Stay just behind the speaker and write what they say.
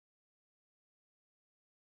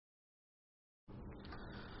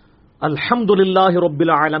الحمدللہ رب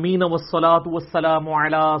العالمین والصلاة والسلام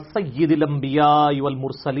علی سید الانبیاء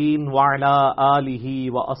والمرسلین وعلی آلہ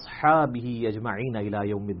واصحابہ اجمعین الی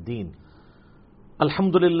یوم الدین۔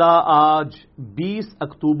 الحمدللہ آج 20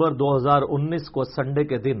 اکتوبر 2019 کو سنڈے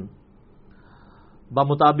کے دن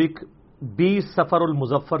بمطابق 20 صفر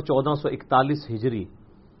المظفر 1441 ہجری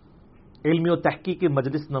علمی و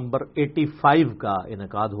مجلس نمبر 85 کا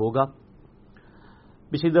انعقاد ہوگا۔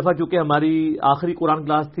 پچھلی دفعہ چونکہ ہماری آخری قرآن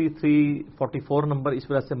کلاس تھی 344 نمبر، اس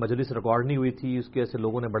وجہ سے مجلس ریکارڈ نہیں ہوئی تھی، اس کی وجہ سے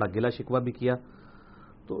لوگوں نے بڑا گلا شکوہ بھی کیا۔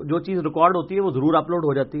 تو جو چیز ریکارڈ ہوتی ہے وہ ضرور اپلوڈ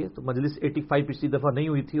ہو جاتی ہے۔ تو مجلس 85 پچھلی دفعہ نہیں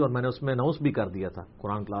ہوئی تھی اور میں نے اس میں اناؤنس بھی کر دیا تھا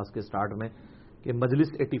قرآن کلاس کے سٹارٹ میں کہ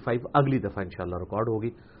مجلس 85 اگلی دفعہ انشاءاللہ ریکارڈ ہوگی۔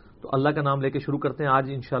 تو اللہ کا نام لے کے شروع کرتے ہیں۔ آج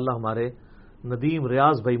انشاءاللہ ہمارے ندیم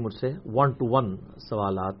ریاض بھائی مجھ سے 1 to 1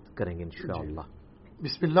 سوالات کریں گے انشاءاللہ۔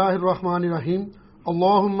 بسم اللہ الرحمن الرحیم۔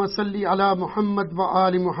 اللہم صلی علی محمد و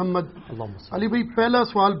آل محمد۔ علی بھائی، پہلا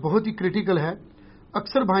سوال بہت ہی کریٹیکل ہے۔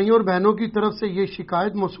 اکثر بھائیوں اور بہنوں کی طرف سے یہ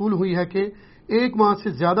شکایت موصول ہوئی ہے کہ 1 ماہ سے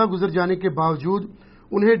زیادہ گزر جانے کے باوجود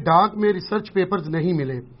انہیں ڈاک میں ریسرچ پیپرز نہیں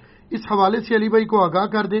ملے۔ اس حوالے سے علی بھائی کو آگاہ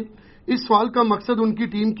کر دیں۔ اس سوال کا مقصد ان کی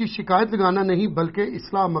ٹیم کی شکایت لگانا نہیں بلکہ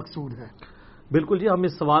اصلاح مقصود ہے۔ بالکل جی، ہم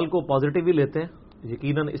اس سوال کو پازیٹیو ہی لیتے ہیں۔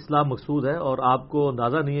 یقیناً اصلاح مقصود ہے اور آپ کو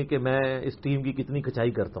اندازہ نہیں ہے کہ میں اس ٹیم کی کتنی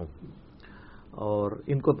کچائی کرتا ہوں، اور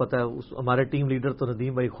ان کو پتہ ہے۔ ہمارے ٹیم لیڈر تو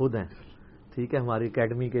ندیم بھائی خود ہیں، ٹھیک ہے، ہماری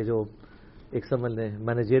اکیڈمی کے جو ایک سمجھ لیں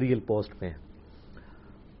مینیجریل پوسٹ پہ ہیں،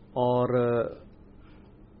 اور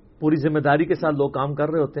پوری ذمہ داری کے ساتھ لوگ کام کر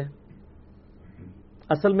رہے ہوتے ہیں۔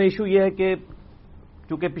 اصل میں ایشو یہ ہے کہ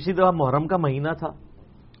چونکہ پچھلی دفعہ محرم کا مہینہ تھا،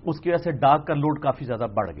 اس کی وجہ سے ڈاک کا لوڈ کافی زیادہ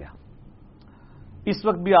بڑھ گیا۔ اس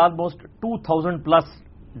وقت بھی آلموسٹ 2000 پلس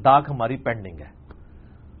ڈاک ہماری پینڈنگ ہے۔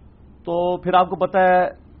 تو پھر آپ کو پتہ ہے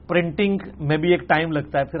پرنٹنگ میں بھی ایک ٹائم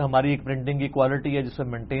لگتا ہے، پھر ہماری ایک پرنٹنگ کی کوالٹی ہے جسے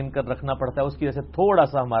مینٹین کر رکھنا پڑتا ہے، اس کی وجہ سے تھوڑا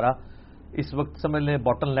سا ہمارا اس وقت سمجھ لیں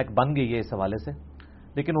باٹل نیک بن گئی ہے اس حوالے سے۔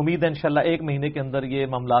 لیکن امید ہے انشاءاللہ 1 مہینے کے اندر یہ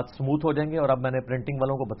معاملات سموتھ ہو جائیں گے۔ اور اب میں نے پرنٹنگ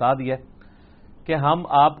والوں کو بتا دیا ہے کہ ہم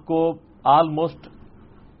آپ کو آلموسٹ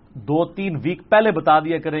 2-3 ویک پہلے بتا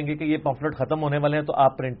دیا کریں گے کہ یہ پمفلٹ ختم ہونے والے ہیں، تو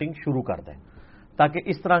آپ پرنٹنگ شروع کر دیں تاکہ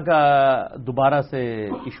اس طرح کا دوبارہ سے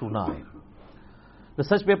ایشو نہ آئے۔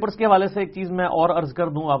 ریسرچ پیپرز کے حوالے سے ایک چیز میں اور عرض کر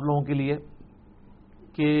دوں آپ لوگوں کے لیے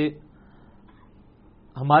کہ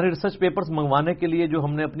ہمارے ریسرچ پیپرز منگوانے کے لیے جو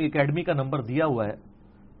ہم نے اپنی اکیڈمی کا نمبر دیا ہوا ہے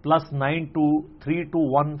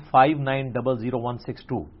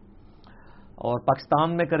 +923215900162، اور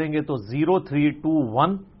پاکستان میں کریں گے تو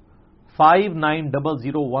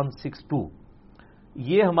 032159000162،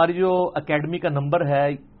 یہ ہماری جو اکیڈمی کا نمبر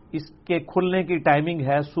ہے، اس کے کھلنے کی ٹائمنگ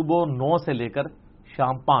ہے صبح 9 سے لے کر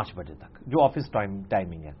شام 5 بجے تک، جو آفس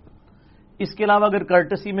ٹائمنگ ہے۔ اس کے علاوہ اگر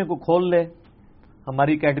کرٹسی میں کوئی کھول لے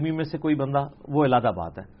ہماری اکیڈمی میں سے کوئی بندہ، وہ علیحدہ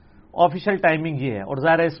بات ہے۔ آفیشیل ٹائمنگ یہ ہے، اور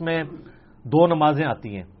ظاہر ہے اس میں 2 نمازیں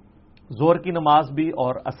آتی ہیں، ظہر کی نماز بھی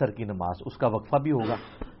اور عصر کی نماز، اس کا وقفہ بھی ہوگا۔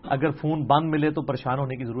 اگر فون بند ملے تو پریشان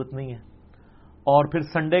ہونے کی ضرورت نہیں ہے۔ اور پھر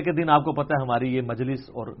سنڈے کے دن آپ کو پتہ ہے ہماری یہ مجلس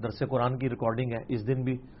اور درس قرآن کی ریکارڈنگ ہے، اس دن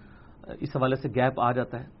بھی اس حوالے سے گیپ آ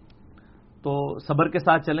جاتا ہے۔ تو صبر کے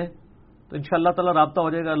ساتھ چلیں تو انشاءاللہ تعالی رابطہ ہو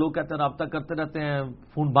جائے گا۔ لوگ کہتے ہیں رابطہ کرتے رہتے ہیں،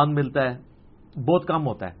 فون بند ملتا ہے، بہت کم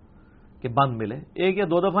ہوتا ہے کہ بند ملے۔ 1 یا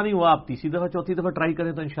 2 دفعہ نہیں ہوا، آپ تیسری دفعہ چوتھی دفعہ ٹرائی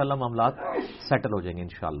کریں تو انشاءاللہ معاملات سیٹل ہو جائیں گے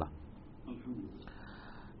انشاءاللہ۔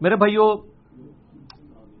 میرے بھائیوں،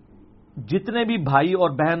 جتنے بھی بھائی اور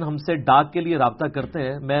بہن ہم سے ڈاک کے لیے رابطہ کرتے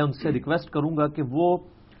ہیں، میں ان سے ریکویسٹ کروں گا کہ وہ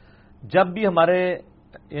جب بھی ہمارے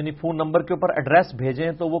یعنی فون نمبر کے اوپر ایڈریس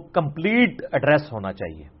بھیجیں تو وہ کمپلیٹ ایڈریس ہونا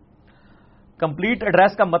چاہیے۔ کمپلیٹ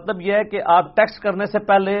ایڈریس کا مطلب یہ ہے کہ آپ ٹیکسٹ کرنے سے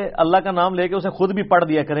پہلے اللہ کا نام لے کے اسے خود بھی پڑھ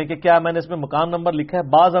دیا کریں کہ کیا میں نے اس میں مکان نمبر لکھا ہے۔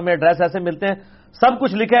 بعض ہمیں ایڈریس ایسے ملتے ہیں سب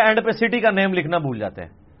کچھ لکھا ہے، اینڈ پہ سٹی کا نیم لکھنا بھول جاتے ہیں۔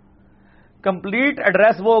 کمپلیٹ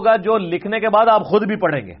ایڈریس وہ ہوگا جو لکھنے کے بعد آپ خود بھی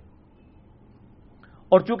پڑھیں گے،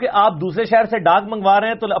 اور چونکہ آپ دوسرے شہر سے ڈاک منگوا رہے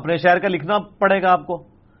ہیں تو اپنے شہر کا لکھنا پڑے گا آپ کو۔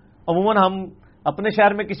 عموماً ہم اپنے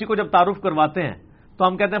شہر میں کسی کو جب تعارف کرواتے ہیں تو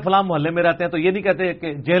ہم کہتے ہیں فلاں محلے میں رہتے ہیں، تو یہ نہیں کہتے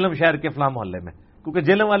کہ جہلم شہر کے فلاں محلے میں، کیونکہ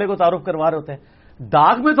جہلم والے کو تعارف کروا رہے ہوتے ہیں۔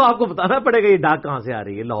 ڈاک میں تو آپ کو بتانا پڑے گا یہ ڈاک کہاں سے آ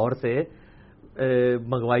رہی ہے، لاہور سے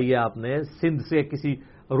منگوائی ہے آپ نے، سندھ سے کسی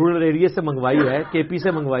رورل ایریا سے منگوائی ہے، کے پی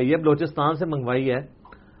سے منگوائی ہے، بلوچستان سے منگوائی ہے،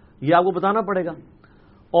 یہ آپ کو بتانا پڑے گا۔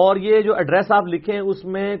 اور یہ جو ایڈریس آپ لکھیں اس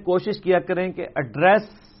میں کوشش کیا کریں کہ ایڈریس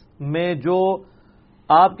میں جو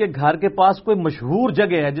آپ کے گھر کے پاس کوئی مشہور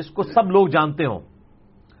جگہ ہے جس کو سب لوگ جانتے ہوں،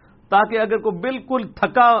 تاکہ اگر کوئی بالکل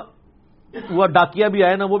تھکا ہوا ڈاکیا بھی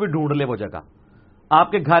آئے نا وہ بھی ڈھونڈ لے وہ جگہ۔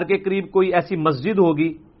 آپ کے گھر کے قریب کوئی ایسی مسجد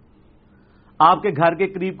ہوگی، آپ کے گھر کے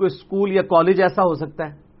قریب کوئی اسکول یا کالج ایسا ہو سکتا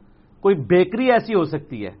ہے، کوئی بیکری ایسی ہو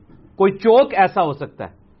سکتی ہے، کوئی چوک ایسا ہو سکتا ہے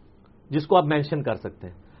جس کو آپ مینشن کر سکتے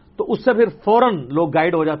ہیں۔ تو اس سے پھر فوراً لوگ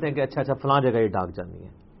گائیڈ ہو جاتے ہیں کہ اچھا فلاں جگہ یہ ڈاک جانی ہے.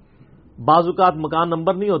 بعض اوقات مکان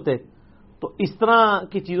نمبر نہیں ہوتے تو اس طرح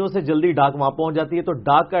کی چیزوں سے جلدی ڈاک وہاں پہنچ جاتی ہے. تو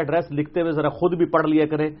ڈاک کا ایڈریس لکھتے ہوئے ذرا خود بھی پڑھ لیا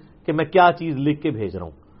کریں کہ میں کیا چیز لکھ کے بھیج رہا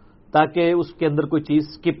ہوں, تاکہ اس کے اندر کوئی چیز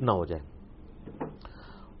سکپ نہ ہو جائے.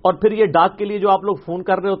 اور پھر یہ ڈاک کے لیے جو آپ لوگ فون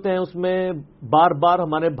کر رہے ہوتے ہیں اس میں بار بار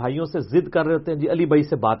ہمارے بھائیوں سے ضد کر رہے ہوتے ہیں, جی علی بھائی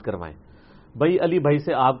سے بات کروائیں. بھائی علی بھائی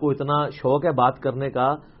سے آپ کو اتنا شوق ہے بات کرنے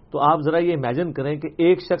کا, تو آپ ذرا یہ امیجن کریں کہ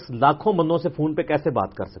ایک شخص لاکھوں بندوں سے فون پہ کیسے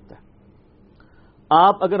بات کر سکتا ہے.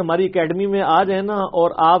 آپ اگر ہماری اکیڈمی میں آ جائیں نا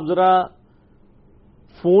اور آپ ذرا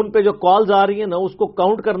فون پہ جو کالز آ رہی ہیں نا اس کو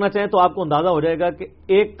کاؤنٹ کرنا چاہیں تو آپ کو اندازہ ہو جائے گا کہ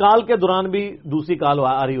ایک کال کے دوران بھی دوسری کال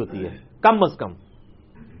آ رہی ہوتی ہے, کم از کم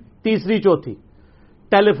تیسری چوتھی.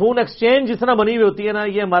 ٹیلی فون ایکسچینج جس طرح بنی ہوئی ہوتی ہے نا,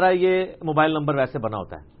 یہ ہمارا یہ موبائل نمبر ویسے بنا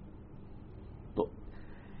ہوتا ہے. تو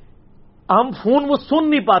ہم فون وہ سن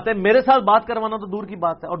نہیں پاتے. میرے ساتھ بات کروانا تو دور کی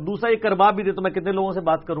بات ہے, اور دوسرا یہ کروا بھی دے تو میں کتنے لوگوں سے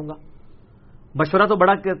بات کروں گا. مشورہ تو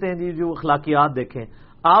بڑا کہتے ہیں جی, جو اخلاقیات دیکھیں.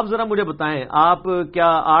 آپ ذرا مجھے بتائیں, آپ کیا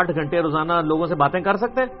 8 گھنٹے روزانہ لوگوں سے باتیں کر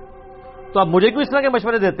سکتے ہیں؟ تو آپ مجھے کیوں اس طرح کے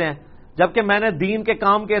مشورے دیتے ہیں, جبکہ میں نے دین کے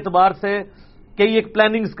کام کے اعتبار سے کئی ایک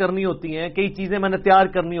پلاننگز کرنی ہوتی ہیں, کئی چیزیں میں نے تیار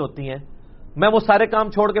کرنی ہوتی ہیں. میں وہ سارے کام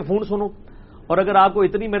چھوڑ کے فون سنوں؟ اور اگر آپ کو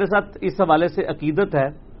اتنی میرے ساتھ اس حوالے سے عقیدت ہے,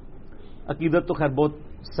 عقیدت تو خیر بہت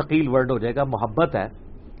ثقیل ورڈ ہو جائے گا, محبت ہے,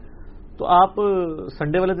 تو آپ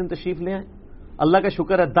سنڈے والے دن تشریف لے آئیں. اللہ کا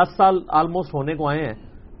شکر ہے 10 سال آلموسٹ ہونے کو آئے ہیں,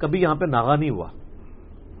 کبھی یہاں پہ ناغا نہیں ہوا.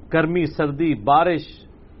 گرمی سردی بارش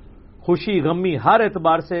خوشی غمی ہر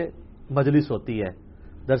اعتبار سے مجلس ہوتی ہے,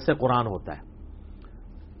 درس قرآن ہوتا ہے.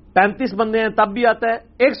 35 بندے ہیں تب بھی آتا ہے,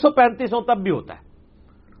 135 ہوں تب بھی ہوتا ہے.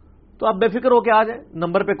 تو آپ بے فکر ہو کے آ جائیں,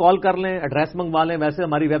 نمبر پہ کال کر لیں, ایڈریس منگوا لیں. ویسے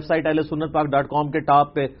ہماری ویب سائٹ ahlsunnatpak.com کے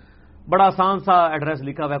ٹاپ پہ بڑا آسان سا ایڈریس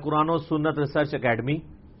لکھا ہوا ہے, قرآن و سنت ریسرچ اکیڈمی,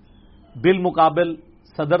 بالمقابل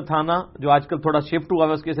صدر تھانہ, جو آج کل تھوڑا شفٹ ہوا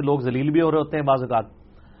ہے, اس کے سے لوگ ذلیل بھی ہو رہے ہوتے ہیں بعض اوقات.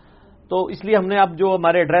 تو اس لیے ہم نے اب جو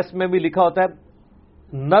ہمارے ایڈریس میں بھی لکھا ہوتا ہے,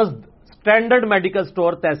 نزد اسٹینڈرڈ میڈیکل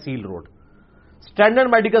سٹور تحصیل روڈ. اسٹینڈرڈ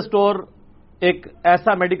میڈیکل سٹور ایک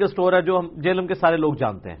ایسا میڈیکل سٹور ہے جو ہم جیلم کے سارے لوگ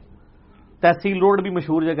جانتے ہیں. تحصیل روڈ بھی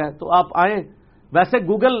مشہور جگہ ہے, تو آپ آئیں. ویسے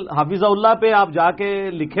گوگل حافظ اللہ پہ آپ جا کے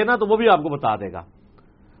لکھیں نا تو وہ بھی آپ کو بتا دے گا.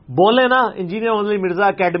 بولیں نا انجینئر اونلی مرزا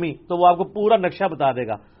اکیڈمی تو وہ آپ کو پورا نقشہ بتا دے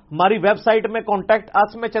گا. ہماری ویب سائٹ میں کانٹیکٹ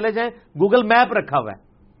اس میں چلے جائیں, گوگل میپ رکھا ہوا ہے.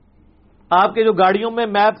 آپ کے جو گاڑیوں میں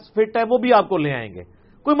میپس فٹ ہے وہ بھی آپ کو لے آئیں گے,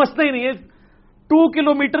 کوئی مسئلہ ہی نہیں ہے. 2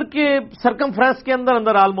 کلومیٹر کے سرکمفرنس کے اندر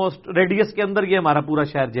اندر آلموسٹ ریڈیس کے اندر یہ ہمارا پورا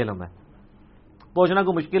شہر جیلم ہے. پہنچنا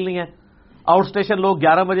کوئی مشکل نہیں ہے. آؤٹ اسٹیشن لوگ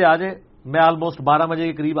 11 بجے آ جائیں, میں آلموسٹ 12 بجے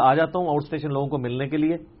کے قریب آ جاتا ہوں آؤٹ اسٹیشن لوگوں کو ملنے کے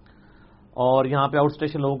لیے. اور یہاں پہ آؤٹ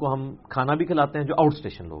اسٹیشن لوگوں کو ہم کھانا بھی کھلاتے ہیں جو آؤٹ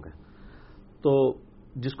اسٹیشن لوگ ہیں. تو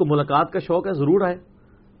جس کو ملاقات کا شوق ہے ضرور آئے,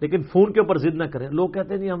 لیکن فون کے اوپر ضد نہ کریں. لوگ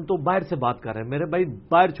کہتے ہیں جی ہم تو باہر سے بات کر رہے ہیں. میرے بھائی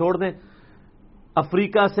باہر چھوڑ دیں,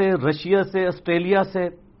 افریقہ سے, رشیا سے, آسٹریلیا سے,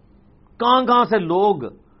 کہاں سے لوگ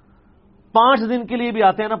 5 دن کے لیے بھی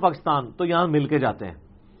آتے ہیں نا پاکستان, تو یہاں مل کے جاتے ہیں.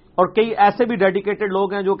 اور کئی ایسے بھی ڈیڈیکیٹڈ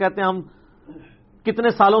لوگ ہیں جو کہتے ہیں ہم کتنے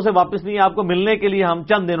سالوں سے واپس نہیں, آپ کو ملنے کے لیے ہم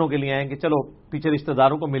چند دنوں کے لیے آئیں گے, چلو پیچھے رشتہ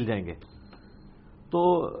داروں کو مل جائیں گے. تو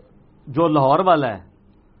جو لاہور والا ہے,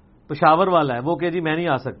 پشاور والا ہے, وہ کہ جی میں نہیں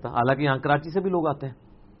آ سکتا, حالانکہ یہاں کراچی سے بھی لوگ آتے ہیں.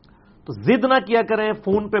 تو ضد نہ کیا کریں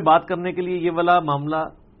فون پہ بات کرنے کے لیے, یہ والا معاملہ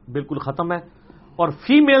بالکل ختم ہے. اور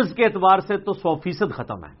فیمیلز کے اعتبار سے تو 100%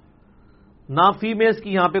 ختم ہے. نہ فیمیلز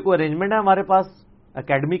کی یہاں پہ کوئی ارینجمنٹ ہے ہمارے پاس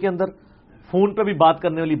اکیڈمی کے اندر, فون پہ بھی بات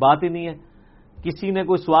کرنے والی بات ہی نہیں ہے. کسی نے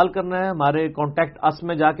کوئی سوال کرنا ہے, ہمارے کانٹیکٹ اس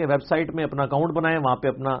میں جا کے ویب سائٹ میں اپنا اکاؤنٹ بنائیں, وہاں پہ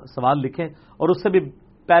اپنا سوال لکھیں. اور اس سے بھی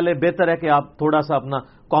پہلے بہتر ہے کہ آپ تھوڑا سا اپنا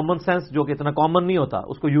کامن سینس, جو کہ اتنا کامن نہیں ہوتا,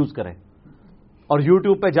 اس کو یوز کریں. اور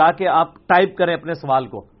یوٹیوب پہ جا کے آپ ٹائپ کریں اپنے سوال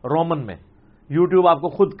کو رومن میں, یوٹیوب آپ کو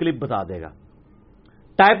خود کلپ بتا دے گا.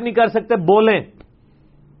 ٹائپ نہیں کر سکتے, بولیں,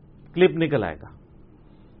 کلپ نکل آئے گا.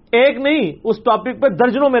 ایک نہیں, اس ٹاپک پہ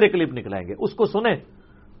درجنوں میرے کلپ نکل آئیں گے, اس کو سنیں,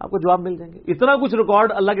 آپ کو جواب مل جائیں گے. اتنا کچھ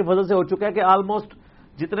ریکارڈ اللہ کے فضل سے ہو چکا ہے کہ آلموسٹ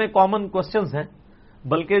جتنے کامن کوسچنز ہیں,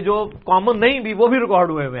 بلکہ جو کامن نہیں بھی وہ بھی ریکارڈ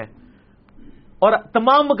ہوئے ہوئے ہیں. اور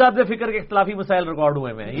تمام مقابلے فکر کے اختلافی مسائل ریکارڈ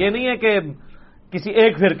ہوئے ہوئے ہیں. یہ نہیں ہے کہ کسی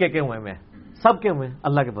ایک فرقے کے ہوئے ہوئے ہیں, سب کے ہوئے ہیں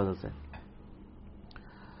اللہ کے فضل سے.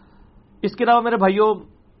 اس کے علاوہ میرے بھائیوں,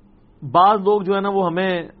 بعض لوگ جو ہے نا وہ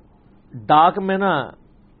ہمیں ڈاک میں نا,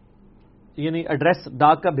 یعنی ایڈریس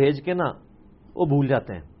ڈاک کا بھیج کے نا وہ بھول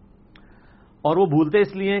جاتے ہیں. اور وہ بھولتے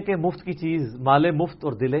اس لیے کہ مفت کی چیز مالے مفت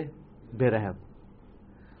اور دلے بے رحم.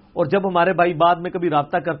 اور جب ہمارے بھائی بعد میں کبھی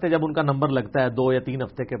رابطہ کرتے, جب ان کا نمبر لگتا ہے 2 یا 3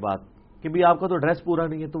 ہفتے کے بعد کہ بھی آپ کا تو ایڈریس پورا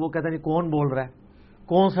نہیں ہے, تو وہ کہتے ہیں کون بول رہا ہے,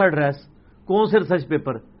 کون سا ایڈریس, کون سے ریسرچ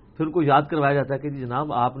پیپر. پھر ان کو یاد کروایا جاتا ہے کہ جی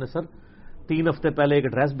جناب آپ نے سر 3 ہفتے پہلے ایک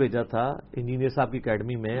ایڈریس بھیجا تھا انجینئر صاحب کی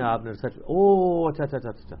اکیڈمی میں، آپ نے ریسرچ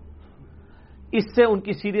اچھا اس سے ان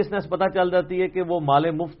کی سیریسنس پتہ چل جاتی ہے کہ وہ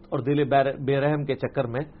مال مفت اور دل بے رحم کے چکر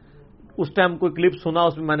میں اس ٹائم کوئی کلپ سنا،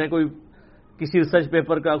 اس میں میں نے کوئی کسی ریسرچ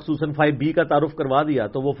پیپر کا خصوصاً 5B کا تعارف کروا دیا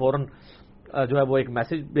تو وہ فوراً جو ہے وہ ایک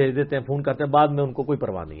میسج بھیج دیتے ہیں، فون کرتے ہیں، بعد میں ان کو کوئی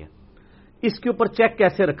پرواہ نہیں ہے۔ اس کے اوپر چیک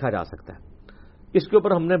کیسے رکھا جا سکتا ہے، اس کے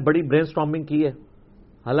اوپر ہم نے بڑی برین سٹارمنگ کی ہے،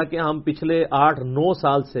 حالانکہ ہم پچھلے 8-9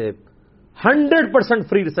 سال سے 100%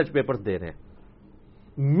 فری ریسرچ پیپرز دے رہے ہیں،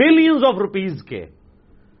 ملینز آف روپیز کے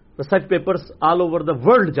research papers all over the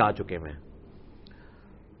world جا چکے ہیں۔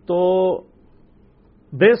 تو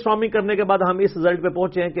برین سٹارمنگ کرنے کے بعد ہم اس رزلٹ پہ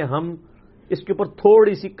پہنچے ہیں کہ ہم اس کے اوپر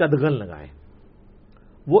تھوڑی سی قدغن لگائیں،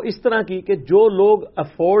 وہ اس طرح کی کہ جو لوگ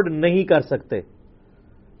افورڈ نہیں کر سکتے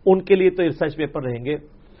ان کے لیے تو ریسرچ پیپر رہیں گے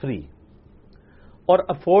فری، اور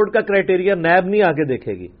افورڈ کا کرائٹیریا نیب نہیں آگے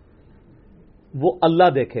دیکھے گی، وہ اللہ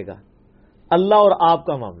دیکھے گا، اللہ اور آپ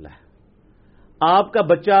کا معاملہ ہے۔ آپ کا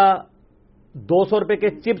بچہ 200 روپے کے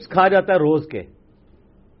چپس کھا جاتا ہے روز کے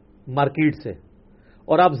مارکیٹ سے،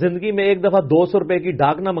 اور آپ زندگی میں ایک دفعہ 200 روپے کی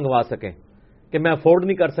ڈاک نہ منگوا سکیں کہ میں افورڈ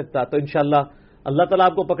نہیں کر سکتا، تو انشاءاللہ اللہ تعالیٰ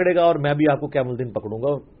آپ کو پکڑے گا اور میں بھی آپ کو قیامت الدین پکڑوں گا،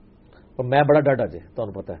 اور میں بڑا ڈاڈا جے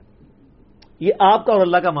تو پتا ہے یہ آپ کا اور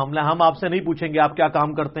اللہ کا معاملہ ہے۔ ہم آپ سے نہیں پوچھیں گے آپ کیا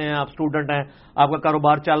کام کرتے ہیں، آپ اسٹوڈنٹ ہیں، آپ کا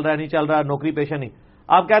کاروبار چل رہا ہے نہیں چل رہا ہے، نوکری پیشہ نہیں،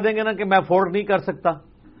 آپ کہہ دیں گے نا کہ میں افورڈ نہیں کر سکتا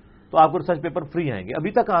تو آپ کو ریسرچ پیپر فری آئیں گے،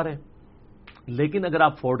 ابھی تک آ رہے ہیں۔ لیکن اگر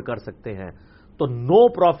آپ افورڈ کر سکتے ہیں تو نو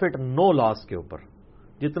پروفٹ نو لاس کے اوپر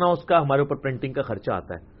جتنا اس کا ہمارے اوپر پرنٹنگ کا خرچہ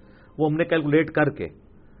آتا ہے وہ ہم نے کیلکولیٹ کر کے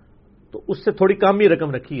تو اس سے تھوڑی کم ہی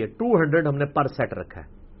رقم رکھی ہے، 200 ہم نے پر سیٹ رکھا ہے،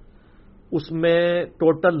 اس میں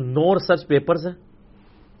ٹوٹل 9 ریسرچ پیپرز ہیں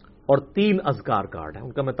اور 3 اذکار کارڈ ہیں،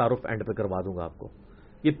 ان کا میں تعارف اینڈ پہ کروا دوں گا آپ کو۔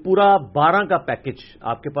 یہ پورا 12 کا پیکج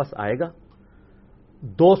آپ کے پاس آئے گا،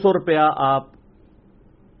 200 روپیہ آپ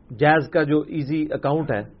جیز کا جو ایزی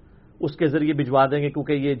اکاؤنٹ ہے اس کے ذریعے بھجوا دیں گے،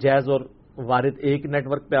 کیونکہ یہ جیز اور وارد ایک نیٹ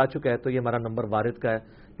ورک پہ آ چکا ہے، تو یہ ہمارا نمبر وارد کا ہے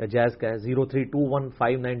یا جیز کا ہے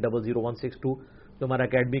 032159000162 جو ہمارا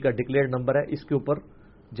اکیڈمی کا ڈکلیئرڈ نمبر ہے، اس کے اوپر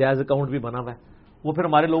جائز اکاؤنٹ بھی بنا ہوا ہے، وہ پھر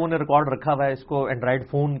ہمارے لوگوں نے ریکارڈ رکھا ہوا ہے، اس کو اینڈرائڈ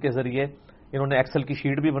فون کے ذریعے انہوں نے ایکسل کی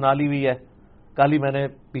شیٹ بھی بنا لی ہوئی ہے، کل ہی میں نے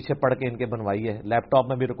پیچھے پڑھ کے ان کے بنوائی ہے، لیپ ٹاپ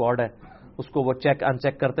میں بھی ریکارڈ ہے، اس کو وہ چیک ان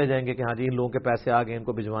چیک کرتے جائیں گے کہ ہاں جی ان لوگوں کے پیسے آ گئے، ان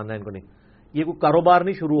کو بھجوانا ہے، ان کو نہیں۔ یہ کوئی کاروبار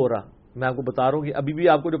نہیں شروع ہو رہا، میں آپ کو بتا رہا ہوں کہ ابھی بھی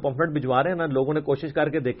آپ کو جو پمفلٹ بھجوا رہے ہیں نا، لوگوں نے کوشش کر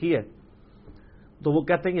کے دیکھی ہے تو وہ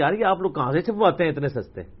کہتے ہیں یار یہ آپ لوگ کہاں سے چھپواتے ہیں اتنے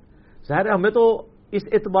سستے، ظاہر ہے ہمیں تو اس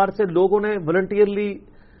اعتبار سے لوگوں نے والنٹیئرلی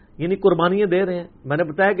یعنی قربانیاں دے رہے ہیں۔ میں نے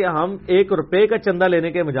بتایا کہ ہم 1 روپے کا چندہ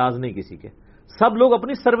لینے کے مجاز نہیں کسی کے، سب لوگ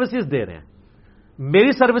اپنی سروسز دے رہے ہیں۔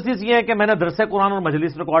 میری سروسز یہ ہے کہ میں نے درس قرآن اور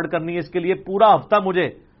مجلس ریکارڈ کرنی ہے، اس کے لیے پورا ہفتہ مجھے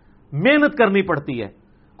محنت کرنی پڑتی ہے،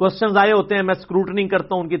 کوسچنز آئے ہوتے ہیں میں اسکروٹنی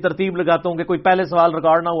کرتا ہوں، ان کی ترتیب لگاتا ہوں کہ کوئی پہلے سوال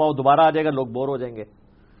ریکارڈ نہ ہوا وہ دوبارہ آ جائے گا، لوگ بور ہو جائیں گے،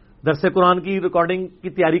 درس قرآن کی ریکارڈنگ کی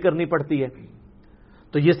تیاری کرنی پڑتی ہے،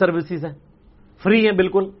 تو یہ سروسز ہیں، فری ہیں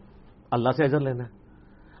بالکل، اللہ سے اجر لینا ہے۔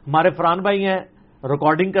 ہمارے فرحان بھائی ہیں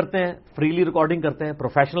ریکارڈنگ کرتے ہیں، فریلی ریکارڈنگ کرتے ہیں،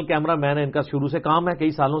 پروفیشنل کیمرہ مین ہے، ان کا شروع سے کام ہے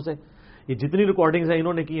کئی سالوں سے، یہ جتنی ریکارڈنگز ہیں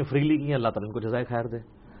انہوں نے کی ہیں فریلی کی ہیں، اللہ تعالیٰ ان کو جزائے خیر دے۔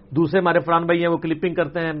 دوسرے ہمارے فرحان بھائی ہیں وہ کلپنگ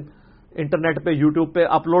کرتے ہیں، انٹرنیٹ پہ یوٹیوب پہ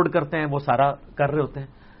اپلوڈ کرتے ہیں، وہ سارا کر رہے ہوتے ہیں۔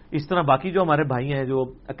 اس طرح باقی جو ہمارے بھائی ہیں جو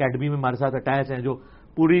اکیڈمی میں ہمارے ساتھ اٹیچ ہیں، جو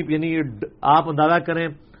پوری یعنی آپ اندازہ کریں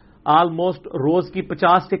آلموسٹ روز کی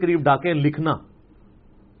 50 کے قریب ڈاکیں لکھنا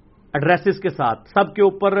ایڈریسز کے ساتھ، سب کے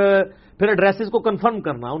اوپر پھر ایڈریسز کو کنفرم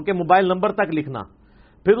کرنا، ان کے موبائل نمبر تک لکھنا،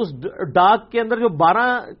 پھر اس ڈاک کے اندر جو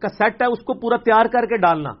 12 کا سیٹ ہے اس کو پورا تیار کر کے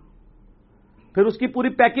ڈالنا، پھر اس کی پوری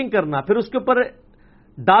پیکنگ کرنا، پھر اس کے اوپر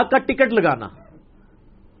ڈاک کا ٹکٹ لگانا،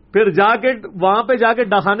 پھر جا کے وہاں پہ جا کے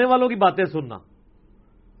ڈاکانے والوں کی باتیں سننا۔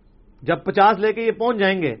 جب 50 لے کے یہ پہنچ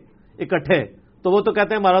جائیں گے اکٹھے تو وہ تو کہتے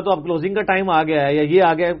ہیں ہمارا تو اب کلوزنگ کا ٹائم آ گیا ہے یا یہ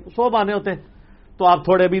آ گیا ہے، 100 بہانے ہوتے ہیں، تو آپ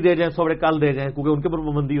تھوڑے بھی دے جائیں، تھوڑے کل دے جائیں، کیونکہ ان کے اوپر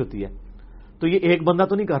پابندی ہوتی ہے۔ تو یہ ایک بندہ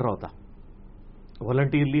تو نہیں کر رہا ہوتا،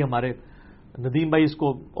 والنٹیئرلی ہمارے ندیم بھائی اس کو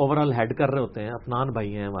اوور آل ہیڈ کر رہے ہوتے ہیں، افنان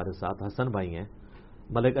بھائی ہیں ہمارے ساتھ، حسن بھائی ہیں،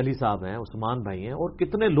 ملک علی صاحب ہیں، عثمان بھائی ہیں، اور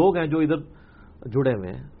کتنے لوگ ہیں جو ادھر جڑے ہوئے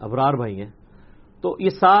ہیں، ابرار بھائی ہیں۔ تو یہ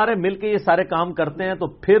سارے مل کے یہ سارے کام کرتے ہیں تو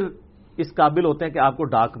پھر اس قابل ہوتے ہیں کہ آپ کو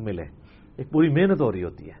ڈاک ملے، ایک پوری محنت ہو رہی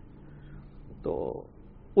ہوتی ہے، تو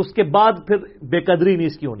اس کے بعد پھر بے قدری نہیں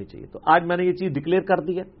اس کی ہونی چاہیے۔ تو آج میں نے یہ چیز ڈکلیئر کر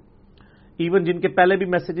دی ہے، ایون جن کے پہلے بھی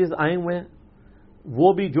میسیجز آئے ہوئے ہیں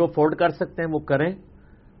وہ بھی جو افورڈ کر سکتے ہیں وہ کریں،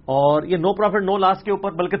 اور یہ نو پروفٹ نو لاس کے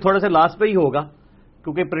اوپر بلکہ تھوڑے سے لاس پہ ہی ہوگا،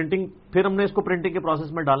 کیونکہ پرنٹنگ پھر ہم نے اس کو پرنٹنگ کے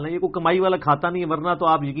پروسیس میں ڈالنا ہے، یہ کوئی کمائی والا کھاتا نہیں ہے، ورنہ تو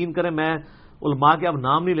آپ یقین کریں میں علماء کے اب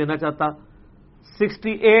نام نہیں لینا چاہتا،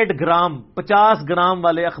 68 گرام 50 گرام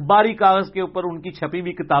والے اخباری کاغذ کے اوپر ان کی چھپی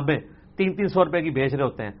ہوئی کتابیں 300 روپے کی بیچ رہے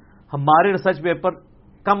ہوتے ہیں، ہمارے ریسرچ پیپر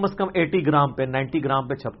کم از کم 80 گرام پہ 90 گرام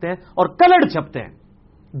پہ چھپتے ہیں اور کلرڈ چھپتے ہیں،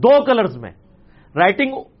 2 کلرز میں،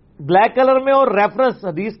 رائٹنگ بلیک کلر میں اور ریفرنس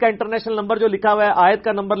حدیث کا انٹرنیشنل نمبر جو لکھا ہوا ہے، آیت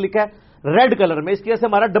کا نمبر لکھا ہے ریڈ کلر میں. اس کی وجہ سے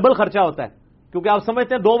ہمارا ڈبل خرچہ ہوتا ہے، کیونکہ آپ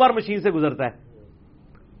سمجھتے ہیں 2 بار مشین سے گزرتا ہے،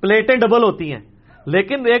 پلیٹیں ڈبل ہوتی ہیں،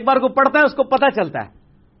 لیکن ایک بار کو پڑھتا ہے اس کو پتہ چلتا ہے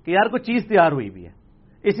کہ یار کوئی چیز تیار ہوئی بھی ہے.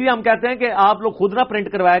 اس لیے ہم کہتے ہیں کہ آپ لوگ خود نہ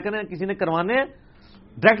پرنٹ کروایا کریں، کسی نے کروانے ہیں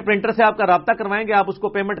ڈائریکٹ پرنٹر سے آپ کا رابطہ کروائیں گے، آپ اس کو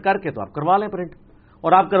پیمنٹ کر کے تو آپ کروا لیں پرنٹ،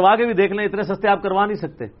 اور آپ کروا کے بھی دیکھ لیں اتنے سستے آپ کروا نہیں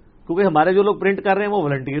سکتے، کیونکہ ہمارے جو لوگ پرنٹ کر رہے ہیں وہ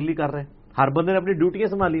والنٹیئرلی کر رہے ہیں، ہر بندے نے اپنی ڈیوٹیاں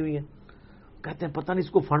سنبھالی ہوئی ہیں. کہتے ہیں پتہ نہیں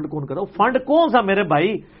اس کو فنڈ کون کرا. فنڈ کون سا میرے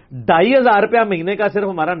بھائی، 2500 روپیہ مہینے کا صرف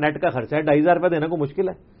ہمارا نیٹ کا خرچہ ہے. 2500 روپیہ دینا کو مشکل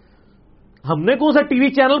ہے. ہم نے کون سا ٹی وی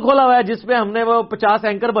چینل کھولا ہوا ہے جس پہ ہم نے وہ 50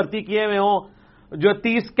 اینکر بھرتی کیے ہوئے ہوں، جو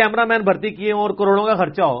 30 کیمرہ مین بھرتی کیے ہوں اور کروڑوں کا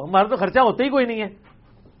خرچہ ہو. ہمارا تو خرچہ ہوتا ہی کوئی نہیں ہے.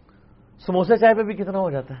 سموسے چائے پہ بھی کتنا ہو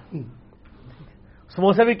جاتا ہے.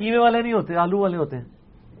 سموسے بھی قیمے والے نہیں ہوتے، آلو والے ہوتے ہیں،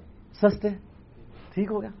 سستے.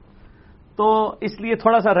 ٹھیک ہو گیا. تو اس لیے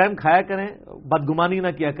تھوڑا سا رحم کھایا کریں، بدگمانی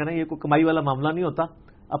نہ کیا کریں. یہ کوئی کمائی والا معاملہ نہیں ہوتا،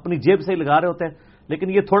 اپنی جیب سے ہی لگا رہے ہوتے ہیں، لیکن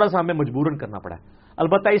یہ تھوڑا سا ہمیں مجبوراً کرنا پڑا ہے.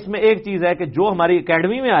 البتہ اس میں ایک چیز ہے کہ جو ہماری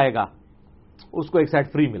اکیڈمی میں آئے گا اس کو ایک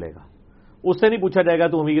سیٹ فری ملے گا. اس سے نہیں پوچھا جائے گا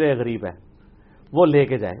تو امیر ہے غریب ہے، وہ لے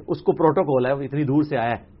کے جائے. اس کو پروٹوکول ہے، وہ اتنی دور سے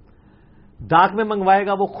آیا ہے. ڈاک میں منگوائے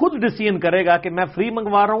گا، وہ خود ڈیسیژن کرے گا کہ میں فری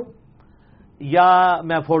منگوا رہا ہوں یا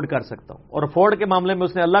میں افورڈ کر سکتا ہوں. اور افورڈ کے معاملے میں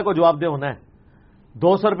اس نے اللہ کو جواب دہ ہونا ہے.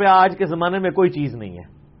 200 روپیہ آج کے زمانے میں کوئی چیز نہیں ہے،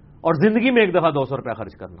 اور زندگی میں ایک دفعہ 200 روپیہ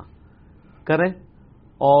خرچ کرنا کریں.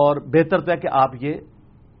 اور بہتر تو ہے کہ آپ یہ،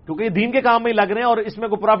 کیونکہ یہ دین کے کام میں ہی لگ رہے ہیں اور اس میں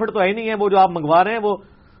کوئی پروفٹ تو ہے ہی نہیں ہے. وہ جو آپ منگوا رہے ہیں وہ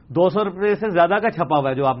 200 روپے سے زیادہ کا چھپا ہوا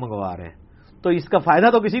ہے جو آپ منگوا رہے ہیں، تو اس کا فائدہ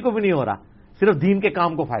تو کسی کو بھی نہیں ہو رہا، صرف دین کے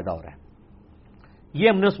کام کو فائدہ ہو رہا ہے. یہ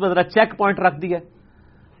ہم نے اس میں ذرا چیک پوائنٹ رکھ دیا.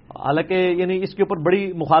 حالانکہ یعنی اس کے اوپر بڑی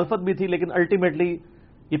مخالفت بھی تھی، لیکن الٹیمیٹلی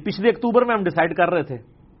یہ پچھلے اکتوبر میں ہم ڈیسائیڈ کر رہے تھے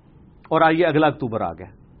اور آئیے اگلا اکتوبر آ گیا.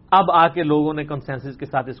 اب آ کے لوگوں نے کنسنسس کے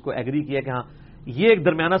ساتھ اس کو ایگری کیا کہ ہاں یہ ایک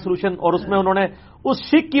درمیانہ سولوشن. اور اس میں انہوں نے اس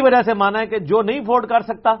شک کی وجہ سے مانا ہے کہ جو نہیں افورڈ کر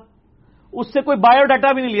سکتا اس سے کوئی بایو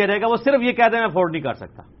ڈاٹا بھی نہیں لیا جائے گا، وہ صرف یہ کہتے ہیں میں افورڈ نہیں کر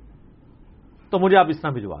سکتا تو مجھے آپ اس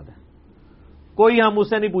طرح بھجوا دیں. کوئی ہم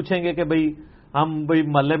اسے نہیں پوچھیں گے کہ ہم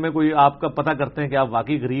محلے میں کوئی آپ کا پتہ کرتے ہیں کہ آپ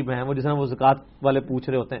واقعی غریب ہیں، وہ جس طرح وہ زکات والے پوچھ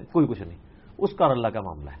رہے ہوتے ہیں، کوئی کچھ نہیں. اس کا اور اللہ کا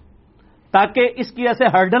معاملہ ہے، تاکہ اس کی ایسے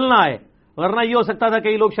ہرڈل نہ آئے. ورنہ یہ ہو سکتا تھا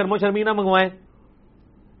کئی لوگ شرم و شرمی نہ منگوائیں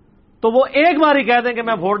تو وہ ایک بار ہی کہہ دیں کہ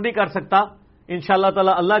میں افورڈ نہیں کر سکتا، انشاءاللہ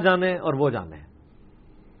تعالی اللہ جانے اور وہ جانے.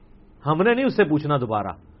 ہم نے نہیں اس سے پوچھنا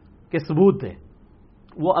دوبارہ کہ ثبوت دے،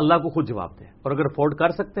 وہ اللہ کو خود جواب دے. اور اگر افورڈ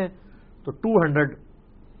کر سکتے ہیں تو 200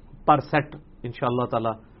 پر سیٹ انشاءاللہ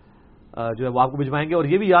تعالی جو ہے وہ آپ کو بھجوائیں گے. اور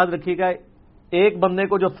یہ بھی یاد رکھیے گا ایک بندے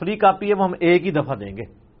کو جو فری کاپی ہے وہ ہم ایک ہی دفعہ دیں گے.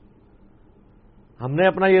 ہم نے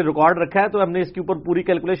اپنا یہ ریکارڈ رکھا ہے تو ہم نے اس کے اوپر پوری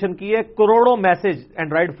کیلکولیشن کی ہے. کروڑوں میسج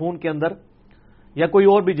اینڈرائڈ فون کے اندر یا کوئی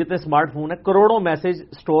اور بھی جتنے اسمارٹ فون ہیں، کروڑوں میسج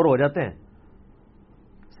سٹور ہو جاتے ہیں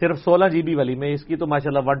صرف 16 GB والی میں. اس کی تو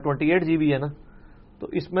ماشاءاللہ 128 GB ہے نا. تو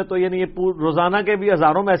اس میں تو یعنی یہ روزانہ کے بھی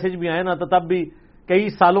ہزاروں میسج بھی آئے نا تو تب بھی کئی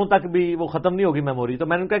سالوں تک بھی وہ ختم نہیں ہوگی میموری. تو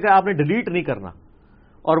میں نے کہا کہ آپ نے ڈیلیٹ نہیں کرنا.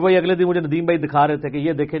 اور وہی اگلے دن مجھے ندیم بھائی دکھا رہے تھے کہ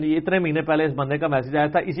یہ دیکھیں یہ اتنے مہینے پہلے اس بندے کا میسج آیا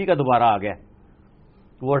تھا، اسی کا دوبارہ آ گیا.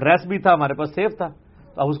 وہ ایڈریس بھی تھا ہمارے پاس سیو تھا،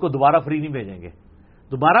 تو اب اس کو دوبارہ فری نہیں بھیجیں گے.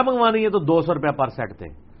 دوبارہ منگوانی ہے تو 200 روپیہ پر سیٹ تھے.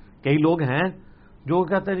 کئی لوگ ہیں جو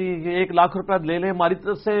کہتے ہیں جی یہ 1 لاکھ روپیہ لے لیں ہماری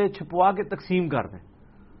طرف سے چھپوا کے تقسیم کر دیں،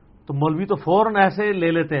 تو مولوی تو فوراً ایسے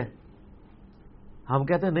لے لیتے ہیں. ہم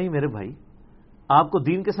کہتے ہیں نہیں میرے بھائی، آپ کو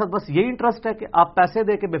دین کے ساتھ بس یہی انٹرسٹ ہے کہ آپ پیسے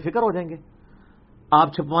دے کے بے فکر ہو جائیں گے.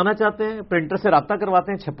 آپ چھپوانا چاہتے ہیں، پرنٹر سے رابطہ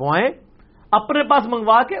کرواتے ہیں، چھپوائیں، اپنے پاس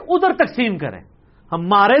منگوا کے ادھر تقسیم کریں.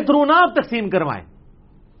 ہمارے تھرو نہ آپ تقسیم کروائیں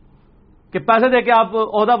کہ پیسے دے کے آپ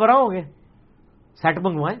عہدہ بھرا ہوں گے. سیٹ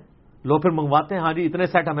منگوائیں. لو پھر منگواتے ہیں، ہاں جی اتنے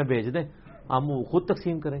سیٹ ہمیں بھیج دیں، ہم خود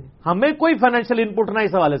تقسیم کریں گے. ہمیں کوئی فائنینشیل ان پٹ نہ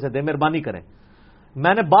اس حوالے سے دیں، مہربانی کریں.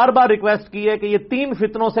 میں نے بار بار ریکویسٹ کی ہے کہ یہ 3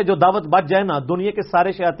 فتنوں سے جو دعوت بچ جائے نا، دنیا کے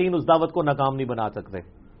سارے شیاطین اس دعوت کو ناکام نہیں بنا سکتے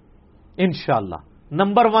انشاءاللہ.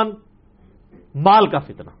 نمبر 1 مال کا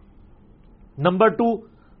فتنہ، نمبر 2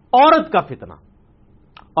 عورت کا فتنہ،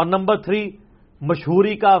 اور نمبر 3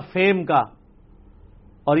 مشہوری کا، فیم کا،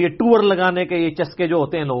 اور یہ ٹور لگانے کے یہ چسکے جو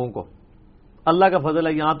ہوتے ہیں لوگوں کو. اللہ کا فضل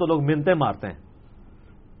ہے یہاں تو لوگ منتیں مارتے ہیں،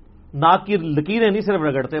 ناک کی لکیریں نہیں صرف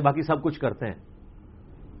رگڑتے، باقی سب کچھ کرتے ہیں.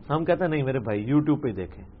 ہم کہتے ہیں نہیں میرے بھائی یوٹیوب پہ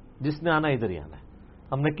دیکھیں، جس نے آنا ادھر ہی آنا ہے.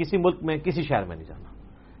 ہم نے کسی ملک میں کسی شہر میں نہیں جانا.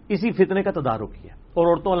 اسی فتنے کا تدارک کیا. اور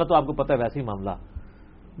عورتوں والا تو آپ کو پتہ ہے ویسے ہی معاملہ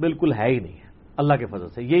بالکل ہے ہی نہیں ہے اللہ کے فضل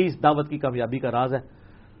سے. یہی اس دعوت کی کامیابی کا راز ہے.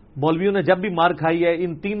 مولویوں نے جب بھی مار کھائی ہے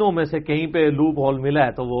ان تینوں میں سے کہیں پہ لوپ ہول ملا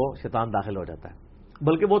ہے تو وہ شیطان داخل ہو جاتا ہے.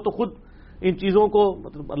 بلکہ وہ تو خود ان چیزوں کو،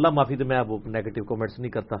 مطلب اللہ معافی دے میں اب نیگیٹو کمنٹس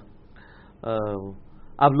نہیں کرتا،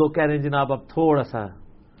 اب لوگ کہہ رہے ہیں جناب اب تھوڑا سا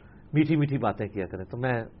میٹھی میٹھی باتیں کیا کریں، تو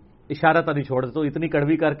میں اشارہ تو نہیں چھوڑ دیتا، تو اتنی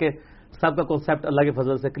کڑوی کر کے سب کا کانسیپٹ اللہ کے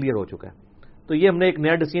فضل سے کلیئر ہو چکا ہے. تو یہ ہم نے ایک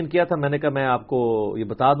نیا ڈیسیژن کیا تھا، میں نے کہا میں آپ کو یہ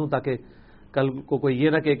بتا دوں تاکہ کل کو کوئی یہ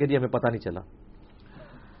نہ کہے کہ جی ہمیں پتہ نہیں چلا.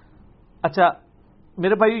 اچھا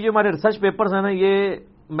میرے بھائی، یہ ہمارے ریسرچ پیپرز ہیں نا، یہ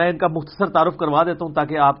میں ان کا مختصر تعارف کروا دیتا ہوں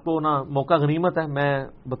تاکہ آپ کو نا موقع غنیمت ہے میں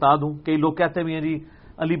بتا دوں. کئی لوگ کہتے ہیں جی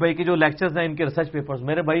علی بھائی کے جو لیکچرز ہیں ان کے ریسرچ پیپرز.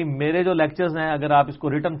 میرے بھائی میرے جو لیکچرز ہیں اگر آپ اس کو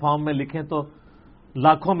ریٹن فارم میں لکھیں تو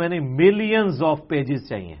لاکھوں میں نہیں ملینز آف پیجز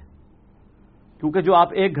چاہیے، کیونکہ جو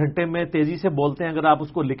آپ 1 گھنٹے میں تیزی سے بولتے ہیں اگر آپ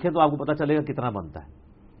اس کو لکھیں تو آپ کو پتا چلے گا کتنا بنتا ہے.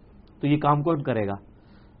 تو یہ کام کون کرے گا؟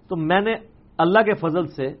 تو میں نے اللہ کے فضل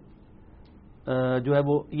سے جو ہے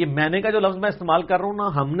وہ یہ میں نے کا جو لفظ میں استعمال کر رہا ہوں نا،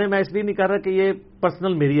 ہم نے، میں اس لیے نہیں کر رہا کہ یہ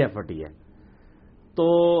پرسنل میری ایفرٹ ہی ہے. تو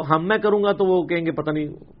ہم میں کروں گا تو وہ کہیں گے پتہ نہیں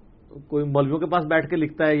کوئی مولویوں کے پاس بیٹھ کے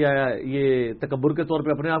لکھتا ہے یا یہ تکبر کے طور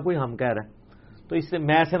پہ اپنے آپ کو ہی ہم کہہ رہے ہیں. تو اس سے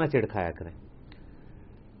میں ایسے نہ چڑ کھایا کریں.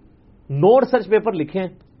 9 ریسرچ پیپر لکھیں.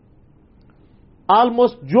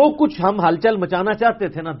 آلموسٹ جو کچھ ہم ہلچل مچانا چاہتے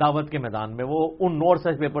تھے نا دعوت کے میدان میں، وہ ان 9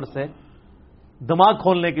 ریسرچ پیپر سے دماغ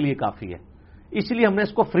کھولنے کے لیے کافی ہے. اس لیے ہم نے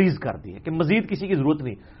اس کو فریز کر دیا کہ مزید کسی کی ضرورت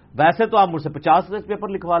نہیں. ویسے تو آپ مجھ سے 50 ریسرچ پیپر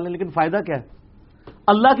لکھوا لیں، لیکن فائدہ کیا ہے؟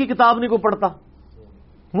 اللہ کی کتاب نہیں کو پڑھتا،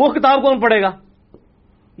 وہ کتاب کون پڑھے گا؟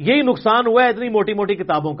 یہی نقصان ہوا ہے اتنی موٹی موٹی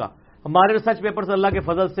کتابوں کا. ہمارے ریسرچ پیپر سے اللہ کے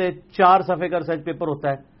فضل سے 4 صفحے کا ریسرچ پیپر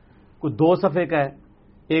ہوتا ہے، کوئی 2 صفحے کا ہے،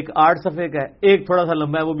 ایک 8 صفحے کا ہے، ایک تھوڑا سا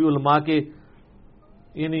لمبا ہے، وہ بھی علماء کے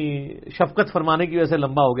یعنی شفقت فرمانے کی وجہ سے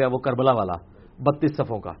لمبا ہو گیا، وہ کربلا والا 32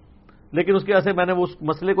 صفحوں کا. لیکن اس کی وجہ سے میں نے اس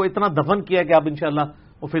مسئلے کو اتنا دفن کیا کہ اب انشاءاللہ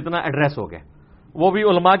وہ فتنہ ایڈریس ہو گیا. وہ بھی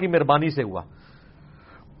علماء کی مہربانی سے ہوا،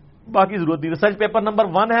 باقی ضرورت نہیں. ریسرچ پیپر نمبر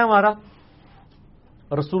 1 ہے ہمارا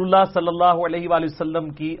رسول اللہ صلی اللہ علیہ وآلہ وسلم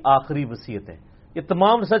کی آخری وصیتیں. یہ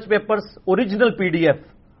تمام ریسرچ پیپرز اوریجنل PDF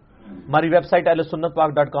ہماری ویب سائٹ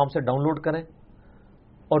ahlsunnatpak.com سے ڈاؤن لوڈ کریں.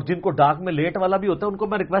 اور جن کو ڈاک میں لیٹ والا بھی ہوتا ہے ان کو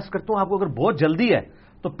میں ریکویسٹ کرتا ہوں آپ کو اگر بہت جلدی ہے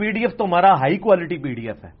تو PDF تو ہمارا ہائی کوالٹی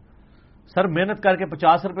PDF ہے سر، محنت کر کے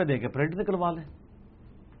 50 روپے دے کے پرنٹ نکلوا لیں،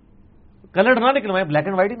 کلرڈ نہ نکلوائیں، بلیک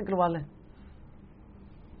اینڈ وائٹ ہی نکلوا لیں،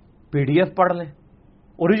 PDF پڑھ لیں.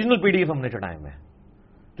 اوریجنل PDF ہم نے چڑھائے ہوئے ہیں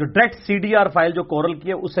جو ڈائریکٹ CDR فائل جو کورل کی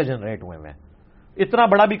ہے اس سے جنریٹ ہوئے ہیں. اتنا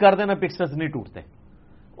بڑا بھی کر دینا پکسلز نہیں ٹوٹتے.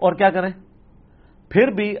 اور کیا کریں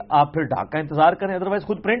پھر بھی آپ پھر ڈاک کا انتظار کریں، ادروائز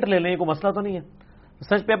خود پرنٹ لے لیں، کوئی مسئلہ تو نہیں ہے.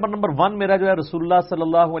 ریسرچ پیپر نمبر 1 میرا جو ہے رسول اللہ صلی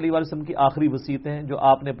اللہ علیہ وآلہ وسلم کی آخری وصیتیں جو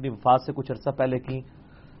آپ نے اپنی وفات سے کچھ عرصہ پہلے کی.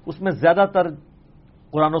 اس میں زیادہ تر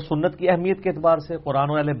قرآن و سنت کی اہمیت کے اعتبار سے، قرآن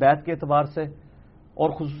و اہل بیت کے اعتبار سے، اور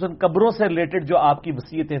خصوصاً قبروں سے ریلیٹڈ جو آپ کی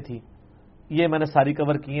وصیتیں تھیں یہ میں نے ساری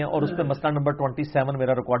کور کی ہیں. اور اس پہ مسئلہ نمبر 27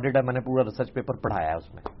 میرا ریکارڈڈ ہے، میں نے پورا ریسرچ پیپر پڑھایا ہے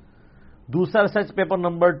اس میں. دوسرا ریسرچ پیپر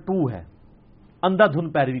نمبر 2 ہے اندھا دھن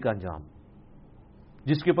پیروی کا انجام،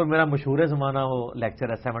 جس کے اوپر میرا مشہور زمانہ وہ لیکچر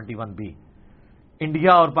ہے 71B،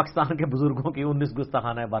 انڈیا اور پاکستان کے بزرگوں کی 19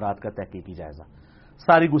 گستاخانہ عبارات کا تحقیقی جائزہ.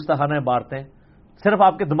 ساری گستاخانہ عبارتیں صرف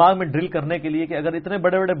آپ کے دماغ میں ڈرل کرنے کے لیے کہ اگر اتنے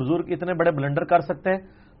بڑے بڑے بزرگ اتنے بڑے بلنڈر کر سکتے ہیں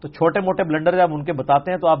تو چھوٹے موٹے بلنڈر جب ان کے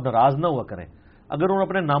بتاتے ہیں تو آپ ناراض نہ ہوا کریں. اگر انہوں نے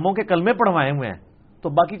اپنے ناموں کے کلمے پڑھوائے ہوئے ہیں تو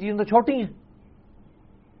باقی چیزیں تو چھوٹی ہیں.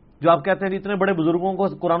 جو آپ کہتے ہیں اتنے بڑے بزرگوں کو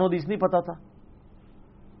قرآن و حدیث نہیں پتا تھا،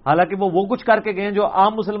 حالانکہ وہ کچھ کر کے گئے جو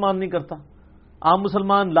عام مسلمان نہیں کرتا. عام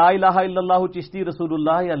مسلمان لا الہ الا اللہ چشتی رسول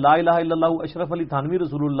اللہ یا لا الہ الا اللہ اشرف علی تھانوی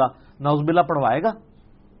رسول اللہ نعوذ باللہ پڑھوائے گا؟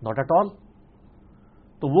 Not at all.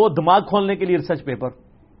 تو وہ دماغ کھولنے کے لیے ریسرچ پیپر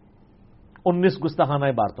 19 گستاخانہ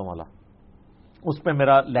عبارتوں والا، اس پہ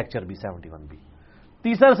میرا لیکچر بھی 71B.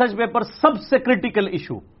 تیسرا ریسرچ پیپر سب سے کریٹیکل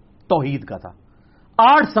ایشو توحید کا تھا،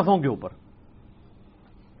 8 صفحوں کے اوپر.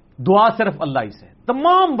 دعا صرف اللہ ہی سے،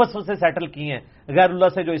 تمام وسوسے سیٹل کیے ہیں، غیر اللہ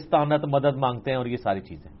سے جو استعانت مدد مانگتے ہیں اور یہ ساری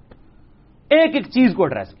چیزیں ایک ایک چیز کو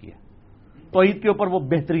ایڈریس کیا. توحید کے اوپر وہ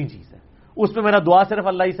بہترین چیز ہے. اس پہ میرا دعا صرف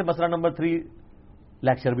اللہ ہی سے مسئلہ نمبر 3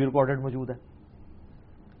 لیکچر بھی ریکارڈڈ موجود ہے.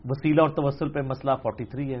 وسیلہ اور توسل پہ مسئلہ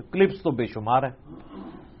 43 ہے. کلپس تو بے شمار ہے.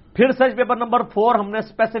 پھر ریسرچ پیپر نمبر 4 ہم نے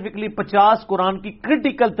اسپیسیفکلی 50 قرآن کی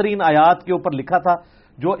کریٹیکل ترین آیات کے اوپر لکھا تھا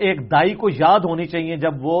جو ایک دائی کو یاد ہونی چاہیے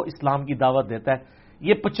جب وہ اسلام کی دعوت دیتا ہے.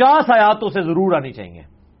 یہ 50 آیاتوں سے ضرور آنی چاہیے،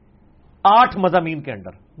 8 مضامین کے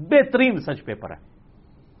اندر. بہترین ریسرچ پیپر ہے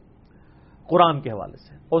قرآن کے حوالے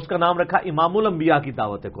سے، اور اس کا نام رکھا امام الانبیاء کی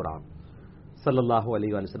دعوت قرآن صلی اللہ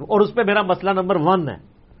علیہ وآلہ وسلم. اور اس پہ میرا مسئلہ نمبر 1 ہے.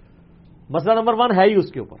 مسئلہ نمبر 1 ہے ہی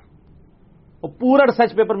اس کے اوپر، اور پورا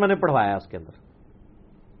ریسرچ پیپر میں نے پڑھوایا اس کے اندر.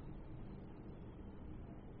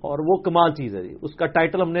 اور وہ کمال چیز ہے جی. اس کا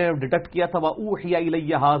ٹائٹل ہم نے ڈیٹیکٹ کیا تھا وَأُوحِيَ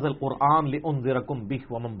إِلَيَّ هَٰذَا الْقُرْآنُ لِأُنذِرَكُم بِهِ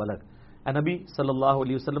وَمَن بَلَغَ. اے نبی صلی اللہ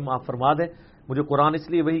علیہ وسلم آپ فرما دیں مجھے قرآن اس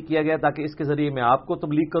لیے وحی کیا گیا تاکہ اس کے ذریعے میں آپ کو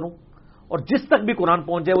تبلیغ کروں اور جس تک بھی قرآن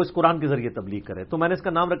پہنچ جائے وہ اس قرآن کے ذریعے تبلیغ کرے. تو میں نے اس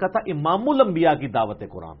کا نام رکھا تھا امام الانبیاء کی دعوت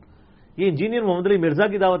قرآن. یہ انجینئر محمد علی مرزا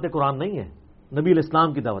کی دعوت قرآن نہیں ہے، نبی علیہ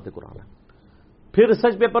السلام کی دعوت قرآن ہے. پھر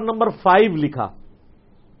ریسرچ پیپر نمبر 5 لکھا،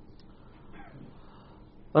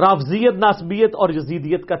 رافضیت، ناسبیت اور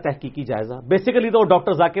یزیدیت کا تحقیقی جائزہ. بیسیکلی تو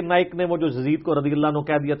ڈاکٹر ذاکر نائک نے وہ جو یزید کو رضی اللہ عنہ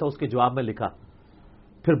کہہ دیا تھا اس کے جواب میں لکھا.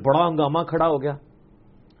 پھر بڑا ہنگامہ کھڑا ہو گیا،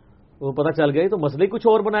 وہ پتہ چل گیا تو مسئلہ ہی کچھ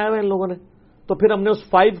اور بنایا ہوا ان لوگوں نے. تو پھر ہم نے اس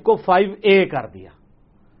 5 کو 5A کر دیا.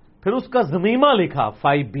 پھر اس کا ضمیمہ لکھا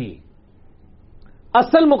 5B.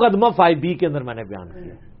 اصل مقدمہ 5B کے اندر میں نے بیان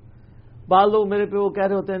کیا. بعض لوگ میرے پہ وہ کہہ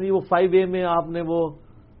رہے ہوتے ہیں نہیں وہ 5A میں آپ نے وہ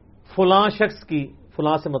فلاں شخص کی،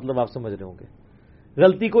 فلاں سے مطلب آپ سمجھ رہے ہوں گے،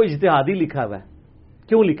 غلطی کو اجتہادی لکھا ہوا ہے.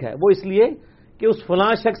 کیوں لکھا ہے؟ وہ اس لیے کہ اس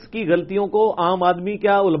فلاں شخص کی غلطیوں کو عام آدمی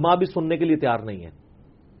کیا علماء بھی سننے کے لیے تیار نہیں ہے.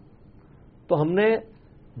 تو ہم نے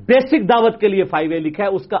بیسک دعوت کے لیے 5A لکھا ہے.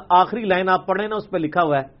 اس کا آخری لائن آپ پڑھیں نا، اس پہ لکھا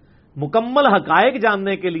ہوا ہے مکمل حقائق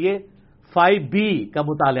جاننے کے لیے 5B کا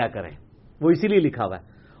مطالعہ کریں. وہ اسی لیے لکھا ہوا ہے.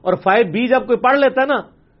 اور 5B جب کوئی پڑھ لیتا ہے نا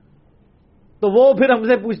تو وہ پھر ہم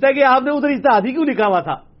سے پوچھتا ہے کہ آپ نے ادھر اجتہادی کیوں لکھا ہوا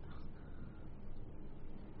تھا.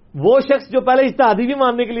 وہ شخص جو پہلے اجتہادی بھی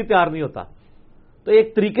ماننے کے لیے تیار نہیں ہوتا. تو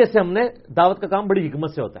ایک طریقے سے ہم نے دعوت کا کام بڑی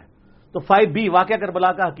حکمت سے ہوتا ہے. تو 5B واقعہ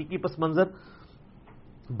کربلا کا حقیقی پس منظر،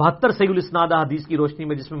 72 صحیح الاسناد احادیث کی روشنی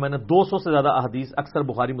میں، جس میں میں نے 200 سے زیادہ احادیث اکثر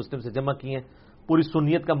بخاری مسلم سے جمع کی ہیں. پوری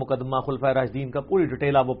سنیت کا مقدمہ، خلفائے راشدین کا پوری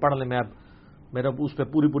ڈیٹیل آپ وہ پڑھ لیں. میں اب میرا اس پہ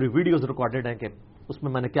پوری ویڈیوز ریکارڈڈ ہیں کہ اس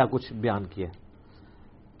میں نے کیا کچھ بیان کیا.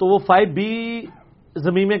 تو وہ 5B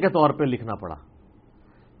ضمیمے کے طور پہ لکھنا پڑا.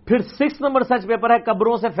 پھر 6 نمبر سچ پیپر ہے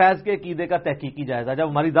قبروں سے فیض کے عقیدے کا تحقیقی جائزہ. جب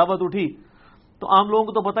ہماری دعوت اٹھی تو عام لوگوں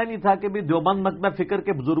کو تو پتہ ہی نہیں تھا کہ بھی دیوبند مکتبہ فکر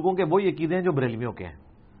کے بزرگوں کے وہی عقیدے ہیں جو بریلویوں کے ہیں.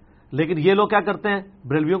 لیکن یہ لوگ کیا کرتے ہیں،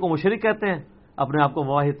 بریلویوں کو مشرک کہتے ہیں، اپنے آپ کو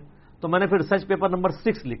مواحد. تو میں نے پھر ریسرچ پیپر نمبر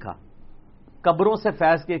 6 لکھا، قبروں سے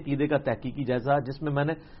فیض کے عقیدے کا تحقیقی جائزہ، جس میں میں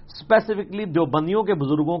نے اسپیسیفکلی دیوبندیوں کے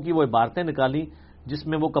بزرگوں کی وہ عبارتیں نکالی جس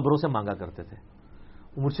میں وہ قبروں سے مانگا کرتے تھے.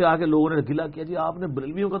 مجھ سے آگے لوگوں نے گلا کیا جی آپ نے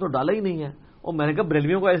بریلویوں کا تو ڈالا ہی نہیں ہے. اور میں نے کہا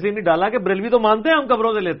بریلویوں کو ایسے ہی نہیں ڈالا کہ بریلوی تو مانتے ہیں ہم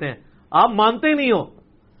قبروں سے لیتے ہیں، آپ مانتے ہی نہیں ہو،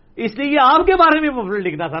 اس لیے یہ آپ کے بارے میں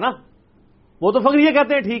لکھنا تھا نا. وہ تو فقط یہ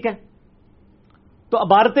کہتے ہیں ٹھیک ہے. تو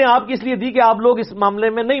عبارتیں آپ کی اس لیے دی کہ آپ لوگ اس معاملے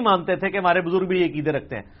میں نہیں مانتے تھے کہ ہمارے بزرگ بھی یہ عقیدے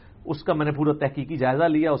رکھتے ہیں. اس کا میں نے پورا تحقیقی جائزہ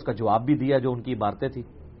لیا، اس کا جواب بھی دیا جو ان کی عبارتیں تھیں.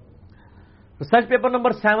 ریسرچ پیپر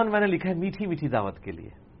نمبر 7 میں نے لکھا ہے میٹھی میٹھی دعوت کے لیے.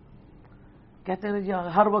 کہتے ہیں جی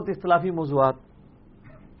ہر وقت اختلافی موضوعات.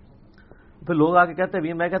 پھر لوگ آ کے کہتے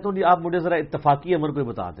ہیں میں کہتا ہوں جی آپ مجھے ذرا اتفاقی امر کوئی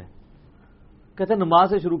بتا دیں. کہتے ہیں نماز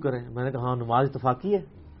سے شروع کریں. میں نے کہا ہاں نماز اتفاقی ہے،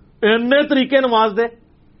 اتنے طریقے نماز دے،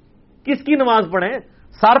 کس کی نماز پڑھیں،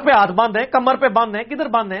 سر پہ ہاتھ باندھیں، کمر پہ باندھیں، کدھر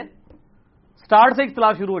باندھیں. سٹارٹ سے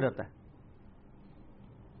اختلاف شروع ہو جاتا ہے.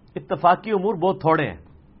 اتفاقی امور بہت تھوڑے ہیں،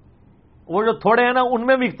 وہ جو تھوڑے ہیں نا ان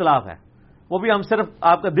میں بھی اختلاف ہے، وہ بھی ہم صرف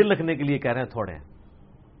آپ کا دل رکھنے کے لیے کہہ رہے ہیں تھوڑے ہیں.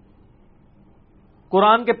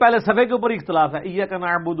 قرآن کے پہلے صفحے کے اوپر اختلاف ہے، ایاک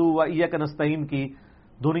نعبد و ایاک نستعین کی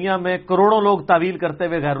دنیا میں کروڑوں لوگ تعویل کرتے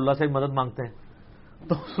ہوئے غیر اللہ سے مدد مانگتے ہیں.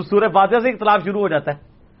 تو سورہ فاتحہ سے اختلاف شروع ہو جاتا ہے.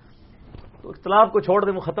 تو اختلاف کو چھوڑ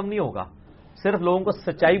دیں، وہ ختم نہیں ہوگا. صرف لوگوں کو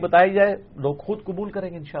سچائی بتائی جائے، لوگ خود قبول کریں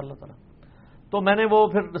گے انشاءاللہ تعالی. تو میں نے وہ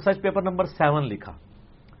پھر ریسرچ پیپر نمبر 7 لکھا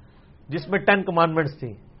جس میں 10 کمانڈمنٹس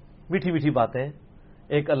تھیں، میٹھی میٹھی باتیں.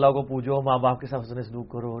 ایک اللہ کو پوجو، ماں باپ کے ساتھ حسن سلوک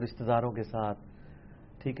کرو، رشتہ داروں کے ساتھ،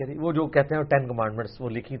 ٹھیک ہے جی. وہ جو کہتے ہیں 10 کمانڈمنٹس وہ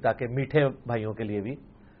لکھی تاکہ میٹھے بھائیوں کے لیے بھی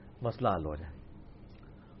مسئلہ حل ہو جائے.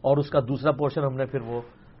 اور اس کا دوسرا پورشن ہم نے پھر وہ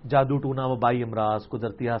جادو ٹونا و بائی امراض،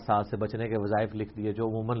 قدرتی حادثات سے بچنے کے وظائف لکھ دیے جو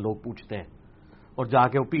عموماً لوگ پوچھتے ہیں اور جا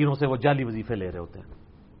کے وہ پیروں سے وہ جعلی وظیفے لے رہے ہوتے ہیں.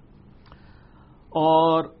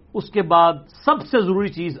 اور اس کے بعد سب سے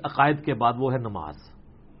ضروری چیز عقائد کے بعد وہ ہے نماز.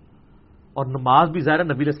 اور نماز بھی ظاہر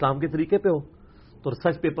نبی علیہ السلام کے طریقے پہ ہو. تو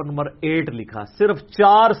ریسرچ پیپر نمبر 8 لکھا، صرف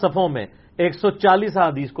 4 صفحوں میں 140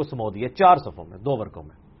 احادیث کو سمو دیا، 4 صفحوں میں 2 ورقوں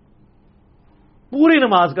میں پوری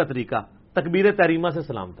نماز کا طریقہ تکبیر تحریمہ سے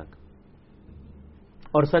سلام تک.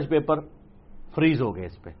 اور ریسرچ پیپر فریز ہو گئے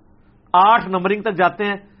اس پہ. 8 نمبرنگ تک جاتے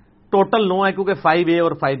ہیں، ٹوٹل 9 ہے کیونکہ 5A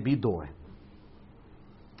اور 5B 2 ہیں.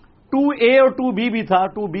 2A اور 2B بھی تھا.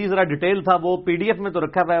 2B ذرا ڈیٹیل تھا، وہ PDF میں تو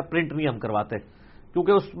رکھا ہوا ہے، پرنٹ نہیں ہم کرواتے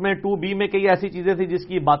کیونکہ اس میں 2B میں کئی ایسی چیزیں تھیں جس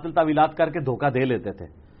کی باطل تعویلات کر کے دھوکہ دے لیتے تھے.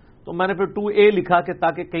 تو میں نے پھر 2A لکھا کہ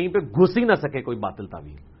تاکہ کہیں پہ گھس ہی نہ سکے کوئی باطل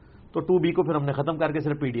تعویل. تو 2B کو پھر ہم نے ختم کر کے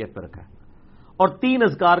صرف PDF پہ رکھا ہے. اور 3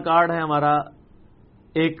 اذکار کارڈ ہے ہمارا.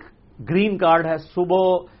 ایک گرین کارڈ ہے صبح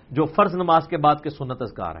جو فرض نماز کے بعد کے سنت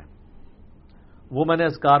اذکار ہے، وہ میں نے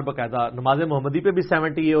اذکار باقاعدہ نماز محمدی پہ بھی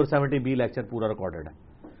 70A اور 70B لیکچر پورا ریکارڈڈ ہے.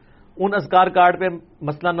 ان اذکار کارڈ پہ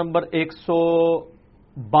مسئلہ نمبر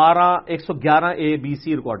 111A BC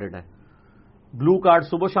ریکارڈڈ ہے. بلو کارڈ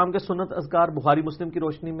صبح شام کے سنت اذکار بخاری مسلم کی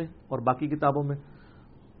روشنی میں اور باقی کتابوں میں،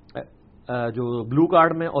 جو بلو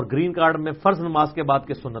کارڈ میں اور گرین کارڈ میں فرض نماز کے بعد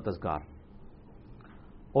کے سنت اذکار،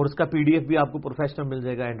 اور اس کا پی ڈی ایف بھی آپ کو پروفیشنل مل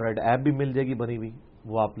جائے گا، اینڈرائڈ ایپ بھی مل جائے گی بنی ہوئی،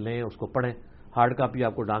 وہ آپ لیں اس کو پڑھیں، ہارڈ کاپی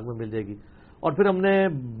آپ کو ڈاک میں مل جائے گی۔ اور پھر ہم نے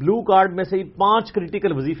بلو کارڈ میں سے ہی 5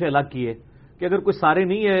 کریٹیکل وظیفے الگ کیے کہ اگر کوئی سارے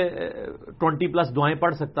نہیں ہے 20+ دعائیں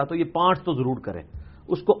پڑھ سکتا تو یہ 5 تو ضرور کریں،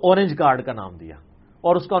 اس کو اورنج کارڈ کا نام دیا،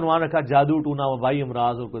 اور اس کا عنوان رکھا جادو ٹونا وبائی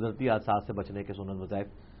امراض اور قدرتی حادثات سے بچنے کے سنت وظائف۔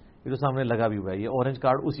 یہ جو سامنے لگا بھی ہوا ہے، یہ اورنج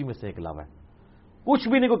کارڈ اسی میں سے نکلا ہوا ہے، کچھ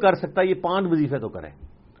بھی نہیں کو کر سکتا، یہ 5 وظیفے تو کریں،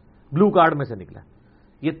 بلو کارڈ میں سے نکلا۔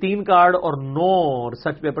 یہ 3 کارڈ اور 9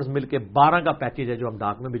 ریسرچ پیپرز مل کے 12 کا پیکج ہے جو ہم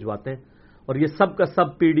ڈاک میں بھجواتے ہیں، اور یہ سب کا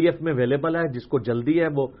سب پی ڈی ایف میں اویلیبل ہے، جس کو جلدی ہے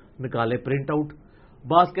وہ نکالے پرنٹ آؤٹ۔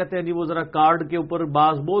 بعض کہتے ہیں جی وہ ذرا کارڈ کے اوپر،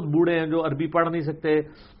 بعض بہت بوڑھے ہیں جو عربی پڑھ نہیں سکتے،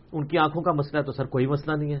 ان کی آنکھوں کا مسئلہ ہے، تو سر کوئی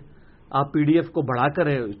مسئلہ نہیں ہے، آپ پی ڈی ایف کو بڑا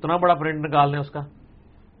کریں، اتنا بڑا پرنٹ نکال لیں اس کا،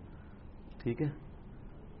 ٹھیک ہے،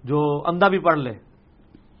 جو اندھا بھی پڑھ لے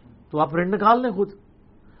تو آپ پرنٹ نکال لیں خود۔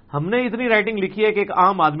 ہم نے اتنی رائٹنگ لکھی ہے کہ ایک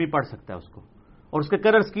عام آدمی پڑھ سکتا ہے اس کو، اور اس کے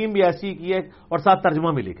کلر اسکیم بھی ایسی کی ہے اور ساتھ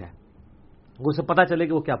ترجمہ بھی لکھا ہے، اسے پتا چلے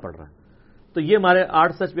کہ وہ کیا پڑھ رہا ہے۔ تو یہ ہمارے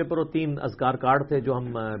 8 سچ پیپر اور 3 اذکار کارڈ تھے جو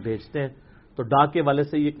ہم بھیجتے ہیں۔ تو ڈاک کے والے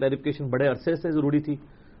سے یہ کلیریفیکیشن بڑے عرصے سے ضروری تھی،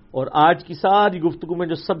 اور آج کی ساری گفتگو میں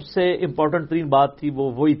جو سب سے امپورٹنٹ ترین بات تھی وہ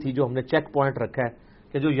وہی تھی جو ہم نے چیک پوائنٹ رکھا ہے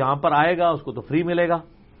کہ جو یہاں پر آئے گا اس کو تو فری ملے گا،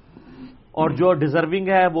 اور جو ڈیزرونگ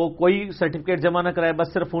ہے وہ کوئی سرٹیفکیٹ جمع نہ کرائے،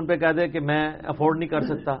 بس صرف فون پہ کہہ دے کہ میں افورڈ نہیں کر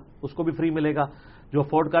سکتا، اس کو بھی فری ملے گا۔ جو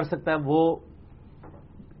افورڈ کر سکتا ہے وہ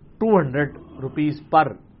 200 روپیز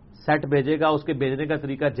پر سیٹ بھیجے گا، اس کے بھیجنے کا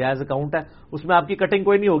طریقہ جائز اکاؤنٹ ہے، اس میں آپ کی کٹنگ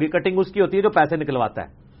کوئی نہیں ہوگی، کٹنگ اس کی ہوتی ہے جو پیسے نکلواتا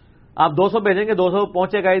ہے۔ آپ 200 بھیجیں گے، 200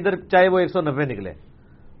 پہنچے گا ادھر، چاہے وہ 190 نکلے،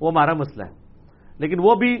 وہ ہمارا مسئلہ ہے، لیکن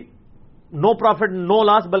وہ بھی نو پروفٹ نو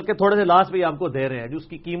لاس، بلکہ تھوڑے سے لاس بھی آپ کو دے رہے ہیں، جو اس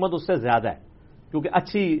کی قیمت اس سے زیادہ ہے، کیونکہ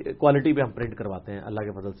اچھی کوالٹی پہ ہم پرنٹ کرواتے ہیں اللہ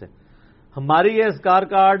کے فضل سے۔ ہماری یہ اسکار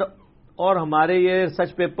کارڈ اور ہمارے یہ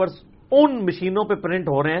ریسرچ پیپرز ان مشینوں پہ پرنٹ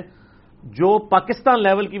ہو رہے ہیں جو پاکستان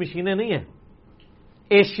لیول کی مشینیں نہیں ہیں،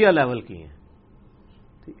 ایشیا لیول کی ہیں،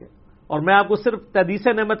 ٹھیک ہے۔ اور میں آپ کو صرف تحدیث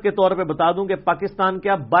نعمت کے طور پہ بتا دوں کہ پاکستان کے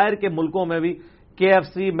باہر کے ملکوں میں بھی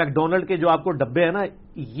KFC میکڈونلڈ کے جو آپ کو ڈبے ہیں نا،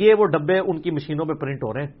 یہ وہ ڈبے ان کی مشینوں پہ پرنٹ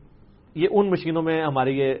ہو رہے ہیں، یہ ان مشینوں میں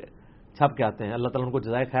ہمارے یہ چھپ کے آتے ہیں، اللہ تعالیٰ ان کو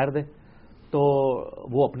جزائے خیر دے، تو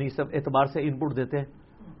وہ اپنی سب اعتبار سے ان پٹ دیتے ہیں،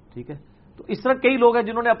 ٹھیک ہے۔ تو اس طرح کئی لوگ ہیں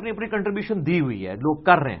جنہوں نے اپنی اپنی کنٹریبیوشن دی ہوئی ہے، لوگ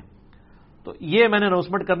کر رہے ہیں۔ تو یہ میں نے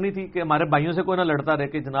اناؤنسمنٹ کرنی تھی کہ ہمارے بھائیوں سے کوئی نہ لڑتا رہے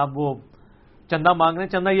کہ جناب وہ چندہ مانگ رہے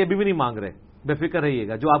ہیں، چندہ یہ بھی نہیں مانگ رہے، بے فکر رہیے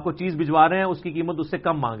گا، جو آپ کو چیز بھجوا رہے ہیں اس کی قیمت اس سے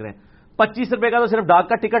کم مانگ رہے ہیں۔ 25 روپے کا تو صرف ڈاک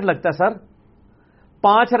کا ٹکٹ لگتا ہے سر،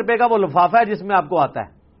 5 روپے کا وہ لفافہ ہے جس میں آپ کو آتا ہے،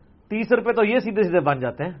 30 روپے تو یہ سیدھے سیدھے بن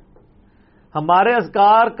جاتے ہیں۔ ہمارے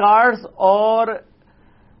اذکار کارڈز اور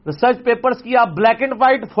ریسرچ پیپرز کی آپ black and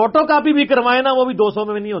white photocopy بھی کروائیں نا، وہ بھی 200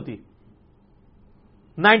 میں نہیں ہوتی،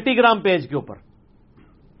 90 گرام پیج کے اوپر،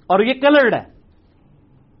 اور یہ کلرڈ ہے،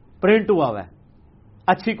 پرنٹ ہوا ہوا ہے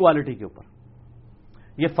اچھی کوالٹی کے اوپر۔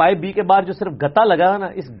 یہ 5B کے بعد جو صرف گتا لگا ہے نا،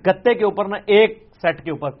 اس گتے کے اوپر نا ایک سیٹ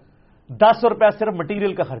کے اوپر 10 روپے صرف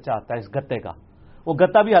مٹیریل کا خرچہ آتا ہے اس گتے کا، وہ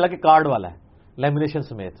گتا بھی حالانکہ کارڈ والا ہے لیمینیشن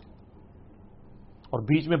سمیت، اور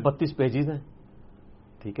بیچ میں 32 پیجز ہیں،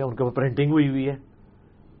 ٹھیک ہے، ان کے اوپر پرنٹنگ ہوئی ہے۔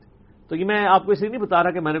 تو یہ میں آپ کو اس لیے نہیں بتا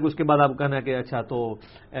رہا کہ میں نے اس کے بعد آپ کہنا ہے کہ اچھا تو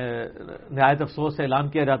نہایت افسوس سے اعلان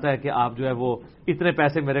کیا جاتا ہے کہ آپ جو ہے وہ اتنے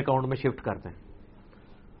پیسے میرے اکاؤنٹ میں شفٹ کر دیں۔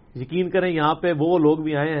 یقین کریں یہاں پہ وہ لوگ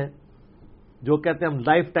بھی آئے ہیں جو کہتے ہیں ہم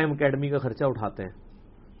لائف ٹائم اکیڈمی کا خرچہ اٹھاتے ہیں،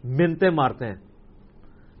 منتیں مارتے ہیں،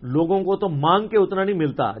 لوگوں کو تو مانگ کے اتنا نہیں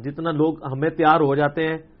ملتا جتنا لوگ ہمیں تیار ہو جاتے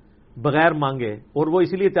ہیں بغیر مانگے، اور وہ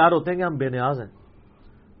اسی لیے تیار ہوتے ہیں کہ ہم بے نیاز ہیں۔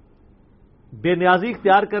 بے نیازی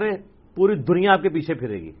اختیار کریں، پوری دنیا آپ کے پیچھے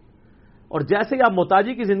پھرے گی، اور جیسے ہی آپ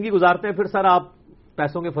محتاجی کی زندگی گزارتے ہیں پھر سر آپ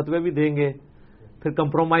پیسوں کے فتوے بھی دیں گے، پھر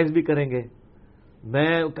کمپرومائز بھی کریں گے۔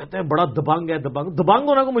 میں کہتے ہیں بڑا دبنگ ہے، دبنگ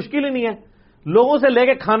ہونا کو مشکل ہی نہیں ہے، لوگوں سے لے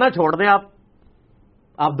کے کھانا چھوڑ دیں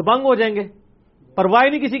آپ دبنگ ہو جائیں گے، پرواہ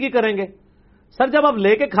نہیں کسی کی کریں گے۔ سر جب آپ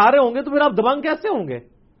لے کے کھا رہے ہوں گے تو پھر آپ دبنگ کیسے ہوں گے؟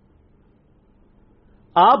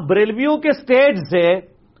 آپ بریلویوں کے سٹیج سے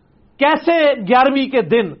کیسے 11ویں کے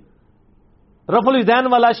دن رفع الیدین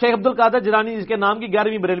والا شیخ عبد القادر جیلانی جس کے نام کی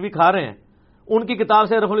 11ویں بریلوی کھا رہے ہیں، ان کی کتاب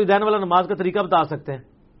سے رفع الیدین والا نماز کا طریقہ بتا سکتے ہیں؟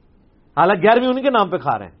 حالانکہ 11ویں انہیں کے نام پہ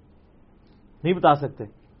کھا رہے ہیں، نہیں بتا سکتے،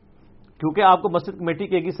 کیونکہ آپ کو مسجد کمیٹی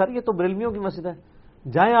کہے گی سر یہ تو بریلویوں کی مسجد ہے،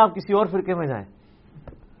 جائیں آپ کسی اور فرقے میں جائیں،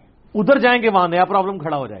 ادھر جائیں گے وہاں نیا پرابلم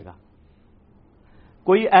کھڑا ہو جائے گا۔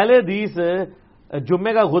 کوئی اہل حدیث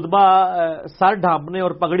جمعے کا خطبہ سر ڈھانپنے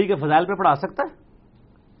اور پگڑی کے فضائل پہ پڑھا سکتا ہے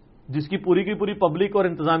جس کی پوری پبلک اور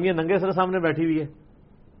انتظامیہ ننگے سر سامنے بیٹھی ہوئی ہے؟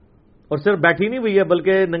 اور صرف بیٹھی نہیں ہوئی ہے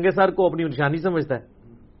بلکہ ننگے سر کو اپنی نشانی سمجھتا ہے،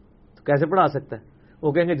 تو کیسے پڑھا سکتا ہے؟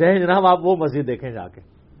 وہ کہیں گے جے جناب آپ وہ مسجد دیکھیں جا کے.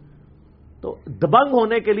 تو دبنگ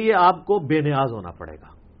ہونے کے لیے آپ کو بے نیاز ہونا پڑے گا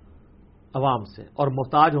عوام سے، اور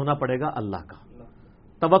محتاج ہونا پڑے گا اللہ کا.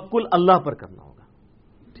 توکل اللہ پر کرنا ہوگا.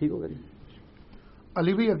 ٹھیک ہوگا جی.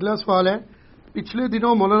 علی بھائی اگلا سوال ہے، پچھلے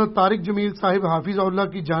دنوں مولانا طارق جمیل صاحب حافظ اللہ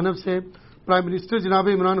کی جانب سے پرائم منسٹر جناب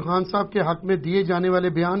عمران خان صاحب کے حق میں دیے جانے والے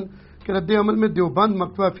بیان کے رد عمل میں دیوبند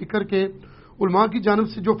مکتبہ فکر کے علماء کی جانب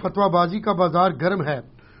سے جو فتویٰ بازی کا بازار گرم ہے،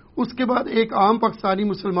 اس کے بعد ایک عام پاکستانی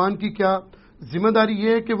مسلمان کی کیا ذمہ داری یہ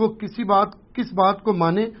ہے کہ وہ کس بات کو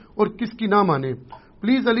مانے اور کس کی نہ مانے؟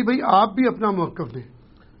 پلیز علی بھائی آپ بھی اپنا موقف دیں.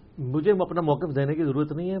 مجھے اپنا موقف دینے کی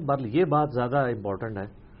ضرورت نہیں ہے، بہرحال یہ بات زیادہ امپورٹنٹ ہے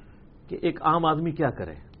کہ ایک عام آدمی کیا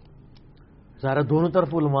کرے. ظاہر دونوں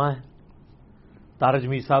طرف علماء ہیں. طارق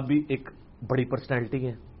جمیل صاحب بھی ایک بڑی پرسنالٹی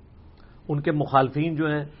ہیں، ان کے مخالفین جو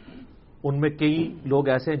ہیں ان میں کئی لوگ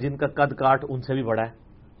ایسے ہیں جن کا قد کاٹ ان سے بھی بڑا ہے،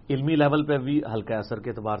 علمی لیول پہ بھی ہلکا اثر کے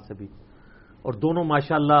اعتبار سے بھی، اور دونوں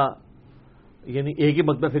ماشاءاللہ یعنی ایک ہی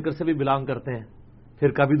مکتبہ فکر سے بھی بلانگ کرتے ہیں،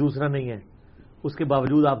 فرقہ بھی دوسرا نہیں ہے. اس کے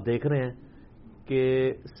باوجود آپ دیکھ رہے ہیں کہ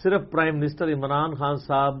صرف پرائم منسٹر عمران خان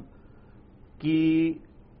صاحب کی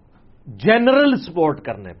جنرل سپورٹ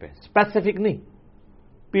کرنے پہ، اسپیسیفک نہیں،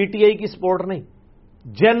 پی ٹی آئی کی سپورٹ نہیں،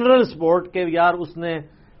 جنرل سپورٹ کے یار اس نے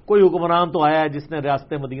کوئی حکمران تو آیا ہے جس نے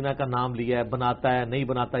ریاست مدینہ کا نام لیا ہے، بناتا ہے نہیں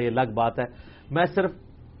بناتا یہ الگ بات ہے. میں صرف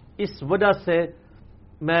اس وجہ سے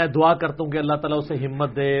میں دعا کرتا ہوں کہ اللہ تعالیٰ اسے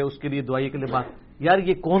ہمت دے، اس کے لیے دعائی کے لیے بات. یار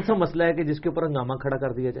یہ کون سا مسئلہ ہے کہ جس کے اوپر ہنگامہ کھڑا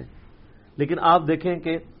کر دیا جائے؟ لیکن آپ دیکھیں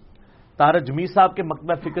کہ طارق جمیل صاحب کے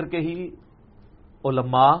مکتبہ فکر کے ہی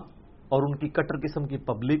علماء اور ان کی کٹر قسم کی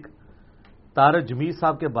پبلک طارق جمیل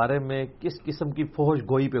صاحب کے بارے میں کس قسم کی فحش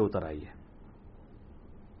گوئی پہ اتر آئی ہے.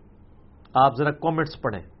 آپ ذرا کامنٹس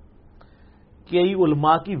پڑھیں. کئی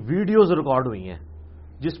علماء کی ویڈیوز ریکارڈ ہوئی ہیں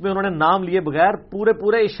جس میں انہوں نے نام لیے بغیر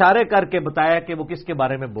پورے اشارے کر کے بتایا کہ وہ کس کے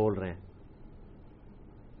بارے میں بول رہے ہیں.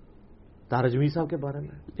 طارق جمیل صاحب کے بارے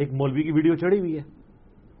میں ایک مولوی کی ویڈیو چڑھی ہوئی ہے،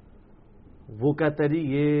 وہ کہتا ہے جی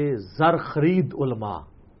یہ زر خرید علماء.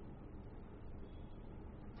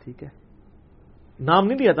 ٹھیک ہے، نام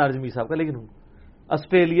نہیں لیا طارق جمیل صاحب کا، لیکن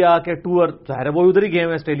آسٹریلیا کے ٹور، ظاہر ہے وہ ادھر ہی گئے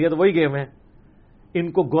ہیں، آسٹریلیا تو وہی گئے ہیں،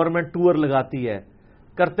 ان کو گورنمنٹ ٹور لگاتی ہے،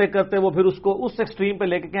 کرتے کرتے وہ پھر اس کو اس ایکسٹریم پہ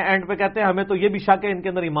لے کے اینڈ پہ کہتے ہیں ہمیں تو یہ بھی شک ہے ان کے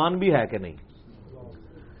اندر ایمان بھی ہے کہ نہیں.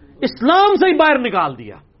 اسلام سے ہی باہر نکال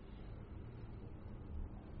دیا.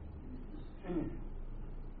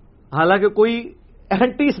 حالانکہ کوئی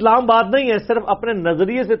اینٹی اسلام بات نہیں ہے، صرف اپنے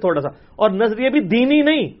نظریے سے تھوڑا سا، اور نظریے بھی دینی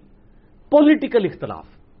نہیں، پولیٹیکل اختلاف.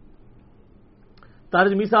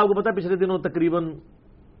 طارق جمیل صاحب کو پتا پچھلے دنوں تقریباً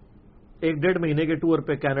 1-1.5 مہینے کے ٹور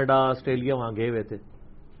پہ کینیڈا آسٹریلیا وہاں گئے ہوئے تھے.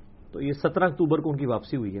 تو یہ 17 اکتوبر کو ان کی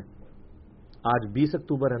واپسی ہوئی ہے. آج 20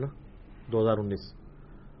 اکتوبر ہے نا 2019.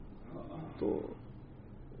 تو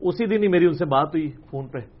اسی دن ہی میری ان سے بات ہوئی فون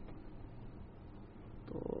پہ.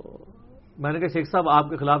 تو میں نے کہا شیخ صاحب آپ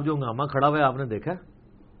کے خلاف جو ہنگامہ کھڑا ہوا ہے آپ نے دیکھا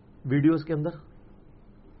ویڈیوز کے اندر؟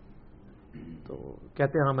 تو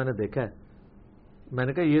کہتے ہیں ہاں میں نے دیکھا ہے. میں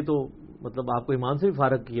نے کہا یہ تو مطلب آپ کو ایمان سے بھی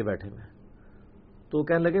فارغ کیے بیٹھے میں. تو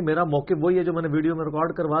کہنے لگے میرا موقف وہی ہے جو میں نے ویڈیو میں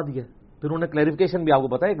ریکارڈ کروا دیا. پھر انہوں نے کلیریفیکیشن بھی آپ کو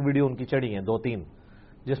پتا ہے، ایک ویڈیو ان کی چڑھی ہے 2-3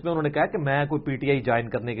 جس میں انہوں نے کہا کہ میں کوئی پی ٹی آئی جوائن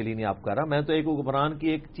کرنے کے لیے نہیں آپ کر رہا، میں تو ایک حکمران کی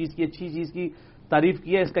ایک چیز کی اچھی چیز کی تعریف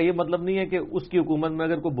کی ہے. اس کا یہ مطلب نہیں ہے کہ اس کی حکومت میں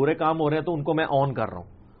اگر کوئی برے کام ہو رہے ہیں تو ان کو میں آن کر رہا ہوں.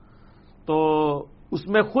 تو اس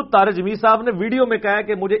میں خود طارق جمیل صاحب نے ویڈیو میں کہا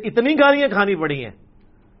کہ مجھے اتنی گالیاں کھانی پڑی ہیں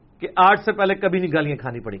کہ آج سے پہلے کبھی نہیں گالیاں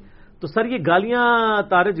کھانی پڑی. تو سر یہ گالیاں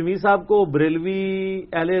طارق جمیل صاحب کو بریلوی،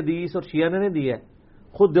 اہل حدیث اور شیعہ نے دی ہے،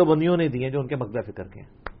 خود دیوبندیوں نے دی ہیں جو ان کے مکتبہ فکر کے ہیں.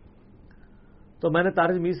 تو میں نے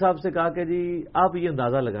طارق جمیل صاحب سے کہا کہ جی آپ یہ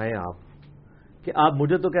اندازہ لگائیں آپ کہ آپ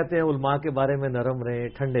مجھے تو کہتے ہیں علماء کے بارے میں نرم رہیں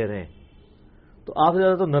ٹھنڈے رہیں، تو آپ سے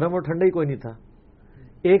زیادہ تو نرم اور ٹھنڈا ہی کوئی نہیں تھا.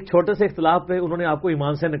 ایک چھوٹے سے اختلاف پہ انہوں نے آپ کو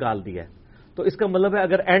ایمان سے نکال دیا ہے. تو اس کا مطلب ہے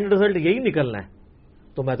اگر اینڈ رزلٹ یہی نکلنا ہے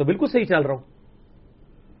تو میں تو بالکل صحیح چل رہا ہوں.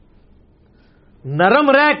 نرم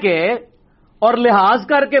رہ کے اور لحاظ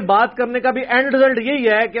کر کے بات کرنے کا بھی اینڈ رزلٹ یہی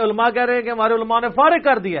ہے کہ علماء کہہ رہے ہیں کہ ہمارے علماء نے فارغ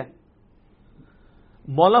کر دیا ہے.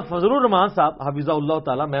 مولا فضل الرحمان صاحب حفظہ اللہ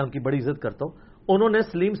تعالی، میں ان کی بڑی عزت کرتا ہوں، انہوں نے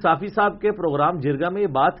سلیم صافی صاحب کے پروگرام جرگا میں یہ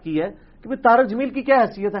بات کی ہے کہ بھئی طارق جمیل کی کیا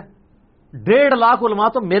حیثیت ہے، 1.5 لاکھ علماء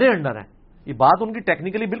تو میرے انڈر ہیں. یہ بات ان کی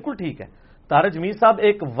ٹیکنیکلی بالکل ٹھیک ہے. طارق جمیل صاحب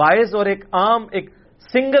ایک وائز اور ایک عام ایک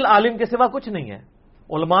سنگل عالم کے سوا کچھ نہیں ہے.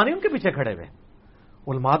 علماء نہیں ان کے پیچھے کھڑے ہوئے.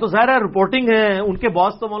 علماء تو ظاہر ہے رپورٹنگ ہے، ان کے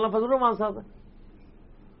باس تو مولانا فضل الرحمان صاحب ہے.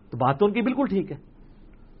 تو بات تو ان کی بالکل ٹھیک ہے.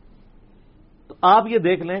 تو آپ یہ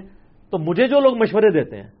دیکھ لیں، تو مجھے جو لوگ مشورے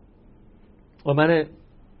دیتے ہیں، اور میں نے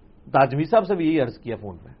طارق جمیل صاحب سے بھی یہی عرض کیا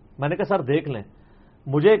فون پہ، میں نے کہا سر دیکھ لیں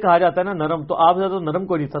مجھے کہا جاتا ہے نا نرم، تو آپ زیادہ نرم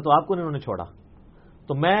کوئی نہیں تھا، تو آپ کو انہوں نے چھوڑا.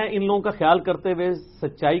 تو میں ان لوگوں کا خیال کرتے ہوئے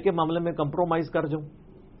سچائی کے معاملے میں کمپرومائز کر جاؤں،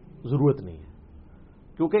 ضرورت نہیں ہے،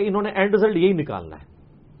 کیونکہ انہوں نے اینڈ رزلٹ یہی نکالنا ہے.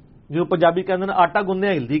 جو پنجابی کے اندر آٹا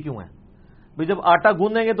گوندے ہلدی کیوں ہے؟ بھائی جب آٹا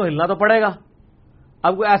گوندیں گے تو ہلنا تو پڑے گا.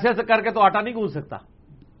 اب کوئی ایسے ایسے کر کے تو آٹا نہیں گوند سکتا.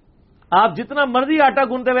 آپ جتنا مرضی آٹا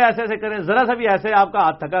گوندتے ہوئے ایسے ایسے کریں، ذرا سا بھی ایسے آپ کا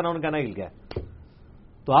ہاتھ تھکا نہ ان کا نہ ہل گیا،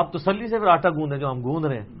 تو آپ تسلی سے پھر آٹا گوندیں جو ہم گوند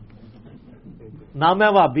رہے ہیں. نہ میں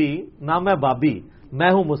وابی نہ میں بابی،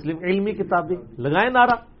 میں ہوں مسلم علمی کتابی. لگائیں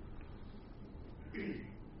نعرہ،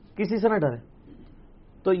 کسی سے نہ ڈریں.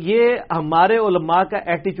 تو یہ ہمارے علماء کا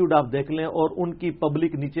ایٹیچیوڈ آپ دیکھ لیں، اور ان کی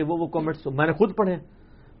پبلک نیچے وہ کامنٹس میں نے خود پڑھے.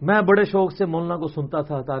 میں بڑے شوق سے مولانا کو سنتا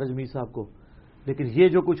تھا، تارج میر صاحب کو، لیکن یہ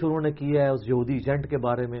جو کچھ انہوں نے کیا ہے اس یہودی ایجنٹ کے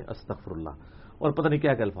بارے میں، استغفر اللہ، اور پتہ نہیں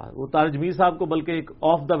کیا کہ الفاظ. وہ تارج میر صاحب کو بلکہ ایک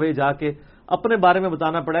آف دا وے جا کے اپنے بارے میں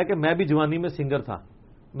بتانا پڑا ہے کہ میں بھی جوانی میں سنگر تھا،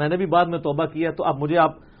 میں نے بھی بعد میں توبہ کیا. تو اب مجھے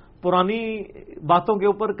آپ پرانی باتوں کے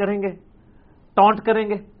اوپر کریں گے، ٹانٹ کریں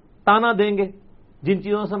گے، تانا دیں گے جن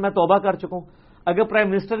چیزوں سے میں توبہ کر چکا ہوں. اگر پرائم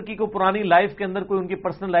منسٹر کی کوئی پرانی لائف کے اندر، کوئی ان کی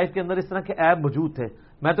پرسنل لائف کے اندر اس طرح کے عیب موجود تھے،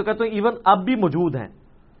 میں تو کہتا ہوں ایون اب بھی موجود ہیں.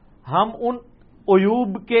 ہم ان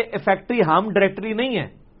عیوب کے افیکٹری ہم ڈائریکٹری نہیں ہیں،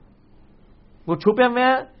 وہ چھپے ہوئے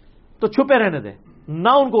ہیں تو چھپے رہنے دیں، نہ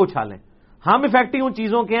ان کو اچھالیں. ہم افیکٹری ان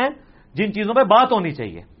چیزوں کے ہیں جن چیزوں پہ بات ہونی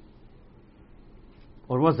چاہیے.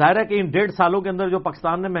 اور وہ ظاہر ہے کہ ان 1.5 سالوں کے اندر جو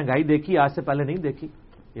پاکستان نے مہنگائی دیکھی آج سے پہلے نہیں دیکھی،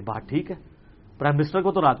 یہ بات ٹھیک ہے. پرائم منسٹر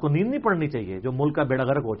کو تو رات کو نیند نہیں پڑنی چاہیے جو ملک کا بیڑا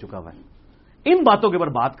غرق ہو چکا ہوا ہے. ان باتوں کے اوپر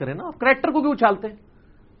بات کریں نا. آپ کریکٹر کو کیوں اچھالتے ہیں؟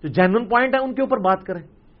 جو جینوئن پوائنٹ ہے ان کے اوپر بات کریں.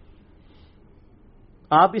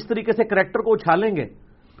 آپ اس طریقے سے کریکٹر کو اچھالیں گے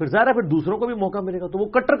پھر ظاہر ہے پھر دوسروں کو بھی موقع ملے گا. تو وہ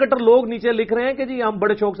کٹر لوگ نیچے لکھ رہے ہیں کہ جی ہم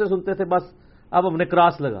بڑے شوق سے سنتے تھے، بس اب ہم نے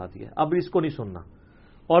کراس لگا دیا، اب اس کو نہیں سننا.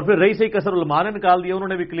 اور پھر رہی صحیح کثر علماء نے نکال دیا، انہوں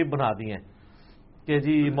نے بھی کلپ بنا دی ہیں کہ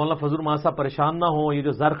جی مولانا فضل الرحمان صاحب پریشان نہ ہوں، یہ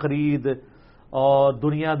جو زر خرید اور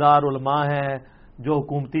دنیا دار علماء ہیں جو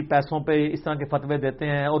حکومتی پیسوں پہ اس طرح کے فتوے دیتے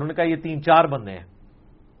ہیں. اور انہوں نے کہا یہ 3-4 بندے ہیں،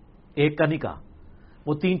 ایک کا نہیں کہا.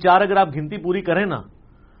 وہ 3-4 اگر آپ گنتی پوری کریں نا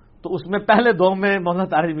تو اس میں پہلے 2 میں مولانا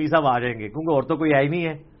تارج میر صاحب آ جائیں گے، کیونکہ اور تو کوئی آئی نہیں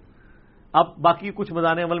ہے. اب باقی کچھ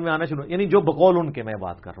میدان عمل میں آنا شروع، یعنی جو بقول ان کے میں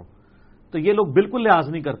بات کر رہا ہوں. تو یہ لوگ بالکل لحاظ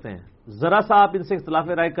نہیں کرتے ہیں. ذرا سا آپ ان سے اختلاف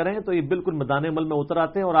رائے کریں تو یہ بالکل میدان عمل میں اتر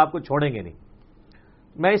آتے ہیں اور آپ کو چھوڑیں گے نہیں.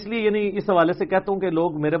 میں اس لیے یعنی اس حوالے سے کہتا ہوں کہ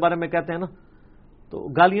لوگ میرے بارے میں کہتے ہیں نا، تو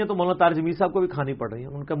گالیاں تو مولانا تارج میر صاحب کو بھی کھانی پڑ رہی ہیں.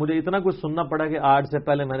 ان کا مجھے اتنا کچھ سننا پڑا کہ آج سے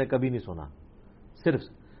پہلے میں نے کبھی نہیں سنا صرف.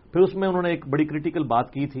 پھر اس میں انہوں نے ایک بڑی کریٹیکل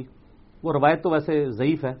بات کی تھی. وہ روایت تو ویسے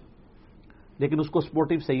ضعیف ہے لیکن اس کو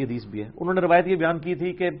سپورٹیو صحیح حدیث بھی ہے. انہوں نے روایت یہ بیان کی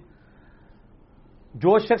تھی کہ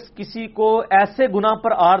جو شخص کسی کو ایسے گناہ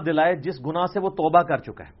پر آر دلائے جس گناہ سے وہ توبہ کر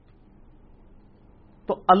چکا ہے،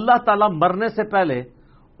 تو اللہ تعالیٰ مرنے سے پہلے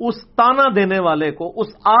اس تانا دینے والے کو،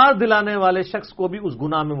 اس آر دلانے والے شخص کو بھی اس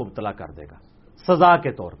گناہ میں مبتلا کر دے گا سزا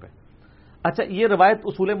کے طور پہ. اچھا، یہ روایت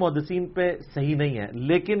اصول محدثین پہ صحیح نہیں ہے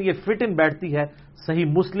لیکن یہ فٹ ان بیٹھتی ہے صحیح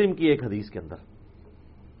مسلم کی ایک حدیث کے اندر.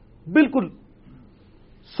 بالکل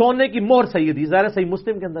سونے کی مہر صحیح حدیث، ظاہر صحیح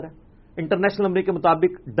مسلم کے اندر ہے. انٹرنیشنل نمبر کے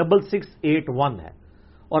مطابق 6681 ہے.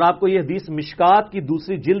 اور آپ کو یہ حدیث مشکات کی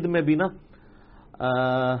دوسری جلد میں بھی نا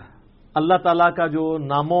اللہ تعالیٰ کا جو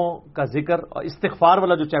ناموں کا ذکر اور استغفار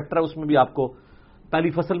والا جو چیپٹر ہے اس میں بھی آپ کو پہلی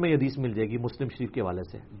فصل میں یہ حدیث مل جائے گی مسلم شریف کے حوالے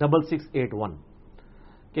سے 6681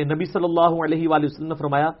 کہ نبی صلی اللہ علیہ وآلہ وسلم نے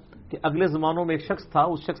فرمایا کہ اگلے زمانوں میں ایک شخص تھا،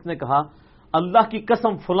 اس شخص نے کہا اللہ کی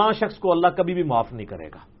قسم فلاں شخص کو اللہ کبھی بھی معاف نہیں کرے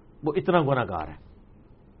گا، وہ اتنا گناہ گار ہے.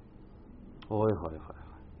 ہوئے ہوئے ہوئے.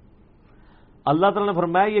 اللہ تعالیٰ نے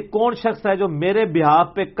فرمایا یہ کون شخص ہے جو میرے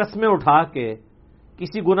بہاف پہ قسمیں اٹھا کے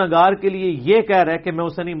کسی گناہ گار کے لیے یہ کہہ رہا ہے کہ میں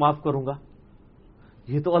اسے نہیں معاف کروں گا.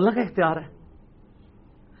 یہ تو اللہ کا اختیار ہے.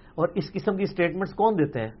 اور اس قسم کی سٹیٹمنٹس کون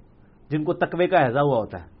دیتے ہیں؟ جن کو تقوی کا ہیضہ ہوا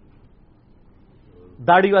ہوتا ہے.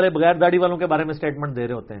 داڑھی والے بغیر داڑھی والوں کے بارے میں سٹیٹمنٹ دے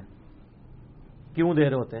رہے ہوتے ہیں. کیوں دے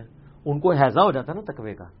رہے ہوتے ہیں؟ ان کو ہیضہ ہو جاتا ہے نا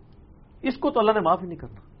تقوی کا. اس کو تو اللہ نے معاف ہی نہیں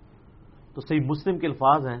کرنا. تو صحیح مسلم کے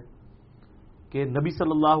الفاظ ہیں کہ نبی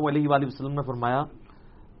صلی اللہ علیہ وآلہ وسلم نے فرمایا،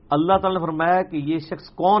 اللہ تعالیٰ نے فرمایا کہ یہ شخص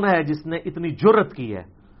کون ہے جس نے اتنی جرت کی ہے،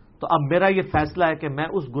 تو اب میرا یہ فیصلہ ہے کہ میں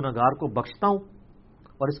اس گناہگار کو بخشتا ہوں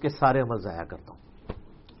اور اس کے سارے عمل ضائع کرتا ہوں.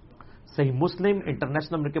 صحیح مسلم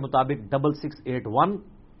انٹرنیشنل نمبر کے مطابق 6681.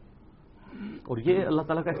 اور یہ اللہ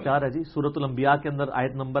تعالیٰ کا اختیار ہے جی. سورۃ الانبیاء کے اندر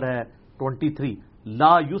آیت نمبر ہے 23،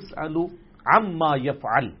 لا یسأل عما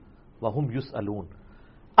یفعل وہم یسألون.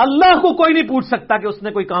 اللہ کو کوئی نہیں پوچھ سکتا کہ اس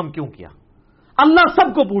نے کوئی کام کیوں کیا، اللہ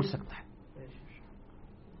سب کو پوچھ سکتا ہے.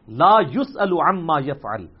 لا یسأل عما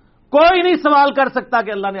یفعل، کوئی نہیں سوال کر سکتا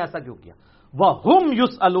کہ اللہ نے ایسا کیوں کیا. وہم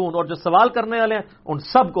یسألون، اور جو سوال کرنے والے ہیں ان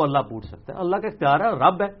سب کو اللہ پوچھ سکتا ہے. اللہ کا اختیار ہے،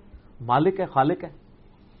 رب ہے، مالک ہے، خالق ہے.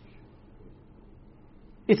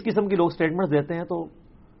 اس قسم کی لوگ سٹیٹمنٹ دیتے ہیں تو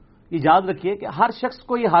یہ یاد رکھیے کہ ہر شخص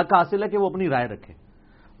کو یہ حق حاصل ہے کہ وہ اپنی رائے رکھے.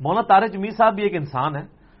 مولانا طارق جمیل صاحب بھی ایک انسان ہے,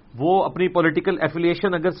 وہ اپنی پولیٹیکل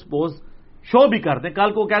ایفیلیشن اگر سپوز شو بھی کر دیں,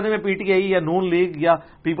 کل کو کہہ دیں میں پی ٹی آئی یا نون لیگ یا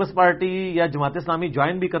پیپلز پارٹی یا جماعت اسلامی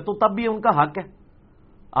جوائن بھی کرتا ہوں, تب بھی ان کا حق ہے.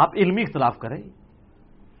 آپ علمی اختلاف کریں,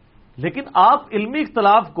 لیکن آپ علمی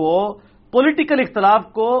اختلاف کو, پولیٹیکل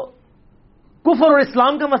اختلاف کو کفر اور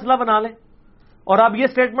اسلام کا مسئلہ بنا لیں اور آپ یہ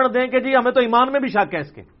سٹیٹمنٹ دیں کہ جی ہمیں تو ایمان میں بھی شک ہے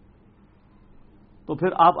اس کے, تو پھر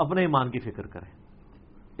آپ اپنے ایمان کی فکر کریں.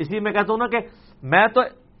 اس لیے میں کہتا ہوں نا کہ میں تو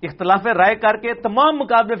اختلاف رائے کر کے تمام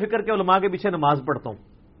مقابلے فکر کے علماء کے پیچھے نماز پڑھتا ہوں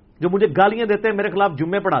جو مجھے گالیاں دیتے ہیں, میرے خلاف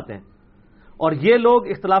جمعے پڑھاتے ہیں, اور یہ لوگ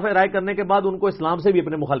اختلاف رائے کرنے کے بعد ان کو اسلام سے بھی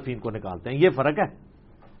اپنے مخالفین کو نکالتے ہیں. یہ فرق ہے.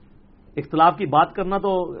 اختلاف کی بات کرنا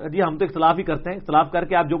تو جی ہم تو اختلاف ہی کرتے ہیں, اختلاف کر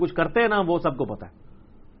کے آپ جو کچھ کرتے ہیں نا وہ سب کو پتہ ہے.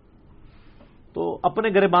 تو اپنے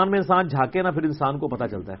گریبان میں انسان جھانکے نا, پھر انسان کو پتہ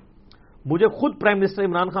چلتا ہے. مجھے خود پرائم منسٹر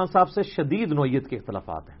عمران خان صاحب سے شدید نوعیت کے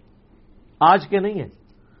اختلافات ہیں, آج کے نہیں ہیں,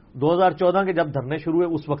 2014 کے جب دھرنے شروع ہوئے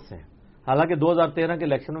اس وقت سے ہیں. حالانکہ 2013 کے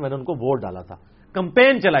الیکشن میں نے ان کو ووٹ ڈالا تھا,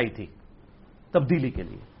 کمپین چلائی تھی تبدیلی کے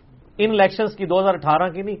لیے, ان الیکشنز کی 2018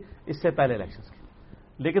 کی نہیں, اس سے پہلے الیکشنز کی.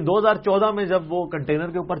 لیکن 2014 میں جب وہ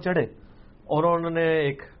کنٹینر کے اوپر چڑھے اور انہوں نے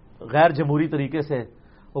ایک غیر جمہوری طریقے سے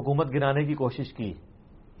حکومت گرانے کی کوشش کی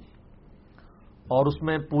اور اس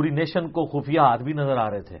میں پوری نیشن کو خفیہ ہاتھ بھی نظر آ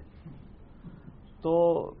رہے تھے, تو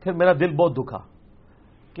پھر میرا دل بہت دکھا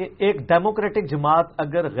کہ ایک ڈیموکریٹک جماعت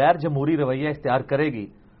اگر غیر جمہوری رویہ اختیار کرے گی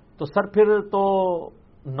تو سر پھر تو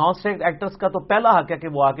نان اسٹیٹ ایکٹرز کا تو پہلا حق ہے کہ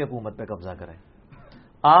وہ آ کے حکومت پہ قبضہ کریں.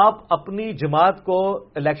 آپ اپنی جماعت کو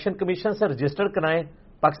الیکشن کمیشن سے رجسٹر کرائیں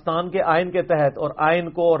پاکستان کے آئین کے تحت, اور آئین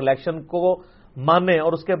کو اور الیکشن کو مانیں,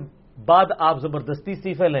 اور اس کے بعد آپ زبردستی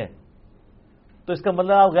استعفے لیں, تو اس کا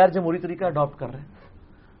مطلب آپ غیر جمہوری طریقہ اڈاپٹ کر رہے ہیں.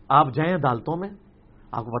 آپ جائیں عدالتوں میں,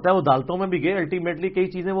 آپ کو پتا ہے وہ عدالتوں میں بھی گئے, الٹیمیٹلی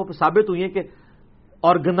کئی چیزیں وہ ثابت ہوئی ہیں کہ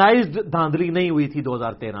آرگنائزڈ دھاندلی نہیں ہوئی تھی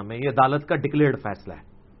 2013 میں, یہ عدالت کا ڈکلیئرڈ فیصلہ ہے.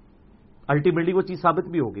 الٹیمیٹلی وہ چیز ثابت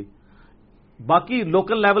بھی ہوگی. باقی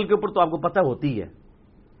لوکل لیول کے اوپر تو آپ کو پتہ ہوتی ہے,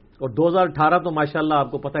 اور 2018 تو ماشاءاللہ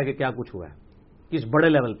آپ کو پتہ ہے کہ کیا کچھ ہوا ہے, کس بڑے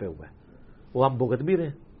لیول پہ ہوا ہے, وہ ہم بھگت بھی رہے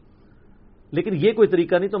ہیں. لیکن یہ کوئی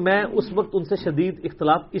طریقہ نہیں. تو میں اس وقت ان سے شدید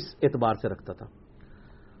اختلاف اس اعتبار سے رکھتا تھا,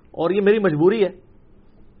 اور یہ میری مجبوری ہے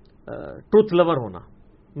ٹروتھ لور ہونا.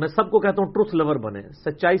 میں سب کو کہتا ہوں ٹروتھ لور بنیں,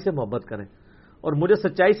 سچائی سے محبت کریں, اور مجھے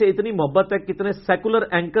سچائی سے اتنی محبت ہے, کتنے سیکولر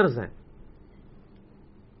اینکرز ہیں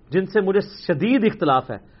جن سے مجھے شدید اختلاف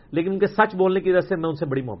ہے, لیکن ان کے سچ بولنے کی وجہ سے میں ان سے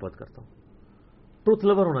بڑی محبت کرتا ہوں. ٹروتھ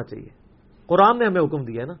لور ہونا چاہیے. قرآن نے ہمیں حکم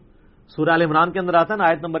دیا ہے نا, سورہ آل عمران کے اندر آتا ہے نا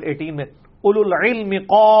آیت نمبر 18 میں, اولو العلم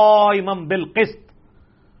قائما بالقسط.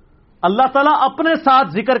 اللہ تعالیٰ اپنے ساتھ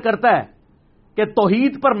ذکر کرتا ہے کہ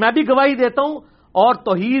توحید پر میں بھی گواہی دیتا ہوں, اور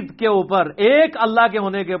توحید کے اوپر ایک اللہ کے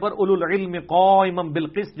ہونے کے اوپر اولو العلم قائما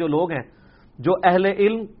بالقسط جو لوگ ہیں, جو اہل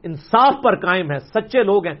علم انصاف پر قائم ہیں, سچے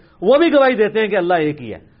لوگ ہیں, وہ بھی گواہی دیتے ہیں کہ اللہ ایک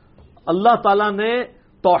ہی ہے. اللہ تعالیٰ نے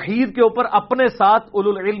توحید کے اوپر اپنے ساتھ اولو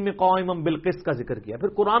العلم قائما بالقسط کا ذکر کیا. پھر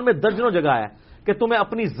قرآن میں درجنوں جگہ ہے کہ تمہیں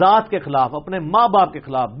اپنی ذات کے خلاف, اپنے ماں باپ کے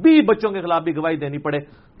خلاف, بیوی بچوں کے خلاف بھی گواہی دینی پڑے,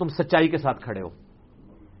 تم سچائی کے ساتھ کھڑے ہو.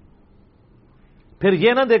 پھر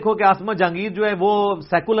یہ نہ دیکھو کہ آسما جہانگیر جو ہے وہ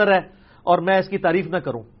سیکولر ہے اور میں اس کی تعریف نہ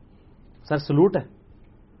کروں. سر سلوٹ ہے.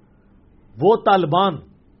 وہ طالبان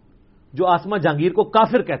جو آسما جہانگیر کو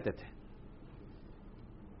کافر کہتے تھے,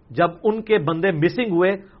 جب ان کے بندے مسنگ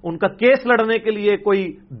ہوئے, ان کا کیس لڑنے کے لیے کوئی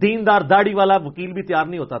دیندار داڑھی والا وکیل بھی تیار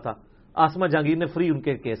نہیں ہوتا تھا, آسما جہانگیر نے فری ان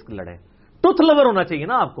کے کیس لڑے. ٹروتھ لور ہونا چاہیے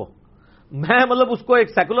نا آپ کو. میں مطلب اس کو ایک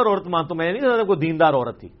سیکولر عورت مانتا ہوں, میں نہیں سمجھتا کوئی دیندار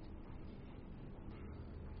عورت تھی.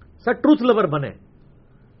 سر ٹروتھ لور بنے.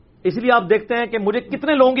 اس لیے آپ دیکھتے ہیں کہ مجھے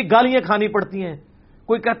کتنے لوگوں کی گالیاں کھانی پڑتی ہیں.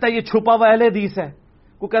 کوئی کہتا ہے یہ چھپا ہوا اہل حدیث ہے,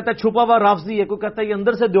 کوئی کہتا ہے چھپا ہوا رافضی ہے, کوئی کہتا ہے یہ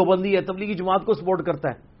اندر سے دیوبندی ہے, تبلیغی جماعت کو سپورٹ کرتا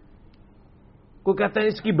ہے, کوئی کہتا ہے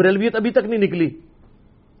اس کی بریلویت ابھی تک نہیں نکلی,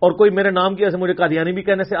 اور کوئی میرے نام کی وجہ سے مجھے قادیانی بھی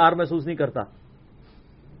کہنے سے آر محسوس نہیں کرتا.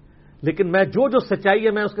 لیکن میں جو سچائی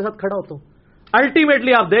ہے میں اس کے ساتھ کھڑا ہوتا ہوں.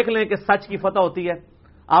 الٹیمیٹلی آپ دیکھ لیں کہ سچ کی فتح ہوتی ہے,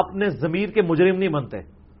 آپ اپنے ضمیر کے مجرم نہیں بنتے,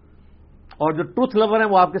 اور جو ٹروتھ لور ہیں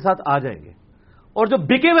وہ آپ کے ساتھ آ جائیں گے. اور جو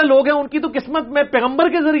بکے ہوئے لوگ ہیں ان کی تو قسمت میں پیغمبر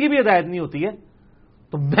کے ذریعے بھی ہدایت نہیں ہوتی ہے,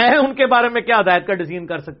 تو میں ان کے بارے میں کیا ہدایت کا ڈیسیژن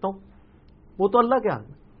کر سکتا ہوں؟ وہ تو اللہ کے ہاتھ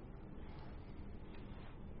میں.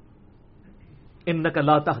 انک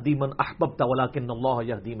لا تہدی من احببت ولکن اللہ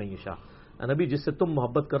یہدی من یشاء. نبی جس سے تم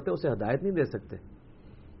محبت کرتے اسے ہدایت نہیں دے سکتے,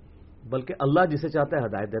 بلکہ اللہ جسے چاہتا ہے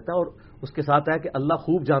ہدایت دیتا ہے, اور اس کے ساتھ ہے کہ اللہ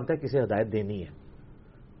خوب جانتا ہے کسے ہدایت دینی ہے.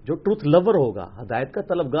 جو ٹروتھ لور ہوگا, ہدایت کا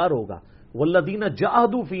طلبگار ہوگا, والذین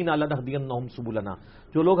جاہدوا فینا لنہدینہم سبلنا,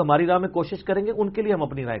 جو لوگ ہماری راہ میں کوشش کریں گے ان کے لیے ہم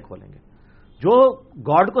اپنی رائے کھولیں گے. جو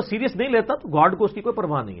گاڈ کو سیریس نہیں لیتا تو گاڈ کو اس کی کوئی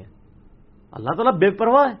پرواہ نہیں ہے. اللہ تعالیٰ بے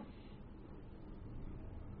پرواہ ہے.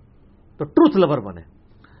 تو ٹروتھ لور بنے.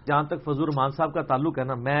 جہاں تک فضل الرحمان صاحب کا تعلق ہے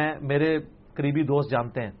نا، میرے قریبی دوست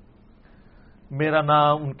جانتے ہیں میرا نہ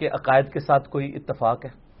ان کے عقائد کے ساتھ کوئی اتفاق ہے،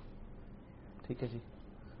 ٹھیک ہے جی،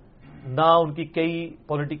 نہ ان کی کئی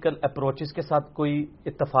پولیٹیکل اپروچز کے ساتھ کوئی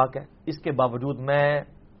اتفاق ہے. اس کے باوجود میں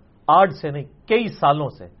آج سے نہیں کئی سالوں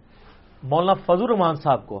سے مولانا فضل الرحمان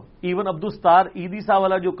صاحب کو، ایون عبدالستار عیدی صاحب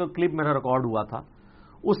والا جو کلپ میرا ریکارڈ ہوا تھا،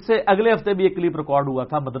 اس سے اگلے ہفتے بھی ایک کلپ ریکارڈ ہوا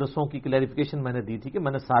تھا. مدرسوں کی کلیریفیکیشن میں نے دی تھی کہ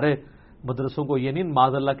میں نے سارے مدرسوں کو یہ نہیں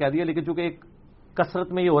معاذ اللہ کہہ دیا، لیکن چونکہ ایک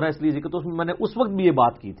کثرت میں یہ ہو رہا ہے اس لیے ذکر، تو اس میں میں نے اس وقت بھی یہ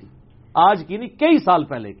بات کی تھی، آج کی نہیں کئی سال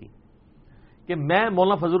پہلے کی، کہ میں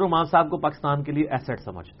مولانا فضل الرحمان صاحب کو پاکستان کے لیے ایسٹ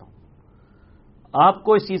سمجھتا ہوں. آپ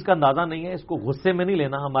کو اس چیز کا اندازہ نہیں ہے، اس کو غصے میں نہیں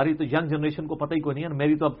لینا. ہماری تو ینگ جنریشن کو پتہ ہی کوئی نہیں ہے،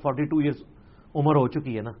 میری تو اب 42 ایئرز عمر ہو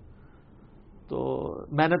چکی ہے نا، تو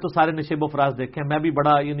میں نے تو سارے نشیب و فراز دیکھے ہیں. میں بھی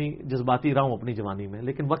بڑا جذباتی رہا ہوں اپنی جوانی میں،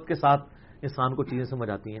 لیکن وقت کے ساتھ انسان کو چیزیں سمجھ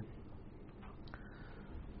آتی ہیں.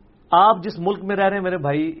 آپ جس ملک میں رہ رہے ہیں میرے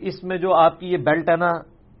بھائی، اس میں جو آپ کی یہ بیلٹ ہے نا،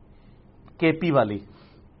 کے پی والی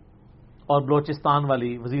اور بلوچستان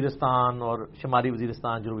والی، وزیرستان اور شمالی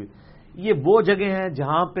وزیرستان، جنوبی، یہ وہ جگہ ہیں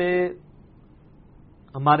جہاں پہ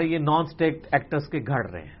ہمارے یہ نان اسٹیٹ ایکٹرز کے گھڑ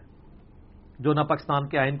رہے ہیں، جو نہ پاکستان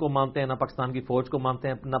کے آئین کو مانتے ہیں، نہ پاکستان کی فوج کو مانتے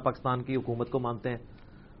ہیں، نہ پاکستان کی حکومت کو مانتے ہیں.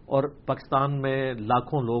 اور پاکستان میں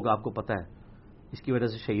لاکھوں لوگ آپ کو پتہ ہے اس کی وجہ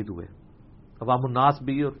سے شہید ہوئے، عوام الناس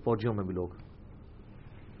بھی اور فوجیوں میں بھی لوگ.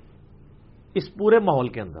 اس پورے ماحول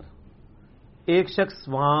کے اندر ایک شخص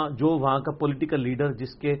وہاں کا پولیٹیکل لیڈر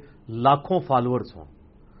جس کے لاکھوں فالوورز ہوں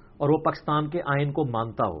اور وہ پاکستان کے آئین کو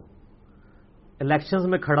مانتا ہو، الیکشنز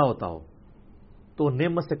میں کھڑا ہوتا ہو، تو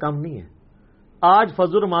نعمت سے کم نہیں ہے. آج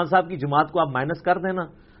فضل الرحمان صاحب کی جماعت کو آپ مائنس کر دیں نا،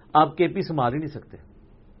 آپ کے پی سنبھال ہی نہیں سکتے.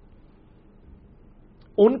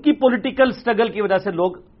 ان کی پولیٹیکل سٹرگل کی وجہ سے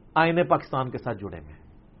لوگ آئین پاکستان کے ساتھ جڑے ہوئے ہیں.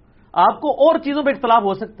 آپ کو اور چیزوں پہ اختلاف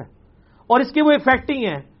ہو سکتا ہے، اور اس کے وہ افیکٹ ہی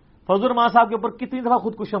ہیں. فضل الرحمان صاحب کے اوپر کتنی دفعہ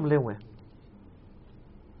خودکش حملے ہوئے ہیں،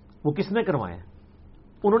 وہ کس نے کروائے ہیں؟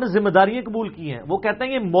 انہوں نے ذمہ داریاں قبول کی ہیں. وہ کہتے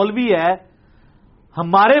ہیں یہ مولوی ہے،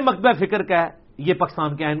 ہمارے مکتبہ فکر کا ہے، یہ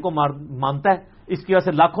پاکستان کے آئین کو مانتا ہے، اس کی وجہ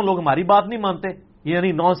سے لاکھوں لوگ ہماری بات نہیں مانتے.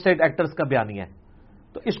 یعنی نان اسٹیٹ ایکٹرز کا بیانیہ ہے.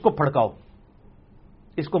 تو اس کو پھڑکاؤ،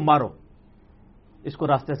 اس کو مارو، اس کو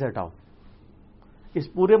راستے سے ہٹاؤ.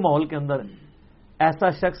 اس پورے ماحول کے اندر ایسا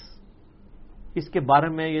شخص، اس کے بارے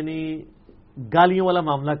میں گالیوں والا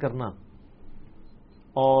معاملہ کرنا،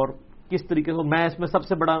 اور کس طریقے سے، میں اس میں سب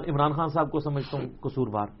سے بڑا عمران خان صاحب کو سمجھتا ہوں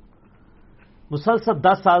قصوروار. مسلسل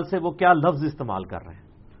 10 سال سے وہ کیا لفظ استعمال کر رہے ہیں.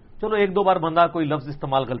 چلو ایک دو بار بندہ کوئی لفظ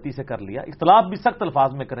استعمال غلطی سے کر لیا، اختلاف بھی سخت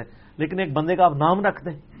الفاظ میں کریں، لیکن ایک بندے کا آپ نام رکھ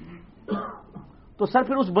دیں تو سر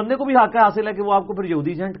پھر اس بندے کو بھی حق حاصل ہے کہ وہ آپ کو پھر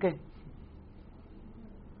یہودی ایجنٹ کہے.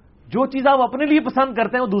 جو چیز آپ اپنے لیے پسند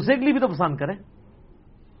کرتے ہیں وہ دوسرے کے لیے بھی تو پسند کریں.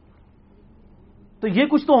 تو یہ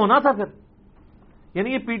کچھ تو ہونا تھا پھر.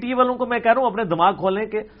 یہ پی ٹی اے والوں کو میں کہہ رہا ہوں اپنے دماغ کھولیں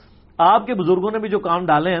کہ آپ کے بزرگوں نے بھی جو کام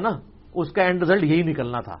ڈالے ہیں نا، اس کا اینڈ رزلٹ یہی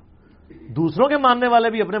نکلنا تھا. دوسروں کے ماننے والے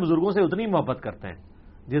بھی اپنے بزرگوں سے اتنی محبت کرتے ہیں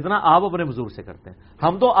جتنا آپ اپنے بزرگ سے کرتے ہیں.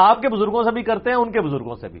 ہم تو آپ کے بزرگوں سے بھی کرتے ہیں، ان کے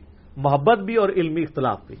بزرگوں سے بھی، محبت بھی اور علمی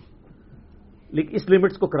اختلاف بھی، لیکن اس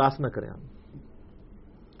لمٹس کو کراس نہ کریں.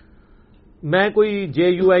 میں کوئی جے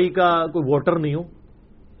یو آئی کا کوئی ووٹر نہیں ہوں،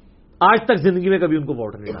 آج تک زندگی میں کبھی ان کو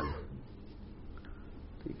ووٹ نہیں ڈالا،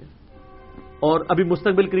 ٹھیک ہے، اور ابھی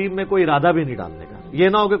مستقبل قریب میں کوئی ارادہ بھی نہیں ڈالنے کا. یہ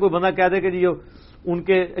نہ ہو کہ کوئی بندہ کہہ دے کہ جی ان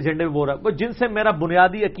کے ایجنڈے میں بول رہا ہے. جن سے میرا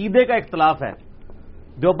بنیادی عقیدے کا اختلاف ہے،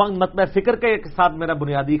 دیوبند مطلب فکر کے ساتھ میرا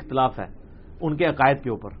بنیادی اختلاف ہے ان کے عقائد کے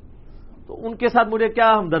اوپر، تو ان کے ساتھ مجھے کیا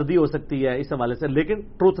ہمدردی ہو سکتی ہے اس حوالے سے. لیکن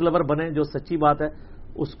ٹروتھ لور بنے، جو سچی بات ہے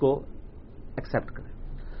اس کو ایکسپٹ کریں.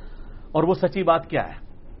 اور وہ سچی بات کیا ہے؟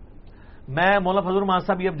 میں مولانا فضل الرحمان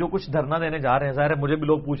صاحب اب جو کچھ دھرنا دینے جا رہے ہیں، ظاہر ہے مجھے بھی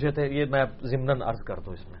لوگ پوچھے تھے، یہ میں ضمناً عرض کر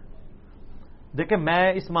دوں. اس میں دیکھیں، میں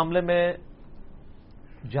اس معاملے میں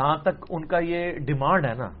جہاں تک ان کا یہ ڈیمانڈ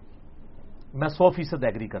ہے نا، میں 100%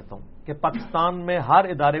 ایگری کرتا ہوں کہ پاکستان میں ہر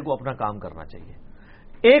ادارے کو اپنا کام کرنا چاہیے.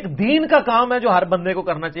 ایک دین کا کام ہے جو ہر بندے کو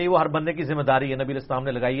کرنا چاہیے، وہ ہر بندے کی ذمہ داری ہے. نبی علیہ السلام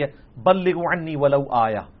نے لگائی ہے، بلغوا عنی ولو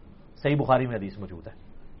آیا. صحیح بخاری میں حدیث موجود ہے.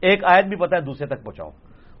 ایک آیت بھی پتہ ہے دوسرے تک پہنچاؤ.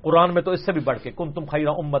 قرآن میں تو اس سے بھی بڑھ کے کنتم خیر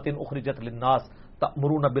امۃ اخرجت للناس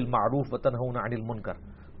تأمرون بالمعروف وتنہون عن المنکر،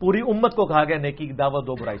 پوری امت کو کہا گیا نیکی کی دعوت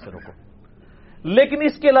دو، برائی سے روکو. لیکن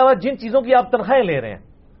اس کے علاوہ جن چیزوں کی آپ تنخواہیں لے رہے ہیں،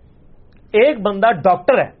 ایک بندہ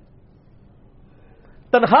ڈاکٹر ہے،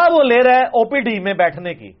 تنخواہ وہ لے رہا ہے او پی ڈی میں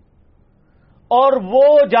بیٹھنے کی، اور وہ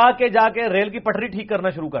جا کے ریل کی پٹری ٹھیک کرنا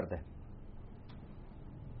شروع کر دے،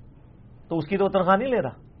 تو اس کی تو تنخواہ نہیں لے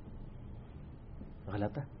رہا.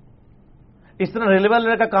 غلط ہے. اس طرح ریلوے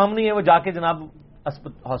والے کا کام نہیں ہے وہ جا کے جناب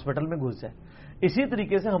ہاسپٹل میں گھس جائے. اسی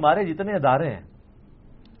طریقے سے ہمارے جتنے ادارے ہیں،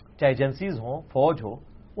 چاہے ایجنسیز ہوں، فوج ہو،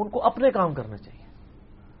 ان کو اپنے کام کرنے چاہیے،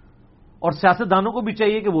 اور سیاستدانوں کو بھی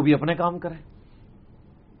چاہیے کہ وہ بھی اپنے کام کریں.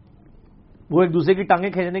 وہ ایک دوسرے کی ٹانگیں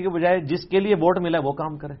کھینچنے کے بجائے جس کے لیے ووٹ ملا ہے وہ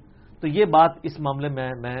کام کریں. تو یہ بات اس معاملے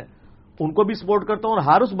میں ان کو بھی سپورٹ کرتا ہوں، اور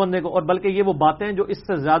ہر اس بندے کو. اور بلکہ یہ وہ باتیں جو اس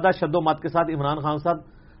سے زیادہ شد و مات کے ساتھ عمران خان صاحب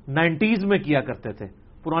 90s میں کیا کرتے تھے،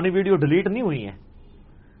 پرانی ویڈیو ڈیلیٹ نہیں ہوئی ہیں،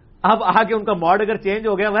 اب آگے ان کا موڈ اگر چینج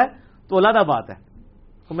ہو گیا ہوا ہے تو علیحدہ بات ہے.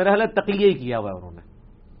 تو میرا خیال ہے تقیہ ہی کیا ہوا ہے انہوں نے،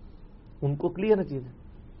 ان کو کلیئر ہے چیزیں.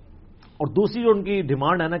 اور دوسری جو ان کی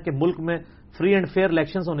ڈیمانڈ ہے نا کہ ملک میں فری اینڈ فیئر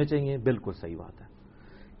الیکشنز ہونے چاہیے، بالکل صحیح بات ہے.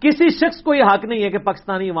 کسی شخص کو یہ حق نہیں ہے کہ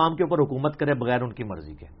پاکستانی عوام کے اوپر حکومت کرے بغیر ان کی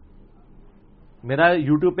مرضی کے. میرا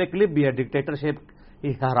یوٹیوب پہ کلپ بھی ہے، ڈکٹیٹرشپ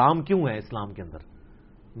حرام کیوں ہے اسلام کے اندر.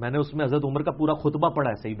 میں نے اس میں حضرت عمر کا پورا خطبہ پڑھا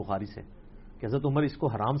ہے صحیح بخاری سے، کہ حضرت عمر اس کو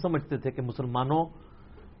حرام سمجھتے تھے کہ مسلمانوں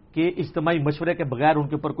کے اجتماعی مشورے کے بغیر ان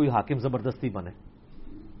کے اوپر کوئی حاکم زبردستی بنے.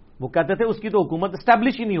 وہ کہتے تھے اس کی تو حکومت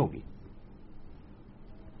اسٹیبلش ہی نہیں ہوگی.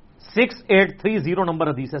 6830 نمبر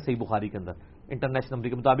حدیث ہے صحیح بخاری کے اندر، انٹرنیشنل نمبر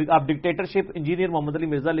کے مطابق. آپ ڈکٹیٹرشپ انجینئر محمد علی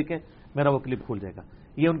مرزا لکھیں، میرا وہ کلپ کھول جائے گا.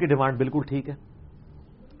 یہ ان کی ڈیمانڈ بالکل ٹھیک ہے.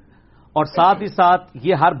 اور ساتھ ہی ساتھ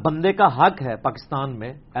یہ ہر بندے کا حق ہے پاکستان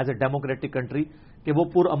میں ایز اے ڈیموکریٹک کنٹری کہ وہ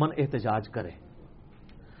پرامن احتجاج کرے.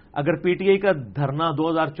 اگر پی ٹی آئی کا دھرنا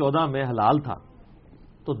 2014 میں حلال تھا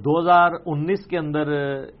تو 2019 کے اندر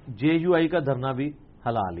جے یو آئی کا دھرنا بھی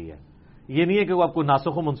حلال ہی ہے. یہ نہیں ہے کہ وہ آپ کو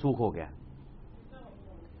ناسخ و منسوخ ہو گیا.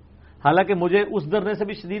 حالانکہ مجھے اس دھرنے سے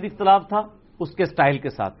بھی شدید اختلاف تھا اس کے سٹائل کے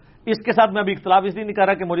ساتھ. اس کے ساتھ میں ابھی اختلاف اس لیے نہیں کر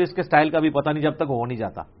رہا کہ مجھے اس کے سٹائل کا بھی پتہ نہیں جب تک ہو نہیں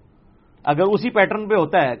جاتا. اگر اسی پیٹرن پہ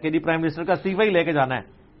ہوتا ہے کہ جی پرائم منسٹر کا استعفی ہی لے کے جانا ہے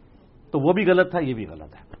تو وہ بھی غلط تھا، یہ بھی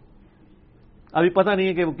غلط ہے. ابھی پتہ نہیں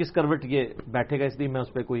ہے کہ وہ کس کروٹ یہ بیٹھے گا، اس لیے میں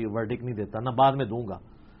اس پہ کوئی ورڈک نہیں دیتا، نہ بعد میں دوں گا.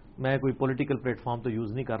 میں کوئی پولیٹیکل پلیٹ فارم تو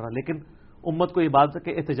یوز نہیں کر رہا، لیکن امت کو یہ بات ہے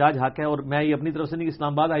کہ احتجاج حق ہے. اور میں یہ اپنی طرف سے نہیں،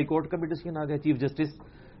 اسلام آباد ہائی کورٹ کا بھی ڈسیزن آ گیا. چیف جسٹس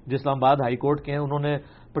جو اسلام آباد ہائی کورٹ کے ہیں انہوں نے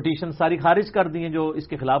پٹیشن ساری خارج کر دی ہیں جو اس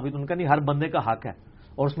کے خلاف ہوئی. تو ان کا نہیں، ہر بندے کا حق ہے.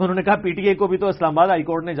 اور اس میں انہوں نے کہا پی ٹی آئی کو بھی تو اسلام آباد ہائی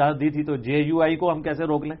کورٹ نے اجازت دی تھی، تو جے یو آئی کو ہم کیسے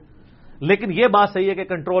روک لیں. لیکن یہ بات صحیح ہے کہ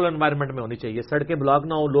کنٹرول انوائرمنٹ میں ہونی چاہیے، سڑکیں بلاک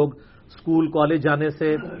نہ ہو، لوگ اسکول کالج جانے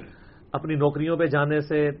سے، اپنی نوکریوں پہ جانے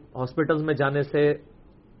سے، ہاسپٹلز میں جانے سے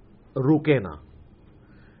روکے نہ.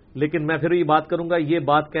 لیکن میں پھر یہ بات کروں گا، یہ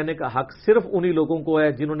بات کہنے کا حق صرف انہی لوگوں کو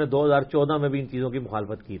ہے جنہوں نے 2014 میں بھی ان چیزوں کی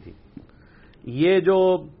مخالفت کی تھی. یہ جو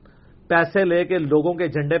پیسے لے کے لوگوں کے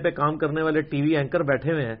ایجنڈے پہ کام کرنے والے ٹی وی اینکر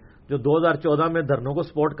بیٹھے ہوئے ہیں جو 2014 میں دھرنوں کو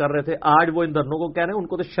سپورٹ کر رہے تھے، آج وہ ان دھرنوں کو کہہ رہے ہیں، ان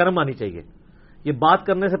کو تو شرم آنی چاہیے. یہ بات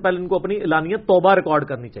کرنے سے پہلے ان کو اپنی اعلانیہ توبہ ریکارڈ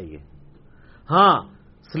کرنی چاہیے. ہاں،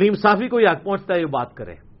 سلیم صافی کو یہ حق پہنچتا ہے یہ بات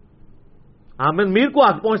کرے، آمن میر کو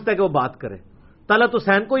حق پہنچتا ہے کہ وہ بات کرے، طلعت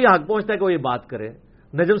حسین کو یہ حق پہنچتا ہے کہ وہ یہ بات کرے،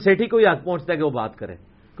 نجم سیٹھی کو یہ حق پہنچتا ہے کہ وہ بات کرے،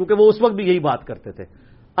 کیونکہ وہ اس وقت بھی یہی بات کرتے تھے.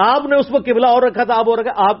 آپ نے اس وقت قبلہ اور رکھا تھا، آپ اور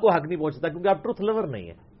رکھا، آپ کو حق نہیں پہنچتا کیونکہ آپ ٹروتھ لور نہیں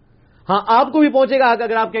ہے. ہاں، آپ کو بھی پہنچے گا حق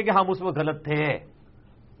اگر آپ کہیں کہ ہم اس وقت غلط تھے،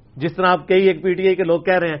 جس طرح آپ کئی ایک پی ٹی آئی کے لوگ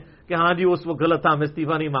کہہ رہے ہیں کہ ہاں جی اس وقت غلط تھا، ہمیں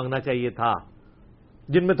استعفیٰ نہیں مانگنا چاہیے تھا.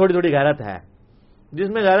 جن میں تھوڑی تھوڑی غیرت ہے، جس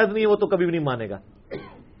میں غیرت نہیں ہے وہ تو کبھی بھی نہیں مانے گا.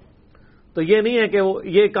 تو یہ نہیں ہے کہ وہ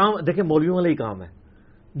یہ کام دیکھیں مولویوں والا ہی کام ہے.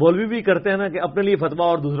 مولوی بھی کرتے ہیں نا کہ اپنے لیے فتویٰ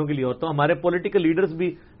اور دوسروں کے لیے اور. تو ہمارے پولیٹیکل لیڈرز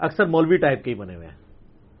بھی اکثر مولوی ٹائپ کے ہی بنے ہوئے ہیں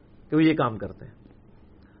کہ وہ یہ کام کرتے ہیں.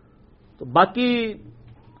 تو باقی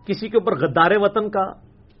کسی کے اوپر غدار وطن کا،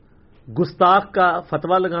 گستاخ کا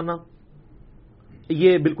فتویٰ لگانا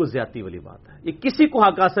یہ بالکل زیادتی والی بات ہے. یہ کسی کو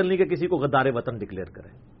حق حاصل نہیں کہ کسی کو غدار وطن ڈکلیئر کرے.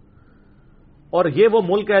 اور یہ وہ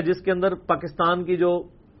ملک ہے جس کے اندر پاکستان کی جو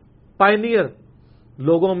پائنیئر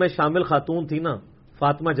لوگوں میں شامل خاتون تھی نا،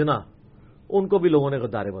 فاطمہ جناح، ان کو بھی لوگوں نے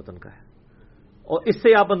غدار وطن کہا ہے. اور اس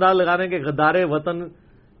سے آپ اندازہ لگا رہے ہیں کہ غدار وطن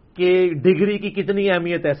کے ڈگری کی کتنی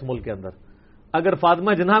اہمیت ہے اس ملک کے اندر. اگر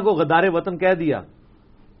فاطمہ جناح کو غدار وطن کہہ دیا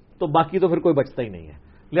تو باقی تو پھر کوئی بچتا ہی نہیں ہے.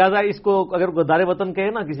 لہذا اس کو اگر غدار وطن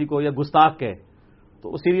کہے نا کسی کو یا گستاخ کہے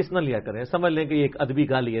تو سیریس نہ لیا کریں، سمجھ لیں کہ یہ ایک ادبی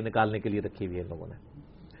گالی ہے نکالنے کے لیے رکھی ہوئی ہے لوگوں نے.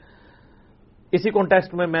 اسی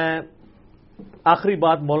کانٹیکسٹ میں آخری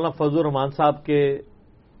بات مولانا فضل الرحمان صاحب کے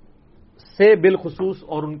سے بالخصوص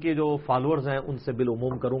اور ان کے جو فالوورز ہیں ان سے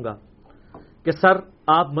بالعموم کروں گا کہ سر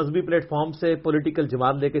آپ مذہبی پلیٹ فارم سے پولیٹیکل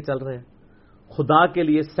جماعت لے کے چل رہے ہیں، خدا کے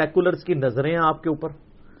لیے سیکولرز کی نظریں ہیں آپ کے اوپر.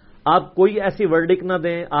 آپ کوئی ایسی ورڈک نہ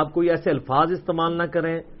دیں، آپ کوئی ایسے الفاظ استعمال نہ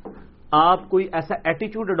کریں، آپ کوئی ایسا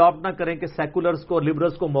ایٹیچیوڈ اڈاپٹ نہ کریں کہ سیکولرز کو،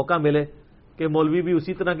 لبرلز کو موقع ملے کہ مولوی بھی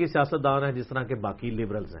اسی طرح کی سیاستدان ہیں جس طرح کے باقی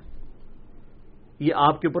لبرلز ہیں. یہ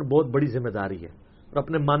آپ کے اوپر بہت بڑی ذمہ داری ہے. اور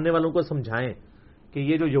اپنے ماننے والوں کو سمجھائیں کہ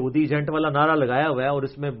یہ جو یہودی ایجنٹ والا نعرہ لگایا ہوا ہے اور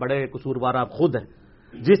اس میں بڑے قصوروار آپ خود ہیں.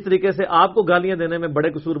 جس طریقے سے آپ کو گالیاں دینے میں بڑے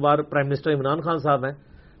قصوروار پرائم منسٹر عمران خان صاحب ہیں،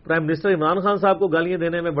 پرائم منسٹر عمران خان صاحب کو گالیاں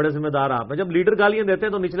دینے میں بڑے ذمہ دار آپ ہیں. جب لیڈر گالیاں دیتے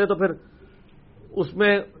ہیں تو نچلے تو پھر اس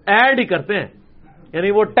میں ایڈ ہی کرتے ہیں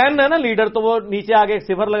یعنی وہ 10 ہے نا لیڈر، تو وہ نیچے آگے ایک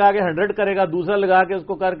صفر لگا کے 100 کرے گا، دوسرا لگا کے اس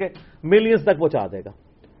کو کر کے ملینز تک پہنچا دے گا.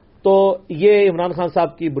 تو یہ عمران خان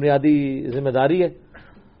صاحب کی بنیادی ذمہ داری ہے.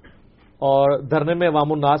 اور دھرنے میں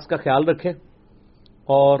عوام الناس کا خیال رکھیں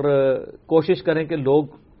اور کوشش کریں کہ لوگ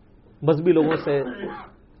مذہبی لوگوں سے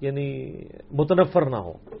یعنی متنفر نہ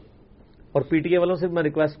ہو. اور پی ٹی اے والوں سے بھی میں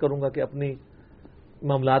ریکویسٹ کروں گا کہ اپنی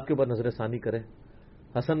معاملات کے اوپر نظر ثانی کریں.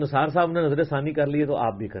 حسن نثار صاحب نے نظر ثانی کر لی تو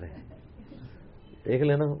آپ بھی کریں. دیکھ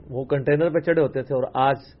لینا وہ کنٹینر پہ چڑھے ہوتے تھے، اور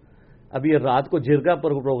آج ابھی رات کو جرگا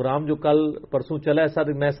پر پروگرام جو کل پرسوں چلا ہے،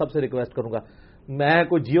 سر میں سب سے ریکویسٹ کروں گا، میں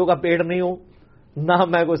کوئی جیو کا پیڑ نہیں ہوں، نہ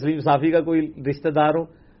میں کوئی سلیم صافی کا کوئی رشتہ دار ہوں،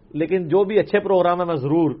 لیکن جو بھی اچھے پروگرام ہے میں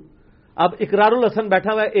ضرور. اب اقرار الحسن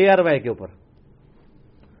بیٹھا ہوا ہے اے آر وائی کے اوپر،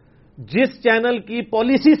 جس چینل کی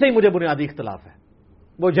پالیسی سے ہی مجھے بنیادی اختلاف ہے،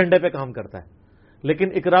 وہ ایجنڈے پہ کام کرتا ہے. لیکن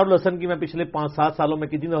اقرار الحسن کی میں پچھلے 5-7 سالوں میں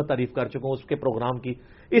کتنی دفعہ تعریف کر چکا ہوں اس کے پروگرام کی،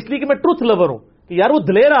 اس لیے کہ میں ٹروتھ لور ہوں کہ یار وہ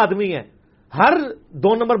دلیر آدمی ہے، ہر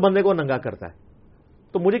 2 نمبر بندے کو ننگا کرتا ہے.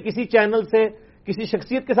 تو مجھے کسی چینل سے کسی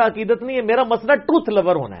شخصیت کے ساتھ عقیدت نہیں ہے، میرا مسئلہ ٹروتھ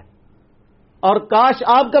لور ہونا ہے. اور کاش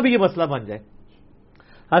آپ کا بھی یہ مسئلہ بن جائے.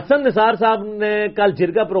 حسن نثار صاحب نے کل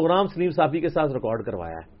جرگا پروگرام سلیم صافی کے ساتھ ریکارڈ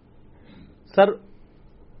کروایا ہے. سر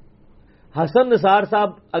حسن نثار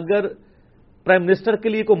صاحب اگر پرائم منسٹر کے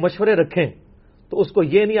لیے کوئی مشورے رکھیں تو اس کو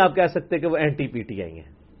یہ نہیں آپ کہہ سکتے کہ وہ اینٹی پی ٹی آئی ہیں.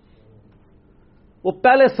 وہ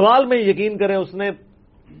پہلے سوال میں یقین کریں اس نے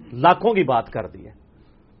لاکھوں کی بات کر دی ہے.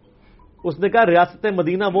 اس نے کہا ریاست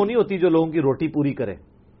مدینہ وہ نہیں ہوتی جو لوگوں کی روٹی پوری کرے،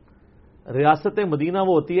 ریاست مدینہ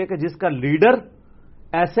وہ ہوتی ہے کہ جس کا لیڈر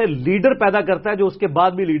ایسے لیڈر پیدا کرتا ہے جو اس کے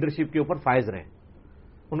بعد بھی لیڈرشپ کے اوپر فائز رہیں.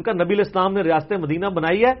 ان کا نبی الاسلام نے ریاست مدینہ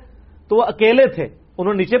بنائی ہے تو وہ اکیلے تھے،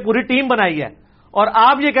 انہوں نے نیچے پوری ٹیم بنائی ہے. اور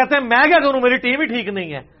آپ یہ کہتے ہیں میں کیا کروں، میری ٹیم ہی ٹھیک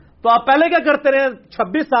نہیں ہے. تو آپ پہلے کیا کرتے رہے؟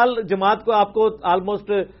 26 سال جماعت کو، آپ کو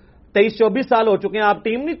آلموسٹ 23-24 سال ہو چکے ہیں، آپ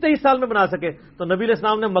ٹیم نہیں 23 سال میں بنا سکے. تو نبی علیہ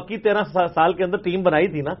السلام نے مکی 13 سال کے اندر ٹیم بنائی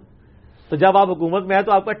تھی نا. تو جب آپ حکومت میں آئے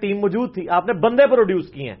تو آپ کا ٹیم موجود تھی، آپ نے بندے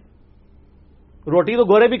پروڈیوس کیے ہیں. روٹی تو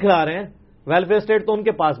گورے بھی کھلا رہے ہیں، ویلفیئر اسٹیٹ تو ان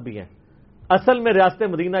کے پاس بھی ہے. اصل میں ریاست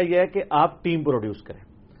مدینہ یہ ہے کہ آپ ٹیم پروڈیوس کریں.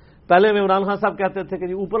 پہلے میں عمران خان صاحب کہتے تھے کہ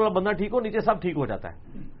جی اوپر والا بندہ ٹھیک ہو نیچے سب ٹھیک ہو جاتا ہے.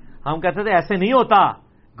 ہم کہتے تھے ایسے نہیں ہوتا،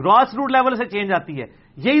 گراس روٹ لیول سے چینج آتی ہے.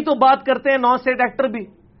 یہی تو بات کرتے ہیں نان اسٹیٹ ایکٹر بھی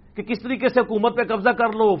کہ کس طریقے سے حکومت پہ قبضہ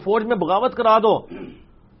کر لو، فوج میں بغاوت کرا دو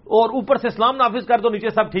اور اوپر سے اسلام نافذ کر دو، نیچے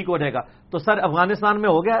سب ٹھیک ہو جائے گا. تو سر افغانستان میں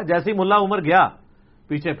ہو گیا، جیسے ہی ملا عمر گیا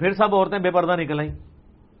پیچھے پھر سب عورتیں بے پردہ نکل آئیں.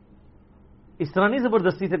 اس طرح نہیں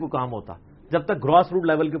زبردستی سے کوئی کام ہوتا جب تک گراس روٹ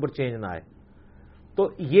لیول کے اوپر چینج نہ آئے. تو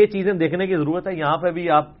یہ چیزیں دیکھنے کی ضرورت ہے. یہاں پہ بھی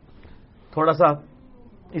آپ تھوڑا سا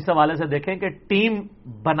اس حوالے سے دیکھیں کہ ٹیم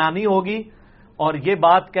بنانی ہوگی، اور یہ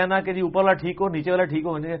بات کہنا کہ جی اوپر والا ٹھیک ہو نیچے والا ٹھیک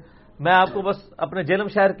ہو. میں آپ کو بس اپنے جیلم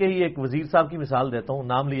شہر کے ہی ایک وزیر صاحب کی مثال دیتا ہوں،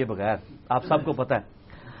 نام لیے بغیر، آپ سب کو پتہ ہے.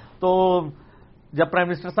 تو جب پرائم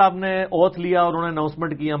منسٹر صاحب نے اوتھ لیا اور انہوں نے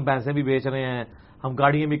اناؤنسمنٹ کی ہم بھینسیں بھی بیچ رہے ہیں، ہم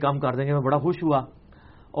گاڑیاں بھی کم کر دیں گے، میں بڑا خوش ہوا.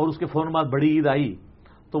 اور اس کے فوراً بعد بڑی عید آئی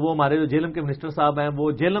تو وہ ہمارے جو جیلم کے منسٹر صاحب ہیں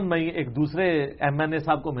وہ جیلم میں ایک دوسرے ایم این اے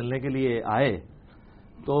صاحب کو ملنے کے لیے آئے.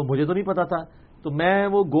 تو مجھے تو نہیں پتا تھا، تو میں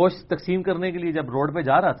وہ گوشت تقسیم کرنے کے لیے جب روڈ پہ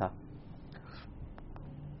جا رہا تھا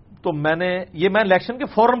تو میں الیکشن کے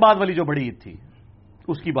فوراً بعد والی جو بڑی عید تھی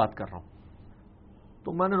اس کی بات کر رہا ہوں.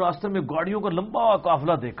 تو میں نے راستے میں گاڑیوں کا لمبا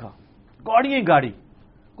قافلہ دیکھا، گاڑی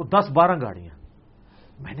کو 10-12 گاڑیاں.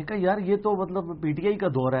 میں نے کہا یار یہ تو مطلب پی ٹی آئی کا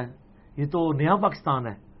دور ہے، یہ تو نیا پاکستان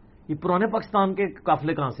ہے، یہ پرانے پاکستان کے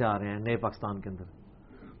قافلے کہاں سے آ رہے ہیں نئے پاکستان کے اندر.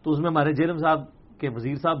 تو اس میں ہمارے جیلم صاحب کے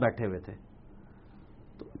وزیر صاحب بیٹھے ہوئے تھے.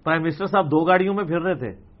 تو پرائم منسٹر صاحب 2 گاڑیوں میں پھر رہے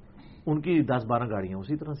تھے، ان کی 10-12 گاڑیاں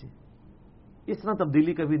اسی طرح سے. اس طرح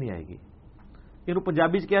تبدیلی کبھی نہیں آئے گی. یہ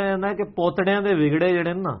پنجابی کیا جانا ہے کہ پوتڑیاں دے وگڑے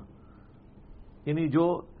جڑے نا، یعنی جو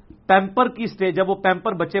پیمپر کی سٹیج، جب وہ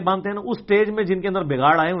پیمپر بچے باندھتے ہیں نا اس سٹیج میں جن کے اندر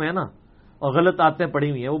بگاڑ آئے ہوئے ہیں نا اور غلط عادتیں پڑی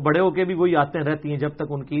ہوئی ہیں، وہ بڑے ہو کے بھی وہی عادتیں رہتی ہیں جب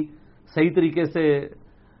تک ان کی صحیح طریقے سے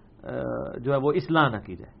جو ہے وہ اصلاح نہ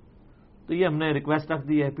کی جائے. تو یہ ہم نے ریکویسٹ رکھ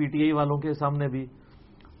دی ہے پی ٹی آئی والوں کے سامنے بھی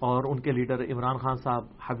اور ان کے لیڈر عمران خان صاحب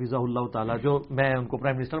حفظہ اللہ تعالی، جو میں ان کو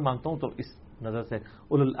پرائم منسٹر مانگتا ہوں تو اس نظر سے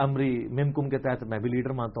اولو الامر منکم کے تحت میں بھی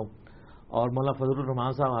لیڈر مانتا ہوں. اور مولانا فضل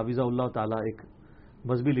الرحمان صاحب حفظہ اللہ تعالی ایک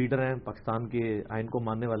مذہبی لیڈر ہیں، پاکستان کے آئین کو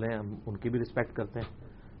ماننے والے ہیں، ہم ان کی بھی رسپیکٹ کرتے ہیں.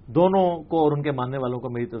 دونوں کو اور ان کے ماننے والوں کو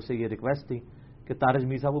میری طرف سے یہ ریکویسٹ تھی کہ طارق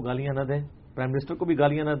میر صاحب کو گالیاں نہ دیں، پرائم منسٹر کو بھی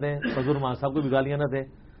گالیاں نہ دیں، فضل الرحمان صاحب کو بھی گالیاں نہ دیں،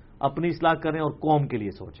 اپنی اصلاح کریں اور قوم کے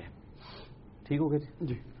لیے سوچیں. ٹھیک ہو گیا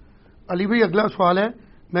جی؟ علی بھائی اگلا سوال ہے،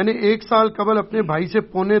 میں نے 1 سال قبل اپنے بھائی سے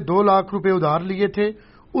 2.25 لاکھ روپے ادھار لیے تھے.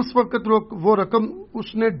 اس وقت وہ رقم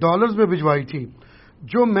اس نے ڈالرز میں بھجوائی تھی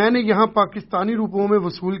جو میں نے یہاں پاکستانی روپوں میں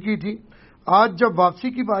وصول کی تھی. آج جب واپسی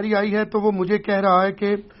کی باری آئی ہے تو وہ مجھے کہہ رہا ہے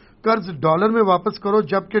کہ قرض ڈالر میں واپس کرو،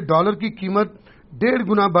 جبکہ ڈالر کی قیمت 1.5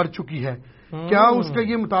 گنا بڑھ چکی ہے، کیا اس کا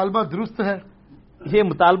یہ مطالبہ درست ہے؟ یہ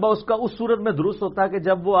مطالبہ اس کا اس صورت میں درست ہوتا ہے کہ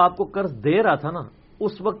جب وہ آپ کو قرض دے رہا تھا نا،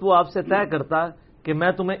 اس وقت وہ آپ سے طے کرتا کہ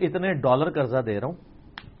میں تمہیں اتنے ڈالر قرضہ دے رہا ہوں.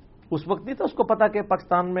 اس وقت نہیں تھا اس کو پتا کہ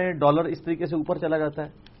پاکستان میں ڈالر اس طریقے سے اوپر چلا جاتا ہے،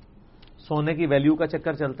 سونے کی ویلیو کا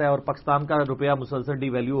چکر چلتا ہے اور پاکستان کا روپیہ مسلسل ڈی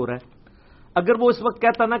ویلیو ہو رہا ہے. اگر وہ اس وقت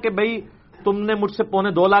کہتا نا کہ بھائی تم نے مجھ سے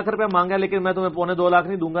 2.25 لاکھ روپے مانگا لیکن میں تمہیں 2.25 لاکھ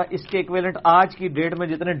نہیں دوں گا، اس کے ایکویلنٹ آج کی ڈیٹ میں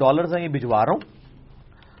جتنے ڈالرز ہیں یہ بھجوا رہا ہوں،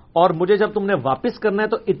 اور مجھے جب تم نے واپس کرنا ہے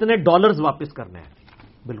تو اتنے ڈالرز واپس کرنے ہیں.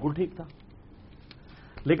 بالکل ٹھیک تھا.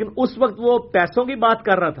 لیکن اس وقت وہ پیسوں کی بات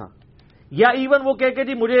کر رہا تھا، یا ایون وہ کہہ کہ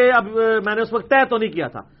جی مجھے اب میں نے اس وقت طے تو نہیں کیا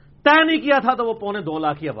تھا، طے نہیں کیا تھا تو وہ 2.25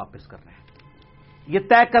 لاکھ ہی اب واپس کر رہے ہیں. یہ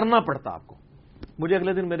طے کرنا پڑتا آپ کو. مجھے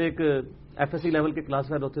اگلے دن میرے ایک ایف ایس سی لیول کے کلاس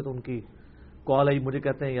فیل ہوتے تو ان کی کال آئی، مجھے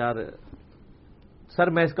کہتے ہیں یار سر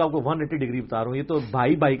میں اس کا آپ کو 180 ڈگری بتا رہا ہوں، یہ تو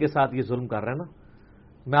بھائی بھائی کے ساتھ یہ ظلم کر رہے ہیں نا.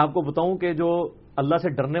 میں آپ کو بتاؤں کہ جو اللہ سے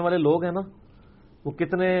ڈرنے والے لوگ ہیں نا وہ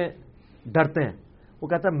کتنے ڈرتے ہیں. وہ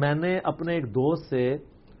کہتا ہے میں نے اپنے ایک دوست سے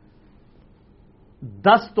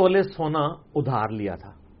 10 تولے سونا ادھار لیا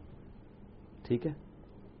تھا، ٹھیک ہے،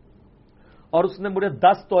 اور اس نے مجھے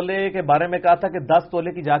 10 تولے کے بارے میں کہا تھا کہ 10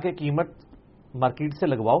 تولے کی جا کے قیمت مارکیٹ سے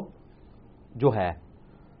لگواؤ جو ہے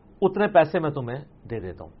اتنے پیسے میں تمہیں دے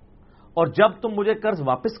دیتا ہوں، اور جب تم مجھے قرض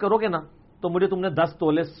واپس کرو گے نا تو مجھے تم نے 10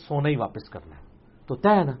 تولے سونا ہی واپس کرنا ہے. تو طے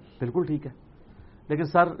ہے نا، بالکل ٹھیک ہے. لیکن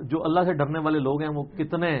سر جو اللہ سے ڈرنے والے لوگ ہیں وہ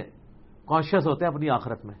کتنے کانشیس ہوتے ہیں اپنی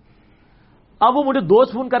آخرت میں. اب وہ مجھے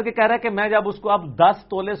دوست فون کر کے کہہ رہا ہے کہ میں جب اس کو اب 10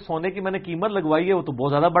 تولے سونے کی میں نے قیمت لگوائی ہے وہ تو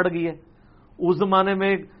بہت زیادہ بڑھ گئی ہے. اس زمانے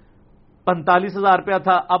میں 45,000 روپیہ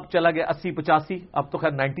تھا، اب چلا گیا 80-85، اب تو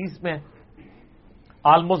خیر 90s میں ہے،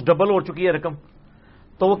 آلموسٹ ڈبل ہو چکی ہے رقم.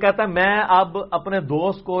 تو وہ کہتا ہے میں اب اپنے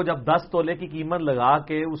دوست کو جب 10 تولے کی قیمت لگا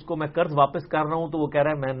کے اس کو میں قرض واپس کر رہا ہوں تو وہ کہہ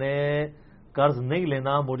رہا ہے میں نے قرض نہیں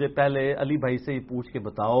لینا، مجھے پہلے علی بھائی سے یہ پوچھ کے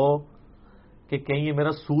بتاؤ کہ کہیں یہ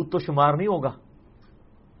میرا سود تو شمار نہیں ہوگا،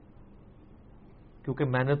 کیونکہ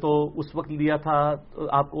میں نے تو اس وقت لیا تھا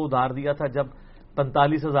آپ کو ادھار دیا تھا جب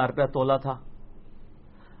 45,000 روپیہ تولا تھا،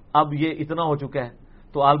 اب یہ اتنا ہو چکا ہے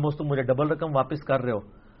تو آلموسٹ تم مجھے ڈبل رقم واپس کر رہے ہو،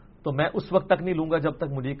 تو میں اس وقت تک نہیں لوں گا جب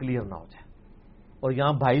تک مجھے کلیئر نہ ہو جائے. اور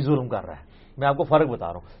یہاں بھائی ظلم کر رہا ہے، میں آپ کو فرق بتا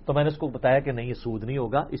رہا ہوں. تو میں نے اس کو بتایا کہ نہیں یہ سود نہیں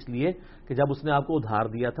ہوگا، اس لیے کہ جب اس نے آپ کو ادھار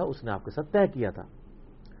دیا تھا اس نے آپ کے ساتھ طے کیا تھا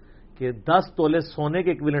کہ 10 تولے سونے کے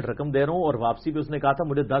ایکویلنٹ رقم دے رہا ہوں، اور واپسی پہ اس نے کہا تھا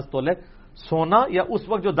مجھے 10 تولے سونا یا اس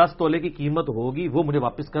وقت جو 10 تولے کی قیمت ہوگی وہ مجھے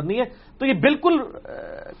واپس کرنی ہے. تو یہ بالکل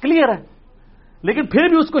کلیئر ہے. لیکن پھر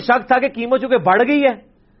بھی اس کو شک تھا کہ قیمت چونکہ بڑھ گئی ہے،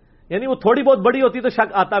 یعنی وہ تھوڑی بہت بڑی ہوتی تو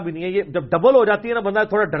شک آتا بھی نہیں ہے، یہ جب ڈبل ہو جاتی ہے نا بندہ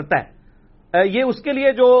تھوڑا ڈرتا ہے. یہ اس کے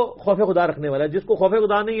لیے جو خوف خدا رکھنے والا ہے. جس کو خوف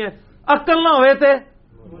خدا نہیں ہے، عقل نہ ہوئے تھے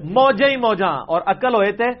موجیں ہی موجاں، اور عقل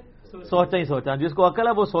ہوئے تھے سوچا ہی سوچا. جس کو عقل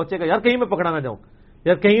ہے وہ سوچے گا یار کہیں میں پکڑا نہ جاؤں،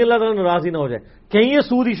 یار کہیں اللہ تعالیٰ ناراض ہی نہ ہو جائے، کہیں یہ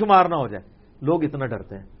سود ہی شمار نہ ہو جائے. لوگ اتنا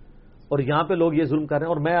ڈرتے ہیں اور یہاں پہ لوگ یہ ظلم کر رہے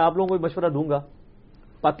ہیں. اور میں آپ لوگوں کو مشورہ دوں گا،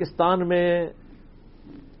 پاکستان میں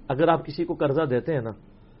اگر آپ کسی کو قرضہ دیتے ہیں نا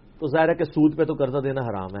تو ظاہر ہے کہ سود پہ تو قرضہ دینا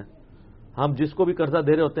حرام ہے. ہم جس کو بھی قرضہ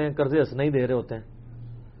دے رہے ہوتے ہیں قرضے ہنسنا ہی دے رہے ہوتے ہیں،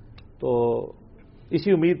 تو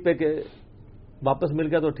اسی امید پہ کہ واپس مل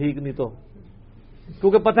گیا تو ٹھیک، نہیں تو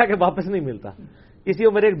کیونکہ پتہ ہے کہ واپس نہیں ملتا. اسی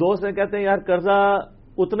کو میرے ایک دوست ہیں کہتے ہیں یار قرضہ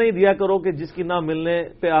اتنا ہی دیا کرو کہ جس کی نہ ملنے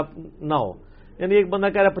پہ آپ نہ ہو. یعنی ایک بندہ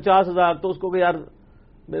کہہ رہا ہے 50,000 تو اس کو کہ یار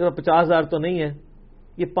میرا 50,000 تو نہیں ہے،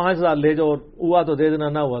 یہ 5,000 لے جاؤ، ہوا تو دے دینا،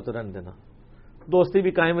 نہ ہوا تو رہنے دینا. دوستی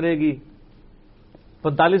بھی قائم رہے گی،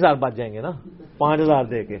 45,000 بچ جائیں گے نا 5,000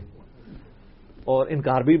 دے کے. اور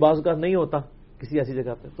انکار بھی بعض کا نہیں ہوتا کسی ایسی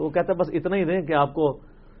جگہ پہ. تو وہ کہتا ہے بس اتنا ہی دیں کہ آپ کو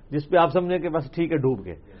جس پہ آپ سمجھیں کہ بس ٹھیک ہے ڈوب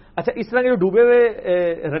گئے. اچھا اس طرح کے جو ڈوبے ہوئے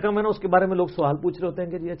رقم ہے نا اس کے بارے میں لوگ سوال پوچھ رہے ہوتے ہیں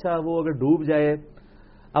کہ جی اچھا وہ اگر ڈوب جائے،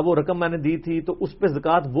 اب وہ رقم میں نے دی تھی تو اس پہ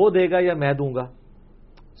زکوٰۃ وہ دے گا یا میں دوں گا؟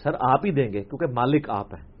 سر آپ ہی دیں گے کیونکہ مالک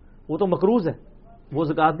آپ ہیں، وہ تو مقروض ہے، وہ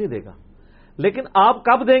زکوٰۃ نہیں دے گا. لیکن آپ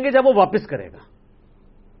کب دیں گے؟ جب وہ واپس کرے گا.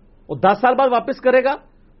 وہ 10 سال بعد واپس کرے گا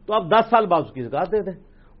تو آپ 10 سال بعد اس کی زکوٰۃ دے دیں.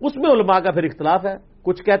 اس میں علماء کا پھر اختلاف ہے.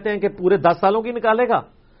 کچھ کہتے ہیں کہ پورے 10 سالوں کی نکالے گا،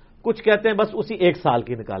 کچھ کہتے ہیں بس اسی 1 سال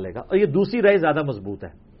کی نکالے گا. اور یہ دوسری رائے زیادہ مضبوط ہے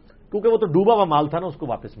کیونکہ وہ تو ڈوبا ہوا مال تھا نا، اس کو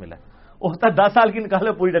واپس ملا. ہوتا ہے 10 سال کی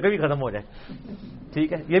نکالے پوری رقم ہی ختم ہو جائے.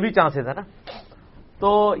 ٹھیک ہے، یہ بھی چانسز ہے نا. تو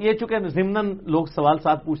یہ چونکہ ضمناً لوگ سوال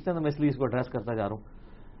ساتھ پوچھتے ہیں تو میں اس لیے اس کو ایڈریس کرتا جا رہا ہوں.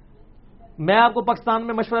 میں آپ کو پاکستان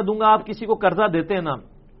میں مشورہ دوں گا، آپ کسی کو قرضہ دیتے ہیں نا،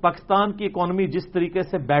 پاکستان کی اکانومی جس طریقے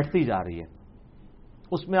سے بیٹھتی جا رہی ہے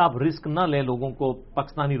اس میں آپ رسک نہ لیں لوگوں کو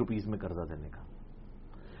پاکستانی روپیز میں قرضہ دینے کا.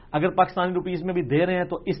 اگر پاکستانی روپیز میں بھی دے رہے ہیں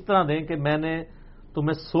تو اس طرح دیں کہ میں نے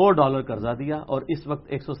تمہیں $100 قرضہ دیا اور اس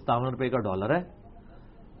وقت 157 روپے کا ڈالر ہے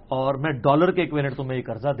اور میں ڈالر کے ایکویلنٹ تمہیں یہ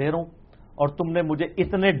قرضہ دے رہا ہوں اور تم نے مجھے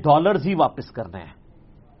اتنے ڈالرز ہی واپس کرنے ہیں.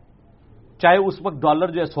 چاہے اس وقت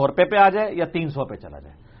ڈالر جو ہے 100 روپے پہ آ جائے یا 300 پہ چلا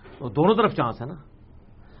جائے، تو دونوں طرف چانس ہے نا.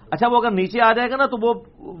 اچھا وہ اگر نیچے آ جائے گا نا تو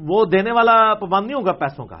وہ دینے والا پابند نہیں ہوگا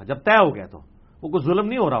پیسوں کا، جب طے ہو گیا تو وہ کوئی ظلم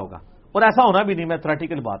نہیں ہو رہا ہوگا، اور ایسا ہونا بھی نہیں. میں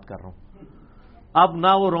تھریٹیکل بات کر رہا ہوں. اب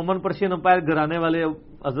نہ وہ رومن پرشین امپائر گرانے والے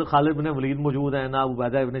حضرت خالد بن ولید موجود ہیں، نہ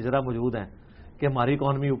عبیدہ ابن جرح موجود ہیں کہ ہماری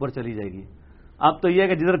اکانومی اوپر چلی جائے گی. اب تو یہ ہے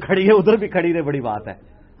کہ جدھر کھڑی ہے ادھر بھی کھڑی رہے، بڑی بات ہے.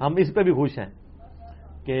 ہم اس پہ بھی خوش ہیں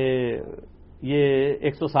کہ یہ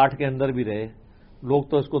 160 کے اندر بھی رہے. لوگ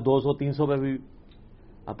تو اس کو 200-300 پہ بھی،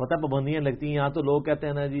 اب پتہ پابندیاں لگتی ہیں. یہاں تو لوگ کہتے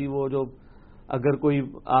ہیں نا جی وہ جو اگر کوئی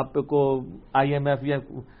آپ کو IMF یا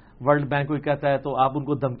ورلڈ بینک کوئی کہتا ہے تو آپ ان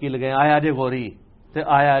کو دھمکی لگائیں، آیا جے گوری تے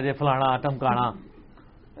آیا جے فلانا ٹمکانا.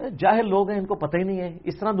 جاہل لوگ ہیں، ان کو پتہ ہی نہیں ہے.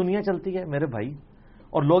 اس طرح دنیا چلتی ہے میرے بھائی.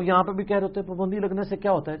 اور لوگ یہاں پہ بھی کہہ رہے ہوتے ہیں پابندی لگنے سے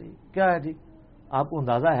کیا ہوتا ہے جی، کیا ہے جی، آپ کو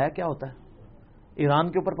اندازہ ہے کیا ہوتا ہے؟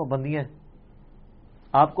 ایران کے اوپر پابندیاں،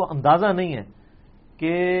 آپ کو اندازہ نہیں ہے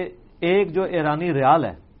کہ ایک جو ایرانی ریال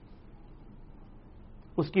ہے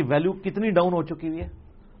اس کی ویلیو کتنی ڈاؤن ہو چکی ہوئی ہے.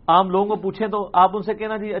 عام لوگوں کو پوچھیں تو آپ ان سے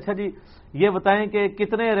کہنا جی اچھا جی یہ بتائیں کہ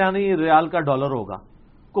کتنے ایرانی ریال کا ڈالر ہوگا.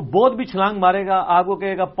 کوئی بہت بھی چھلانگ مارے گا آپ کو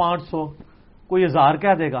کہے گا 500، کوئی 1000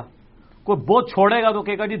 کہہ دے گا. کوئی بہت چھوڑے گا تو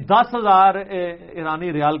کہے گا جی 10,000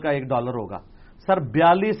 ایرانی ریال کا ایک ڈالر ہوگا. سر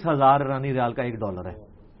 42,000 ایرانی ریال کا ایک ڈالر ہے.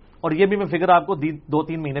 اور یہ بھی میں فگر آپ کو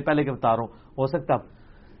 2-3 مہینے پہلے کے بتا رہا ہوں، ہو سکتا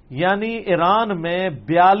یعنی ایران میں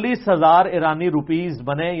 42,000 ایرانی روپیز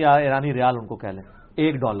بنے یا ایرانی ریال ان کو کہہ لیں،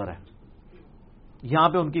 ایک ڈالر ہے. یہاں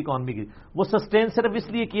پہ ان کی اکانومی کی وہ سسٹین صرف اس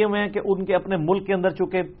لیے کیے ہوئے ہیں کہ ان کے اپنے ملک کے اندر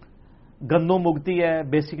چونکہ گندم اگتی ہے،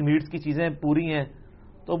 بیسک نیڈز کی چیزیں پوری ہیں،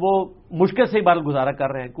 تو وہ مشکل سے ہی بار گزارا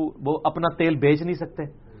کر رہے ہیں. وہ اپنا تیل بیچ نہیں سکتے.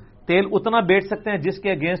 تیل اتنا بیچ سکتے ہیں جس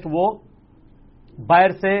کے اگینسٹ وہ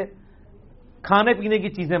باہر سے کھانے پینے کی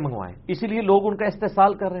چیزیں منگوائیں. اسی لیے لوگ ان کا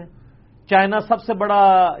استحصال کر رہے ہیں. چائنا سب سے بڑا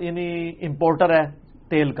یعنی امپورٹر ہے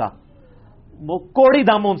تیل کا، وہ کوڑی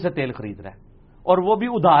داموں ان سے تیل خرید رہا ہے، اور وہ بھی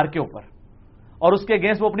ادھار کے اوپر، اور اس کے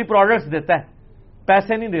اگینسٹ وہ اپنی پروڈکٹس دیتا ہے،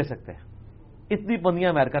 پیسے نہیں دے سکتے. اتنی پابندیاں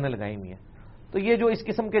امریکہ نے لگائی ہوئی ہیں. تو یہ جو اس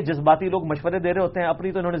قسم کے جذباتی لوگ مشورے دے رہے ہوتے ہیں،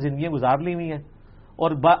 اپنی تو انہوں نے زندگیاں گزار لی ہوئی ہیں،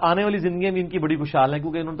 اور آنے والی زندگیاں بھی ان کی بڑی خوشحال ہیں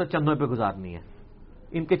کیونکہ انہوں نے تو چندوں پہ گزارنی ہے.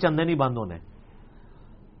 ان کے چندے نہیں بند ہونے.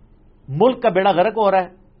 ملک کا بیڑا غرق ہو رہا ہے،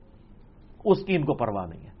 اس کی ان کو پرواہ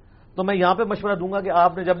نہیں ہے. تو میں یہاں پہ مشورہ دوں گا کہ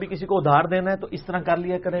آپ نے جب بھی کسی کو ادھار دینا ہے تو اس طرح کر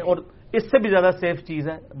لیا کریں. اور اس سے بھی زیادہ سیف چیز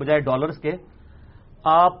ہے بجائے ڈالرز کے،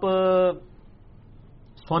 آپ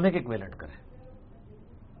سونے کے ایکویلنٹ کریں.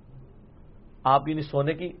 آپ یعنی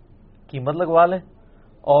سونے کی قیمت لگوا لیں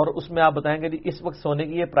اور اس میں آپ بتائیں گے جی اس وقت سونے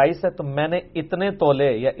کی یہ پرائس ہے تو میں نے اتنے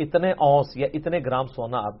تولے یا اتنے اونس یا اتنے گرام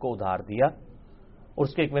سونا آپ کو ادھار دیا اور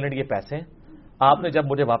اس کے ایکویلنٹ یہ پیسے ہیں. آپ نے جب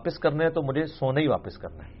مجھے واپس کرنے ہیں تو مجھے سونا ہی واپس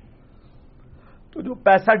کرنا ہے. تو جو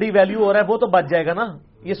پیسہ ڈی ویلیو ہو رہا ہے وہ تو بچ جائے گا نا.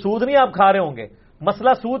 یہ سود نہیں آپ کھا رہے ہوں گے.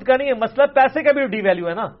 مسئلہ سود کا نہیں ہے، مسئلہ پیسے کا بھی ڈی ویلیو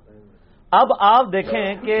ہے نا. اب آپ دیکھیں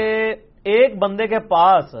کہ ایک بندے کے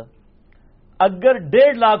پاس اگر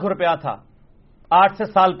 1.5 لاکھ روپیہ تھا 8 سے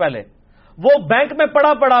سال پہلے، وہ بینک میں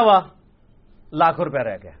پڑا ہوا لاکھ روپیہ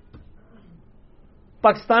رہ گیا.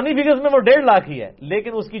 پاکستانی فگرز میں وہ 1.5 لاکھ ہی ہے،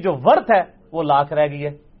 لیکن اس کی جو ورتھ ہے وہ لاکھ رہ گئی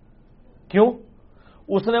ہے. کیوں؟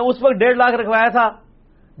 اس نے اس وقت 1.5 لاکھ رکھوایا تھا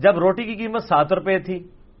جب روٹی کی قیمت 7 روپے تھی،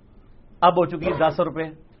 اب ہو چکی ہے 10 روپے.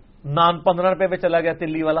 نان 15 روپے پہ چلا گیا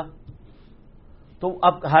تلی والا. تو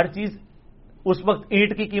اب ہر چیز، اس وقت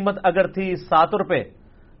اینٹ کی قیمت اگر تھی 7 روپے،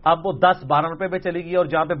 اب وہ 10-12 روپے پہ چلی گئی. اور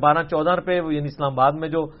جہاں پہ 12-14 روپے یعنی اسلام آباد میں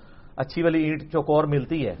جو اچھی والی اینٹ چوکور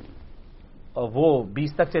ملتی ہے وہ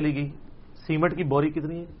 20 تک چلی گئی. سیمنٹ کی بوری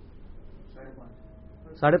کتنی ہے؟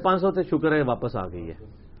 550 تھے. شکر ہے واپس آ گئی ہے.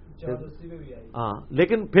 ہاں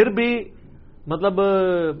لیکن پھر بھی مطلب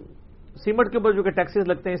سیمنٹ کے اوپر جو کہ ٹیکسز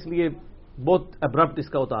لگتے ہیں اس لیے بہت ابرپٹ اس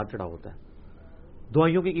کا اتار چڑھاؤ ہوتا ہے.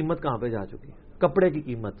 دوائیوں کی قیمت کہاں پہ جا چکی ہے، کپڑے کی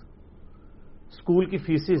قیمت، اسکول کی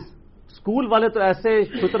فیسز. اسکول والے تو ایسے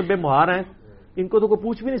شتر بے مہار ہیں، ان کو تو کوئی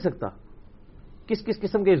پوچھ بھی نہیں سکتا کس کس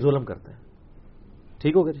قسم کے ظلم کرتے ہیں.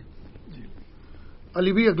 ٹھیک ہوگا جی.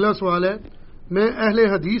 علی بھائی اگلا سوال ہے، میں اہل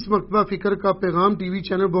حدیث مکتبہ فکر کا پیغام ٹی وی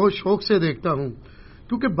چینل بہت شوق سے دیکھتا ہوں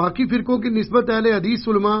کیونکہ باقی فرقوں کی نسبت اہل حدیث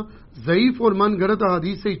علماء ضعیف اور من گھڑت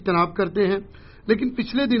احادیث سے اجتناب کرتے ہیں. لیکن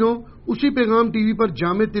پچھلے دنوں اسی پیغام ٹی وی پر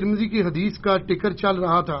جامع ترمذی کی حدیث کا ٹکر چل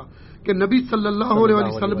رہا تھا کہ نبی صلی اللہ علیہ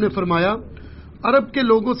وسلم نے فرمایا عرب کے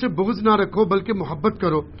لوگوں سے بغض نہ رکھو بلکہ محبت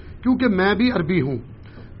کرو کیونکہ میں بھی عربی ہوں.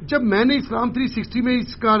 جب میں نے اسلام 360 میں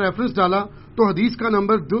اس کا ریفرنس ڈالا تو حدیث کا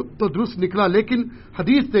نمبر تو درست نکلا لیکن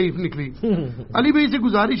حدیث ضعیف نکلی. علی بھائی سے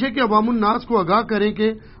گزارش ہے کہ عوام الناس کو آگاہ کریں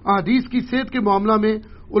کہ احادیث کی صحت کے معاملہ میں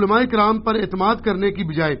علماء کرام پر اعتماد کرنے کی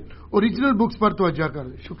بجائے اوریجنل بکس پر توجہ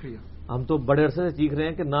کریں. شکریہ. ہم تو بڑے عرصے سے سیکھ رہے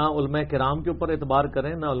ہیں کہ نہ علماء کرام کے اوپر اعتبار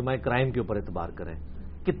کریں نہ علماء کرائم کے اوپر اعتبار کریں.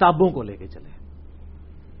 کتابوں کو لے کے چلیں،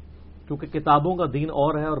 کیونکہ کتابوں کا دین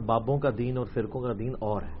اور ہے اور بابوں کا دین اور فرقوں کا دین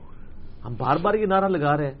اور ہے. ہم بار بار یہ نعرہ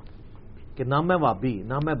لگا رہے ہیں کہ نہ میں وابی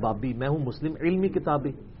نہ میں بابی، میں ہوں مسلم علمی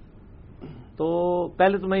کتابی. تو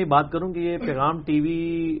پہلے تو میں یہ بات کروں کہ یہ پیغام ٹی وی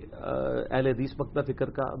اہل حدیث مکتب فکر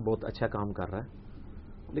کا بہت اچھا کام کر رہا ہے،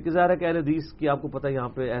 لیکن ظاہر ہے کہ اہل حدیث کی آپ کو پتہ ہے یہاں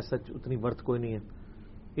پہ ایسا اتنی ورتھ کوئی نہیں ہے.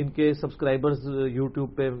 ان کے سبسکرائبرز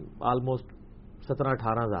یوٹیوب پہ آلموسٹ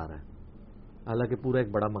 17-18 ہزار ہیں، حالانکہ پورا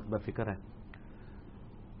ایک بڑا مکتب فکر ہے.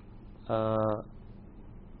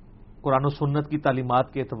 قرآن و سنت کی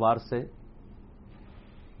تعلیمات کے اعتبار سے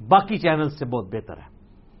باقی چینل سے بہت بہتر ہے.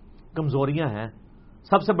 کمزوریاں ہیں،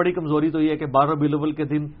 سب سے بڑی کمزوری تو یہ ہے کہ 12 ربیع الاول کے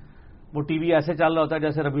دن وہ ٹی وی ایسے چل رہا ہوتا ہے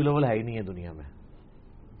جیسے ربیع الاول ہے ہی نہیں ہے دنیا میں،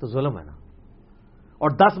 تو ظلم ہے نا. اور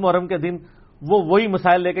 10 محرم کے دن وہ وہی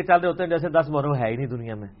مسائل لے کے چل رہے ہوتے ہیں جیسے 10 محرم ہے ہی نہیں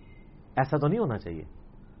دنیا میں. ایسا تو نہیں ہونا چاہیے.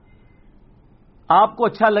 آپ کو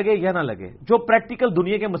اچھا لگے یا نہ لگے، جو پریکٹیکل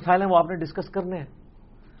دنیا کے مسائل ہیں وہ آپ نے ڈسکس کرنے ہیں.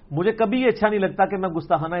 مجھے کبھی یہ اچھا نہیں لگتا کہ میں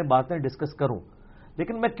گستاخانہ باتیں ڈسکس کروں،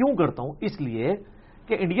 لیکن میں کیوں کرتا ہوں؟ اس لیے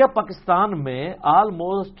کہ انڈیا پاکستان میں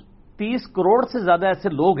آلموسٹ 30 کروڑ سے زیادہ ایسے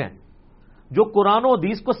لوگ ہیں جو قرآن و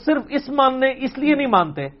حدیث کو صرف اس لیے نہیں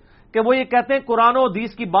مانتے کہ وہ یہ کہتے ہیں قرآن و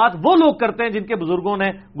حدیث کی بات وہ لوگ کرتے ہیں جن کے بزرگوں نے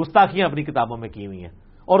گستاخیاں اپنی کتابوں میں کی ہوئی ہیں،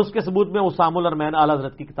 اور اس کے ثبوت میں اسام الرمین اعلی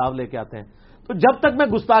حضرت کی کتاب لے کے آتے ہیں. تو جب تک میں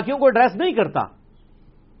گستاخیوں کو ایڈریس نہیں کرتا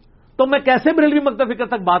تو میں کیسے بریلوی مکتب فکر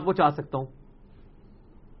تک بات پہنچا سکتا ہوں؟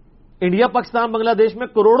 انڈیا پاکستان بنگلہ دیش میں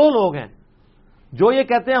کروڑوں لوگ ہیں جو یہ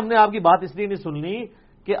کہتے ہیں ہم نے آپ کی بات اس لیے نہیں سننی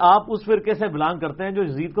کہ آپ اس فرقے سے بلانگ کرتے ہیں جو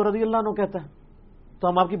یزید کو رضی اللہ عنہ کہتا ہے، تو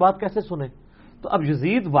ہم آپ کی بات کیسے سنیں؟ تو اب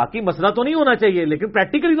یزید واقعی مسئلہ تو نہیں ہونا چاہیے، لیکن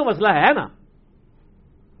پریکٹیکلی تو مسئلہ ہے نا.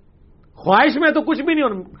 خواہش میں تو کچھ بھی نہیں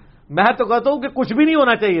ہونا، میں تو کہتا ہوں کہ کچھ بھی نہیں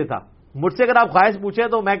ہونا چاہیے تھا. مجھ سے اگر آپ خواہش پوچھیں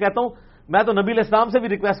تو میں کہتا ہوں میں تو نبی علیہ السلام سے بھی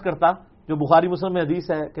ریکویسٹ کرتا، جو بخاری مسلم میں حدیث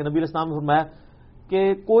ہے کہ نبی علیہ السلام نے فرمایا کہ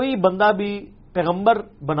کوئی بندہ بھی پیغمبر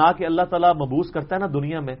بنا کے اللہ تعالیٰ مبعوث کرتا ہے نا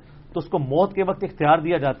دنیا میں، تو اس کو موت کے وقت اختیار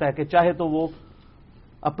دیا جاتا ہے کہ چاہے تو وہ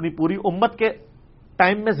اپنی پوری امت کے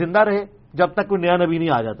ٹائم میں زندہ رہے جب تک کوئی نیا نبی نہیں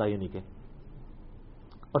آ جاتا، یعنی کہ،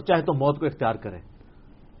 اور چاہے تو موت کو اختیار کرے.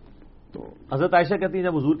 تو حضرت عائشہ کہتی ہیں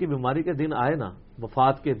جب حضور کی بیماری کے دن آئے نا،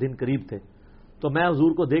 وفات کے دن قریب تھے، تو میں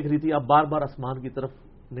حضور کو دیکھ رہی تھی، اب بار بار آسمان کی طرف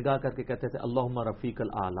نگاہ کر کے کہتے تھے اللہم رفیق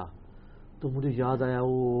الاعلی. تو مجھے یاد آیا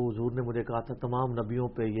وہ حضور نے مجھے کہا تھا تمام نبیوں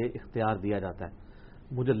پہ یہ اختیار دیا جاتا ہے،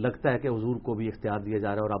 مجھے لگتا ہے کہ حضور کو بھی اختیار دیا جا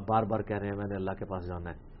رہا ہے اور آپ بار بار کہہ رہے ہیں میں نے اللہ کے پاس جانا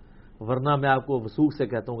ہے. ورنہ میں آپ کو وثوق سے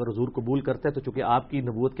کہتا ہوں اگر حضور قبول کرتے ہیں تو چونکہ آپ کی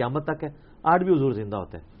نبوت قیامت تک ہے، آج بھی حضور زندہ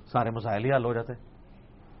ہوتے ہیں، سارے مسائل ہی حل ہو جاتے ہیں.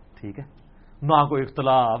 ٹھیک ہے، نہ کوئی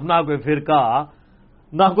اختلاف، نہ کوئی فرقہ،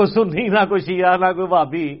 نہ کوئی سنی، نہ کوئی شیعہ، نہ کوئی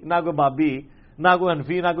وہابی، نہ کوئی بابی، نہ کوئی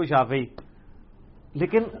حنفی، نہ کوئی شافعی.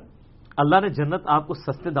 لیکن اللہ نے جنت آپ کو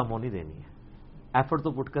سستے داموں نہیں دینی ہے، ایفرٹ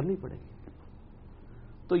تو پٹ کرنی پڑے گی.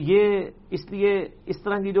 تو یہ اس لیے اس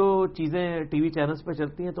طرح کی جو چیزیں ٹی وی چینلز پہ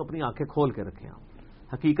چلتی ہیں تو اپنی آنکھیں کھول کے رکھیں.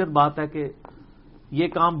 آپ حقیقت بات ہے کہ یہ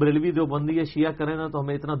کام بریلوی دیوبندی یا شیعہ کریں نا تو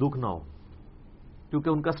ہمیں اتنا دکھ نہ ہو، کیونکہ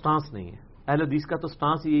ان کا سٹانس نہیں ہے. اہل حدیث کا تو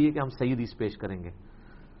سٹانس یہی ہے کہ ہم صحیح حدیث پیش کریں گے.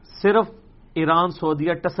 صرف ایران،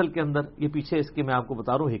 سعودیہ، ٹسل کے اندر یہ پیچھے اس کے میں آپ کو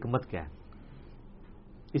بتا رہا ہوں حکمت کیا ہے،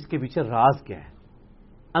 اس کے پیچھے راز کیا ہے.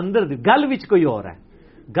 اندر گل وچ کوئی اور ہے.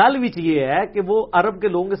 گل وچ یہ ہے کہ وہ عرب کے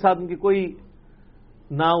لوگوں کے ساتھ ان کی کوئی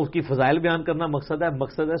نہ اس کی فضائل بیان کرنا مقصد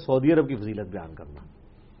ہے سعودی عرب کی فضیلت بیان کرنا.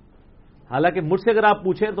 حالانکہ مجھ سے اگر آپ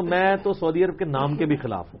پوچھیں تو میں تو سعودی عرب کے نام کے بھی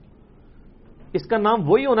خلاف ہوں. اس کا نام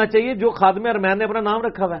وہی ہونا چاہیے جو خادم ارمین نے اپنا نام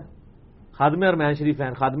رکھا ہوا ہے. خادم ارمین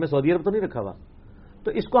شریفین، خادم سعودی عرب تو نہیں رکھا ہوا.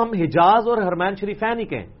 تو اس کو ہم حجاز اور حرمین شریفین ہی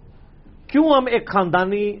کہیں. کیوں ہم ایک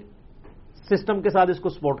خاندانی سسٹم کے ساتھ اس کو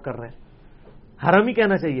سپورٹ کر رہے ہیں؟ حرم ہی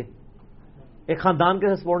کہنا چاہیے، ایک خاندان کے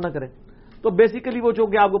ساتھ سپورٹ نہ کریں. تو بیسیکلی وہ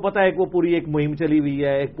چونکہ آپ کو پتا ہے کہ وہ پوری ایک مہم چلی ہوئی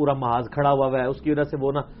ہے، ایک پورا محاذ کھڑا ہوا ہے، اس کی وجہ سے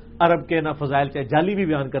وہ نا عرب کے نا فضائل چاہے جعلی بھی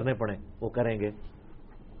بیان کرنے پڑے وہ کریں گے،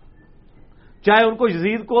 چاہے ان کو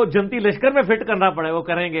یزید کو جنتی لشکر میں فٹ کرنا پڑے وہ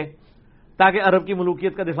کریں گے تاکہ عرب کی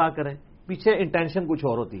ملوکیت کا دفاع کریں. پیچھے انٹینشن کچھ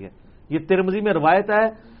اور ہوتی ہے. یہ ترمذی میں روایت ہے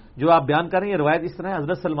جو آپ بیان کریں، یہ روایت اس طرح ہے.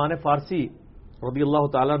 حضرت سلمان فارسی رضی اللہ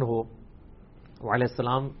تعالیٰ عنہ علیہ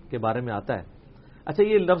السلام کے بارے میں آتا ہے. اچھا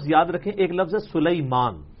یہ لفظ یاد رکھیں، ایک لفظ ہے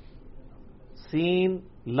سلیمان، سین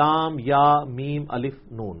لام یا میم الف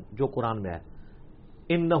نون، جو قرآن میں ہے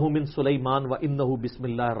انہ من سلیمان و انہ بسم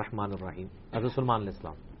اللہ الرحمن الرحیم، حضرت سلمان علیہ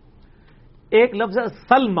السلام. ایک لفظ ہے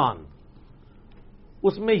سلمان،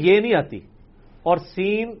 اس میں یہ نہیں آتی، اور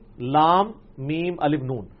سین لام میم الف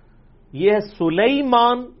نون. یہ ہے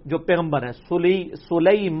سلیمان جو پیغمبر ہے،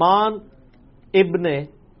 سلیمان ابن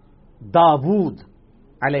داود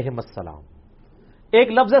علیہ السلام.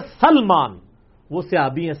 ایک لفظ ہے سلمان، وہ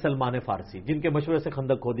صحابی ہیں سلمان فارسی جن کے مشورے سے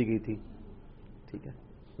خندق کھودی گئی تھی. ٹھیک ہے،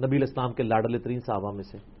 نبی علیہ السلام کے لاڈلے ترین صحابہ میں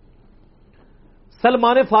سے۔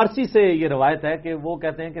 سلمان فارسی سے یہ روایت ہے کہ وہ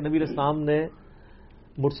کہتے ہیں کہ نبی علیہ السلام نے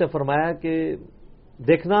مجھ سے فرمایا کہ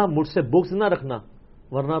دیکھنا مجھ سے بغض نہ رکھنا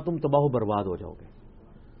ورنہ تم تباہ و برباد ہو جاؤ گے۔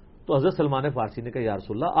 تو حضرت سلمان فارسی نے کہا یا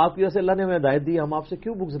رسول اللہ آپ کی وجہ سے اللہ نے ہمیں ہدایت دی، ہم آپ سے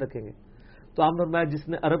کیوں بغض رکھیں گے؟ تو آپ نے فرمایا جس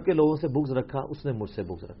نے عرب کے لوگوں سے بغض رکھا اس نے مجھ سے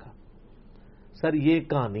بغض رکھا۔ سر یہ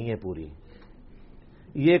کہانی ہے پوری،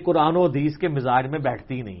 یہ قرآن و حدیث کے مزاج میں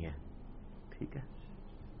بیٹھتی ہی نہیں ہے، ٹھیک ہے۔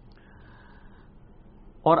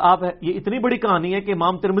 اور آپ یہ اتنی بڑی کہانی ہے کہ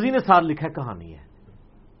امام ترمذی نے ساتھ لکھا ہے کہانی ہے۔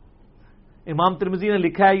 امام ترمذی نے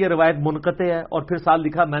لکھا ہے یہ روایت منقطع ہے، اور پھر ساتھ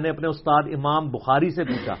لکھا میں نے اپنے استاد امام بخاری سے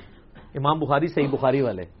پوچھا، امام بخاری صحیح بخاری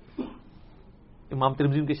والے امام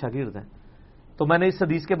ترمذی کے شاگرد ہیں، تو میں نے اس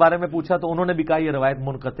حدیث کے بارے میں پوچھا تو انہوں نے بھی کہا یہ روایت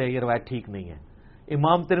منقطع ہے، یہ روایت ٹھیک نہیں ہے۔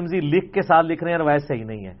 امام ترمذی لکھ کے ساتھ لکھ رہے ہیں روایت صحیح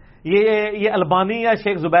نہیں ہے۔ یہ البانی یا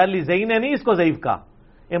شیخ زبیر علی زئی نے نہیں اس کو ضعیف کہا،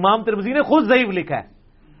 امام ترمذی نے خود ضعیف لکھا ہے،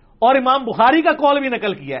 اور امام بخاری کا قول بھی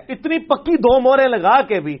نقل کیا ہے۔ اتنی پکی دو موریں لگا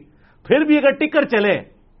کے بھی پھر بھی اگر ٹکر چلے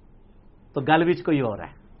تو گل وچ کوئی اور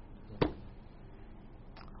ہے۔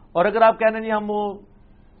 اور اگر آپ کہنے جی ہم وہ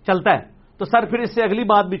چلتا ہے تو سر پھر اس سے اگلی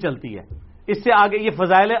بات بھی چلتی ہے، اس سے آگے یہ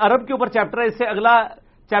فضائل عرب کے اوپر چیپٹر ہے، اس سے اگلا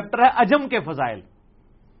چیپٹر ہے عجم کے فضائل،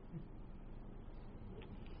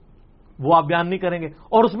 وہ آپ بیان نہیں کریں گے،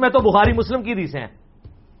 اور اس میں تو بخاری مسلم کی حدیثیں ہیں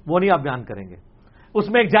وہ نہیں آپ بیان کریں گے۔ اس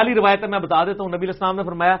میں ایک جعلی روایت ہے، میں بتا دیتا ہوں، نبی علیہ السلام نے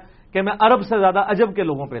فرمایا کہ میں عرب سے زیادہ عجم کے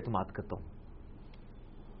لوگوں پہ اعتماد کرتا ہوں۔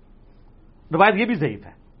 روایت یہ بھی ضعیف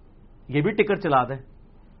ہے، یہ بھی ٹکر چلا دیں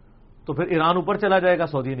تو پھر ایران اوپر چلا جائے گا،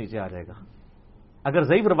 سعودی نیچے آ جائے گا، اگر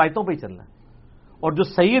ضعیف روایتوں پہ ہی چلنا ہے۔ اور جو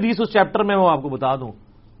صحیح حدیث اس چیپٹر میں وہ آپ کو بتا دوں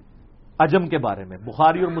عجم کے بارے میں،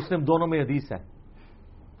 بخاری اور مسلم دونوں میں حدیث ہے،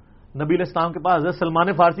 نبی علیہ السلام کے پاس حضرت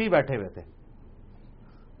سلمان فارسی ہی بیٹھے ہوئے تھے،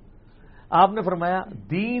 آپ نے فرمایا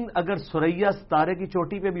دین اگر ثریا ستارے کی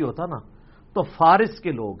چوٹی پہ بھی ہوتا نا تو فارس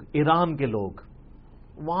کے لوگ، ایران کے لوگ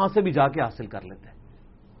وہاں سے بھی جا کے حاصل کر لیتے ہیں۔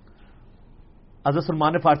 حضرت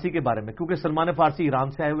سلمان فارسی کے بارے میں، کیونکہ سلمان فارسی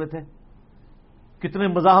ایران سے آئے ہوئے تھے، کتنے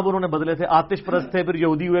مذاہب انہوں نے بدلے تھے، آتش پرست تھے، پھر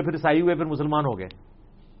یہودی ہوئے، پھر عیسائی ہوئے، پھر مسلمان ہو گئے،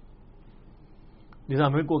 جسے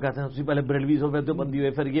ہم کو کہتے ہیں سب سے پہلے بریلویز ہوئے، تو بندی ہوئے،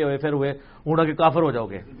 پھر یہ ہوئے، پھر ہوئے اوڑا کے کافر ہو جاؤ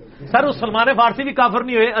گے۔ سر اس سلمان فارسی بھی کافر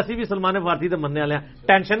نہیں ہوئے، اسی بھی سلمان فارسی تے مننے والے ہیں،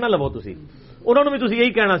 ٹینشن نہ لو تسی۔ انہوں نے بھی تسی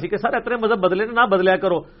یہی کہنا سی کہ سر اتنے مذہب بدلے نہ بدلیا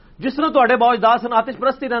کرو، جس طرح تواڈے باوجداد سن آتش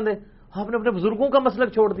پرست ہی رہندے، آپ نے اپنے بزرگوں کا مسلک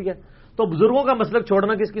چھوڑ دیا۔ تو بزرگوں کا مسلک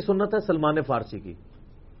چھوڑنا کس کی سنت ہے؟ سلمان فارسی کی،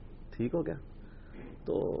 ٹھیک ہو گیا۔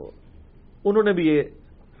 تو انہوں نے بھی یہ،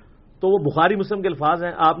 تو وہ بخاری مسلم کے الفاظ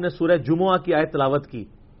ہیں، آپ نے سورہ جمعہ کی آیت تلاوت کی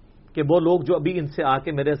کہ وہ لوگ جو ابھی ان سے آ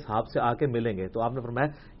کے میرے اصحاب سے آ کے ملیں گے، تو آپ نے فرمایا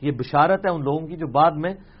یہ بشارت ہے ان لوگوں کی جو بعد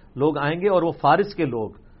میں لوگ آئیں گے، اور وہ فارس کے لوگ،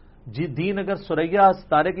 جی دین اگر ثریا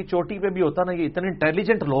ستارے کی چوٹی پہ بھی ہوتا نا، یہ اتنے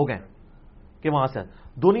انٹیلیجنٹ لوگ ہیں کہ وہاں سے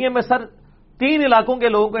دنیا میں سر 3 علاقوں کے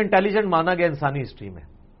لوگوں کو انٹیلیجنٹ مانا گیا انسانی ہسٹری میں،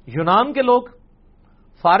 یونان کے لوگ،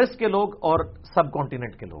 فارس کے لوگ اور سب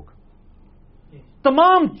کانٹیننٹ کے لوگ،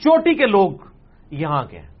 تمام چوٹی کے لوگ یہاں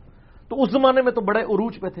کے ہیں۔ تو اس زمانے میں تو بڑے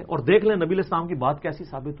عروج پہ تھے، اور دیکھ لیں نبی علیہ السلام کی بات کیسی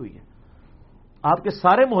ثابت ہوئی ہے۔ آپ کے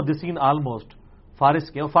سارے محدثین آلموسٹ فارس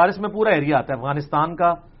کے، اور فارس میں پورا ایریا آتا ہے، افغانستان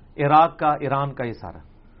کا، عراق کا، ایران کا، یہ سارا،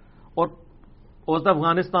 اور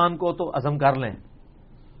افغانستان کو تو عزم کر لیں،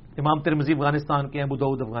 امام ترمذی افغانستان کے ہیں، ابو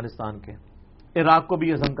داؤد افغانستان کے، عراق کو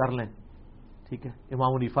بھی عزم کر لیں، ٹھیک ہے،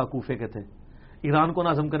 امام حنیفہ کوفے کے تھے، ایران کو نہ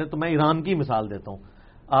عزم کریں تو میں ایران کی مثال دیتا ہوں،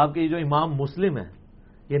 آپ کے جو امام مسلم ہیں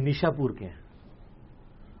یہ نیشا پور کے ہیں،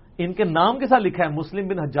 ان کے نام کے ساتھ لکھا ہے مسلم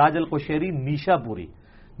بن حجاج القشیری نیشا پوری،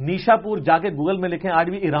 نیشا پور جا کے گوگل میں لکھیں، آج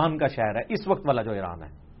بھی ایران کا شہر ہے، اس وقت والا جو ایران ہے،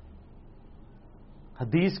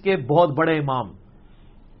 حدیث کے بہت بڑے امام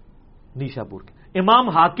نیشا پور کے۔ امام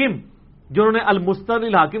حاکم جنہوں نے المستدرک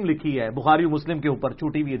الحاکم لکھی ہے بخاری و مسلم کے اوپر،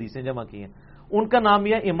 چھوٹی ہوئی حدیثیں جمع کی ہیں، ان کا نام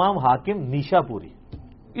یہ ہے امام حاکم نیشا پوری،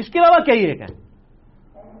 اس کے علاوہ کئی ایک ہیں۔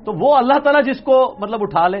 تو وہ اللہ تعالیٰ جس کو مطلب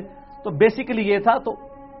اٹھا لے، تو بیسیکلی یہ تھا، تو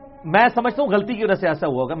میں سمجھتا ہوں غلطی کی وجہ سے ایسا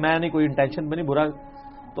ہوا ہوگا، میں نہیں کوئی انٹینشن میں نہیں برا،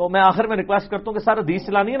 تو میں آخر میں ریکویسٹ کرتا ہوں کہ سر حدیث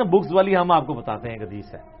چلانی ہے نا بکس والی، ہم آپ کو بتاتے ہیں ایک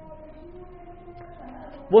حدیث ہے،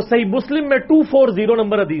 وہ صحیح مسلم میں 240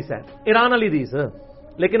 نمبر حدیث ہے، ایران والی حدیث،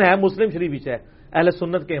 لیکن ہے مسلم شریف ہے، اہل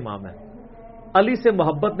سنت کے امام ہے، علی سے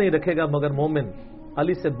محبت نہیں رکھے گا مگر مومن،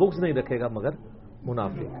 علی سے بغض نہیں رکھے گا مگر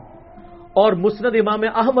منافق۔ اور مسند امام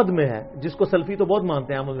احمد میں ہے، جس کو سلفی تو بہت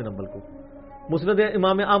مانتے ہیں احمد بن حنبل کو، مسند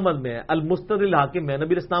امام احمد میں ہے، المستدرک الحاکم میں،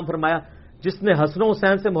 نبی اسلام فرمایا جس نے حسن و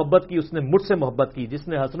حسین سے محبت کی اس نے مجھ سے محبت کی، جس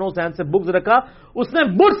نے حسن و حسین سے بغض رکھا اس نے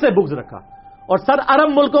مجھ سے بغض رکھا۔ اور سر عرب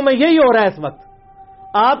ملکوں میں یہی ہو رہا ہے اس وقت،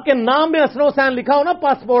 آپ کے نام میں حسن و حسین لکھا ہو نا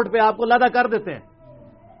پاسپورٹ پہ، آپ کو لادا کر دیتے ہیں۔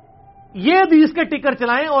 یہ حدیث کے ٹکر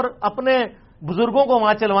چلائیں اور اپنے بزرگوں کو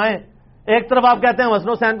وہاں چلوائیں، ایک طرف آپ کہتے ہیں حسن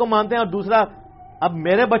و حسین کو مانتے ہیں اور دوسرا اب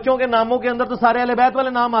میرے بچوں کے ناموں کے اندر تو سارے اہل بیت والے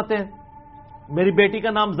نام آتے ہیں. میری بیٹی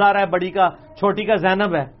کا نام زارا ہے، بڑی کا، چھوٹی کا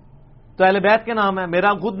زینب ہے، تو اہل بیت کے نام ہے.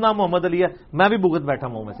 میرا خود نام محمد علی ہے، میں بھی بھگت بیٹھا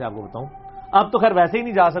ہوں میں سے آپ کو بتاؤں. اب تو خیر ویسے ہی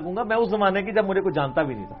نہیں جا سکوں گا، میں اس زمانے کی جب مجھے کوئی جانتا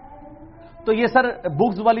بھی نہیں تھا. تو یہ سر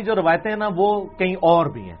بغض والی جو روایتیں ہیں نا وہ کہیں اور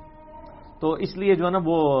بھی ہیں. تو اس لیے جو ہے نا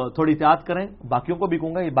وہ تھوڑی احتیاط کریں. باقیوں کو بھی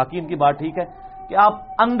کہوں گا، یہ باقی ان کی بات ٹھیک ہے کہ آپ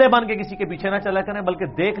اندھے بن کے کسی کے پیچھے نہ چلا کریں، بلکہ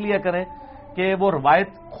دیکھ لیا کریں کہ وہ روایت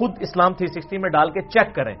خود اسلام 360 میں ڈال کے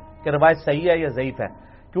چیک کریں کہ روایت صحیح ہے یا ضعیف ہے،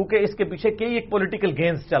 کیونکہ اس کے پیچھے کئی ایک پولیٹیکل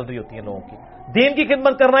گینز چل رہی ہوتی ہیں لوگوں کی. دین کی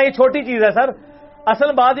خدمت کرنا یہ چھوٹی چیز ہے سر.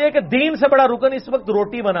 اصل بات یہ ہے کہ دین سے بڑا رکن اس وقت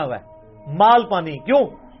روٹی بنا ہوا ہے، مال پانی. کیوں؟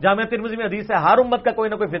 جامعہ ترمذی میں حدیث ہے ہر امت کا کوئی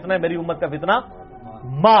نہ کوئی فتنہ ہے، میری امت کا فتنہ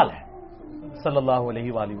مال ہے. صلی اللہ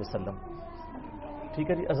علیہ وآلہ وسلم. ٹھیک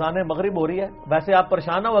ہے جی، اذان مغرب ہو رہی ہے. ویسے آپ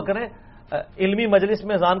پریشان نہ ہوا کریں، علمی مجلس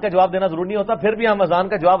میں اذان کا جواب دینا ضروری نہیں ہوتا، پھر بھی ہم اذان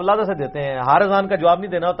کا جواب علیحدہ سے دیتے ہیں. ہر اذان کا جواب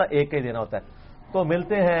نہیں دینا ہوتا، ایک کا ہی دینا ہوتا ہے. تو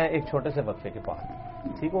ملتے ہیں ایک چھوٹے سے وقفے کے بعد.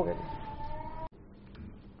 ٹھیک ہو گیا جی.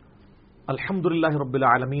 الحمدللہ رب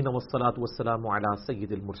العالمین والصلاة والسلام علی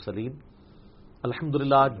سید المرسلین.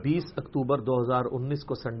 الحمدللہ آج 20 اکتوبر 2019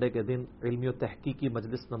 کو سنڈے کے دن علمی و تحقیقی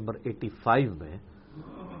مجلس نمبر 85 میں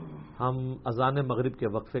ہم اذان مغرب کے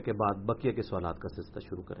وقفے کے بعد بقیہ کے سوالات کا سلسلہ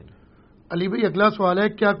شروع کریں گے. علی بھائی اگلا سوال ہے،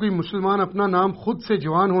 کیا کوئی مسلمان اپنا نام خود سے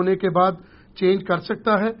جوان ہونے کے بعد چینج کر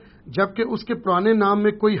سکتا ہے جبکہ اس کے پرانے نام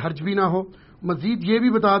میں کوئی حرج بھی نہ ہو؟ مزید یہ بھی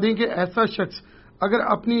بتا دیں کہ ایسا شخص اگر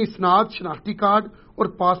اپنی اسناد، شناختی کارڈ اور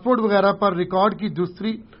پاسپورٹ وغیرہ پر ریکارڈ کی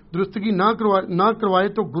درستگی نہ کروائے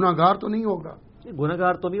تو گناہ گار تو نہیں ہوگا؟ گناہ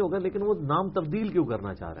گار تو نہیں ہوگا، لیکن وہ نام تبدیل کیوں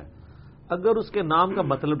کرنا چاہ رہا ہے؟ اگر اس کے نام کا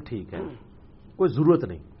مطلب ٹھیک ہے، کوئی ضرورت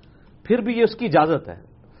نہیں، پھر بھی یہ اس کی اجازت ہے.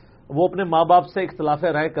 وہ اپنے ماں باپ سے اختلاف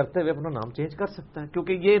رائے کرتے ہوئے اپنا نام چینج کر سکتا ہے،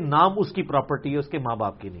 کیونکہ یہ نام اس کی پراپرٹی ہے، اس کے ماں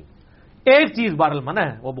باپ کی نہیں. ایک چیز بہرحال منع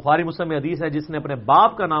ہے، وہ بخاری مسلم میں حدیث ہے، جس نے اپنے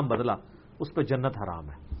باپ کا نام بدلا اس پہ جنت حرام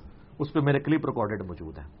ہے. اس پہ میرے کلپ ریکارڈڈ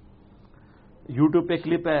موجود ہے، یوٹیوب پہ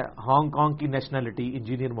کلپ ہے. ہانگ کانگ کی نیشنلٹی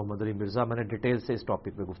انجینئر محمد علی مرزا. میں نے ڈیٹیل سے اس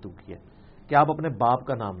ٹاپک پہ گفتگو کی ہے کہ آپ اپنے باپ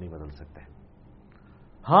کا نام نہیں بدل سکتے.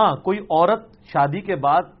 ہاں کوئی عورت شادی کے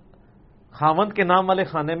بعد خاوند کے نام والے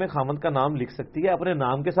خانے میں خاوند کا نام لکھ سکتی ہے، اپنے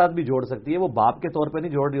نام کے ساتھ بھی جوڑ سکتی ہے. وہ باپ کے طور پہ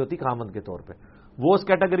نہیں جوڑ رہی ہوتی، خاوند کے طور پہ. وہ اس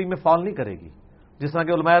کیٹیگری میں فال نہیں کرے گی. جس طرح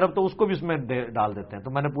کہ علماء عرب تو اس کو بھی اس میں ڈال دیتے ہیں.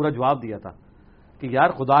 تو میں نے پورا جواب دیا تھا کہ یار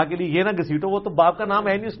خدا کے لیے یہ نہ گھسیٹو، وہ تو باپ کا نام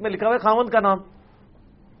ہے نہیں، اس میں لکھا ہوا ہے خاوند کا نام.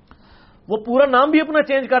 وہ پورا نام بھی اپنا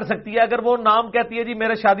چینج کر سکتی ہے. اگر وہ نام کہتی ہے جی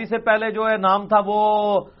میرے شادی سے پہلے جو ہے نام تھا وہ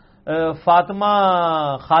فاطمہ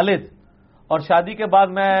خالد، اور شادی کے بعد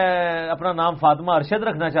میں اپنا نام فاطمہ ارشد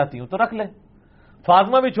رکھنا چاہتی ہوں، تو رکھ لے.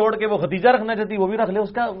 فاطمہ بھی چھوڑ کے وہ ختیجہ رکھنا چاہتی ہے، وہ بھی رکھ لے.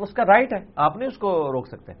 اس کا رائٹ ہے، آپ نہیں اس کو روک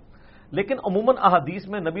سکتے. لیکن عموماً احادیث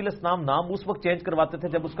میں نبی علیہ السلام نام اس وقت چینج کرواتے تھے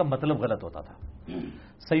جب اس کا مطلب غلط ہوتا تھا.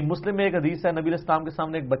 صحیح مسلم میں ایک حدیث ہے، نبی علیہ السلام کے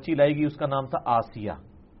سامنے ایک بچی لائی گئی، اس کا نام تھا آسیہ.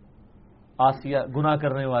 آسیہ گناہ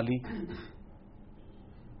کرنے والی.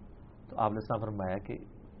 تو آپ نے السلام فرمایا کہ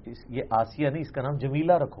یہ آسیہ نہیں، اس کا نام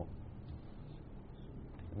جمیلہ رکھو.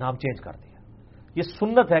 نام چینج کر دیا. یہ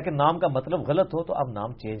سنت ہے کہ نام کا مطلب غلط ہو تو آپ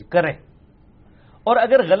نام چینج کریں، اور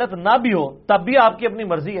اگر غلط نہ بھی ہو تب بھی آپ کی اپنی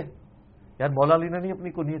مرضی ہے. یار مولا علی نے نہیں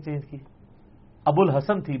اپنی کنیت چینج کی. ابو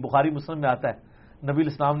الحسن تھی، بخاری مسلم میں آتا ہے. نبی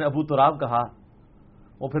علیہ السلام نے ابو تراب کہا،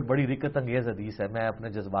 وہ پھر بڑی رکت انگیز حدیث ہے، میں اپنے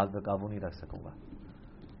جذبات پہ قابو نہیں رکھ سکوں گا.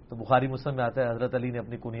 تو بخاری مسلم میں آتا ہے حضرت علی نے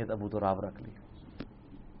اپنی کنیت ابو تراب رکھ لی.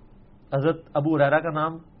 حضرت ابو ہریرہ کا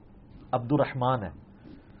نام عبد الرحمن ہے.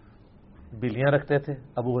 بلیاں رکھتے تھے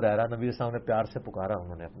ابو ہریرہ، نبی علیہ السلام نے پیار سے پکارا،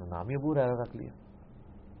 انہوں نے اپنا نام ہی ابو ہریرہ رکھ لیا.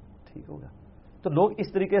 ٹھیک ہوگا. تو لوگ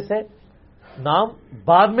اس طریقے سے نام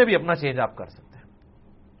بعد میں بھی اپنا چینج آپ کر سکتے ہیں،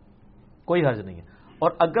 کوئی حرج نہیں ہے.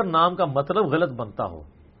 اور اگر نام کا مطلب غلط بنتا ہو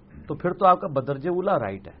تو پھر تو آپ کا بدرجہ اولا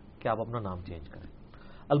رائٹ ہے کہ آپ اپنا نام چینج کریں.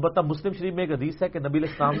 البتہ مسلم شریف میں ایک حدیث ہے کہ نبی علیہ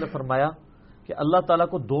السلام نے فرمایا کہ اللہ تعالیٰ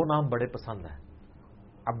کو دو نام بڑے پسند ہیں،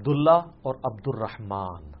 عبداللہ اور عبد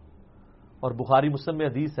الرحمن. اور بخاری مسلم میں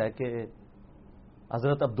حدیث ہے کہ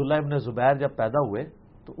حضرت عبداللہ ابن زبیر جب پیدا ہوئے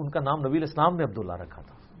تو ان کا نام نبی علیہ السلام نے عبداللہ رکھا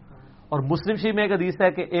تھا. اور مسلم شریف میں ایک حدیث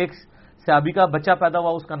ہے کہ ایک صحابی کا بچہ پیدا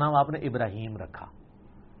ہوا، اس کا نام آپ نے ابراہیم رکھا.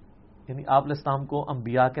 یعنی آپ علیہ السلام کو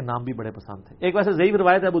انبیاء کے نام بھی بڑے پسند تھے. ایک ویسے ضعیف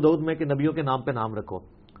روایت ہے ابو داؤد میں کہ نبیوں کے نام پہ نام رکھو،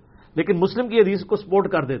 لیکن مسلم کی حدیث کو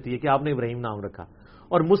سپورٹ کر دیتی ہے کہ آپ نے ابراہیم نام رکھا.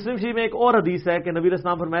 اور مسلم شریف میں ایک اور حدیث ہے کہ نبی علیہ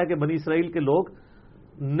السلام فرمایا کہ بنی اسرائیل کے لوگ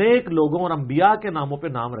نیک لوگوں اور انبیاء کے ناموں پہ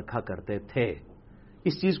نام رکھا کرتے تھے.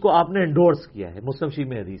 اس چیز کو آپ نے انڈورس کیا ہے، مسلم شریف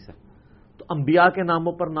میں حدیث ہے. تو انبیاء کے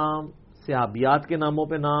ناموں پر نام، صحابیات کے ناموں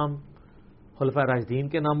پہ نام، خلفائے راشدین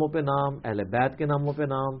کے ناموں پہ نام، اہل بیت کے ناموں پہ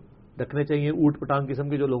نام رکھنے چاہیے. اوٹ پٹانگ قسم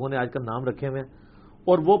کے جو لوگوں نے آج کل نام رکھے ہوئے ہیں،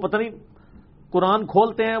 اور وہ پتہ نہیں قرآن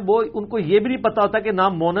کھولتے ہیں وہ ان کو یہ بھی نہیں پتا ہوتا کہ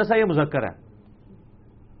نام مونس ہے یا مذکر ہے.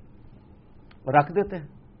 رکھ دیتے ہیں.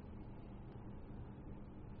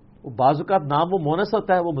 وہ بعض اوقات نام وہ مونس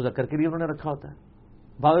ہوتا ہے، وہ مذکر کے لیے انہوں نے رکھا ہوتا ہے،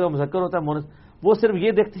 بعض اوقات مذکر ہوتا ہے مونس، وہ صرف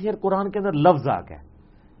یہ دیکھتے ہیں یار قرآن کے اندر لفظ آ گیا.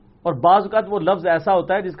 اور بعض اوقات وہ لفظ ایسا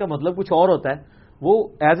ہوتا ہے جس کا مطلب کچھ اور ہوتا ہے، وہ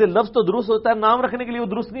ایز اے لفظ تو درست ہوتا ہے، نام رکھنے کے لیے وہ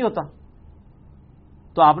درست نہیں ہوتا.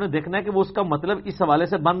 تو آپ نے دیکھنا ہے کہ وہ اس کا مطلب اس حوالے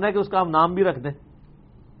سے بن رہا ہے کہ اس کا آپ نام بھی رکھ دیں.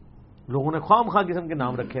 لوگوں نے خواہ مخواہ قسم کے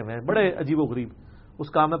نام رکھے ہوئے ہیں، بڑے عجیب و غریب. اس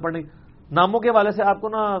کام میں پڑھنے ناموں کے حوالے سے آپ کو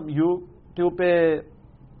نا یوٹیوب پہ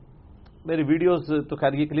میری ویڈیوز تو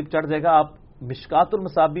خیر یہ کلپ چڑھ جائے گا. آپ مشکات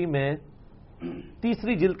المصابیح میں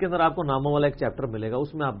 3 جلد کے اندر آپ کو ناموں والا ایک چیپٹر ملے گا،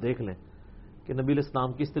 اس میں آپ دیکھ لیں کہ نبی علیہ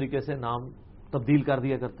السلام کس طریقے سے نام تبدیل کر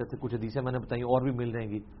دیا کرتے تھے. کچھ حدیثیں میں نے بتائی، اور بھی مل جائیں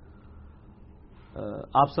گی.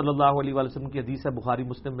 آپ صلی اللہ علیہ وسلم کی حدیث ہے بخاری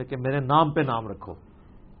مسلم میں کہ میرے نام پہ نام رکھو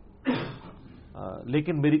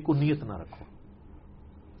لیکن میری کنیت نہ رکھو.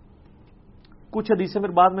 کچھ حدیثیں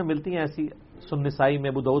پھر بعد میں ملتی ہیں ایسی سنن نسائی میں،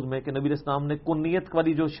 ابو داؤد میں، کہ نبی علیہ السلام نے کنیت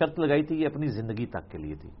والی جو شرط لگائی تھی یہ اپنی زندگی تک کے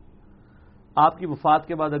لیے تھی. آپ کی وفات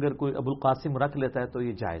کے بعد اگر کوئی ابو القاسم رکھ لیتا ہے تو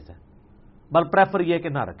یہ جائز ہے، بل پریفر یہ ہے کہ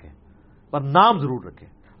نہ رکھے، پر نام ضرور رکھے.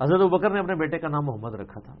 حضرت ابوبکر نے اپنے بیٹے کا نام محمد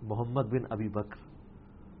رکھا تھا، محمد بن ابی بکر.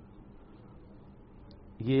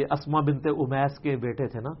 یہ اسما بنت امیس کے بیٹے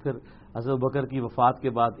تھے نا. پھر حضرت ابوبکر کی وفات کے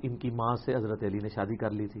بعد ان کی ماں سے حضرت علی نے شادی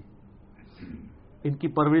کر لی تھی. ان کی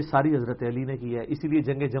پرورش ساری حضرت علی نے کی ہے، اسی لیے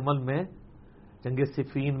جنگ جمل میں، جنگ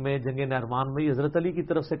صفین میں، جنگ نہروان میں یہ حضرت علی کی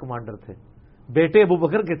طرف سے کمانڈر تھے، بیٹے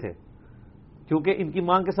ابوبکر کے تھے، کیونکہ ان کی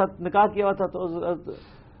ماں کے ساتھ نکاح کیا ہوا تھا. تو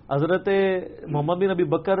حضرت محمد بن ابی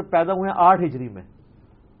بکر پیدا ہوئے 8 ہجری میں،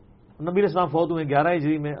 نبی علیہ السلام فوت ہوئے 11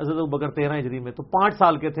 ہجری میں، حضرت ابوبکر 13 ہجری میں. تو 5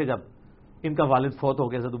 سال کے تھے جب ان کا والد فوت ہو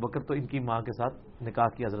گیا حضرت ابوبکر، تو ان کی ماں کے ساتھ نکاح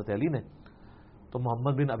کیا حضرت علی نے. تو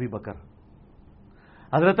محمد بن ابی بکر.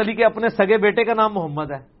 حضرت علی کے اپنے سگے بیٹے کا نام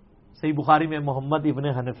محمد ہے، صحیح بخاری میں محمد ابن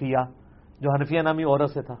حنفیہ، جو حنفیہ نامی عورت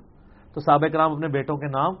سے تھا. تو صحابہ کرام اپنے بیٹوں کے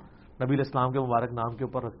نام نبی علیہ السلام کے مبارک نام کے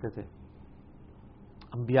اوپر رکھتے تھے،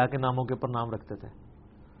 انبیاء کے ناموں کے اوپر نام رکھتے تھے.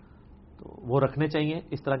 تو وہ رکھنے چاہیے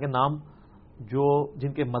اس طرح کے نام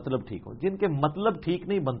جن کے مطلب ٹھیک ہوں. جن کے مطلب ٹھیک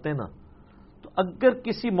نہیں بنتے نا، تو اگر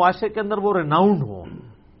کسی معاشرے کے اندر وہ ریناؤنڈ ہو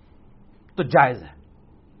تو جائز ہے،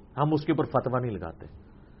 ہم اس کے اوپر فتویٰ نہیں لگاتے.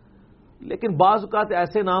 لیکن بعض اوقات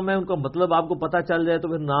ایسے نام ہیں ان کا مطلب آپ کو پتہ چل جائے تو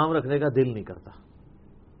پھر نام رکھنے کا دل نہیں کرتا،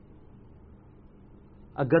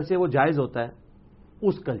 اگرچہ وہ جائز ہوتا ہے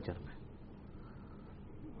اس کلچر میں.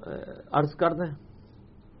 عرض کر دیں،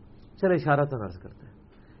 چلے اشارتاً عرض کرتے ہیں،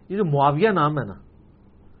 یہ جو معاویہ نام ہے نا،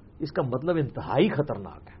 اس کا مطلب انتہائی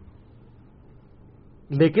خطرناک ہے.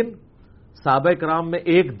 لیکن صحابہ کرام میں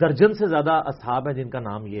 1 درجن سے زیادہ اصحاب ہیں جن کا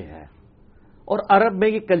نام یہ ہے، اور عرب میں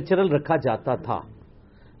یہ کلچرل رکھا جاتا تھا.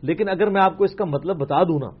 لیکن اگر میں آپ کو اس کا مطلب بتا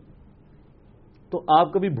دوں نا تو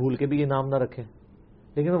آپ کبھی بھول کے بھی یہ نام نہ رکھیں.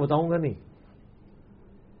 لیکن میں بتاؤں گا نہیں،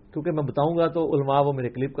 کیونکہ میں بتاؤں گا تو علماء وہ میرے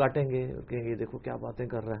کلپ کاٹیں گے اور کہیں گے دیکھو کیا باتیں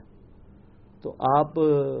کر رہا ہے. تو آپ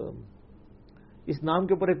اس نام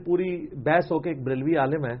کے اوپر ایک پوری بحث ہو کے، ایک بریلوی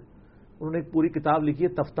عالم ہے، انہوں نے ایک پوری کتاب لکھی ہے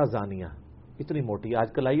تفتہ زانیہ، اتنی موٹی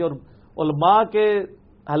آج کل آئی، اور علماء کے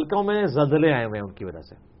حلقوں میں زلزلے آئے ہوئے ہیں ان کی وجہ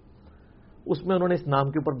سے. اس میں انہوں نے اس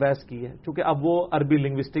نام کے اوپر بحث کی ہے، چونکہ اب وہ عربی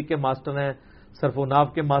لنگوسٹک کے ماسٹر ہیں، صرف و نحو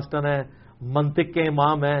کے ماسٹر ہیں، منطق کے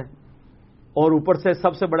امام ہیں، اور اوپر سے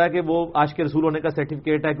سب سے بڑا کہ وہ عاشق رسول ہونے کا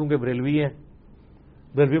سرٹیفکیٹ ہے کیونکہ بریلوی ہیں.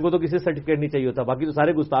 بریلوی کو تو کسی سرٹیفکیٹ نہیں چاہیے ہوتا، باقی تو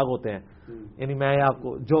سارے گستاخ ہوتے ہیں. یعنی میں آپ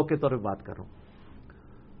کو جوک کے طور پہ بات کر رہا ہوں.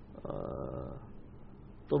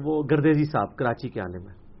 تو وہ گردیزی صاحب کراچی کے عالم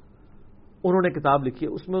ہیں، انہوں نے کتاب لکھی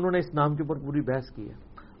ہے، اس میں انہوں نے اس نام کے اوپر پوری بحث کی ہے.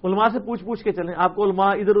 علماء سے پوچھ کے چلیں، آپ کو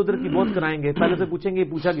علماء ادھر ادھر کی بہت کرائیں گے، پہلے سے پوچھیں گے یہ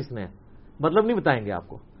پوچھا کس نے، مطلب نہیں بتائیں گے آپ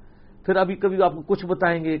کو، پھر ابھی کبھی آپ کو کچھ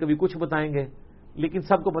بتائیں گے، کبھی کچھ بتائیں گے، لیکن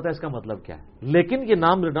سب کو پتا ہے اس کا مطلب کیا ہے. لیکن یہ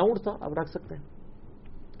نام ریناؤنڈ تھا، آپ رکھ سکتے ہیں.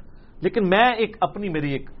 لیکن میں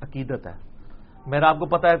میری ایک عقیدت ہے، میرا آپ کو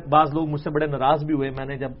پتا ہے بعض لوگ مجھ سے بڑے ناراض بھی ہوئے، میں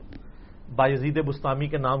نے جب بایزید بستامی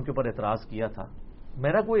کے نام کے اوپر اعتراض کیا تھا.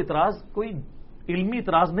 میرا کوئی اعتراض کوئی علمی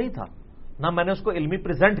اعتراض نہیں تھا، نہ میں نے اس کو علمی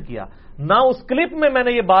پریزنٹ کیا، نہ اس کلپ میں میں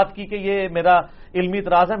نے یہ بات کی کہ یہ میرا علمی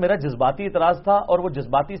اعتراض ہے. میرا جذباتی اعتراض تھا، اور وہ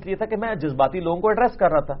جذباتی اس لیے تھا کہ میں جذباتی لوگوں کو ایڈریس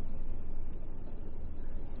کر رہا تھا.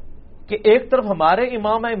 کہ ایک طرف ہمارے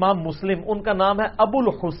امام ہے امام مسلم، ان کا نام ہے ابو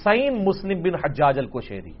الحسین مسلم بن حجاج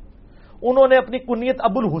القشیری، انہوں نے اپنی کنیت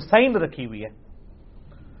ابو الحسین رکھی ہوئی ہے.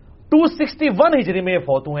 261 ہجری میں یہ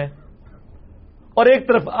فوت ہوئے ہیں. اور ایک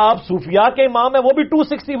طرف آپ صوفیاء کے امام ہیں، وہ بھی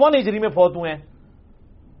 261 ہجری میں فوت ہوئے ہیں.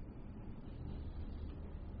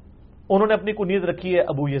 انہوں نے اپنی کنیت رکھی ہے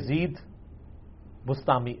ابو یزید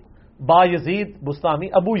بستامی، با یزید بستامی،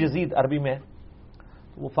 ابو یزید عربی میں،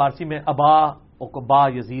 وہ فارسی میں ابا اور با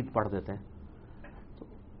یزید پڑھ دیتے ہیں.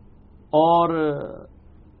 اور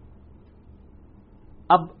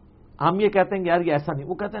اب ہم یہ کہتے ہیں کہ یار یہ ایسا نہیں،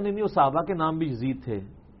 وہ کہتے ہیں نہیں وہ صحابہ کے نام بھی یزید تھے.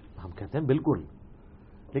 ہم کہتے ہیں بالکل،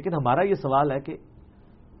 لیکن ہمارا یہ سوال ہے کہ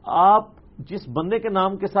آپ جس بندے کے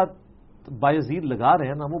نام کے ساتھ بایزید لگا رہے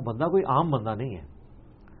ہیں نا، وہ بندہ کوئی عام بندہ نہیں ہے.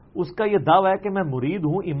 اس کا یہ دعویٰ ہے کہ میں مرید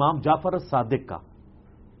ہوں امام جعفر الصادق کا.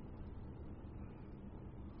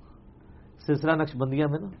 سلسلہ نقشبندیہ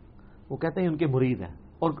میں نا وہ کہتے ہیں ان کے مرید ہیں،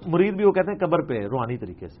 اور مرید بھی وہ کہتے ہیں قبر پہ روحانی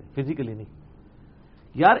طریقے سے، فزیکلی نہیں.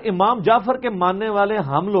 یار امام جعفر کے ماننے والے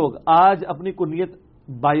ہم لوگ آج اپنی کنیت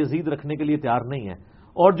بایزید رکھنے کے لیے تیار نہیں ہیں،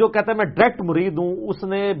 اور جو کہتا ہے میں ڈائریکٹ مرید ہوں اس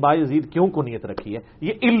نے بایزید کیوں کنیت رکھی ہے؟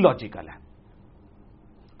 یہ ان لاجیکل ہے.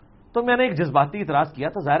 تو میں نے ایک جذباتی اعتراض کیا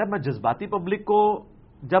تھا. ظاہر ہے میں جذباتی پبلک کو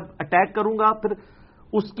جب اٹیک کروں گا پھر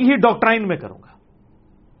اس کی ہی ڈاکٹرائن میں کروں گا،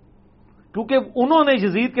 کیونکہ انہوں نے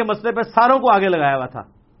یزید کے مسئلے پہ ساروں کو آگے لگایا ہوا تھا.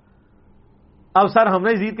 اب سر ہم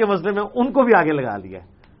نے یزید کے مسئلے میں ان کو بھی آگے لگا لیا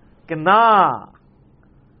کہ نہ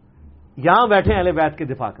یہاں بیٹھے اہل بیت کے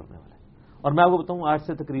دفاع کرنے والے. اور میں آپ کو بتاؤں آج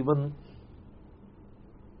سے تقریباً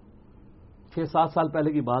 6-7 سال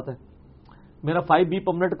پہلے کی بات ہے، میرا 5B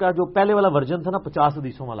پرمنٹ کا جو پہلے والا ورژن تھا نا 50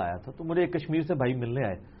 حدیثوں والا آیا تھا. تو مجھے ایک کشمیر سے بھائی ملنے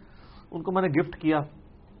آئے، ان کو میں نے گفٹ کیا.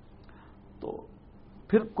 تو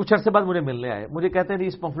پھر کچھ عرصے بعد مجھے ملنے آئے، مجھے کہتے ہیں جی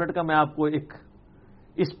اس پمفلٹ کا میں آپ کو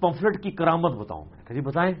اس پمفلٹ کی کرامت بتاؤں. میں کہا جی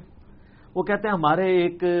بتائیں. وہ کہتے ہیں ہمارے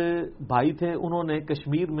ایک بھائی تھے، انہوں نے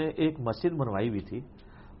کشمیر میں ایک مسجد بنوائی ہوئی تھی.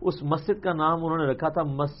 اس مسجد کا نام انہوں نے رکھا تھا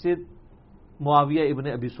مسجد معاویہ ابن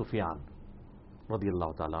ابی سفیان رضی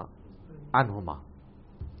اللہ تعالی عنہما.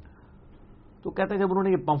 تو کہتے ہیں جب انہوں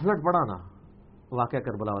نے یہ پمفلٹ پڑھا نا واقعہ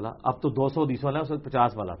کربلا والا، اب تو 200 حدیث والا ہے، اس وقت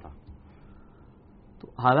 50 والا تھا، تو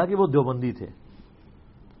حالانکہ وہ دیوبندی تھے،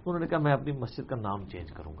 انہوں نے کہا میں اپنی مسجد کا نام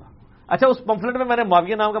چینج کروں گا. اچھا اس پمفلٹ میں نے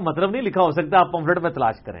معاویہ نام کا مطلب نہیں لکھا، ہو سکتا ہے آپ پمفلٹ میں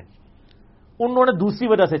تلاش کریں. انہوں نے دوسری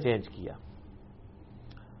وجہ سے چینج کیا.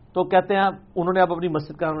 تو کہتے ہیں انہوں نے اب اپنی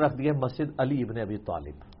مسجد کا نام رکھ دیا مسجد علی ابن ابی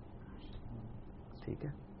طالب. ٹھیک ہے،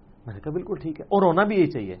 میں نے کہا بالکل ٹھیک ہے، اور ہونا بھی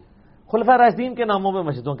یہی چاہیے. خلفاء راشدین کے ناموں میں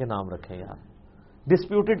مسجدوں کے نام رکھیں یار،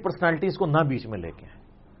 ڈسپیوٹڈ پرسنالٹیز کو نہ بیچ میں لے کے آئیں،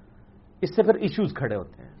 اس سے پھر ایشوز کھڑے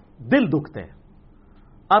ہوتے ہیں، دل دکھتے ہیں.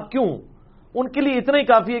 آپ کیوں؟ ان کے لیے اتنا ہی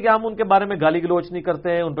کافی ہے کہ ہم ان کے بارے میں گالی گلوچ نہیں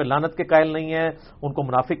کرتے ہیں، ان پہ لعنت کے قائل نہیں ہیں، ان کو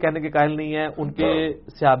منافق کہنے کے قائل نہیں ہیں، ان کے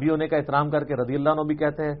صحابی ہونے کا احترام کر کے رضی اللہ عنہ بھی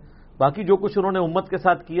کہتے ہیں. باقی جو کچھ انہوں نے امت کے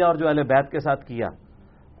ساتھ کیا اور جو اہل بیت کے ساتھ کیا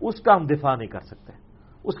اس کا ہم دفاع نہیں کر سکتے،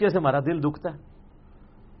 اس کی وجہ سے ہمارا دل دکھتا ہے.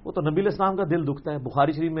 وہ تو نبی علیہ السلام کا دل دکھتا ہے.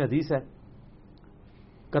 بخاری شریف میں حدیث ہے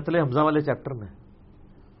قتل حمزہ والے چیپٹر میں،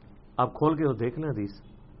 آپ کھول کے دیکھ لیں حدیث.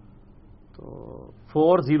 تو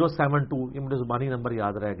 4072 یہ مجھے زبانی نمبر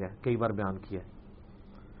یاد رہ گیا، کئی بار بیان کیا.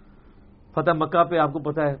 فتح مکہ پہ آپ کو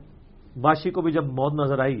پتا ہے بادشاہ کو بھی جب موت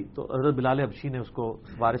نظر آئی تو حضرت بلال حبشی نے اس کو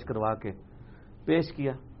سفارش کروا کے پیش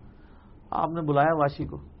کیا. آپ نے بلایا واشی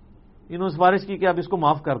کو، انہوں نے سفارش کی کہ آپ اس کو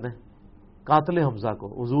معاف کر دیں، قاتل حمزہ کو،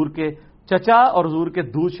 حضور کے چچا اور حضور کے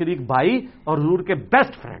دودھ شریک بھائی اور حضور کے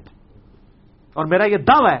بیسٹ فرینڈ. اور میرا یہ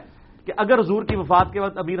دعویٰ ہے کہ اگر حضور کی وفات کے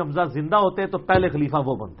وقت امیر حمزہ زندہ ہوتے تو پہلے خلیفہ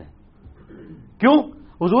وہ بنتے ہیں. کیوں؟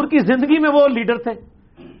 حضور کی زندگی میں وہ لیڈر تھے.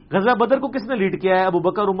 غزوہ بدر کو کس نے لیڈ کیا ہے؟ ابو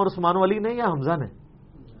بکر، عمر، عثمان و علی نے یا حمزہ نے؟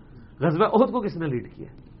 غزوہ احد کو کس نے لیڈ کیا؟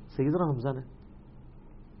 سیدنا حمزہ نے.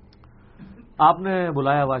 آپ نے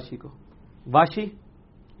بلایا واشی کو، واشی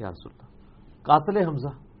یا رسول اللہ، قاتل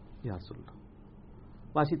حمزہ یا رسول اللہ،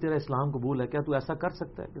 واشی تیرا اسلام قبول ہے، کیا تو ایسا کر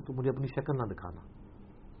سکتا ہے کہ تو مجھے اپنی شکل نہ دکھانا؟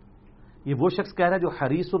 یہ وہ شخص کہہ رہا ہے جو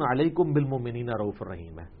حریص علیکم بالمؤمنین رؤوف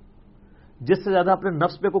الرحیم ہے، جس سے زیادہ اپنے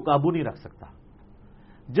نفس پہ کو قابو نہیں رکھ سکتا،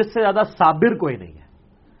 جس سے زیادہ صابر کوئی نہیں ہے.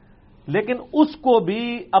 لیکن اس کو بھی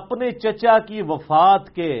اپنے چچا کی وفات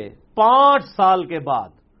کے 5 سال کے بعد،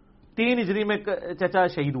 3 ہجری میں چچا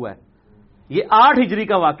شہید ہوا ہے، یہ 8 ہجری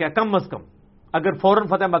کا واقعہ کم از کم، اگر فوراً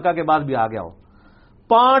فتح مکہ کے بعد بھی آ گیا ہو.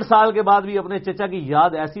 5 سال کے بعد بھی اپنے چچا کی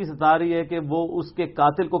یاد ایسی ستا رہی ہے کہ وہ اس کے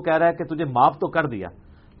قاتل کو کہہ رہا ہے کہ تجھے معاف تو کر دیا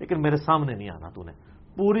لیکن میرے سامنے نہیں آنا. تو نے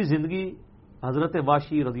پوری زندگی حضرت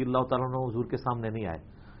واشی رضی اللہ تعالیٰ عنہ حضور کے سامنے نہیں آئے.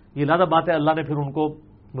 یہ لادہ بات ہے، اللہ نے پھر ان کو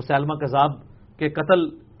مسیلمہ کذاب کے قتل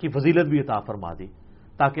کی فضیلت بھی عطا فرما دی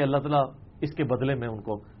تاکہ اللہ تعالیٰ اس کے بدلے میں ان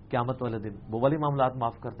کو قیامت والے دن وہ والی معاملات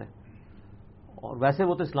معاف کر دیں. اور ویسے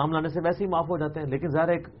وہ تو اسلام لانے سے ویسے ہی معاف ہو جاتے ہیں، لیکن ظاہر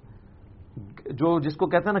ایک جو جس کو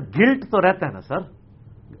کہتے ہیں نا گلٹ تو رہتا ہے نا سر،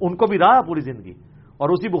 ان کو بھی رہا پوری زندگی. اور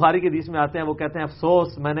اسی بخاری کے حدیث میں آتے ہیں، وہ کہتے ہیں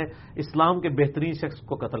افسوس میں نے اسلام کے بہترین شخص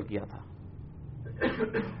کو قتل کیا تھا،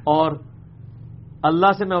 اور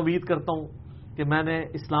اللہ سے میں امید کرتا ہوں کہ میں نے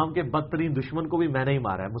اسلام کے بدترین دشمن کو بھی میں نے ہی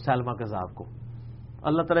مارا ہے، مسیلمہ کذاب کو.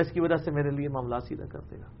 اللہ تعالیٰ اس کی وجہ سے میرے لیے معاملات سیدھا کر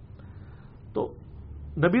دے گا. تو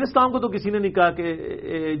نبی اسلام کو تو کسی نے نہیں کہا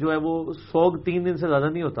کہ جو ہے وہ سوگ 3 دن سے زیادہ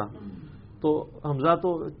نہیں ہوتا. تو حمزہ تو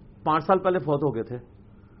 5 سال پہلے فوت ہو گئے تھے،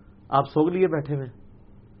 آپ سوگ لیے بیٹھے ہوئے.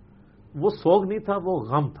 وہ سوگ نہیں تھا، وہ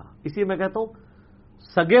غم تھا. اسی میں کہتا ہوں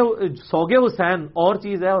سوگے حسین اور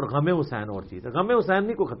چیز ہے اور غم حسین اور چیز ہے. غم حسین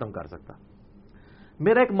نہیں کوئی ختم کر سکتا.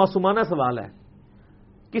 میرا ایک معصومانہ سوال ہے،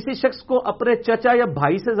 کسی شخص کو اپنے چچا یا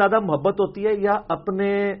بھائی سے زیادہ محبت ہوتی ہے یا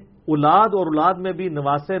اپنے اولاد اور اولاد میں بھی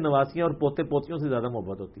نواسے نواسیاں اور پوتے پوتیوں سے زیادہ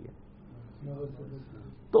محبت ہوتی ہے؟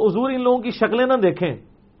 تو حضور ان لوگوں کی شکلیں نہ دیکھیں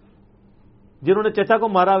جنہوں نے چچا کو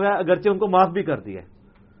مارا ہوا ہے، اگرچہ ان کو معاف بھی کر دیا ہے،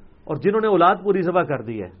 اور جنہوں نے اولاد پوری ذبح کر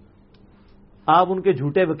دی ہے. آپ ان کے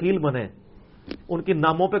جھوٹے وکیل بنیں، ان کی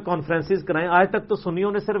ناموں پہ کانفرنسز کرائیں. آج تک تو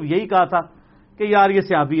سنیوں نے صرف یہی کہا تھا کہ یار یہ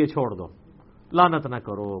صحابی ہے، چھوڑ دو، لعنت نہ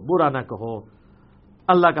کرو، برا نہ کہو،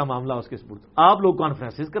 اللہ کا معاملہ اس کے سپرد. آپ لوگ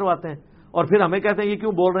کانفرنسز کرواتے ہیں اور پھر ہمیں کہتے ہیں یہ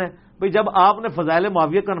کیوں بول رہے ہیں؟ بھئی جب آپ نے فضائل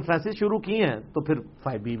معاویہ کانفرنسز شروع کی ہیں تو پھر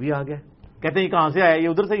 5B بھی آ گیا. کہتے ہیں یہ کہاں سے آیا؟ یہ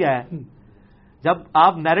ادھر سے ہی آیا. جب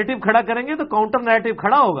آپ نیریٹو کھڑا کریں گے تو کاؤنٹر نیریٹو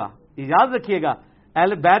کھڑا ہوگا. یاد رکھیے گا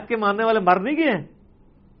اہل بیت کے ماننے والے مر نہیں گئے ہیں.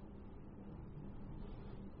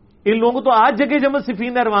 ان لوگوں کو تو آج جگہ جمع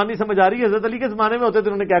صفین اروانی سمجھ آ رہی ہے. حضرت علی کے زمانے میں ہوتے تو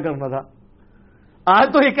انہوں نے کیا کرنا تھا. آج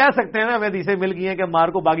تو یہ کہہ سکتے ہیں نا، ہمیں حدیثیں مل گئی ہیں کہ عمار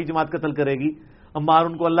کو باغی جماعت قتل کرے گی، عمار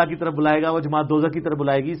ان کو اللہ کی طرف بلائے گا، وہ جماعت دوزخ کی طرف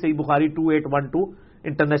بلائے گی. صحیح بخاری 2812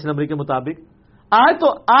 انٹرنیشنل نمبر کے مطابق.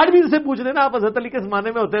 آج بھی ان سے پوچھ لینا آپ حضرت علی کے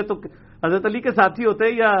زمانے میں ہوتے تو حضرت علی کے ساتھی ہوتے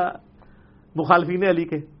یا مخالفین علی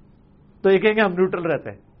کے، تو یہ کہیں گے ہم نیوٹرل رہتے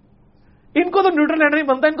ہیں. ان کو تو نیوٹرل رہنا نہیں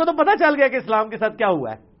بنتا. ان کو تو پتا چل گیا کہ اسلام کے ساتھ کیا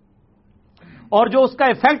ہوا ہے، اور جو اس کا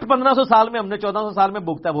ایفیکٹ 1500 سال میں ہم نے 1400 سال میں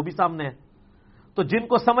بھگتا ہے وہ بھی سامنے ہے. تو جن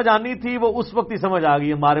کو سمجھ آنی تھی وہ اس وقت ہی سمجھ آ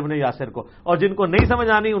گئی عمار ابن یاسر کو، اور جن کو نہیں سمجھ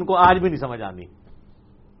آنی ان کو آج بھی نہیں سمجھ آنی.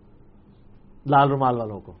 لال رومال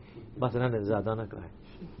والوں کو بس انہوں نے زیادہ نہ کرائے.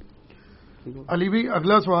 علی بھائی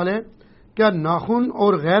اگلا سوال ہے، کیا ناخن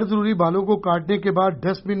اور غیر ضروری بالوں کو کاٹنے کے بعد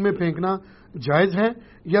ڈسٹ بن میں پھینکنا جائز ہے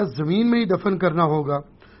یا زمین میں ہی دفن کرنا ہوگا؟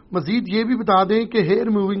 مزید یہ بھی بتا دیں کہ ہیئر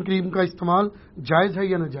ریموونگ کریم کا استعمال جائز ہے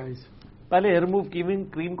یا ناجائز؟ پہلے ہیئر ریموو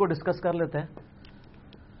کریم کو ڈسکس کر لیتے ہیں.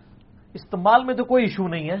 استعمال میں تو کوئی ایشو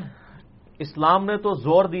نہیں ہے. اسلام نے تو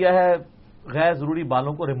زور دیا ہے غیر ضروری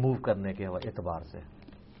بالوں کو ریموو کرنے کے اعتبار سے.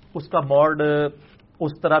 اس کا موڈ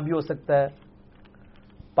اس طرح بھی ہو سکتا ہے،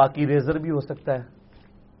 پاکی ریزر بھی ہو سکتا ہے،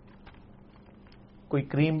 کوئی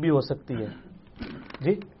کریم بھی ہو سکتی ہے.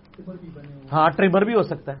 جی ہاں، ٹریمر بھی ہو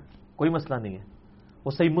سکتا ہے، کوئی مسئلہ نہیں ہے.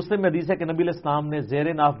 وہ صحیح مسلم میں حدیث ہے کہ نبی علیہ السلام نے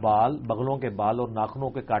زیر ناف بال، بغلوں کے بال اور ناخنوں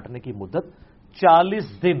کے کاٹنے کی مدت 40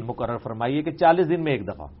 دن مقرر فرمائی ہے کہ 40 دن میں ایک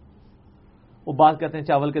دفعہ. وہ بات کہتے ہیں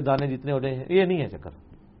چاول کے دانے جتنے ہو رہے ہیں، یہ نہیں ہے چکر.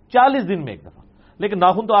 40 دن میں ایک دفعہ. لیکن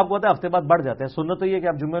ناخن تو آپ کو پتا ہے ہفتے بعد بڑھ جاتے ہیں. سنت تو یہ کہ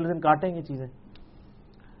آپ جمعے والے دن کاٹیں گے چیزیں.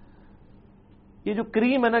 یہ جو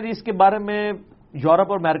کریم ہے نا جی، اس کے بارے میں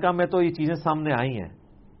یورپ اور امریکہ میں تو یہ چیزیں سامنے آئی ہیں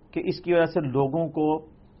کہ اس کی وجہ سے لوگوں کو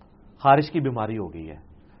خارش کی بیماری ہو گئی ہے،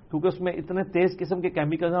 کیونکہ اس میں اتنے تیز قسم کے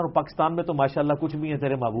کیمیکلز ہیں. اور پاکستان میں تو ماشاءاللہ کچھ بھی ہیں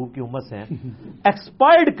تیرے محبوب کی امت سے ہیں.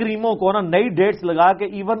 ایکسپائرڈ کریموں کو نا نئی ڈیٹس لگا کے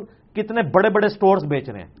ایون کتنے بڑے بڑے سٹورز بیچ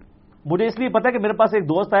رہے ہیں. مجھے اس لیے پتا ہے کہ میرے پاس ایک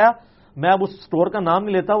دوست آیا، میں اب اس سٹور کا نام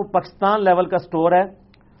نہیں لیتا، وہ پاکستان لیول کا سٹور ہے.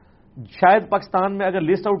 شاید پاکستان میں اگر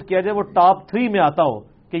لسٹ آؤٹ کیا جائے وہ ٹاپ 3 میں آتا ہو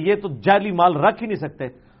کہ یہ تو جعلی مال رکھ ہی نہیں سکتے.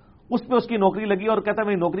 اس پہ اس کی نوکری لگی اور کہتا ہے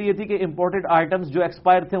میری نوکری یہ تھی کہ امپورٹڈ آئٹمز جو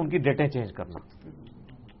ایکسپائر تھے ان کی ڈیٹیں چینج کرنا.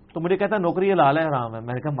 تو مجھے کہتا ہے نوکری یہ حلال ہے حرام ہے؟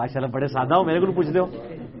 میں نے کہا ماشاءاللہ بڑے سادہ ہو، میرے کو پوچھ دو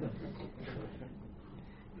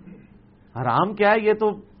حرام کیا ہے. یہ تو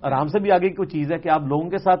حرام سے بھی آگے کی کوئی چیز ہے کہ آپ لوگوں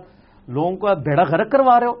کے ساتھ لوگوں کو بھیڑا غرق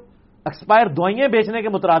کروا رہے ہو. ایکسپائر دوائیاں بیچنے کے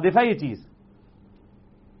مترادف ہے یہ چیز.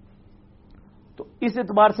 تو اس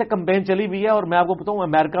اعتبار سے کمپین چلی ہوئی ہے. اور میں آپ کو بتاؤں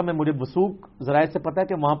امریکہ میں مجھے وثوق ذرائع سے پتا ہے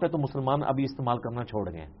کہ وہاں پہ تو مسلمان ابھی استعمال کرنا چھوڑ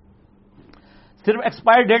گئے ہیں. صرف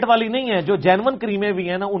ایکسپائر ڈیٹ والی نہیں ہے، جو جینون کریمیں بھی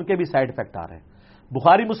ہیں نا ان کے بھی سائڈ افیکٹ آ رہے ہیں.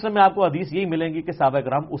 بخاری مسلم میں آپ کو حدیث یہی ملیں گی کہ صحابہ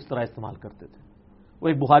کرام اس طرح استعمال کرتے تھے. وہ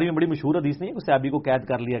ایک بخاری میں بڑی مشہور حدیث نہیں ہے کہ صحابی کو قید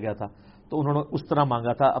کر لیا گیا تھا تو انہوں نے اس طرح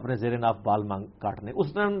مانگا تھا اپنے زیر ناف بال کاٹنے.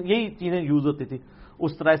 اس طرح یہی چیزیں یوز ہوتی تھی،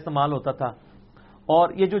 اس طرح استعمال ہوتا تھا. اور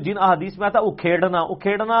یہ جو جن احادیث میں آتا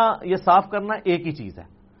اکھیڑنا یہ صاف کرنا ایک ہی چیز ہے.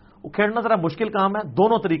 اکھیڑنا ذرا مشکل کام ہے،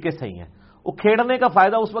 دونوں طریقے صحیح ہیں. اکھیڑنے کا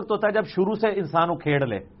فائدہ اس وقت ہوتا ہے جب شروع سے انسان اکھیڑ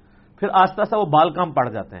لے، پھر آہستہ آہستہ وہ بال کم پڑ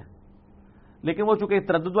جاتے ہیں. لیکن وہ چونکہ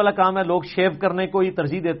تردد والا کام ہے، لوگ شیو کرنے کو ہی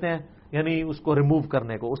ترجیح دیتے ہیں، یعنی اس کو ریموو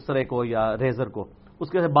کرنے کو، اس طرح کو یا ریزر کو. اس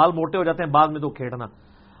کے بال موٹے ہو جاتے ہیں بعد میں تو کھیڑنا.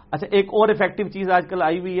 اچھا ایک اور افیکٹو چیز آج کل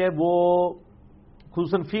آئی ہوئی ہے، وہ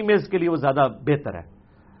خصوصاً فیمیلز کے لیے وہ زیادہ بہتر ہے.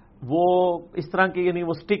 وہ اس طرح کے یعنی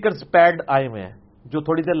وہ سٹیکرز پیڈ آئے ہوئے ہیں جو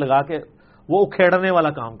تھوڑی دیر لگا کے وہ اکھیڑنے والا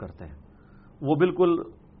کام کرتے ہیں. وہ بالکل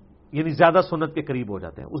یعنی زیادہ سنت کے قریب ہو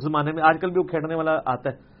جاتے ہیں. اس زمانے میں آج کل بھی اکھیڑنے والا آتا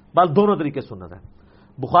ہے. بال دونوں طریقے سنت ہے.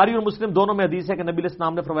 بخاری اور مسلم دونوں میں حدیث ہے کہ نبی علیہ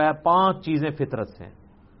السلام نے فرمایا 5 چیزیں فطرت سے.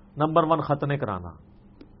 نمبر 1 ختنے کرانا،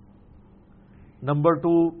 نمبر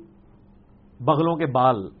 2 بغلوں کے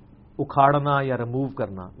بال اکھاڑنا یا ریموو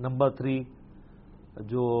کرنا. نمبر 3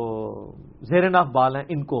 جو زیر ناف بال ہیں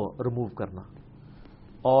ان کو ریموو کرنا.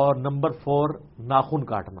 اور نمبر 4 ناخن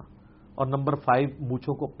کاٹنا. اور نمبر 5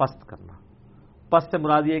 مونچھوں کو پست کرنا. پست سے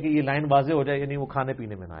مراد یہ ہے کہ یہ لائن واضح ہو جائے, یعنی وہ کھانے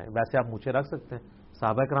پینے میں نہ آئے. ویسے آپ مونچھیں رکھ سکتے ہیں,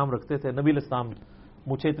 صحابہ کرام رکھتے تھے, نبی علیہ السلام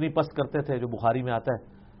مونچھیں اتنی پست کرتے تھے جو بخاری میں آتا ہے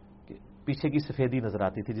کہ پیچھے کی سفیدی نظر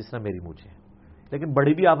آتی تھی جس طرح میری مونچھیں. لیکن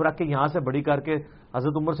بڑی بھی آپ رکھ کے یہاں سے بڑی کر کے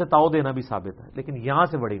حضرت عمر سے تاؤ دینا بھی ثابت ہے, لیکن یہاں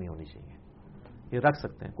سے بڑی نہیں ہونی چاہیے. یہ رکھ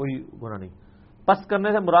سکتے ہیں, کوئی گناہ نہیں. پست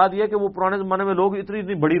کرنے سے مراد یہ کہ وہ پرانے زمانے میں لوگ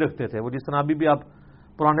اتنی بڑی رکھتے تھے, وہ جس طرح ابھی بھی آپ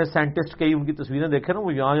پرانے سائنٹسٹ کئی ان کی تصویریں دیکھیں نا,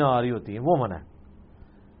 وہ یہاں آ رہی ہوتی ہیں, وہ منع ہے.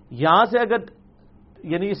 یہاں سے اگر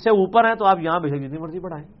یعنی اس سے اوپر ہیں تو آپ یہاں بے شک جتنی مرضی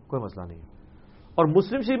بڑھائیں, کوئی مسئلہ نہیں ہے. اور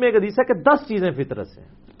مسلم شریف میں ایک حدیث ہے کہ 10 چیزیں فطرت سے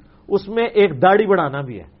ہیں, اس میں ایک داڑھی بڑھانا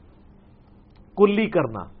بھی ہے, کلی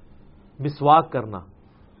کرنا, مسواک کرنا,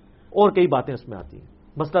 اور کئی باتیں اس میں آتی ہیں.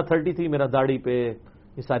 مسئلہ 33 میرا داڑھی پہ,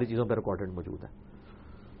 یہ ساری چیزوں پہ ریکارڈڈ موجود ہے.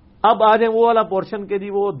 اب آ جائیں وہ والا پورشن کے جی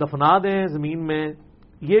وہ دفنا دیں زمین میں.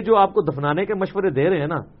 یہ جو آپ کو دفنانے کے مشورے دے رہے ہیں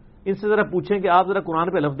نا, ان سے ذرا پوچھیں کہ آپ ذرا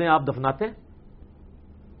قرآن پہ لفظ دیں, آپ دفناتے ہیں؟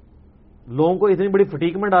 لوگوں کو اتنی بڑی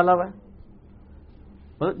فٹیک میں ڈالا ہوا ہے.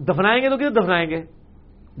 دفنائیں گے تو کدھر دفنائیں گے؟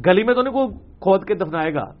 گلی میں تو نہیں کوئی کھود کے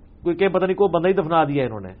دفنائے گا, کوئی کہ پتہ نہیں کوئی بندہ ہی دفنا دیا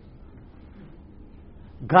انہوں نے.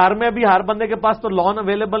 گھر میں بھی ہر بندے کے پاس تو لان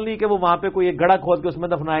اویلیبل نہیں کہ وہ وہاں پہ کوئی ایک گڑھا کھود کے اس میں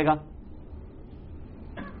دفنائے گا.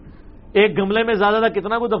 ایک گملے میں زیادہ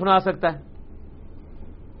کتنا کوئی دفنا سکتا ہے؟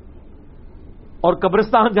 اور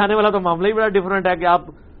قبرستان جانے والا تو معاملہ ہی بڑا ڈفرنٹ ہے کہ آپ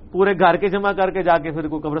پورے گھر کے جمع کر کے جا کے پھر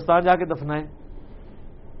کوئی قبرستان جا کے دفنائیں.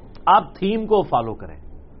 آپ تھیم کو فالو کریں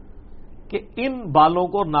کہ ان بالوں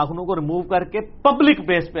کو اور ناخنوں کو ریموو کر کے پبلک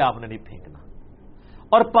پلیس پہ آپ نے نہیں پھینکنا.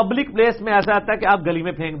 اور پبلک پلیس میں ایسا آتا ہے کہ آپ گلی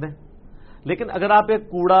میں پھینک دیں. لیکن اگر آپ ایک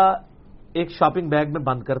کوڑا ایک شاپنگ بیگ میں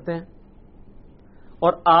بند کرتے ہیں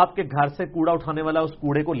اور آپ کے گھر سے کوڑا اٹھانے والا اس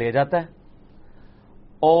کوڑے کو لے جاتا ہے,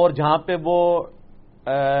 اور جہاں پہ وہ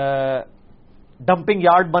ڈمپنگ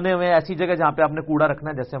یارڈ بنے ہوئے ہیں, ایسی جگہ جہاں پہ آپ نے کوڑا رکھنا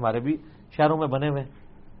ہے, جیسے ہمارے بھی شہروں میں بنے ہوئے ہیں,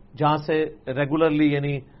 جہاں سے ریگولرلی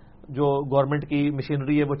یعنی جو گورنمنٹ کی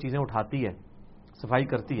مشینری ہے وہ چیزیں اٹھاتی ہے, صفائی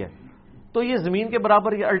کرتی ہے, تو یہ زمین کے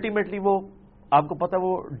برابر یہ الٹیمیٹلی وہ آپ کو پتہ ہے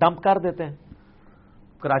وہ ڈمپ کر دیتے ہیں.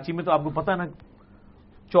 کراچی میں تو آپ کو پتہ ہے نا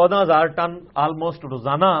 14,000 ٹن آلموسٹ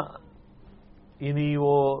روزانہ یعنی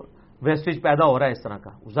وہ ویسٹیج پیدا ہو رہا ہے اس طرح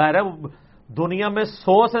کا. ظاہر ہے دنیا میں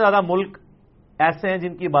 100 سے زیادہ ملک ایسے ہیں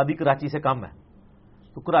جن کی آبادی کراچی سے کم ہے,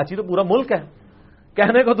 تو کراچی تو پورا ملک ہے.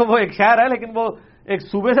 کہنے کو تو وہ ایک شہر ہے لیکن وہ ایک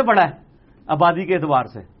صوبے سے بڑا ہے آبادی کے اعتبار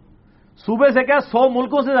سے. صوبے سے کیا 100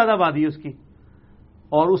 ملکوں سے زیادہ آبادی ہے اس کی,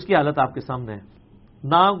 اور اس کی حالت آپ کے سامنے ہے.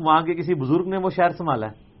 نہ وہاں کے کسی بزرگ نے وہ شہر سنبھالا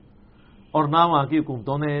ہے, اور نہ وہاں کی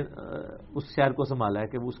حکومتوں نے اس شہر کو سنبھالا ہے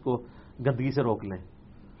کہ وہ اس کو گندگی سے روک لیں.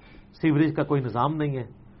 سیوریج کا کوئی نظام نہیں ہے,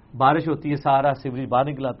 بارش ہوتی ہے سارا سیوریج باہر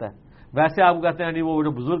نکل آتا ہے. ویسے آپ کہتے ہیں وہ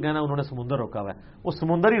جو بزرگ ہیں نا انہوں نے سمندر روکا ہوا ہے, وہ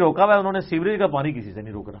سمندر ہی روکا ہوا ہے, انہوں نے سیوریج کا پانی کسی سے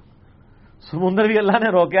نہیں روک رہا. سمندر بھی اللہ نے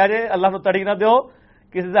روکیا جے, اللہ نو تڑی نہ دیو,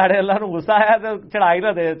 کسی ساڑھے اللہ نو غصہ آیا تو چڑھائی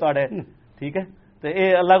نہ دے تھوڑے, ٹھیک ہے, تو اے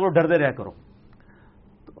اللہ کو ڈردے رہا کرو.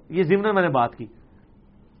 یہ ضمن میں نے بات کی,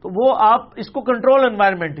 تو وہ آپ اس کو کنٹرول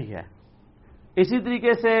انوائرمنٹ ہی ہے. اسی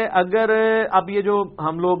طریقے سے اگر اب یہ جو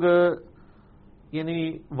ہم لوگ یعنی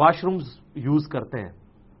واش رومز یوز کرتے ہیں,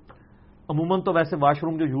 عموماً تو ویسے واش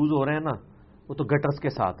روم جو یوز ہو رہے ہیں نا وہ تو گٹرز کے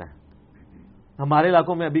ساتھ ہیں. ہمارے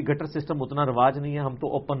علاقوں میں ابھی گٹر سسٹم اتنا رواج نہیں ہے, ہم تو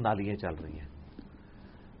اوپن نالیاں چل رہی ہیں.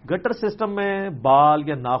 گٹر سسٹم میں بال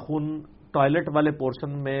یا ناخن ٹوائلٹ والے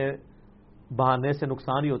پورشن میں بہانے سے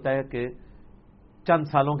نقصان ہی ہوتا ہے کہ چند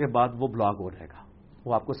سالوں کے بعد وہ بلاک ہو جائے گا,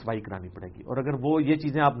 وہ آپ کو صفائی کرانی پڑے گی. اور اگر وہ یہ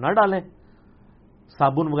چیزیں آپ نہ ڈالیں,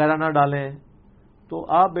 صابن وغیرہ نہ ڈالیں, تو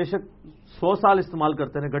آپ بے شک 100 سال استعمال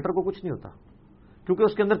کرتے ہیں, گٹر کو کچھ نہیں ہوتا, کیونکہ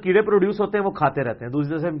اس کے اندر کیڑے پروڈیوس ہوتے ہیں, وہ کھاتے رہتے ہیں, دوسری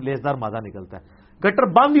طرف سے لیسدار مادہ نکلتا ہے. گٹر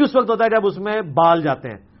بند ہی اس وقت ہوتا ہے جب اس میں بال جاتے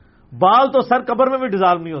ہیں. بال تو سر قبر میں بھی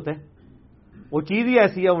ڈیزالو نہیں ہوتے, وہ چیز ہی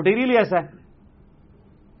ایسی ہے, مٹیریل ہی ایسا ہے,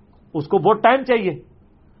 اس کو بہت ٹائم چاہیے,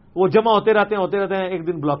 وہ جمع ہوتے رہتے ہیں, ایک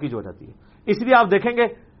دن بلاکیج ہو جاتی ہے. اس لیے آپ دیکھیں گے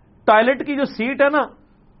ٹوائلٹ کی جو سیٹ ہے نا,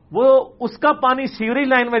 وہ اس کا پانی سیوریج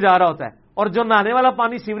لائن میں جا رہا ہوتا ہے, اور جو نہانے والا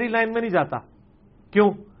پانی سیوریج لائن میں نہیں جاتا. کیوں؟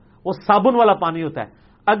 وہ صابن والا پانی ہوتا ہے.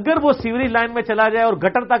 اگر وہ سیوریج لائن میں چلا جائے اور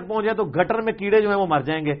گٹر تک پہنچ جائے تو گٹر میں کیڑے جو ہیں وہ مر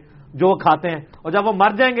جائیں گے جو وہ کھاتے ہیں, اور جب وہ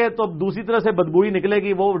مر جائیں گے تو دوسری طرح سے بدبوئی نکلے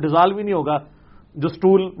گی, وہ ڈیزالو بھی نہیں ہوگا جو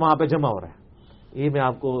سٹول وہاں پہ جمع ہو رہا ہے. یہ میں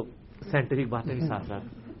آپ کو سائنٹیفک باتیں بھی ساتھ ساتھ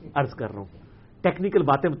عرض کر رہا ہوں, ٹیکنیکل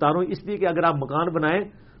باتیں بتا رہا ہوں, اس لیے کہ اگر آپ مکان بنائیں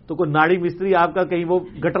تو کوئی ناڑی مستری آپ کا کہیں وہ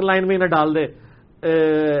گٹر لائن میں ہی نہ ڈال دے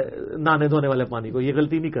نہانے دھونے والے پانی کو. یہ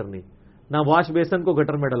غلطی نہیں کرنی, نہ واش بیسن کو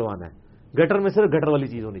گٹر میں ڈلوانا ہے, گٹر میں صرف گٹر والی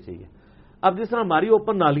چیز ہونی چاہیے. اب جس طرح ہماری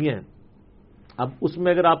اوپن نالیاں ہیں, اب اس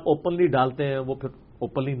میں اگر آپ اوپنلی ڈالتے ہیں وہ پھر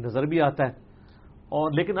اوپنلی نظر بھی آتا ہے،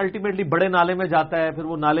 اور لیکن الٹیمیٹلی بڑے نالے میں جاتا ہے، پھر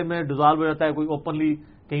وہ نالے میں ڈیزالو ہو جاتا ہے، کوئی اوپنلی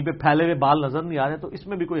کہیں پہ پھیلے ہوئے بال نظر نہیں آ رہے، تو اس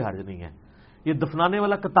میں بھی کوئی حرج نہیں ہے۔ یہ دفنانے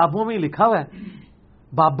والا کتابوں میں ہی لکھا ہوا ہے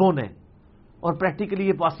بابوں نے، اور پریکٹیکلی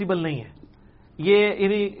یہ پاسبل نہیں ہے۔ یہ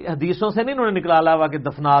انہی حدیثوں سے نہیں انہوں نے نکالا ہوا کہ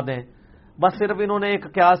دفنا دیں، بس صرف انہوں نے ایک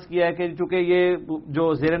قیاس کیا ہے کہ چونکہ یہ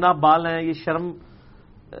جو زیر ناف بال ہیں یہ شرم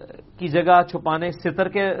کی جگہ چھپانے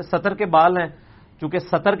ستر کے بال ہیں، چونکہ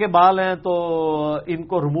ستر کے بال ہیں تو ان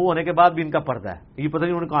کو ریموو ہونے کے بعد بھی ان کا پردہ ہے، یہ پتہ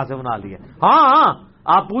نہیں انہوں نے کہاں سے بنا لیا۔ ہاں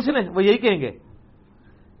آپ پوچھ لیں وہ یہی کہیں گے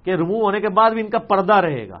کہ ریموو ہونے کے بعد بھی ان کا پردہ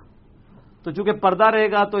رہے گا، تو چونکہ پردہ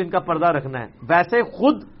رہے گا تو ان کا پردہ رکھنا ہے۔ ویسے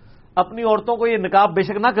خود اپنی عورتوں کو یہ نقاب بے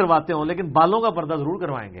شک نہ کرواتے ہوں لیکن بالوں کا پردہ ضرور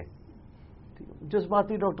کروائیں گے۔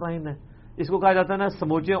 جذباتی ڈاکٹرائن ہے، اس کو کہا جاتا ہے نا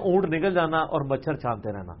سموچے اونٹ نکل جانا اور مچھر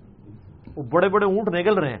چھانتے رہنا۔ وہ بڑے بڑے اونٹ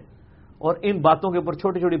نکل رہے ہیں اور ان باتوں کے اوپر،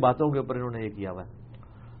 چھوٹی چھوٹی باتوں کے اوپر انہوں نے یہ کیا ہوا ہے۔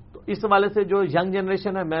 تو اس حوالے سے جو ینگ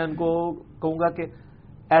جنریشن ہے، میں ان کو کہوں گا کہ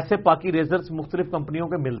ایسے پاکی ریزرز مختلف کمپنیوں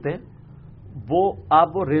کے ملتے ہیں،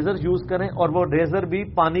 آپ وہ ریزر یوز کریں، اور وہ ریزر بھی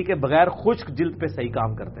پانی کے بغیر خشک جلد پہ صحیح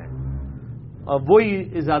کام کرتے ہیں، اور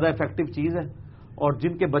وہی زیادہ افیکٹو چیز ہے۔ اور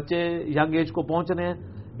جن کے بچے ینگ ایج کو پہنچ رہے ہیں،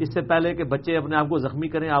 اس سے پہلے کہ بچے اپنے آپ کو زخمی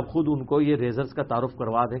کریں، آپ خود ان کو یہ ریزرز کا تعارف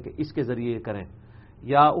کروا دیں کہ اس کے ذریعے یہ کریں،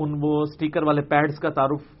 یا وہ سٹیکر والے پیڈز کا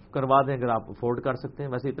تعارف کروا دیں اگر آپ افورڈ کر سکتے ہیں،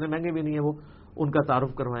 ویسے اتنے مہنگے بھی نہیں ہیں وہ، ان کا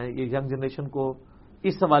تعارف کروائیں۔ یہ ینگ جنریشن کو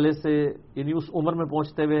اس حوالے سے یعنی اس عمر میں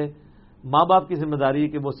پہنچتے ہوئے ماں باپ کی ذمہ داری ہے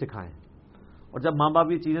کہ وہ سکھائیں، اور جب ماں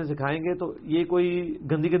باپ یہ چیزیں سکھائیں گے تو یہ کوئی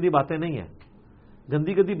گندی گندی باتیں نہیں ہیں۔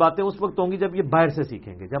 گندی گندی باتیں اس وقت ہوں گی جب یہ باہر سے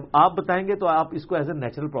سیکھیں گے، جب آپ بتائیں گے تو آپ اس کو ایز اے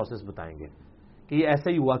نیچرل پروسیس بتائیں گے کہ یہ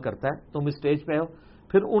ایسا ہی ہوا کرتا ہے، تم اسٹیج پہ ہو،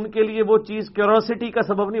 پھر ان کے لیے وہ چیز کیوریوسٹی کا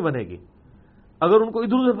سبب نہیں بنے گی۔ اگر ان کو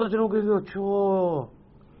ادھر ادھر پتہ چلو گے اچھا،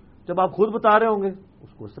 جب آپ خود بتا رہے ہوں گے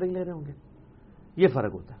اس کو اس طرح ہی لے رہے ہوں گے، یہ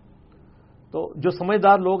فرق ہوتا ہے۔ تو جو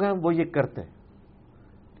سمجھدار لوگ ہیں وہ یہ کرتے ہیں۔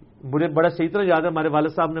 مجھے بڑا صحیح طرح یاد ہے ہمارے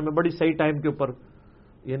والد صاحب نے ہمیں بڑی صحیح ٹائم کے اوپر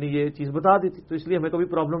یعنی یہ چیز بتا دی تھی، تو اس لیے ہمیں کبھی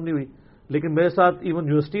پرابلم نہیں ہوئی۔ لیکن میرے ساتھ ایون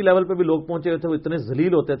یونیورسٹی لیول پہ بھی لوگ پہنچے ہوئے تھے، وہ اتنے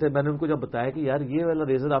ذلیل ہوتے تھے، میں نے ان کو جب بتایا کہ یار یہ والا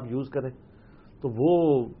ریزر آپ یوز کریں تو وہ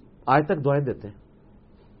آج تک دعائیں دیتے ہیں۔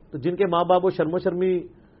 تو جن کے ماں باپ وہ شرم و شرمی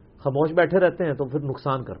خاموش بیٹھے رہتے ہیں تو پھر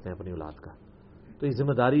نقصان کرتے ہیں اپنی اولاد کا، تو یہ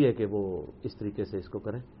ذمہ داری ہے کہ وہ اس طریقے سے اس کو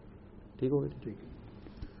کریں۔ ٹھیک ہوگا؟ ٹھیک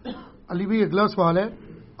ہے علی بھائی، اگلا سوال ہے،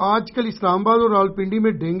 آج کل اسلام آباد اور راولپنڈی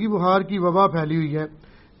میں ڈینگی بخار کی وبا پھیلی ہوئی ہے،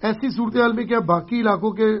 ایسی صورتحال میں کیا باقی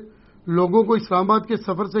علاقوں کے لوگوں کو اسلام آباد کے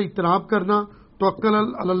سفر سے اجتناب کرنا توکل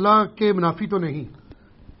علی اللہ کے منافی تو نہیں؟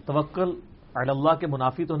 توکل علی اللہ کے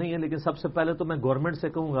منافی تو نہیں ہے، لیکن سب سے پہلے تو میں گورنمنٹ سے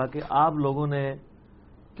کہوں گا کہ آپ لوگوں نے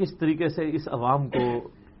کس طریقے سے اس عوام کو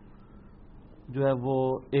جو ہے وہ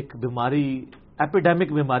ایک بیماری،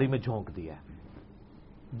 ایپیڈیمک بیماری میں جھونک دیا ہے،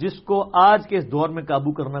 جس کو آج کے اس دور میں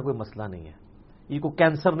قابو کرنا کوئی مسئلہ نہیں ہے۔ یہ کوئی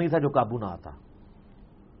کینسر نہیں تھا جو قابو نہ آتا۔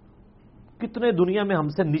 کتنے دنیا میں ہم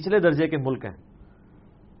سے نچلے درجے کے ملک ہیں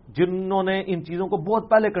جنہوں نے ان چیزوں کو بہت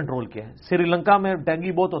پہلے کنٹرول کیا ہے۔ سری لنکا میں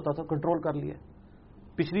ڈینگی بہت ہوتا تھا، کنٹرول کر لیا۔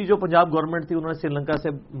 پچھلی جو پنجاب گورنمنٹ تھی انہوں نے سری لنکا سے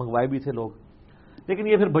منگوائے بھی تھے لوگ، لیکن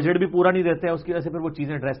یہ پھر بجٹ بھی پورا نہیں دیتے ہیں، اس کی وجہ سے پھر وہ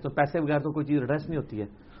چیزیں ایڈریس، تو پیسے بغیر تو کوئی چیز ایڈریس نہیں ہوتی ہے۔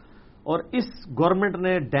 اور اس گورنمنٹ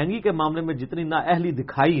نے ڈینگی کے معاملے میں جتنی نااہلی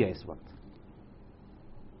دکھائی ہے اس وقت،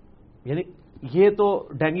 یعنی یہ تو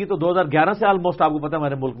ڈینگی تو 2011 سے آلموسٹ آپ کو پتا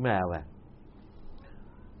ہمارے ملک میں آیا ہوا ہے،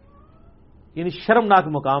 یعنی شرمناک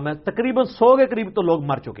مقام ہے۔ تقریباً 100 کے قریب تو لوگ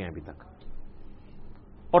مر چکے ہیں ابھی تک،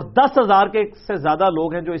 اور 10,000 کے سے زیادہ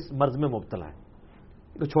لوگ ہیں جو اس مرض میں مبتلا ہیں۔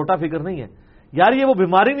 تو چھوٹا فکر نہیں ہے یار، یہ وہ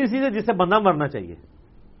بیماری نہیں سی جس سے بندہ مرنا چاہیے،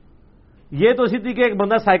 یہ تو اسی تھی کہ ایک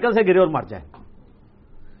بندہ سائیکل سے گرے اور مر جائے۔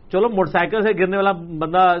 چلو موٹر سائیکل سے گرنے والا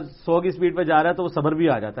بندہ 100 کی سپیڈ پہ جا رہا ہے تو وہ صبر بھی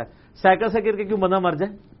آ جاتا ہے، سائیکل سے گر کے کیوں بندہ مر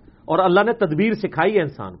جائے؟ اور اللہ نے تدبیر سکھائی ہے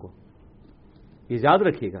انسان کو، یہ یاد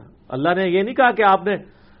رکھیے گا۔ اللہ نے یہ نہیں کہا کہ آپ نے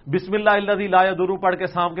بسم اللہ الذی لا یضر پڑھ کے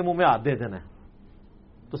سانپ کے منہ میں ہاتھ دے دینا ہے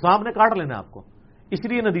تو سانپ نے کاٹ لینا آپ کو۔ اس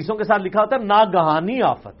لیے ندیسوں کے ساتھ لکھا ہوتا ہے ناگہانی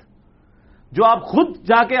آفت، جو آپ خود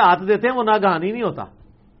جا کے ہاتھ دیتے ہیں وہ ناگہانی نہیں ہوتا،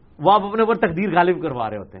 وہ آپ اپنے اوپر تقدیر غالب کروا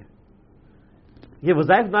رہے ہوتے ہیں۔ یہ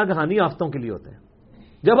وظائف ناگہانی آفتوں کے لیے ہوتے ہیں،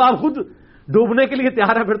 جب آپ خود ڈوبنے کے لیے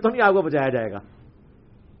تیار ہیں پھر تو نہیں آپ کو بچایا جائے گا۔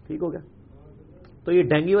 ٹھیک ہو گیا؟ تو یہ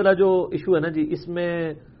ڈینگی والا جو ایشو ہے نا جی، اس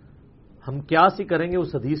میں ہم کیا سی کریں گے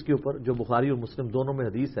اس حدیث کے اوپر جو بخاری اور مسلم دونوں میں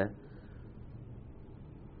حدیث ہے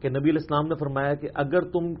کہ نبی علیہ السلام نے فرمایا کہ اگر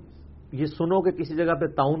تم یہ سنو کہ کسی جگہ پہ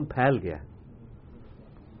طاعون پھیل گیا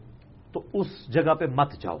تو اس جگہ پہ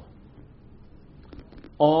مت جاؤ،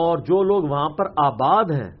 اور جو لوگ وہاں پر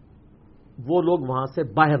آباد ہیں وہ لوگ وہاں سے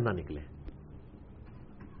باہر نہ نکلیں۔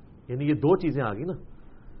 یعنی یہ دو چیزیں آ گئی نا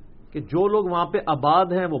کہ جو لوگ وہاں پہ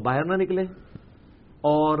آباد ہیں وہ باہر نہ نکلیں،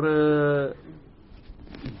 اور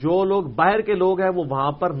جو لوگ باہر کے لوگ ہیں وہ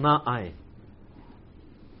وہاں پر نہ آئیں.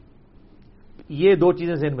 یہ دو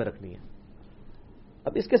چیزیں ذہن میں رکھنی ہیں.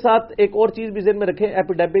 اب اس کے ساتھ ایک اور چیز بھی ذہن میں رکھیں,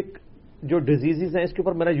 ایپیڈیمک جو ڈیزیزز ہیں اس کے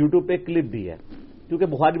اوپر میرا یوٹیوب پہ کلپ بھی ہے, کیونکہ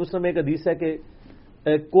بخاری مسلم میں ایک حدیث ہے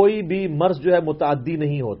کہ کوئی بھی مرض جو ہے متعدی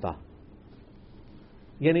نہیں ہوتا,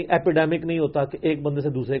 یعنی ایپیڈیمک نہیں ہوتا کہ ایک بندے سے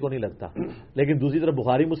دوسرے کو نہیں لگتا. لیکن دوسری طرف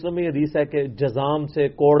بخاری مسلم میں یہ حدیث ہے کہ جزام سے,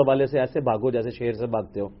 کوڑ والے سے ایسے بھاگو جیسے شیر سے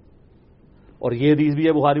بھاگتے ہو. اور یہ حدیث بھی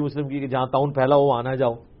ہے بخاری مسلم کی کہ جہاں طاعون پھیلا ہو آنا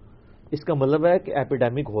جاؤ. اس کا مطلب ہے کہ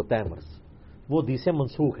ایپیڈیمک ہوتا ہے مرض, وہ حدیثیں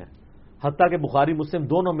منسوخ ہیں. حتیٰ کہ بخاری مسلم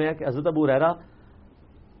دونوں میں ہے کہ حضرت ابو ہریرہ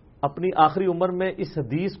اپنی آخری عمر میں اس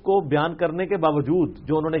حدیث کو بیان کرنے کے باوجود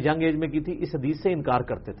جو انہوں نے ینگ ایج میں کی تھی اس حدیث سے انکار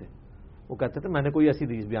کرتے تھے. وہ کہتے تھے میں نے کوئی ایسی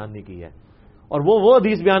حدیث بیان نہیں کی ہے, اور وہ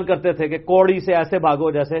حدیث بیان کرتے تھے کہ کوڑی سے ایسے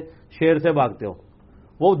بھاگو جیسے شیر سے بھاگتے ہو.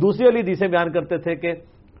 وہ دوسری والی حدیثیں بیان کرتے تھے کہ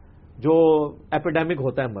جو ایپیڈیمک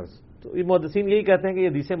ہوتا ہے مرض. تو یہ محدثین یہی کہتے ہیں کہ یہ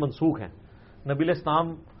حدیثیں منسوخ ہیں. نبی علیہ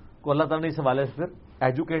السلام کو اللہ تعالیٰ نے اس حوالے سے پھر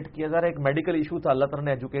ایجوکیٹ کیا. ذرا ایک میڈیکل ایشو تھا, اللہ تعالیٰ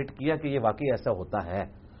نے ایجوکیٹ کیا کہ یہ واقعی ایسا ہوتا ہے.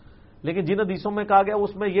 لیکن جن حدیثوں میں کہا گیا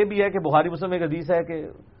اس میں یہ بھی ہے کہ بخاری مسلم ایک حدیث ہے کہ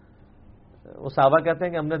وہ صحابہ کہتے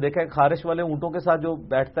ہیں کہ ہم نے دیکھا ہے خارش والے اونٹوں کے ساتھ جو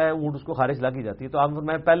بیٹھتا ہے اونٹ اس کو خارش لگ ہی جاتی ہے. تو آپ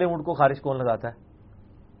میں پہلے اونٹ کو خارش کون لگاتا ہے؟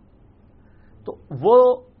 تو وہ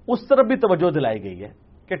اس طرف بھی توجہ دلائی گئی ہے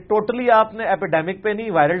کہ ٹوٹلی آپ نے ایپیڈیمک پہ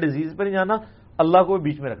نہیں, وائرل ڈیزیز پہ نہیں جانا, اللہ کو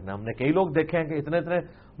بیچ میں رکھنا. ہم نے کئی لوگ دیکھے ہیں کہ اتنے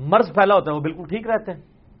مرض پھیلا ہوتا ہے وہ بالکل ٹھیک رہتے ہیں,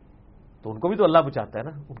 تو ان کو بھی تو اللہ بچاتا ہے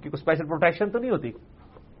نا, ان کی کوئی اسپیشل پروٹیکشن تو نہیں ہوتی.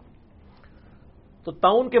 تو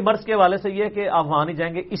طاعون کے مرض کے حوالے سے یہ کہ آپ وہاں نہیں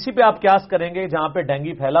جائیں گے. اسی پہ آپ قیاس کریں گے جہاں پہ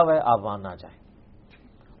ڈینگی پھیلا ہوا ہے آپ وہاں نہ جائیں,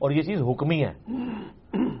 اور یہ چیز حکمی ہے.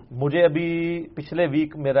 مجھے ابھی پچھلے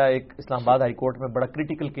ویک میرا ایک اسلام آباد ہائی کورٹ میں بڑا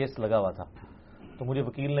کریٹیکل کیس لگا ہوا تھا. تو مجھے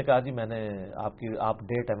وکیل نے کہا جی میں نے آپ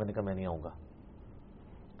ڈیٹ ہے, میں نے کہا میں نہیں آؤں گا,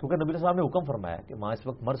 کیونکہ نبی صاحب نے حکم فرمایا کہ وہاں اس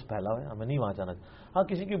وقت مرض پھیلا ہوا ہے, ہمیں نہیں وہاں جانا. ہاں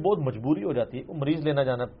کسی کی بہت مجبوری ہو جاتی ہے, کوئی مریض لینا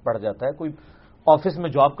جانا پڑ جاتا ہے, کوئی آفس میں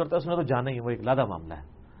جاب کرتا ہے اس نے تو جانا ہی, وہ ایک علیحدہ معاملہ ہے.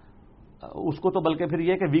 اس کو تو بلکہ پھر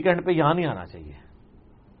یہ کہ ویکینڈ پہ یہاں نہیں آنا چاہیے,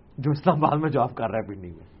 جو اسلام آباد میں جاب کر رہا ہے پنڈی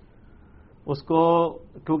میں, اس کو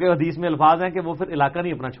کیونکہ حدیث میں الفاظ ہیں کہ وہ پھر علاقہ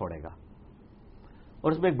نہیں اپنا چھوڑے گا.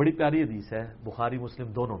 اور اس میں ایک بڑی پیاری حدیث ہے, بخاری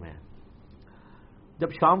مسلم دونوں میں ہے.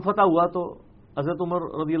 جب شام فتح ہوا تو حضرت عمر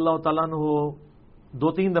رضی اللہ تعالیٰ عنہ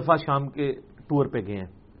 2-3 دفعہ شام کے ٹور پہ گئے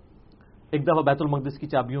ہیں. ایک دفعہ بیت المقدس کی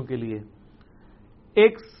چابیوں کے لیے,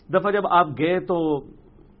 ایک دفعہ جب آپ گئے تو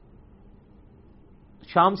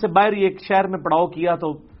شام سے باہر ہی ایک شہر میں پڑاؤ کیا,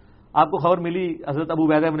 تو آپ کو خبر ملی حضرت ابو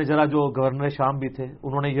عبیدہ بن جرح جو گورنر شام بھی تھے,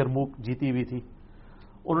 انہوں نے یرموک جیتی ہوئی تھی,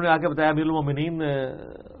 انہوں نے آ کے بتایا امیر المومنین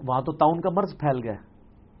وہاں تو طاعون کا مرض پھیل گیا.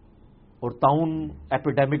 اور طاعون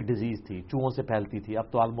ایپیڈیمک ڈیزیز تھی, چوہوں سے پھیلتی تھی,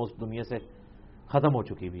 اب تو آلموسٹ دنیا سے ختم ہو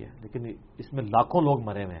چکی بھی ہے, لیکن اس میں لاکھوں لوگ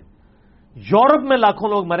مرے ہوئے ہیں. یورپ میں لاکھوں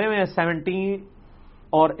لوگ مرے ہوئے ہیں 17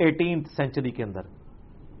 اور 18 سینچری کے اندر,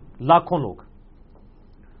 لاکھوں لوگ.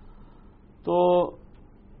 تو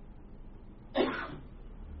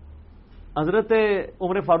حضرت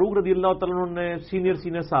عمر فاروق رضی اللہ تعالیٰ عنہ نے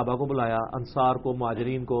سینئر صحابہ کو بلایا, انصار کو,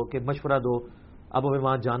 مہاجرین کو, کہ مشورہ دو اب ہمیں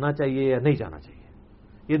وہاں جانا چاہیے یا نہیں جانا چاہیے.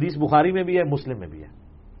 یہ حدیث بخاری میں بھی ہے, مسلم میں بھی ہے.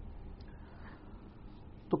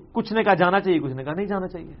 تو کچھ نے کہا جانا چاہیے, کچھ نے کہا نہیں جانا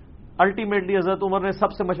چاہیے. الٹیمیٹلی حضرت عمر نے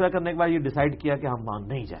سب سے مشورہ کرنے کے بعد یہ ڈیسائیڈ کیا کہ ہم وہاں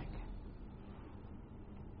نہیں جائیں گے.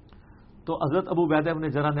 تو حضرت ابو عبیدہ بن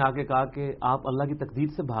جرح نے آ کے کہا کہ آپ اللہ کی تقدیر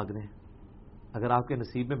سے بھاگ رہے ہیں, اگر آپ کے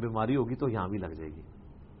نصیب میں بیماری ہوگی تو یہاں بھی لگ جائے گی.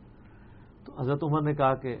 تو حضرت عمر نے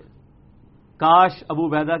کہا کہ کاش ابو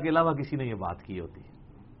عبیدہ کے علاوہ کسی نے یہ بات کی ہوتی.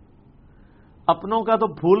 اپنوں کا تو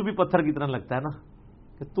پھول بھی پتھر کی طرح لگتا ہے نا,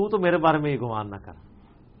 کہ تو میرے بارے میں یہ گمان نہ کر.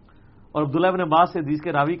 اور عبداللہ ابن عباس سے حدیث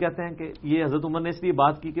کے راوی کہتے ہیں کہ یہ حضرت عمر نے اس لیے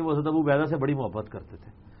بات کی کہ وہ حضرت ابو عبیدہ سے بڑی محبت کرتے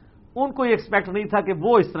تھے, ان کو یہ ایکسپیکٹ نہیں تھا کہ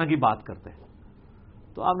وہ اس طرح کی بات کرتے.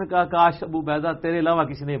 تو آپ نے کہا کاش ابو عبیدہ تیرے علاوہ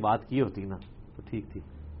کسی نے یہ بات کی ہوتی نا تو ٹھیک تھی.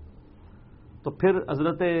 تو پھر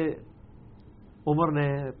حضرت عمر نے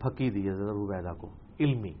پھکی دی حضرت ابو عبیدہ کو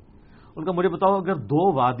علمی. ان کا مجھے بتاؤ اگر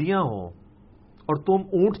 2 وادیاں ہوں اور تم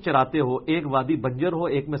اونٹ چراتے ہو, ایک وادی بنجر ہو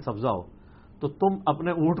ایک میں سبزہ ہو, تو تم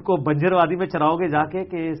اپنے اونٹ کو بنجر وادی میں چراؤ گے جا کے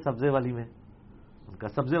کہ سبزے والی میں؟ ان کا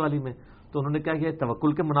سبزے والی میں. تو انہوں نے کہا کہ یہ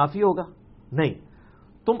توکل کے منافی ہوگا؟ نہیں,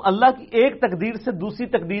 تم اللہ کی ایک تقدیر سے دوسری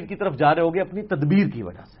تقدیر کی طرف جا رہے ہوگے اپنی تدبیر کی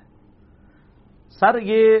وجہ سے. سر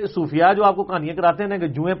یہ صوفیاء جو آپ کو کہانیاں کراتے ہیں نا کہ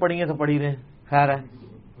جوئیں پڑی ہیں تو پڑی رہے, خیر ہے,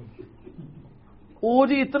 وہ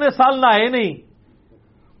جی اتنے سال نہ آئے نہیں,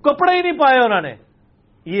 کپڑے ہی نہیں پائے انہوں نے.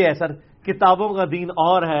 یہ ہے سر, کتابوں کا دین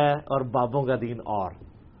اور ہے اور بابوں کا دین اور.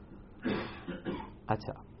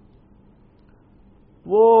 اچھا,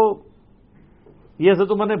 وہ یہ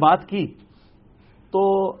حضرت عمر نے بات کی تو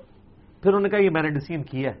پھر انہوں نے کہا یہ میں نے ڈیسیژن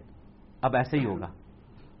کیا ہے, اب ایسے ہی ہوگا.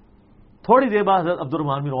 تھوڑی دیر بعد حضرت عبد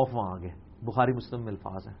الرحمن بن عوف وہاں آ گئے، بخاری مسلم میں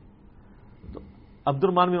الفاظ ہیں. تو عبد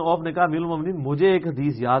الرحمن بن عوف نے کہا امیر المومنین مجھے ایک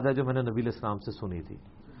حدیث یاد ہے جو میں نے نبی علیہ السلام سے سنی تھی.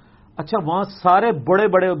 اچھا وہاں سارے بڑے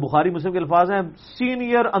بڑے بخاری مسلم کے الفاظ ہیں،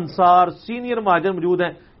 سینئر انصار سینئر مہاجر موجود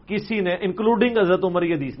ہیں، کسی نے انکلوڈنگ حضرت عمر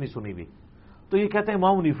یہ حدیث نہیں سنی بھی. تو یہ کہتے ہیں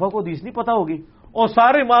امام حنیفہ کو حدیث نہیں پتا ہوگی، اور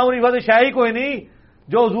سارے امام حنیفہ سے شاہی کوئی نہیں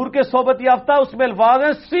جو حضور کے صحبت یافتہ، اس میں الفاظ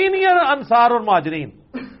ہیں سینئر انصار اور مہاجرین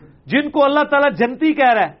جن کو اللہ تعالیٰ جنتی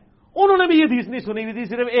کہہ رہا ہے، انہوں نے بھی یہ حدیث نہیں سنی ہوئی تھی،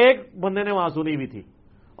 صرف ایک بندے نے وہاں سنی ہوئی تھی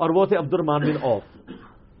اور وہ تھے عبد الرحمن بن عوف.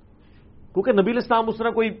 کیونکہ نبی علیہ السلام اس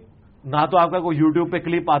طرح کوئی نہ تو آپ کا کوئی یوٹیوب پہ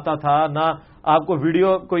کلپ آتا تھا، نہ آپ کو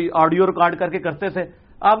ویڈیو کوئی آڈیو ریکارڈ کر کے کرتے تھے.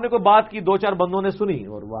 آپ نے کوئی بات کی، دو چار بندوں نے سنی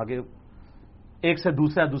اور وہ آگے ایک سے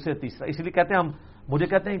دوسرا دوسرے تیسرا. اس لیے کہتے ہیں مجھے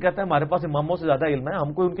کہتے ہیں ہمارے پاس اماموں سے زیادہ علم ہے.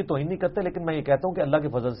 ہم کوئی ان کی توہین نہیں کرتے، لیکن میں یہ کہتا ہوں کہ اللہ کے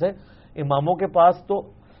فضل سے اماموں کے پاس تو،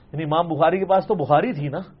 یعنی امام بخاری کے پاس تو بخاری تھی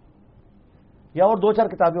نا، یا اور دو چار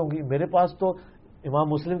کتابیں ہوں گی. میرے پاس تو امام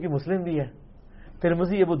مسلم کی مسلم بھی ہے،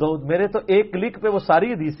 ترمذی، ابو داؤد. میرے تو ایک کلک پہ وہ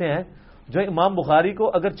ساری حدیثیں ہیں جو امام بخاری کو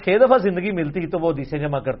اگر 6 دفعہ زندگی ملتی تو وہ حدیثیں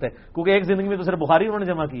جمع کرتے، کیونکہ ایک زندگی میں تو صرف بخاری انہوں نے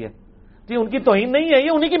جمع کی ہے. جی ان کی توہین نہیں ہے،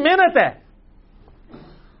 یہ انہی کی محنت ہے.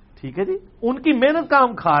 ٹھیک ہے جی، ان کی محنت کا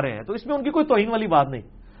ہم کھا رہے ہیں، تو اس میں ان کی کوئی توہین والی بات نہیں.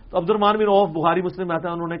 تو عبد الرحمن بن عوف بخاری مسلم میں آتا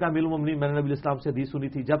ہے، انہوں نے کہا امیر المومنین میں نے نبی الاسلام سے حدیث سنی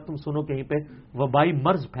تھی، جب تم سنو کہیں پہ وبائی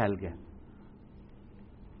مرض پھیل گیا.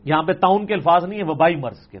 یہاں پہ تعاون کے الفاظ نہیں ہے، وبائی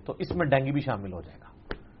مرض کے، تو اس میں ڈینگی بھی شامل ہو جائے گا.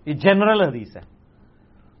 یہ جنرل حدیث ہے.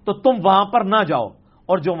 تو تم وہاں پر نہ جاؤ،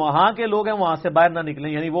 اور جو وہاں کے لوگ ہیں وہاں سے باہر نہ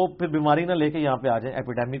نکلیں، یعنی وہ پھر بیماری نہ لے کے یہاں پہ آ جائیں،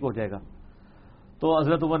 ایپیڈیمک ہو جائے گا. تو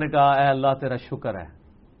حضرت عمر نے کہا اے اللہ تیرا شکر ہے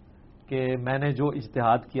کہ میں نے جو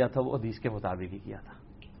اجتہاد کیا تھا وہ حدیث کے مطابق ہی کیا تھا.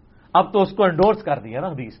 اب تو اس کو انڈورس کر دیا نا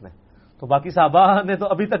حدیث نے. تو باقی صحابہ نے تو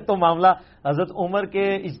ابھی تک تو معاملہ حضرت عمر کے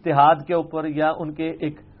اجتہاد کے اوپر یا ان کے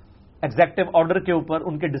ایک ایگزیکٹو آرڈر کے اوپر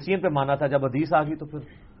ان کے ڈیسیژن پہ مانا تھا. جب حدیث آ گئی تو پھر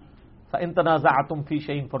فَإِن تَنَازَعْتُمْ فِي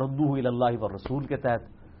شَيْءٍ فَرُدُّوهُ إِلَى اللَّهِ وَالرَّسُولِ کے تحت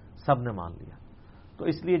سب نے مان لیا. تو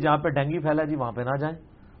اس لیے جہاں پہ ڈینگی پھیلا جی وہاں پہ نہ جائیں،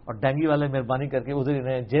 اور ڈینگی والے مہربانی کر کے ادھر ہی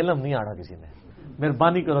رہیں. جیلم نہیں آنا کسی نے،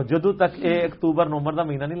 مہربانی کرو. جدو تک 1 اکتوبر نومبر کا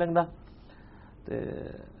مہینہ نہیں لگتا تو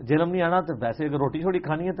جیلم نہیں آنا. تو ویسے اگر روٹی چھوڑی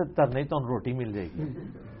کھانی ہے تو نہیں تو روٹی مل جائے گی.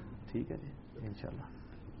 ٹھیک ہے جی انشاءاللہ.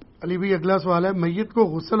 علی بھائی اگلا سوال ہے، میت کو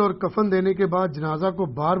غسل اور کفن دینے کے بعد جنازہ کو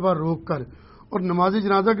بار بار روک کر اور نماز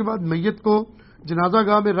جنازہ کے بعد میت کو جنازہ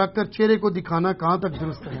گاہ میں رکھ کر چہرے کو دکھانا کہاں تک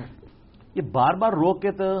درست ہے؟ یہ بار بار روک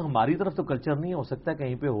کے تو ہماری طرف تو کلچر نہیں ہو سکتا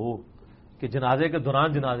کہیں پہ ہو کہ جنازے کے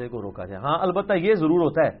دوران جنازے کو روکا جائے. ہاں البتہ یہ ضرور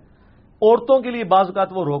ہوتا ہے عورتوں کے لیے بعض اوقات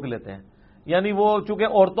وہ روک لیتے ہیں، یعنی وہ چونکہ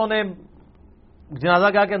عورتوں نے جنازہ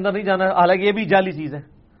گاہ کے اندر نہیں جانا ہے، حالانکہ یہ بھی جعلی چیز ہے.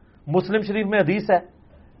 مسلم شریف میں حدیث ہے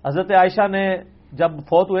حضرت عائشہ نے جب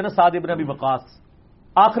فوت ہوئے نا سعد ابن ابی وقاص،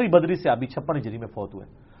 آخری بدری صحابی 56 ہجری میں فوت ہوئے،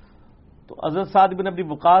 تو حضرت سعد ابن ابی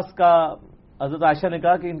وقاص کا حضرت عائشہ نے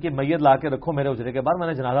کہا کہ ان کی میت لا کے رکھو میرے اجرے کے بعد، میں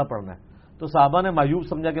نے جنازہ پڑھنا ہے. تو صحابہ نے معیوب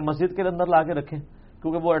سمجھا کہ مسجد کے اندر لا کے رکھیں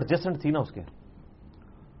کیونکہ وہ ایڈجسٹنٹ تھی نا اس کے.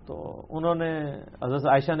 تو انہوں نے حضرت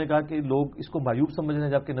عائشہ نے کہا کہ لوگ اس کو معیوب سمجھ رہے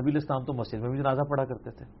ہیں، جبکہ نبی علیہ السلام تو مسجد میں بھی جنازہ پڑھا کرتے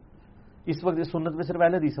تھے. اس وقت اس سنت پہ صرف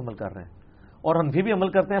اہل حدیث عمل کر رہے ہیں، اور حنفی بھی عمل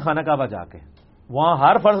کرتے ہیں خانہ کعبہ جا کے. وہاں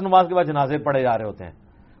ہر فرض نماز کے بعد جنازے پڑھے جا رہے ہوتے ہیں،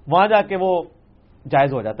 وہاں جا کے وہ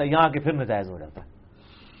جائز ہو جاتا ہے، یہاں آ کے پھر ناجائز ہو جاتا ہے.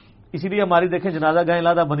 اسی لیے ہماری دیکھیں جنازہ گاہیں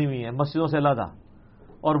علیحدہ بنی ہوئی ہیں مسجدوں سے علیحدہ،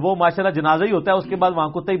 اور وہ ماشاءاللہ جنازہ ہی ہوتا ہے، اس کے بعد وہاں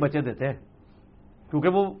کتے ہی بچے دیتے ہیں کیونکہ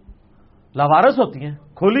وہ لاوارث ہوتی ہیں،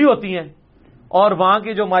 کھلی ہوتی ہیں، اور وہاں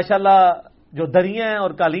کی جو ماشاءاللہ جو دریاں ہیں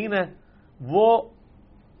اور قالین ہیں وہ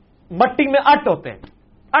مٹی میں اٹ ہوتے ہیں،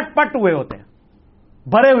 اٹ پٹ ہوئے ہوتے ہیں،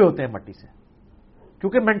 بھرے ہوئے ہوتے ہیں مٹی سے،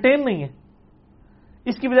 کیونکہ مینٹین نہیں ہے.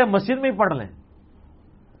 اس کی بجائے مسجد میں ہی پڑھ لیں.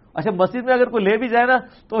 اچھا مسجد میں اگر کوئی لے بھی جائے نا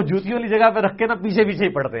تو جوتی والی جگہ پہ رکھ کے نا پیچھے پیچھے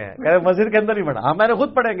ہی پڑھتے ہیں، کہ مسجد کے اندر ہی پڑھا. ہاں میں نے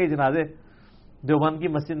خود پڑھے کئی جنازے دیوبند کی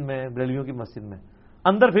مسجد میں، بریلویوں کی مسجد میں،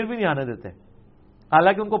 اندر پھر بھی نہیں آنے دیتے،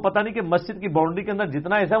 حالانکہ ان کو پتہ نہیں کہ مسجد کی باؤنڈری کے اندر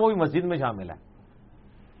جتنا ایسا ہے وہ بھی مسجد میں شامل ہے،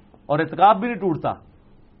 اور اعتکاف بھی نہیں ٹوٹتا،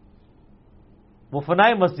 وہ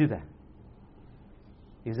فنائے مسجد ہے.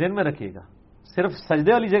 یہ ذہن میں رکھیے گا، صرف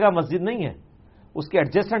سجدے والی جگہ مسجد نہیں ہے، اس کے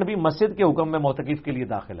ایڈجسٹنٹ بھی مسجد کے حکم میں معتکف کے لیے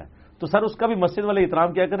داخل ہے. تو سر اس کا بھی مسجد والے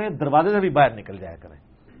احترام کیا کریں، دروازے سے بھی باہر نکل جایا کریں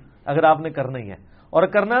اگر آپ نے کرنا ہی ہے، اور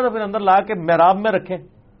کرنا ہے تو پھر اندر لا کے محراب میں رکھیں.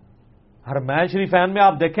 حرمین شریفین میں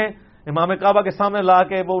آپ دیکھیں امام کعبہ کے سامنے لا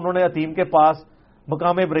کے وہ انہوں نے یتیم کے پاس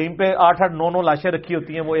مقام ابراہیم پہ 8-8 9 لاشیں رکھی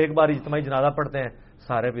ہوتی ہیں، وہ ایک بار اجتماعی جنازہ پڑھتے ہیں،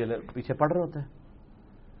 سارے پیچھے پڑھ رہے ہوتے ہیں.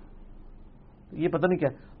 یہ پتہ نہیں کیا.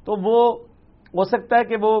 تو وہ ہو سکتا ہے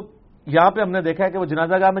کہ وہ یہاں پہ ہم نے دیکھا ہے کہ وہ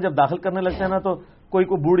جنازہ گاہ میں جب داخل کرنے لگتے ہیں نا تو کوئی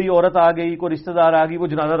بوڑھی عورت آ گئی، کوئی رشتہ دار آ گئی، وہ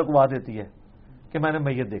جنازہ رکوا دیتی ہے کہ میں نے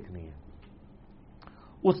میت دیکھنی ہے.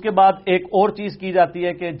 اس کے بعد ایک اور چیز کی جاتی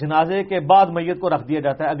ہے کہ جنازے کے بعد میت کو رکھ دیا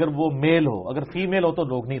جاتا ہے. اگر وہ میل ہو، اگر فیمیل ہو تو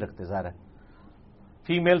لوگ نہیں رکھتے، ظاہر ہے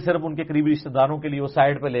فیمیل صرف ان کے قریبی رشتہ داروں کے لیے وہ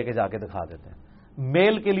سائڈ پہ لے کے جا کے دکھا دیتے ہیں.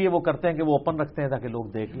 میل کے لیے وہ کرتے ہیں کہ وہ اوپن رکھتے ہیں تاکہ لوگ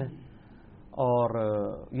دیکھ لیں. اور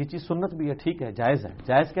یہ چیز سنت بھی ہے، ٹھیک ہے، جائز ہے.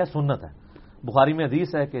 جائز کیا سنت ہے. بخاری میں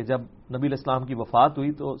حدیث ہے کہ جب نبی علیہ السلام کی وفات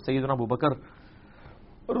ہوئی تو سیدنا ابوبکر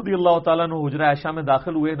رضی اللہ تعالیٰ عنہ حجرہ عائشہ میں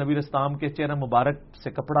داخل ہوئے، نبی علیہ السلام کے چہرہ مبارک سے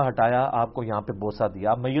کپڑا ہٹایا، آپ کو یہاں پہ بوسہ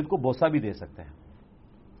دیا. آپ میت کو بوسہ بھی دے سکتے ہیں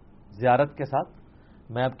زیارت کے ساتھ.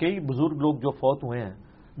 میں اب کئی بزرگ لوگ جو فوت ہوئے ہیں،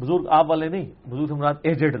 بزرگ آپ والے نہیں، بزرگ مراد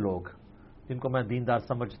ایجڈ لوگ جن کو میں دیندار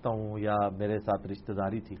سمجھتا ہوں یا میرے ساتھ رشتہ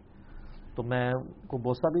داری تھی، تو میں کو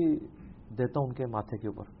بوسہ بھی دیتا ہوں ان کے ماتھے کے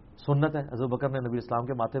اوپر. سنت ہے. حضرت بکر نے نبی اسلام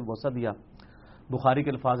کے ماتھے پہ بوسہ دیا. بخاری کے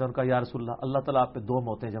الفاظ ہیں ان کا، یا رسول اللہ، اللہ تعالیٰ آپ پہ 2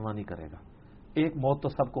 موتیں جمع نہیں کرے گا. ایک موت تو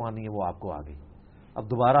سب کو آنی ہے، وہ آپ کو آ گئی، اب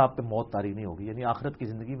دوبارہ آپ پہ موت طاری نہیں ہوگی، یعنی آخرت کی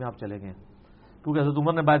زندگی میں آپ چلے گئے. کیونکہ حضرت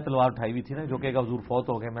عمر نے باہر تلوار اٹھائی ہوئی تھی نا، جو کہ حضور فوت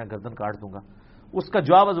ہو گئے، میں گردن کاٹ دوں گا. اس کا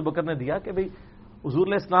جواب حضرت بکر نے دیا کہ بھئی حضور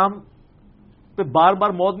علیہ السلام پہ بار بار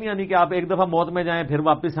موت نہیں آنی کہ آپ ایک دفعہ موت میں جائیں پھر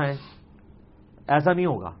واپس آئیں، ایسا نہیں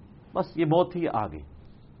ہوگا. بس یہ موت تھی، آ گئی.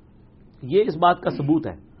 یہ اس بات کا ثبوت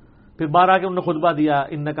ہے. پھر بار آ کے انہوں نے خطبہ دیا،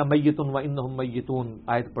 انکا میتون و انہم میتون،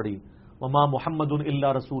 آیت پڑھی، وما محمد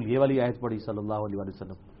الا رسول، یہ والی آیت پڑھی صلی اللہ علیہ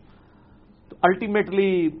وسلم. تو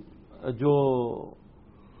الٹیمیٹلی جو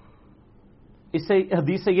اس سے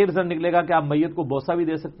حدیث سے یہ رزلٹ نکلے گا کہ آپ میت کو بوسہ بھی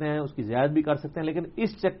دے سکتے ہیں، اس کی زیارت بھی کر سکتے ہیں، لیکن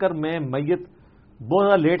اس چکر میں میت بہت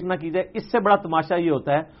زیادہ لیٹ نہ کی جائے. اس سے بڑا تماشا یہ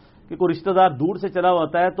ہوتا ہے کہ کوئی رشتہ دار دور سے چلا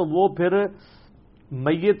ہوتا ہے تو وہ پھر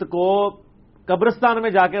میت کو قبرستان میں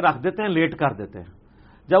جا کے رکھ دیتے ہیں، لیٹ کر دیتے ہیں.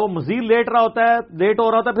 جب وہ مزید لیٹ ہو رہا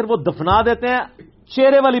ہوتا ہے پھر وہ دفنا دیتے ہیں،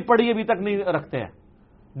 چہرے والی پڑی ابھی تک نہیں رکھتے ہیں،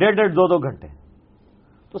 1.5 2 گھنٹے.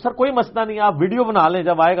 تو سر کوئی مسئلہ نہیں، آپ ویڈیو بنا لیں،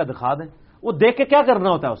 جب آئے گا دکھا دیں. وہ دیکھ کے کیا کرنا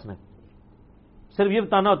ہوتا ہے، اس نے صرف یہ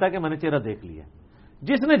بتانا ہوتا ہے کہ میں نے چہرہ دیکھ لیا.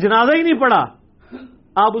 جس نے جنازہ ہی نہیں پڑھا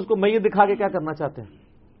آپ اس کو میت دکھا کے کیا کرنا چاہتے ہیں؟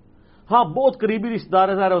 ہاں بہت قریبی رشتہ دار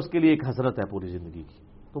ہے، ظاہر اس کے لیے ایک حسرت ہے پوری زندگی کی،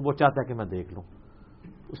 تو وہ چاہتا ہے کہ میں دیکھ لوں،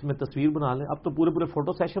 اس میں تصویر بنا لیں. اب تو پورے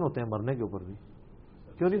فوٹو سیشن ہوتے ہیں مرنے کے اوپر بھی،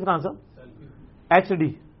 کیوں نہیں فرحان صاحب؟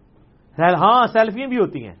 HD، ہاں سیلفیاں بھی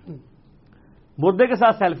ہوتی ہیں، مردے کے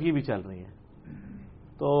ساتھ سیلفی بھی چل رہی ہیں.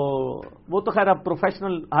 تو وہ تو خیر اب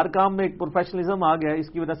پروفیشنل، ہر کام میں ایک پروفیشنلزم آ گیا ہے، اس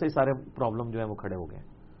کی وجہ سے سارے پرابلم جو ہے وہ کھڑے ہو گئے.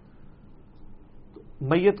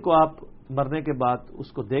 میت کو آپ مرنے کے بعد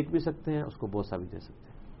اس کو دیکھ بھی سکتے ہیں، اس کو بوسہ بھی دے سکتے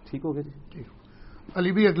ہیں. ٹھیک ہو گیا جی.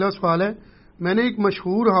 علی بھی اگلا سوال ہے، میں نے ایک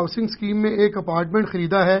مشہور ہاؤسنگ اسکیم میں ایک اپارٹمنٹ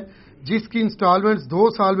خریدا ہے جس کی انسٹالمنٹس 2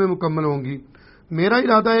 سال میں مکمل ہوں گی. میرا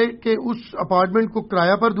ارادہ ہے کہ اس اپارٹمنٹ کو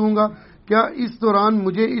کرایہ پر دوں گا، کیا اس دوران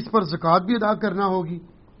مجھے اس پر زکوٰۃ بھی ادا کرنا ہوگی؟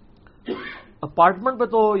 اپارٹمنٹ پہ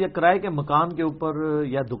تو یا کرائے کے مکان کے اوپر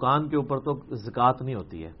یا دکان کے اوپر تو زکوٰۃ نہیں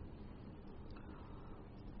ہوتی ہے،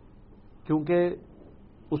 کیونکہ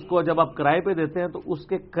اس کو جب آپ کرائے پہ دیتے ہیں تو اس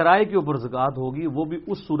کے کرائے کے اوپر زکوٰۃ ہوگی، وہ بھی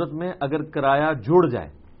اس صورت میں اگر کرایہ جڑ جائے.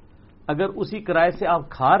 اگر اسی کرائے سے آپ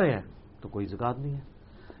کھا رہے ہیں تو کوئی زکوٰۃ نہیں ہے.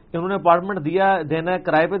 انہوں نے اپارٹمنٹ دینا ہے،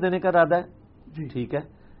 کرائے پہ دینے کا ارادہ ہے جی، ٹھیک ہے،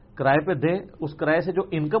 کرائے پہ دیں. اس کرائے سے جو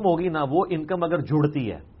انکم ہوگی نا، وہ انکم اگر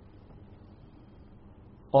جڑتی ہے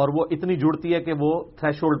اور وہ اتنی جڑتی ہے کہ وہ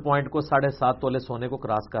تھریش ہولڈ پوائنٹ کو 7.5 تولے سونے کو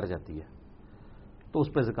کراس کر جاتی ہے تو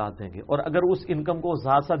اس پہ زکوٰۃ دیں گے. اور اگر اس انکم کو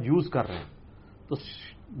ساتھ ساتھ یوز کر رہے ہیں تو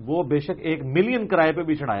وہ بے شک 1 ملین کرائے پہ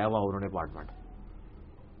بھی چڑھایا ہوا انہوں نے اپارٹمنٹ،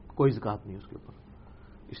 کوئی زکوٰۃ نہیں اس کے اوپر.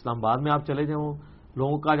 اسلام آباد میں آپ چلے جائیں،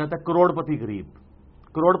 لوگوں کو کہا جاتا ہے کروڑ پتی غریب.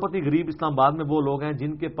 کروڑ پتی غریب اسلام آباد میں وہ لوگ ہیں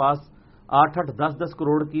جن کے پاس 8 10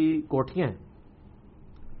 کروڑ کی کوٹھیاں ہیں،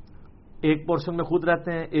 ایک پورشن میں خود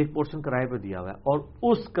رہتے ہیں، ایک پورشن کرائے پہ دیا ہوا ہے، اور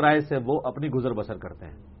اس کرائے سے وہ اپنی گزر بسر کرتے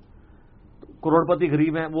ہیں. کروڑ پتی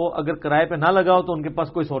غریب ہیں، وہ اگر کرائے پہ نہ لگا ہو تو ان کے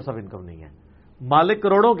پاس کوئی سورس آف انکم نہیں ہے. مالک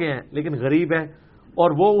کروڑوں کے ہیں لیکن غریب ہیں،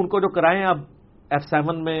 اور وہ ان کو جو کرائے ہیں، اب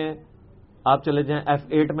F7 میں آپ چلے جائیں،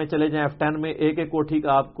 F8 میں چلے جائیں، F10 میں ایک کوٹھی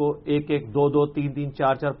کا آپ کو 1 2 2 3 3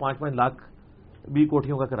 4 4 5 5 لاکھ بھی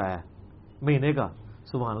کوٹھیوں کا کرایہ ہے مہینے کا.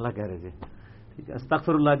 سبحان اللہ کہہ رہے جی، ٹھیک ہے،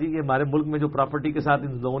 استغفر اللہ جی. یہ ہمارے ملک میں جو پراپرٹی کے ساتھ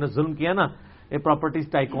ان لوگوں نے ظلم کیا نا، یہ پراپرٹیز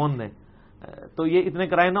ٹائکون نے، تو یہ اتنے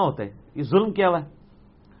کرائے نہ ہوتے، یہ ظلم کیا ہوا ہے.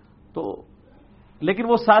 تو لیکن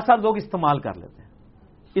وہ ساتھ ساتھ لوگ استعمال کر لیتے ہیں.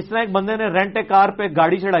 اس طرح ایک بندے نے رینٹ کار پہ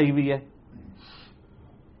گاڑی چڑھائی ہوئی ہے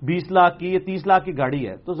 20 لاکھ کی، یہ 30 لاکھ کی گاڑی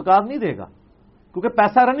ہے، تو زکوٰۃ نہیں دے گا کیونکہ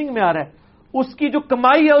پیسہ رننگ میں آ رہا ہے. اس کی جو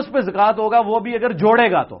کمائی ہے اس پہ زکوٰۃ ہوگا، وہ بھی اگر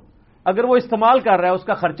جوڑے گا تو. اگر وہ استعمال کر رہا ہے، اس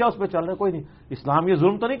کا خرچہ اس پہ چل رہا ہے، کوئی نہیں. اسلام یہ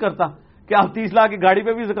ظلم تو نہیں کرتا کہ آپ 30 لاکھ کی گاڑی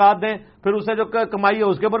پہ بھی زکوٰۃ دیں، پھر اسے جو کمائی ہے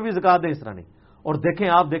اس کے اوپر بھی زکوٰۃ دیں، اس طرح نہیں. اور دیکھیں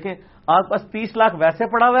آپ پاس 30 لاکھ ویسے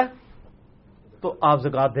پڑا ہوا ہے تو آپ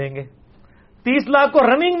زکوٰۃ دیں گے. 30 لاکھ کو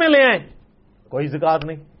رننگ میں لے آئیں، کوئی زکوٰۃ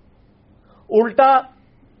نہیں. الٹا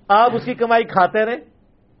آپ اس کی کمائی کھاتے رہے،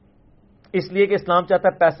 اس لیے کہ اسلام چاہتا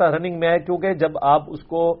ہے پیسہ رننگ میں ہے، کیونکہ جب آپ اس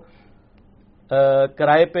کو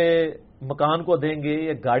کرائے پہ مکان کو دیں گے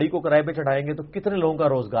یا گاڑی کو کرائے پہ چڑھائیں گے تو کتنے لوگوں کا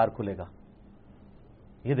روزگار کھلے گا.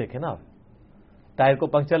 یہ دیکھیں نا آپ، ٹائر کو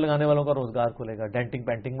پنکچر لگانے والوں کا روزگار کھلے گا، ڈینٹنگ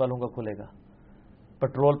پینٹنگ والوں کا کھلے گا،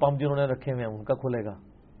 پیٹرول پمپ جنہوں نے رکھے ہوئے ہیں ان کا کھلے گا،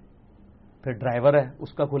 پھر ڈرائیور ہے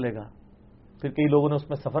اس کا کھلے گا، پھر کئی لوگوں نے اس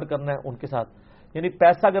میں سفر کرنا ہے ان کے ساتھ. یعنی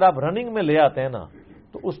پیسہ اگر آپ رننگ میں لے آتے ہیں نا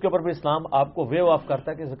تو اس کے اوپر بھی اسلام آپ کو ویو آف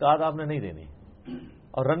کرتا ہے کہ زکات آپ نے نہیں دینی.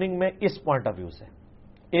 اور رننگ میں اس پوائنٹ آف ویو سے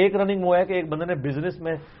ایک رننگ وہ ہے کہ ایک بندے نے بزنس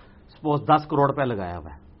میں سپوز 10 کروڑ روپے لگایا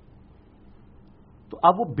ہوا ہے، تو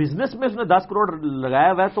اب وہ بزنس میں اس نے 10 کروڑ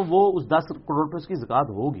لگایا ہوا ہے تو وہ اس 10 کروڑ پہ اس کی زکات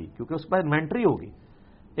ہوگی کیونکہ اس پر انوینٹری ہوگی.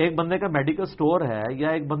 ایک بندے کا میڈیکل سٹور ہے یا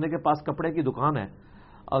ایک بندے کے پاس کپڑے کی دکان ہے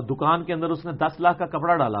اور دکان کے اندر اس نے 10 لاکھ کا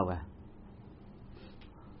کپڑا ڈالا ہوا ہے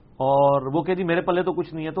اور وہ کہ جی میرے پلے تو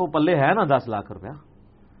کچھ نہیں ہے، تو وہ پلے ہے نا 10 لاکھ روپیہ،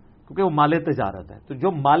 کیونکہ وہ مال تجارت ہے. تو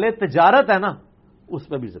جو مال تجارت ہے نا اس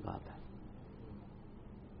پہ بھی زکات ہے.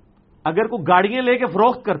 اگر کوئی گاڑیاں لے کے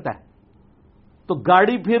فروخت کرتا ہے تو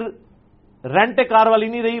گاڑی پھر رینٹ کار والی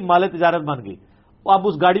نہیں رہی، مال تجارت بن گئی، وہ اب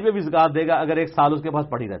اس گاڑی پہ بھی زکات دے گا اگر ایک سال اس کے پاس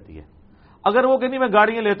پڑی رہتی ہے. اگر وہ کہ نہیں میں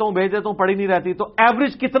گاڑیاں لیتا ہوں بھیج دیتا ہوں پڑی نہیں رہتی، تو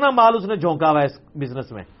ایوریج کتنا مال اس نے جھونکا ہوا ہے اس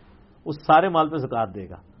بزنس میں، اس سارے مال پہ زکات دے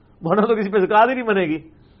گا، ورنہ تو کسی پہ زکات ہی نہیں بنے گی.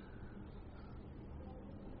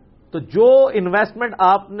 تو جو انویسٹمنٹ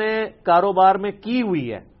آپ نے کاروبار میں کی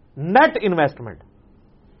ہوئی ہے، نیٹ انویسٹمنٹ،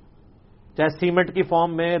 چاہے سیمنٹ کی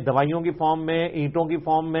فارم میں، دوائیوں کی فارم میں، اینٹوں کی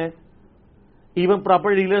فارم میں، ایون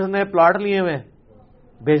پراپرٹی ڈیلرز نے پلاٹ لیے ہوئے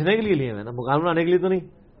بیچنے کے لیے لیے ہوئے نا، مکان بنانے کے لیے تو نہیں.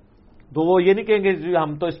 تو وہ یہ نہیں کہیں گے جی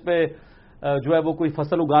ہم تو اس پہ جو ہے وہ کوئی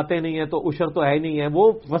فصل اگاتے نہیں ہے تو اشر تو ہے ہی نہیں ہے،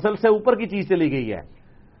 وہ فصل سے اوپر کی چیز چلی گئی ہے.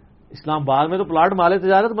 اسلام آباد میں تو پلاٹ مال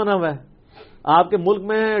تجارت بنا ہوا ہے. آپ کے ملک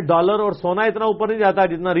میں ڈالر اور سونا اتنا اوپر نہیں جاتا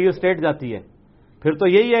جتنا ریل اسٹیٹ جاتی ہے. پھر تو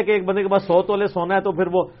یہی ہے کہ ایک بندے کے پاس 100 تولے سونا ہے تو پھر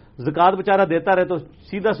وہ زکات بیچارہ دیتا رہے تو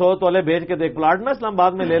سیدھا 100 تولے بیچ کے ایک پلاٹ نا اسلام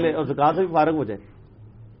آباد میں لے لے اور زکات سے بھی فارغ ہو جائے.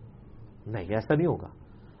 نہیں، ایسا نہیں ہوگا.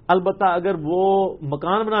 البتہ اگر وہ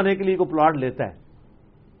مکان بنانے کے لیے کوئی پلاٹ لیتا ہے،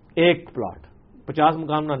 ایک پلاٹ 50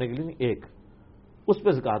 مکان بنانے کے لیے نہیں، ایک، اس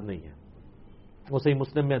پہ زکات نہیں ہے. وہ صحیح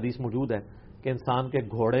مسلم میں حدیث موجود ہے کہ انسان کے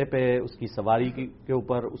گھوڑے پہ، اس کی سواری کے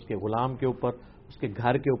اوپر، اس کے غلام کے اوپر، اس کے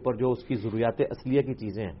گھر کے اوپر جو اس کی ضروریات اصلیہ کی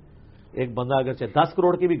چیزیں ہیں، ایک بندہ اگر چاہے 10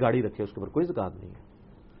 کروڑ کی بھی گاڑی رکھے اس کے اوپر کوئی زکات نہیں ہے.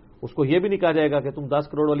 اس کو یہ بھی نہیں کہا جائے گا کہ تم 10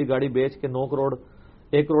 کروڑ والی گاڑی بیچ کے 9 کروڑ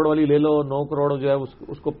 1 کروڑ والی لے لو، 9 کروڑ جو ہے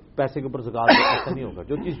اس کو پیسے کے اوپر زکات دو. ایسا نہیں ہوگا.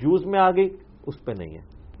 جو چیز یوز میں آ گئی اس پہ نہیں ہے.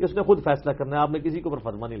 یہ اس نے خود فیصلہ کرنا ہے، آپ نے کسی کے اوپر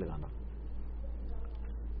فتویٰ نہیں لگانا.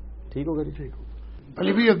 ٹھیک ہوگا جی؟ ٹھیک.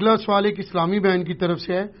 علی بھائی اگلا سوال ایک اسلامی بہن کی طرف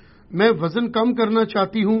سے ہے، میں وزن کم کرنا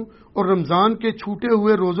چاہتی ہوں اور رمضان کے چھوٹے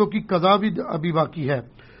ہوئے روزوں کی قضا بھی ابھی باقی ہے.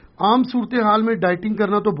 عام صورتحال میں ڈائٹنگ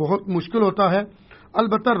کرنا تو بہت مشکل ہوتا ہے،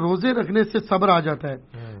 البتہ روزے رکھنے سے صبر آ جاتا ہے.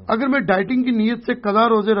 اگر میں ڈائٹنگ کی نیت سے قضا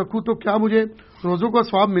روزے رکھوں تو کیا مجھے روزوں کا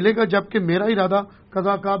ثواب ملے گا، جبکہ میرا ارادہ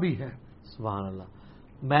قضا کا بھی ہے؟ سبحان اللہ.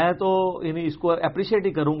 میں تو یعنی اس کو اپریشیٹ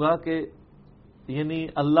ہی کروں گا کہ یعنی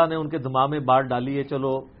اللہ نے ان کے دماغ میں بات ڈالی ہے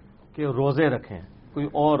چلو کہ روزے رکھیں، کوئی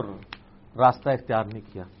اور راستہ اختیار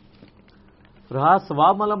نہیں کیا. رہا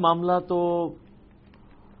ثواب والا معاملہ، تو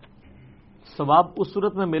ثواب اس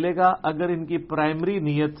صورت میں ملے گا اگر ان کی پرائمری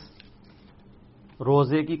نیت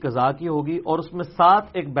روزے کی قضا کی ہوگی اور اس میں ساتھ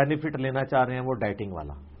ایک بینیفٹ لینا چاہ رہے ہیں وہ ڈائٹنگ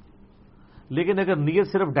والا. لیکن اگر نیت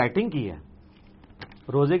صرف ڈائٹنگ کی ہے،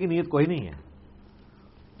 روزے کی نیت کوئی نہیں ہے،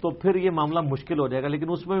 تو پھر یہ معاملہ مشکل ہو جائے گا. لیکن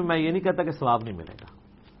اس میں بھی میں یہ نہیں کہتا کہ ثواب نہیں ملے گا،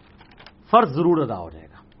 فرض ضرور ادا ہو جائے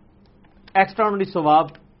گا. ایکسٹرا آرڈنری ثواب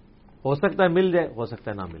ہو سکتا ہے مل جائے، ہو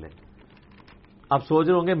سکتا ہے نہ ملے. آپ سوچ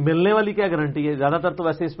رہے ہوں گے ملنے والی کیا گارنٹی ہے؟ زیادہ تر تو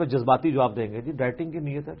ویسے اس پہ جذباتی جواب دیں گے جی ڈائٹنگ کی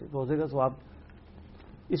نیت ہے روزے کا ثواب.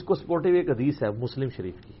 اس کو سپورٹیو ایک حدیث ہے مسلم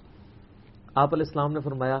شریف کی. آپ علیہ السلام نے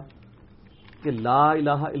فرمایا کہ لا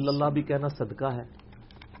الہ الا اللہ بھی کہنا صدقہ ہے،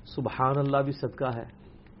 سبحان اللہ بھی صدقہ ہے،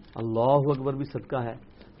 اللہ اکبر بھی صدقہ ہے،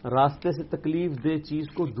 راستے سے تکلیف دہ چیز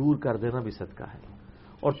کو دور کر دینا بھی صدقہ ہے،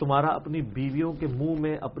 اور تمہارا اپنی بیویوں کے منہ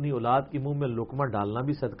میں، اپنی اولاد کے منہ میں لقمہ ڈالنا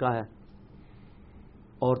بھی صدقہ ہے،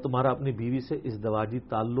 اور تمہارا اپنی بیوی سے ازدواجی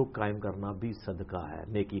تعلق قائم کرنا بھی صدقہ ہے،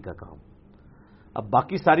 نیکی کا کام. اب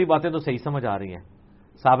باقی ساری باتیں تو صحیح سمجھ آ رہی ہیں،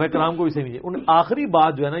 صحابہ کرام کو بھی صحیح. ان آخری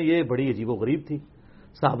بات جو ہے نا یہ بڑی عجیب و غریب تھی.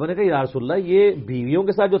 صحابہ نے کہا یا رسول اللہ یہ بیویوں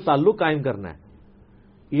کے ساتھ جو تعلق قائم کرنا ہے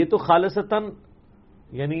یہ تو خالصتاً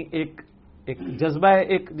یعنی ایک جذبہ ہے،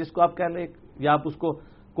 ایک جس کو آپ کہہ لیں، یا آپ اس کو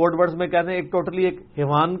کوڈ ورڈز میں کہتے ہیں ایک ٹوٹلی ایک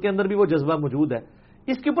حیوان کے اندر بھی وہ جذبہ موجود ہے.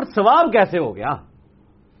 اس کے اوپر ثواب کیسے ہو گیا؟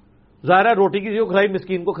 ظاہر ہے روٹی کی جو کھلائی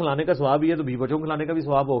مسکین کو کھلانے کا ثواب ہی ہے تو بیوی بچوں کو کھلانے کا بھی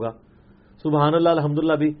ثواب ہوگا. سبحان اللہ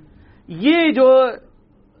الحمدللہ بھی. یہ جو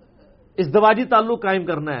ازدواجی تعلق قائم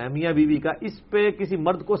کرنا ہے میاں بیوی کا، اس پہ کسی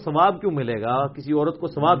مرد کو ثواب کیوں ملے گا، کسی عورت کو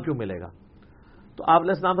ثواب کیوں ملے گا؟ تو آپ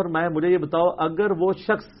علیہ السلام فرمایا مجھے یہ بتاؤ اگر وہ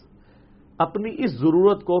شخص اپنی اس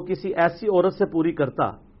ضرورت کو کسی ایسی عورت سے پوری کرتا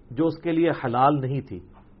جو اس کے لیے حلال نہیں تھی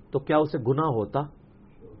تو کیا اسے گناہ ہوتا؟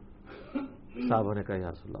 صحابہ نے کہا یا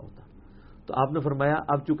رسول اللہ ہوتا۔ تو آپ نے فرمایا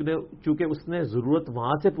اب چونکہ اس نے ضرورت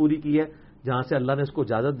وہاں سے پوری کی ہے جہاں سے اللہ نے اس کو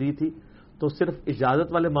اجازت دی تھی، تو صرف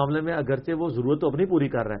اجازت والے معاملے میں اگرچہ وہ ضرورت تو اپنی پوری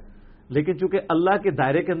کر رہا ہے لیکن چونکہ اللہ کے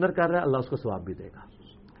دائرے کے اندر کر رہا ہے اللہ اس کو ثواب بھی دے گا۔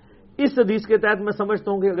 اس حدیث کے تحت میں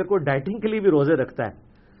سمجھتا ہوں کہ اگر کوئی ڈائٹنگ کے لیے بھی روزے رکھتا ہے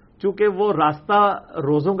چونکہ وہ راستہ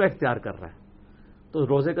روزوں کا اختیار کر رہا ہے تو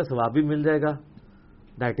روزے کا ثواب بھی مل جائے گا،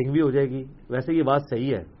 ڈائٹنگ بھی ہو جائے گی۔ ویسے یہ بات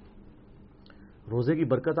صحیح ہے، روزے کی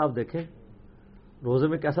برکت آپ دیکھیں، روزے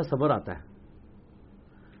میں کیسا صبر آتا ہے،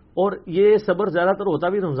 اور یہ صبر زیادہ تر ہوتا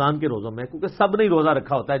بھی رمضان کے روزوں میں کیونکہ سب نے روزہ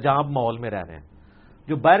رکھا ہوتا ہے جہاں آپ ماحول میں رہ رہے ہیں۔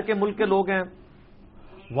 جو باہر کے ملک کے لوگ ہیں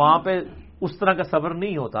وہاں پہ اس طرح کا صبر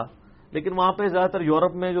نہیں ہوتا، لیکن وہاں پہ زیادہ تر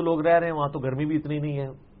یورپ میں جو لوگ رہ رہے ہیں وہاں تو گرمی بھی اتنی نہیں ہے،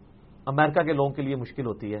 امریکہ کے لوگوں کے لیے مشکل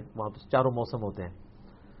ہوتی ہے، وہاں تو چاروں موسم ہوتے ہیں،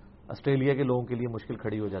 آسٹریلیا کے لوگوں کے لیے مشکل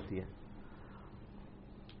کھڑی ہو جاتی ہے۔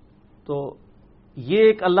 تو یہ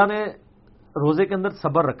ایک اللہ نے روزے کے اندر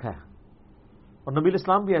صبر رکھا ہے، اور نبی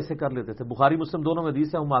الاسلام بھی ایسے کر لیتے تھے۔ بخاری مسلم دونوں میں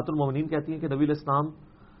حدیث ہے، امہات المومنین کہتی ہیں کہ نبی الاسلام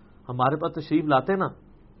ہمارے پاس تشریف لاتے نا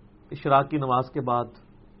اشراق کی نماز کے بعد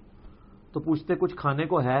تو پوچھتے کچھ کھانے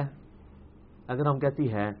کو ہے، اگر ہم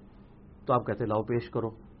کہتی ہے تو آپ کہتے لاؤ پیش کرو،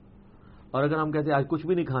 اور اگر ہم کہتے آج کچھ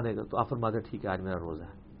بھی نہیں کھانے کا تو آپ فرماتے ٹھیک ہے آج میرا روزہ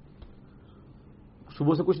ہے۔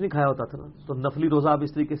 صبح سے کچھ نہیں کھایا ہوتا تھا نا، تو نفلی روزہ آپ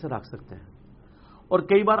اس طریقے سے رکھ سکتے ہیں۔ اور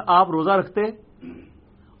کئی بار آپ روزہ رکھتے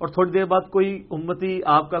اور تھوڑی دیر بعد کوئی امتی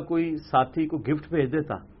آپ کا کوئی ساتھی کو گفٹ بھیج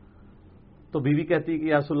دیتا تو بیوی کہتی کہ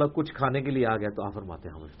یا رسول اللہ کچھ کھانے کے لیے آ گیا، تو آپ فرماتے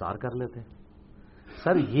ہم افطار کر لیتے ہیں۔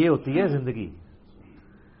 سر یہ ہوتی ہے زندگی،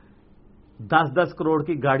 10-10 کروڑ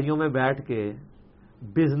کی گاڑیوں میں بیٹھ کے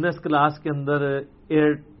بزنس کلاس کے اندر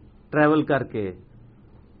ایئر ٹریول کر کے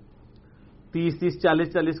 30-30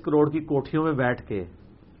 40-40 کروڑ کی کوٹھیوں میں بیٹھ کے،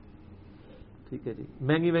 ٹھیک ہے جی،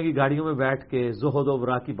 مہنگی مہنگی گاڑیوں میں بیٹھ کے زہد و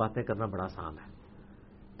ورا کی باتیں کرنا بڑا آسان ہے۔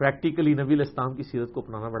 پریکٹیکلی نبی الاسلام کی سیرت کو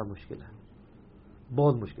اپنانا بڑا مشکل ہے،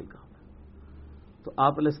 بہت مشکل کام ہے۔ تو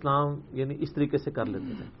آپ علیہ السلام یعنی اس طریقے سے کر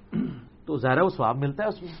لیتے تھے، تو ظاہر ہے وہ ثواب ملتا ہے،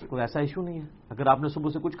 اس میں کوئی ایسا ایشو نہیں ہے۔ اگر آپ نے صبح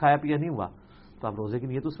سے کچھ کھایا پیا نہیں ہوا تو آپ روزے کی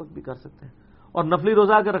نیت اس وقت بھی کر سکتے ہیں، اور نفلی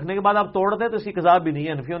روزہ اگر رکھنے کے بعد آپ توڑ دیں تو اس کی قضا بھی نہیں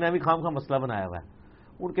ہے۔ حنفیوں نے بھی خام خواہ مسئلہ بنایا ہوا ہے،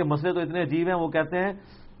 ان کے مسئلے تو اتنے عجیب ہیں، وہ کہتے ہیں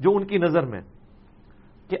جو ان کی نظر میں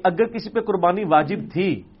کہ اگر کسی پہ قربانی واجب تھی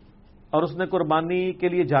اور اس نے قربانی کے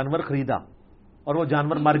لیے جانور خریدا اور وہ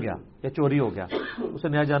جانور مر گیا یا چوری ہو گیا، اسے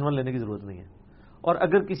نیا جانور لینے کی ضرورت نہیں ہے۔ اور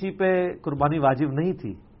اگر کسی پہ قربانی واجب نہیں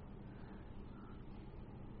تھی،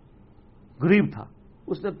 غریب تھا،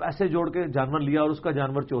 اس نے پیسے جوڑ کے جانور لیا اور اس کا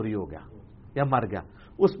جانور چوری ہو گیا یا مر گیا،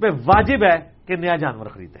 اس پہ واجب ہے کہ نیا جانور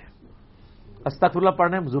خریدے۔ استغفر اللہ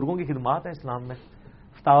پڑھنے بزرگوں کی خدمات ہیں اسلام میں۔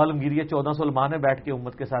 فتاوی عالمگیریہ 1400 علماء نے بیٹھ کے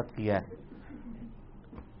امت کے ساتھ کیا ہے،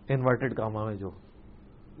 انورٹڈ کامہ میں جو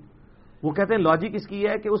وہ کہتے ہیں لاجک اس کی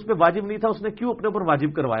ہے کہ اس پہ واجب نہیں تھا، اس نے کیوں اپنے اوپر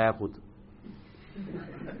واجب کروایا خود۔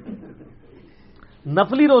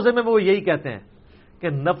 نفلی روزے میں وہ یہی کہتے ہیں کہ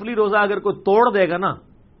نفلی روزہ اگر کوئی توڑ دے گا نا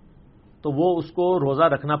تو وہ اس کو روزہ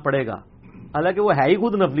رکھنا پڑے گا، حالانکہ وہ ہے ہی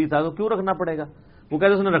خود نفلی تھا تو کیوں رکھنا پڑے گا؟ وہ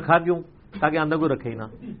کہتے اس نے رکھا کیوں؟ تاکہ اندر کوئی رکھے ہی نہ۔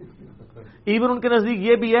 ایون ان کے نزدیک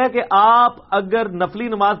یہ بھی ہے کہ آپ اگر نفلی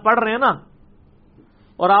نماز پڑھ رہے ہیں نا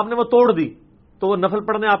اور آپ نے وہ توڑ دی تو وہ نفل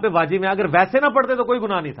پڑھنے آپ پہ واجب ہے، اگر ویسے نہ پڑھتے تو کوئی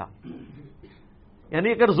گناہ نہیں تھا۔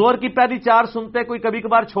 یعنی اگر زور کی پہلی 4 سنتے کوئی کبھی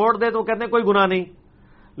کبھار چھوڑ دے تو کہتے ہیں کوئی گناہ نہیں،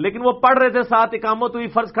 لیکن وہ پڑھ رہے تھے ساتھ اقامت ہوئی،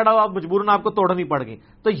 فرض کھڑا ہوا، مجبوراً آپ کو توڑنی پڑ گئی،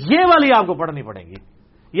 تو یہ والی آپ کو پڑھنی پڑے گی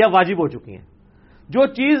یا واجب ہو چکی ہیں۔ جو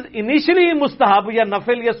چیز انیشلی مستحب یا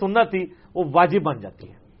نفل یا سنت تھی وہ واجب بن جاتی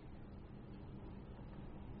ہے۔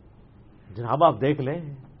 جناب آپ دیکھ لیں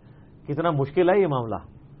کتنا مشکل ہے یہ معاملہ،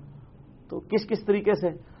 تو کس کس طریقے سے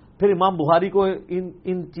پھر امام بخاری کو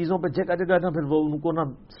ان چیزوں پہ جگہ جگہ نا پھر وہ ان کو نا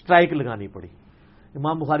سٹرائک لگانی پڑی۔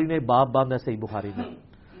 امام بخاری نے باب باندھا صحیح بخاری میں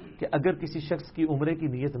کہ اگر کسی شخص کی عمرے کی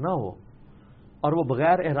نیت نہ ہو اور وہ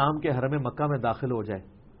بغیر احرام کے حرم مکہ میں داخل ہو جائے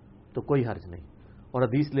تو کوئی حرج نہیں، اور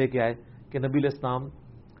حدیث لے کے آئے کہ نبی علیہ السلام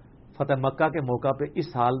فتح مکہ کے موقع پہ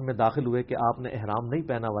اس حال میں داخل ہوئے کہ آپ نے احرام نہیں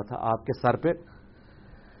پہنا ہوا تھا، آپ کے سر پہ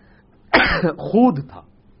خود تھا۔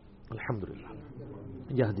 الحمدللہ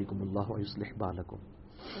یہدیکم اللہ ویصلح بالکم۔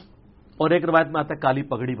 اور ایک روایت میں آتا ہے کالی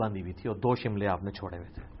پگڑی باندھی ہوئی تھی اور 2 شملے آپ نے چھوڑے ہوئے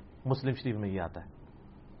تھے، مسلم شریف میں یہ آتا ہے۔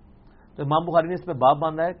 تو امام بخاری نے اس پہ باب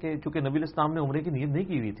باندھا ہے کہ چونکہ نبی علیہ السلام نے عمرے کی نیت نہیں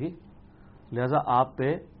کی ہوئی تھی لہذا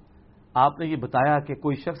آپ نے یہ بتایا کہ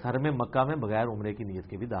کوئی شخص حرم مکہ میں بغیر عمرے کی نیت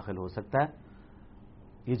کے بھی داخل ہو سکتا ہے،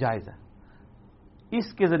 یہ جائز ہے۔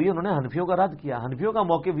 اس کے ذریعے انہوں نے حنفیوں کا رد کیا. حنفیوں کا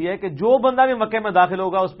موقف یہ ہے کہ جو بندہ بھی مکے میں داخل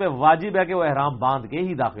ہوگا اس پہ واجب ہے کہ وہ احرام باندھ کے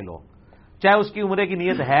ہی داخل ہو, چاہے اس کی عمرے کی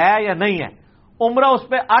نیت ہے یا نہیں ہے. عمرہ اس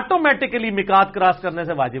پہ آٹومیٹکلی میقات کراس کرنے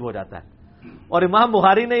سے واجب ہو جاتا ہے. اور امام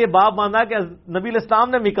بخاری نے یہ باب باندھا کہ نبی علیہ السلام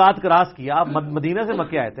نے میقات کراس کیا, آپ مدینہ سے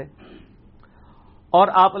مکے آئے تھے, اور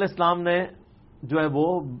آپ علیہ السلام نے جو ہے وہ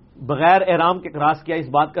بغیر احرام کے کراس کیا. اس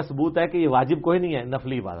بات کا ثبوت ہے کہ یہ واجب کوئی نہیں ہے,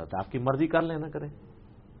 نفلی عبادت ہے, آپ کی مرضی کر لیں نہ کریں.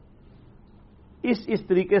 اس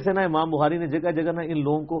طریقے سے نا امام بخاری نے جگہ جگہ نا ان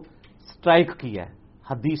لوگوں کو سٹرائک کیا ہے,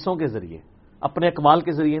 حدیثوں کے ذریعے, اپنے اقوال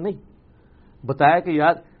کے ذریعے نہیں. بتایا کہ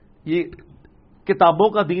یار یہ کتابوں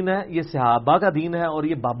کا دین ہے, یہ صحابہ کا دین ہے, اور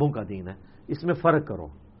یہ بابوں کا دین ہے, اس میں فرق کرو.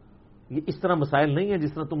 یہ اس طرح مسائل نہیں ہے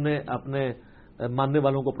جس طرح تم نے اپنے ماننے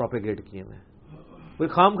والوں کو پروپیگیٹ کیے ہیں. کوئی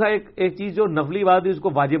خام خواہ ایک چیز جو نفلی عبادت ہے اس کو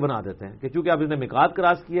واجب بنا دیتے ہیں کہ چونکہ اب اس نے میقات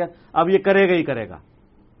کراس کیا اب یہ کرے گا ہی کرے گا.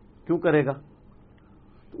 کیوں کرے گا؟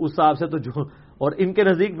 اس حساب سے تو جو, اور ان کے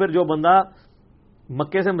نزدیک پھر جو بندہ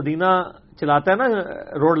مکے سے مدینہ چلاتا ہے نا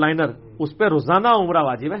روڈ لائنر, اس پہ روزانہ عمرہ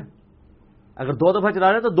واجب ہے. اگر 2 دفعہ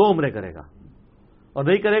چلا رہے تو 2 عمرے کرے گا, اور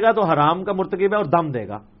نہیں کرے گا تو حرام کا مرتکب ہے اور دم دے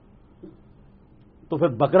گا. تو پھر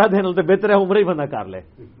بکرا دینے تو بہتر ہے عمرہ ہی بندہ کر لے,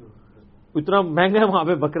 اتنا مہنگا ہے وہاں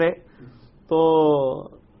پہ بکرے. تو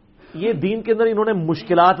یہ دین کے اندر انہوں نے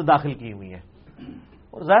مشکلات داخل کی ہوئی ہیں,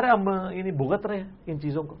 اور ظاہر ہے ہم یعنی بھگت رہے ہیں ان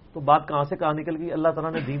چیزوں کو. تو بات کہاں سے کہاں نکل گئی؟ اللہ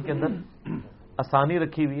تعالیٰ نے دین کے اندر آسانی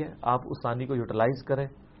رکھی ہوئی ہے, آپ اس آسانی کو یوٹیلائز کریں.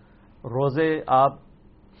 روزے آپ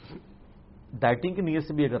ڈائٹنگ کی نیت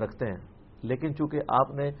سے بھی اگر رکھتے ہیں, لیکن چونکہ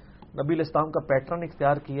آپ نے نبی علیہ السلام کا پیٹرن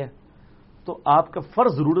اختیار کیا ہے تو آپ کا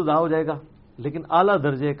فرض ضرور ادا ہو جائے گا, لیکن اعلیٰ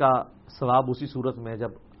درجے کا ثواب اسی صورت میں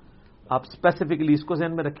جب آپ اسپیسیفکلی اس کو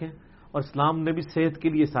ذہن میں رکھیں. اور اسلام نے بھی صحت کے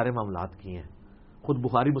لیے سارے معاملات کیے ہیں. خود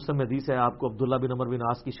بخاری مسلم حدیث ہے, آپ کو عبداللہ بن عمر بن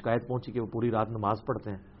عاص کی شکایت پہنچی کہ وہ پوری رات نماز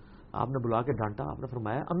پڑھتے ہیں. آپ نے بلا کے ڈانٹا, آپ نے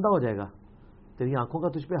فرمایا اندھا ہو جائے گا, تیری آنکھوں کا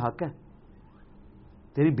تجھ پہ حق ہے,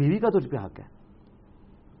 تیری بیوی کا تجھ پہ حق ہے.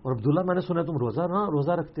 اور عبداللہ میں نے سنا تم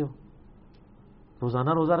روزہ رکھتے ہو.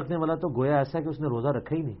 روزانہ روزہ رکھنے والا تو گویا ایسا ہے کہ اس نے روزہ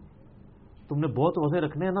رکھا ہی نہیں. تم نے بہت روزے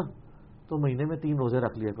رکھنے ہیں نا, تو مہینے میں 3 روزے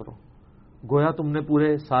رکھ لیا کرو. گویا تم نے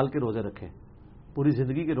پورے سال کے روزے رکھے, پوری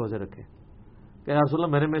زندگی کے روزے رکھے. کہ یا رسول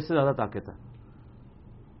اللہ میرے میں اس سے زیادہ طاقت ہے.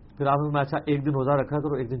 پھر آپ نے اچھا ایک دن روزہ رکھا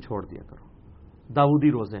کرو, ایک دن چھوڑ دیا کرو,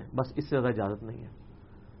 داؤدی روزے ہیں, بس اس سے زیادہ اجازت نہیں ہے.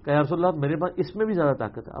 کہ یا رسول اللہ میرے پاس اس میں بھی زیادہ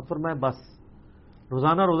طاقت ہے. اب فرمایا بس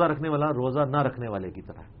روزانہ روزہ رکھنے والا روزہ نہ رکھنے والے کی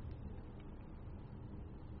طرح.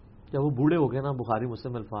 جب وہ بوڑھے ہو گئے نا, بخاری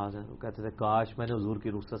مسلم الفاظ ہیں, وہ کہتے تھے کاش میں نے حضور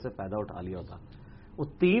کی رخصت سے فائدہ اٹھا لیا ہوتا. وہ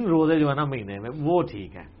 3 روزے جو ہے نا مہینے میں وہ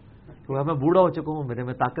ٹھیک ہے, کیونکہ میں بوڑھا ہو چکا ہوں, میرے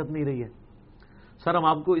میں طاقت نہیں رہی ہے. سر ہم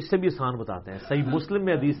آپ کو اس سے بھی آسان بتاتے ہیں. صحیح مسلم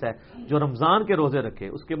میں حدیث ہے, جو رمضان کے روزے رکھے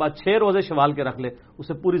اس کے بعد 6 روزے شوال کے رکھ لے,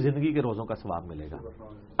 اسے پوری زندگی کے روزوں کا ثواب ملے گا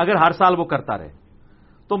اگر ہر سال وہ کرتا رہے.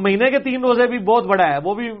 تو مہینے کے 3 روزے بھی بہت بڑا ہے,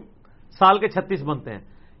 وہ بھی سال کے 36 بنتے ہیں.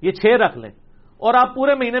 یہ 6 رکھ لیں, اور آپ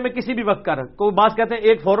پورے مہینے میں کسی بھی وقت کر, کوئی بات کہتے ہیں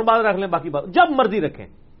ایک فوراً بعد رکھ لیں, باقی بات جب مرضی رکھیں,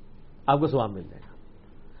 آپ کو ثواب مل جائے گا.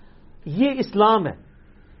 یہ اسلام ہے,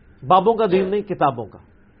 بابوں کا دین نہیں, کتابوں کا.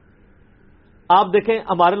 آپ دیکھیں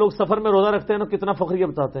ہمارے لوگ سفر میں روزہ رکھتے ہیں نا, کتنا فخریہ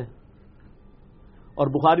بتاتے ہیں. اور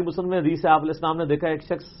بخاری مسلم میں حدیث ہے, آپ علیہ السلام نے دیکھا ایک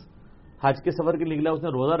شخص حج کے سفر کے لیے نکلا, اس نے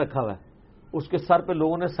روزہ رکھا ہوا ہے, اس کے سر پہ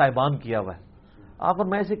لوگوں نے صاحبان کیا ہوا ہے. آپ اور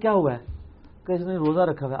میں سے کیا ہوا ہے کہ اس نے روزہ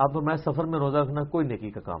رکھا ہوا ہے. آپ اور میں سفر میں روزہ رکھنا کوئی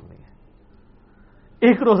نیکی کا کام نہیں ہے.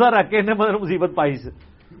 ایک روزہ رکھ کے مصیبت پائی سے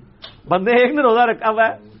بندے, ایک نے روزہ رکھا ہوا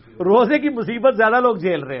ہے, روزے کی مصیبت زیادہ لوگ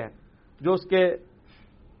جھیل رہے ہیں جو اس کے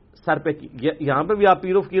سر پہ کی. یہاں پہ بھی آپ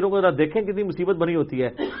پیروں فقیروں کو ذرا دیکھیں کتنی مصیبت بنی ہوتی ہے.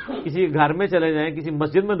 کسی گھر میں چلے جائیں, کسی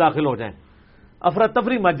مسجد میں داخل ہو جائیں,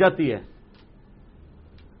 افراتفری مچ جاتی ہے.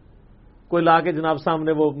 کوئی لا کے جناب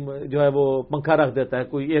سامنے وہ جو ہے وہ پنکھا رکھ دیتا ہے,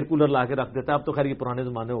 کوئی ایئر کولر لا کے رکھ دیتا ہے. اب تو خیر یہ پرانے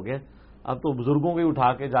زمانے ہو گئے, اب تو بزرگوں کو ہی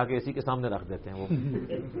اٹھا کے جا کے اسی کے سامنے رکھ دیتے ہیں وہ.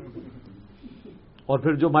 اور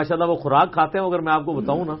پھر جو ماشاءاللہ وہ خوراک کھاتے ہیں, اگر میں آپ کو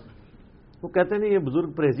بتاؤں نا, وہ کہتے ہیں نہیں یہ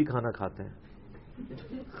بزرگ پرہیزی کھانا کھاتے ہیں,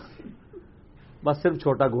 بس صرف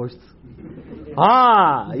چھوٹا گوشت.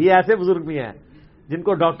 ہاں یہ ایسے بزرگ بھی ہیں جن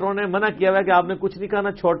کو ڈاکٹروں نے منع کیا ہوا ہے کہ آپ نے کچھ نہیں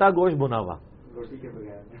کھانا, چھوٹا گوشت بنا ہوا,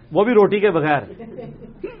 وہ بھی روٹی کے بغیر.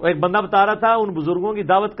 ایک بندہ بتا رہا تھا ان بزرگوں کی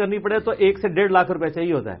دعوت کرنی پڑے تو 1 سے 1.5 لاکھ روپے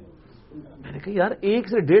چاہیے ہوتا ہے. میں نے کہا یار 1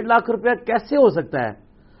 سے 1.5 لاکھ روپیہ کیسے ہو سکتا ہے؟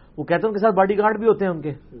 وہ کہتے ہیں ان کے ساتھ باڈی گارڈ بھی ہوتے ہیں ان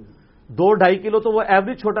کے, 2-2.5 کلو تو وہ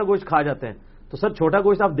ایوریج چھوٹا گوشت کھا جاتے ہیں. تو سر چھوٹا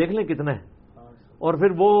گوشت آپ دیکھ لیں کتنا ہے, اور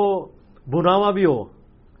پھر وہ بنا ہوا بھی ہو,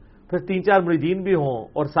 پھر 3-4 مریدین بھی ہوں,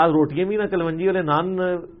 اور ساتھ روٹیاں بھی نہ, کلونجی والے نان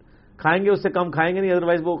کھائیں گے, اس سے کم کھائیں گے نہیں,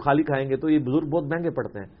 ادروائز وہ خالی کھائیں گے. تو یہ بزرگ بہت مہنگے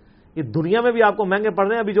پڑتے ہیں. یہ دنیا میں بھی آپ کو مہنگے پڑ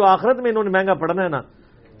رہے ہیں, ابھی جو آخرت میں انہوں نے مہنگا پڑنا ہے نا,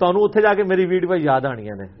 تو انہوں اتنے جا کے میری ویڈیو یاد آنی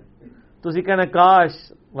ہے. ਤੁਸੀਂ कहना काश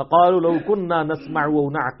वक़ालू लौ कुन्ना नस्मअ व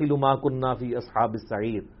नअक़िलु मा कुन्ना फी अस्हाब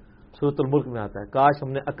अस्सईर, सूरतुल मुल्क में आता है, काश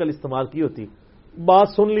हमने अकल इस्तेमाल की होती, बात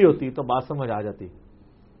सुन ली होती तो बात समझ आ जाती।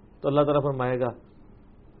 तो अल्लाह ताला फरमाएगा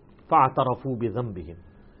फ़अतरफ़ू बिज़ंबिहिम,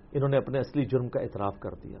 इन्होंने अपने असली जुर्म का इतराफ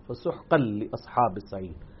कर दिया। फसुहक़न लिअस्हाब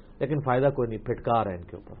अस्सईर, लेकिन फायदा कोई नहीं, फिटकार है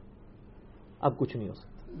इनके ऊपर, अब कुछ नहीं हो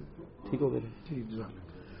सकता। ठीक हो गया।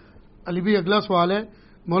 अली भाई अगला सवाल है,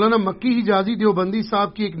 मौलाना मक्की हिजाजी देवबंदी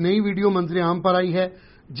साहब की एक नई वीडियो मंजर आम पर आई है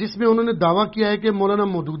जिसमें उन्होंने दावा किया है कि मौलाना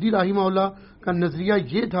मौदूदी राहिमहुल्लाह का नजरिया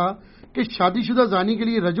ये था कि शादीशुदा जानी के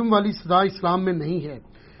लिए रजम वाली सजा इस्लाम में नहीं है,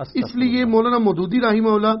 इसलिए मौलाना मौदूदी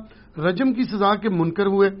राहिमहुल्लाह रजम की सजा के मुनकर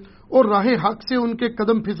हुए और राह हक से उनके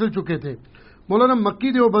कदम फिसल चुके थे। मौलाना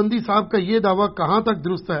मक्की देवबंदी साहब का ये दावा कहाँ तक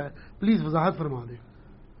दुरुस्त है, प्लीज वजाहत फरमा दें।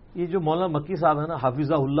 ये जो मौलाना मक्की साहब है ना,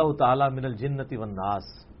 हाफिज़हुल्लाह ताला मिनल जिन्नति वन्नास,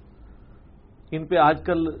 इन पे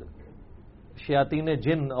आजकल शयातीन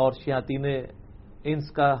जिन और शयातीन इंस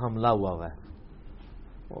का हमला हुआ है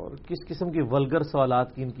और किस किस्म की वल्गर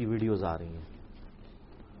सवालात की इनकी वीडियोज आ रही हैं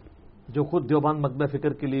जो खुद देवबंद मकबे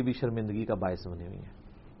फिक्र के लिए भी शर्मिंदगी का बायस बनी हुई है।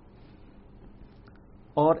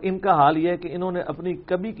 और इनका हाल यह है कि इन्होंने अपनी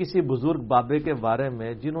कभी किसी बुजुर्ग बाबे के बारे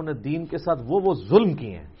में जिन्होंने दीन के साथ वो जुल्म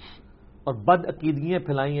किए हैं और बद अकीदगियां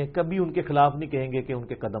फैलाई हैं, कभी उनके खिलाफ नहीं कहेंगे कि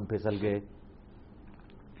उनके कदम फिसल गए,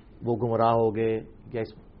 वो गुमराह हो गए या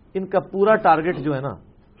इनका पूरा टारगेट जो है ना,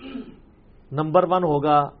 नंबर 1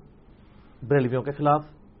 होगा बरेलवियों के खिलाफ,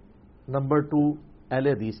 नंबर 2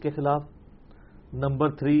 अहले हदीस के खिलाफ, नंबर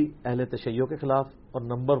 3 अहले तशय्यो के खिलाफ, और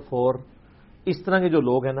नंबर 4 इस तरह के जो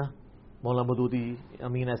लोग हैं ना, मौलाना मदूदी,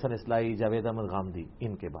 अमीन एहसन इस्लाई, जावेद अहमद गामदी,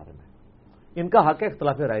 इनके बारे में इनका हक है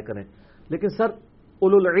इख्तिलाफ राय करें, लेकिन सर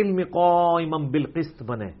उलुल इल्म क़ाइमन बिल क़िस्त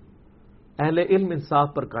बने, अहले इल्म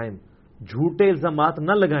इंसाफ पर कायम, झूठे इल्जामात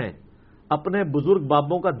न लगाएं, अपने बुजुर्ग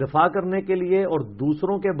बाबों का दिफा करने के लिए और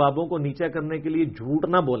दूसरों के बाबों को नीचा करने के लिए झूठ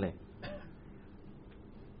ना बोलें।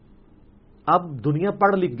 अब दुनिया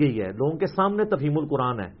पढ़ लिख गई है, लोगों के सामने तफहीमुल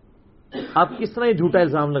कुरान है, आप किस तरह झूठा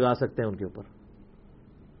इल्जाम लगा सकते हैं उनके ऊपर?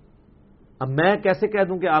 अब मैं कैसे कह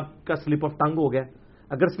दूं कि आपका स्लिप ऑफ टंग हो गया?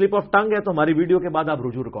 अगर स्लिप ऑफ टंग है तो हमारी वीडियो के बाद आप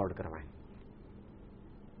रुजू रिकॉर्ड करवाएं।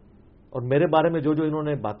 और मेरे बारे में जो जो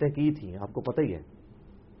इन्होंने बातें की थी आपको पता ही है,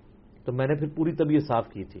 तो मैंने फिर पूरी तबीयत साफ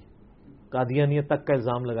की थी, कादियानियत तक का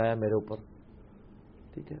इल्जाम लगाया मेरे ऊपर।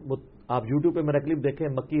 ठीक है, वो आप यूट्यूब पे मेरा क्लिप देखें,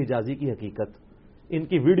 मक्की हिजाजी की हकीकत,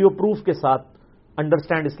 इनकी वीडियो प्रूफ के साथ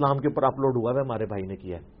अंडरस्टैंड इस्लाम के ऊपर अपलोड हुआ है, हमारे भाई ने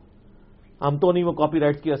किया है। हम तो नहीं वो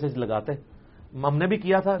कॉपीराइट की मैसेज लगाते, हमने भी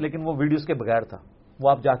किया था लेकिन वो वीडियोस के बगैर था, वो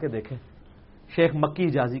आप जाके देखें। शेख मक्की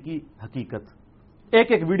हिजाजी की हकीकत,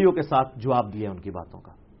 एक एक वीडियो के साथ जवाब दिया उनकी बातों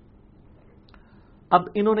का। अब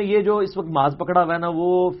इन्होंने ये जो इस वक्त माज पकड़ा हुआ है ना,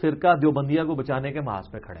 वो फिरका देवबंदिया को बचाने के माज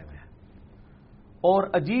पे खड़े हुए हैं,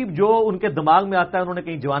 और अजीब जो उनके दिमाग में आता है, उन्होंने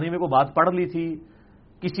कहीं जवानी में कोई बात पढ़ ली थी,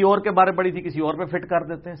 किसी और के बारे पढ़ी थी, किसी और पे फिट कर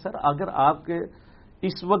देते हैं। सर अगर आपके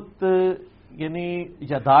इस वक्त यानी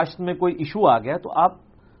यादाश्त में कोई इशू आ गया तो आप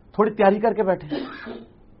थोड़ी तैयारी करके बैठे,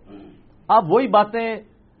 आप वही बातें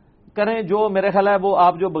करें जो मेरे ख्याल है वो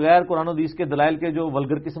आप जो बगैर कुरान और हदीस के दलाइल के जो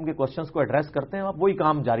वल्गर किस्म के क्वेश्चंस को एड्रेस करते हैं, आप वही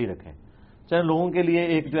काम जारी रखें। चाहे लोगों के लिए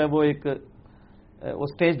एक जो है वो एक वो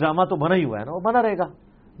स्टेज ड्रामा तो बना ही हुआ है ना, वो बना रहेगा।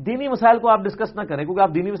 दीनी मसाइल को आप डिस्कस ना करें, क्योंकि आप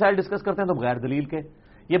दीनी मसाइल डिस्कस करते हैं तो बगैर दलील के।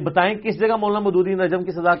 ये बताएं किस जगह मौलाना मदूदी ने रजम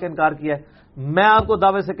की सजा का इनकार किया है। मैं आपको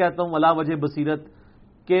दावे से कहता हूं अला वजह बसीरत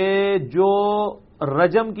के जो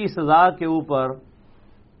रजम की सजा के ऊपर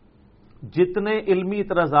जितने इल्मी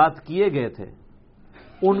इतराजात किए गए थे,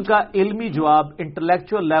 उनका इल्मी जवाब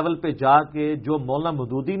इंटेलेक्चुअल लेवल पे जाके जो मौलाना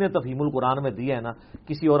मदूदी ने तफहीमुल कुरान में दिया है ना,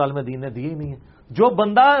 किसी और आलिम दीन ने दिए ही नहीं है। जो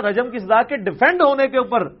बंदा रजम की सजा के डिफेंड होने के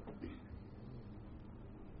ऊपर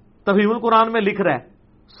तफहीमुल कुरान में लिख रहा है,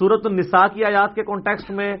 सूरत निसा की आयात के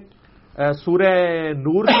कॉन्टेक्स्ट में, सूरह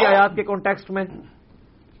नूर की आयात के कॉन्टेक्स्ट में,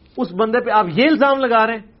 उस बंदे पे आप ये इल्जाम लगा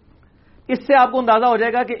रहे हैं, इससे आपको अंदाजा हो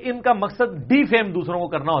जाएगा कि इनका मकसद डिफेम दूसरों को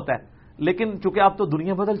करना होता है। लेकिन चूंकि आप तो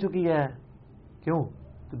दुनिया बदल चुकी है, क्यों?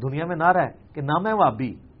 तो दुनिया में नारा है कि ना मैं वाबी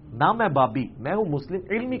ना मैं बाबी, मैं हूं मुस्लिम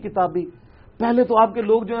इल्मी किताबी। पहले तो आपके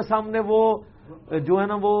लोग जो है सामने वो जो है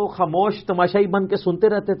ना वो खामोश तमाशाई बन के सुनते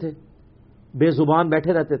रहते थे, बेजुबान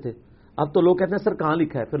बैठे रहते थे। अब तो लोग कहते हैं सर कहां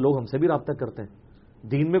लिखा है, फिर लोग हमसे भी राब्ता करते हैं।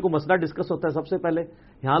 दीन में कोई मसला डिस्कस होता है, सबसे पहले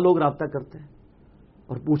यहां लोग राब्ता करते हैं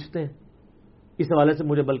और पूछते हैं। इस हवाले से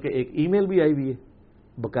मुझे बल्कि एक ईमेल भी आई हुई है,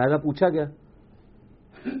 बकायदा पूछा गया।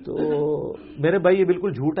 तो मेरे भाई ये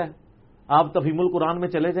बिल्कुल झूठ है। आप तफहीमुल कुरान में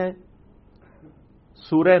चले जाएं,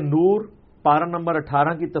 सूरह नूर पारा नंबर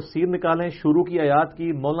 18 की तफसीर निकालें, शुरू की आयात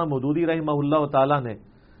की मौलाना मौदूदी रहमहुल्लाह ताला ने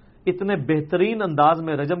इतने बेहतरीन अंदाज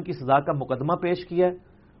में रजम की सजा का मुकदमा पेश किया है।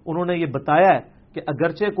 उन्होंने ये बताया है کہ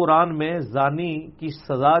اگرچہ قرآن میں زانی کی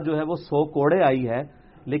سزا جو ہے وہ 100 کوڑے آئی ہے،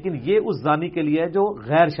 لیکن یہ اس زانی کے لیے ہے جو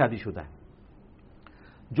غیر شادی شدہ ہے.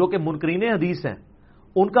 جو کہ منکرین حدیث ہیں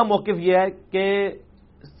ان کا موقف یہ ہے کہ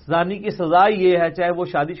زانی کی سزا یہ ہے چاہے وہ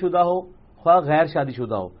شادی شدہ ہو خواہ غیر شادی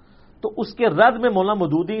شدہ ہو. تو اس کے رد میں مولانا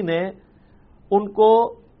مودودی نے ان کو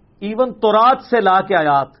ایون تورات سے لا کے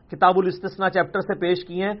آیات کتاب الاستثناء چیپٹر سے پیش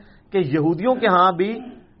کی ہیں کہ یہودیوں کے ہاں بھی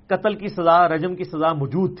قتل کی سزا، رجم کی سزا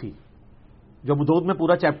موجود تھی. جو ابو داؤد میں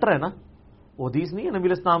پورا چیپٹر ہے نا، وہ حدیث نہیں ہے. نبی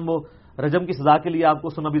الاسلام وہ رجم کی سزا کے لیے آپ کو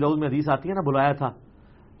سنن ابی داؤد میں حدیث آتی ہے نا، بلایا تھا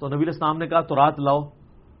تو نبی الاسلام نے کہا تورات لاؤ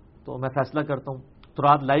تو میں فیصلہ کرتا ہوں.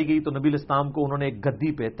 تورات لائی گئی تو نبی الاسلام کو انہوں نے ایک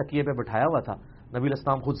گدی پہ تکیے پہ بٹھایا ہوا تھا. نبی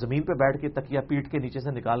الاسلام خود زمین پہ بیٹھ کے تکیہ پیٹ کے نیچے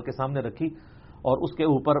سے نکال کے سامنے رکھی اور اس کے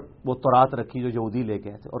اوپر وہ تورات رکھی جو یہودی لے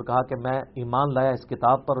گئے تھے، اور کہا کہ میں ایمان لایا اس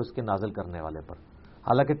کتاب پر اور اس کے نازل کرنے والے پر.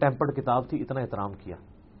 حالانکہ ٹیمپرڈ کتاب تھی، اتنا احترام کیا.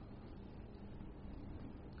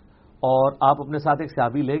 اور آپ اپنے ساتھ ایک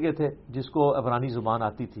صحابی لے گئے تھے جس کو عبرانی زبان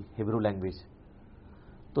آتی تھی، ہیبرو لینگویج.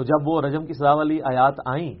 تو جب وہ رجم کی سزا والی آیات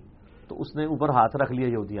آئیں تو اس نے اوپر ہاتھ رکھ لیا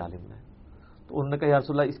یہودی عالم نے. تو انہوں نے کہا یا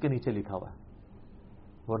رسول اللہ اس کے نیچے لکھا ہوا ہے.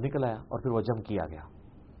 وہ نکل آیا اور پھر وہ رجم کیا گیا.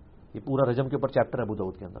 یہ پورا رجم کے اوپر چیپٹر ہے ابو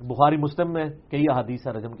داؤد کے اندر. بخاری مسلم میں کئی احادیث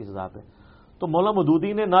ہے رجم کی سزا پہ. تو مولانا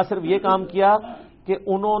مودودی نے نہ صرف یہ کام کیا کہ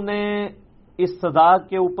انہوں نے اس سزا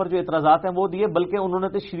کے اوپر جو اعتراضات ہیں وہ دیے، بلکہ انہوں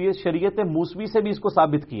نے شریعت موسوی سے بھی اس کو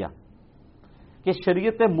ثابت کیا کہ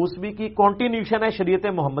شریعت موسوی کی کنٹینیوشن ہے شریعت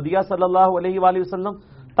محمدیہ صلی اللہ علیہ وآلہ وسلم،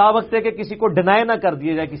 تاوقت کہ کسی کو ڈینائی نہ کر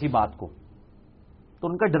دیا جائے کسی بات کو. تو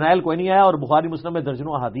ان کا ڈینائل کوئی نہیں آیا، اور بخاری مسلم میں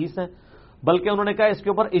درجنوں احادیث ہیں. بلکہ انہوں نے کہا اس کے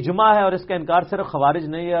اوپر اجماع ہے اور اس کا انکار صرف خوارج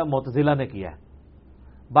نے یا معتزلہ نے کیا ہے.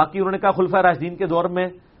 باقی انہوں نے کہا خلفائے راشدین کے دور میں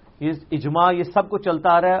یہ اجماع یہ سب کچھ چلتا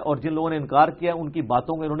آ رہا ہے، اور جن لوگوں نے انکار کیا ان کی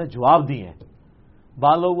باتوں کو انہوں نے جواب دیے ہیں.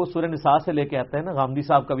 بعض لوگ وہ سورہ نساء سے لے کے آتے ہیں نا، غامدی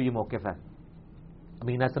صاحب کا بھی یہ موقف ہے،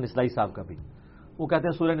 امین حسن اسلائی صاحب کا بھی. وہ کہتے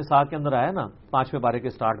ہیں سورہ نساء کے اندر آیا نا 5ویں پارے کے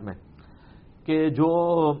سٹارٹ میں کہ جو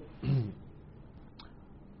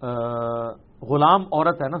غلام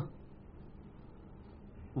عورت ہے نا،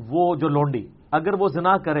 وہ جو لونڈی اگر وہ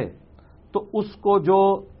زنا کرے تو اس کو جو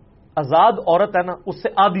آزاد عورت ہے نا اس سے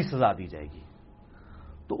آدھی سزا دی جائے گی.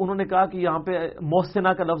 تو انہوں نے کہا کہ یہاں پہ محسنہ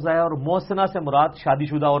کا لفظ آیا اور محسنہ سے مراد شادی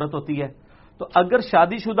شدہ عورت ہوتی ہے. تو اگر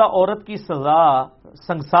شادی شدہ عورت کی سزا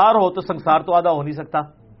سنگسار ہو تو سنگسار تو آدھا ہو نہیں سکتا.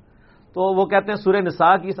 تو وہ کہتے ہیں سورہ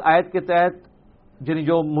نساء کی اس آیت کے تحت یعنی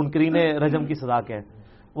جو منکرین رجم کی سزا کے ہیں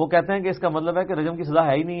وہ کہتے ہیں کہ اس کا مطلب ہے کہ رجم کی سزا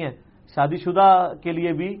ہے ہی نہیں ہے، شادی شدہ کے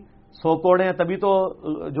لیے بھی 100 کوڑے ہیں، تبھی تو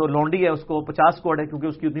جو لونڈی ہے اس کو 50 کوڑے کیونکہ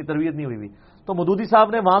اس کی اتنی تربیت نہیں ہوئی ہوئی. تو مودودی صاحب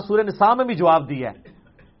نے وہاں سورہ نساء میں بھی جواب دیا ہے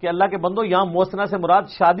کہ اللہ کے بندو یہاں محسنہ سے مراد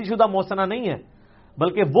شادی شدہ محسنہ نہیں ہے،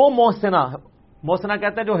 بلکہ وہ محسنہ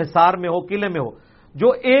کہتے ہیں جو حصار میں ہو، قلعے میں ہو، جو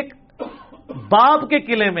ایک باپ کے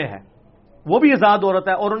قلعے میں ہے، وہ بھی آزاد عورت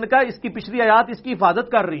ہے. اور انہوں نے کہا اس کی پچھلی آیات اس کی حفاظت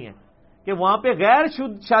کر رہی ہیں کہ وہاں پہ غیر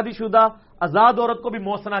شادی شدہ آزاد عورت کو بھی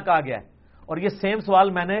محسنہ کہا گیا ہے. اور یہ سیم سوال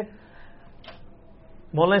میں نے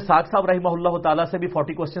مولانا اسحاق صاحب رحمہ اللہ تعالیٰ سے بھی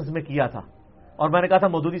 40 کوسچنز میں کیا تھا، اور میں نے کہا تھا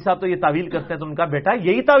مودودی صاحب تو یہ تعویل کرتے ہیں. تو ان کا بیٹا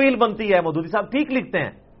یہی تعویل بنتی ہے، مودودی صاحب ٹھیک لکھتے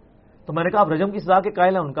ہیں. تو میں نے کہا آپ رجم کی سزا کے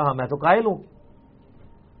قائل ہیں؟ ان کا ہاں میں تو قائل ہوں.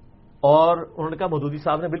 اور انہوں نے کہا مودودی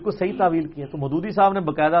صاحب نے بالکل صحیح تعویل کی ہے. تو مودودی صاحب نے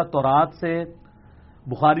باقاعدہ تورات سے،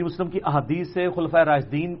 بخاری مسلم کی احادیث سے، خلفائے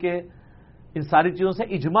راشدین کے ان ساری چیزوں سے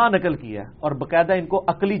اجماع نقل کیا ہے اور باقاعدہ ان کو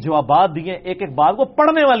عقلی جوابات دیے. ایک ایک بات وہ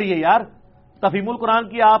پڑھنے والی ہے یار. تفہیم القرآن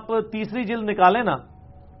کی آپ 3ری جلد نکالیں نا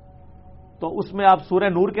تو اس میں آپ سورہ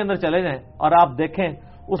نور کے اندر چلے جائیں اور آپ دیکھیں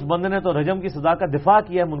اس بندے نے تو رجم کی سزا کا دفاع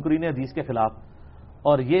کیا ہے منکرین حدیث کے خلاف.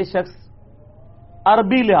 اور یہ شخص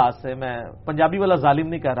عربی لحاظ سے، میں پنجابی والا ظالم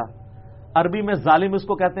نہیں کہہ رہا، عربی میں ظالم اس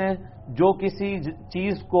کو کہتے ہیں جو کسی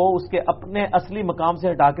چیز کو اس کے اپنے اصلی مقام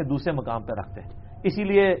سے ہٹا کے دوسرے مقام پہ رکھتے ہیں. اسی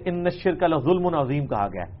لیے ان الشرک لظلم عظیم کہا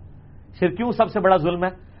گیا ہے. شرک کیوں سب سے بڑا ظلم ہے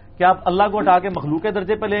کہ آپ اللہ کو ہٹا کے مخلوق کے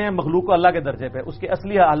درجے پہ لے ہیں، مخلوق کو اللہ کے درجے پہ اس کی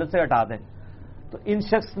اصلی حالت سے ہٹا دیں. تو ان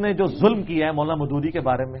شخص نے جو ظلم کیا ہے مولانا مودودی کے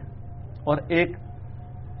بارے میں، اور ایک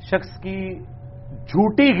شخص کی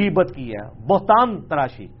جھوٹی غیبت کی ہے، بہتان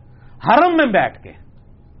تراشی حرم میں بیٹھ کے،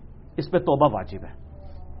 اس پہ توبہ واجب ہے.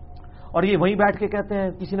 اور یہ وہیں بیٹھ کے کہتے ہیں،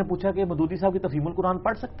 کسی نے پوچھا کہ مودودی صاحب کی تفہیم القرآن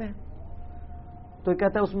پڑھ سکتے ہیں؟ تو یہ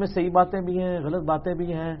کہتا ہے اس میں صحیح باتیں بھی ہیں، غلط باتیں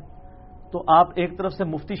بھی ہیں. تو آپ ایک طرف سے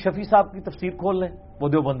مفتی شفیع صاحب کی تفسیر کھول لیں، وہ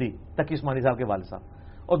دیوبندی تقی عثمانی صاحب کے والد صاحب،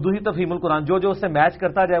 اور دوسری تفہیم القرآن جو اس سے میچ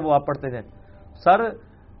کرتا جائے وہ آپ پڑھتے جائیں. سر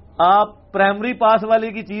آپ پرائمری پاس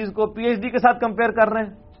والی کی چیز کو پی ایچ ڈی کے ساتھ کمپیئر کر رہے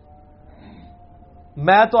ہیں.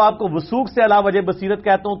 میں تو آپ کو وثوق سے علا وجہ بصیرت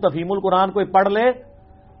کہتا ہوں، تفہیم القرآن کوئی پڑھ لے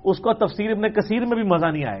اس کو تفسیر ابن کثیر میں بھی مزہ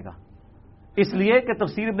نہیں آئے گا، اس لیے کہ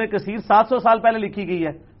تفسیر ابن کثیر 700 سال پہلے لکھی گئی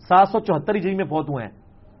ہے، 774 ہجری میں فوت ہوئے ہیں.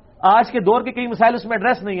 آج کے دور کے کئی مسائل اس میں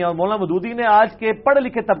ایڈریس نہیں ہے، اور مولانا مودودی نے آج کے پڑھے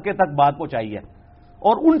لکھے طبقے تک بات پہنچائی ہے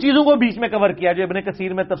اور ان چیزوں کو بیچ میں کور کیا جو ابن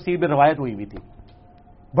کثیر میں تفسیر میں روایت ہوئی تھی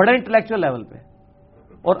بڑے انٹلیکچوئل لیول پہ.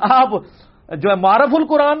 اور آپ جو ہے معرف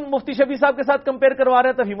القرآن مفتی شفیع صاحب کے ساتھ کمپیئر کروا رہے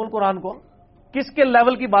ہیں تفہیم القرآن کو، کس کے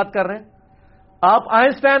لیول کی بات کر رہے ہیں آپ؟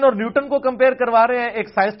 آئنسٹائن اور نیوٹن کو کمپیئر کروا رہے ہیں ایک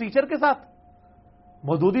سائنس ٹیچر کے ساتھ.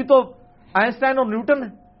 مودودی تو آئنسٹائن اور نیوٹن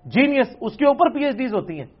جینیس، اس کے اوپر پی ایچ ڈیز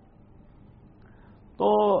ہوتی ہیں. تو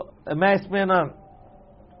میں اس میں نا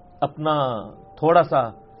اپنا تھوڑا سا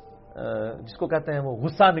جس کو کہتے ہیں وہ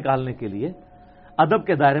غصہ نکالنے کے لیے ادب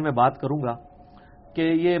کے دائرے میں بات کروں گا کہ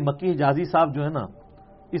یہ مکی حجازی صاحب جو ہے نا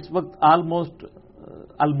اس وقت آلموسٹ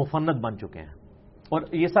المفند بن چکے ہیں. اور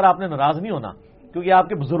یہ سر آپ نے ناراض نہیں ہونا کیونکہ آپ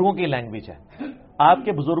کے بزرگوں کی لینگویج ہے. آپ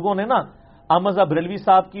کے بزرگوں نے نا احمد بریلوی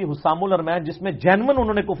صاحب کی حسام الرمین جس میں جینون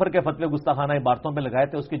انہوں نے کفر کے فتوے گستاخانہ عبارتوں پہ لگائے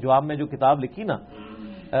تھے، اس کے جواب میں جو کتاب لکھی نا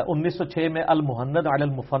 1906 میں المحند علی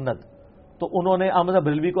المفند، تو انہوں نے احمد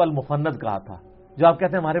بریلوی کو المفند کہا تھا. جو آپ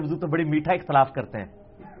کہتے ہیں ہمارے بزرگ تو بڑی میٹھا اختلاف کرتے ہیں.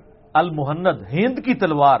 المحند ہند کی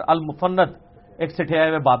تلوار، المفند ایک سٹھائے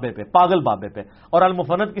ہوئے بابے پہ، پاگل بابے پہ. اور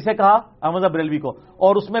المفند کسے کہا؟ احمد بریلوی کو.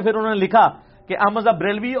 اور اس میں پھر انہوں نے لکھا کہ احمد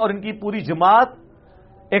بریلوی اور ان کی پوری جماعت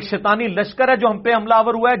ایک شیطانی لشکر ہے جو ہم پہ حملہ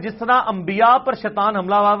آور ہوا ہے، جس طرح انبیاء پر شیطان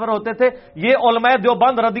حملہ آور ہوتے تھے یہ علماء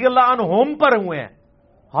دیوبند رضی اللہ عنہم پر ہوئے ہیں.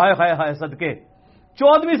 ہائے ہائے ہائے صدقے،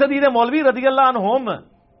 14ویں صدی دے مولوی رضی اللہ عنہم.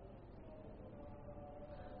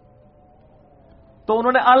 تو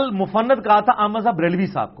انہوں نے المفند کہا تھا احمد بریلوی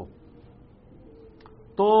صاحب کو.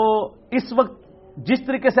 تو اس وقت جس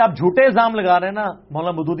طریقے سے آپ جھوٹے الزام لگا رہے ہیں نا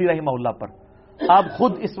مولانا مودودی رحمہ اللہ پر، آپ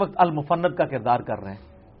خود اس وقت المفند کا کردار کر رہے ہیں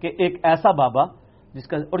کہ ایک ایسا بابا جس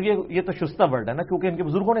کا، اور یہ تو شستہ ورڈ ہے نا کیونکہ ان کے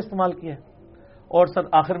بزرگوں نے استعمال کیا ہے. اور سر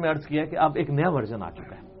آخر میں عرض کیا ہے کہ اب ایک نیا ورژن آ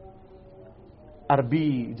چکا ہے، عربی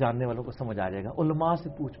جاننے والوں کو سمجھ آ جائے گا، علماء سے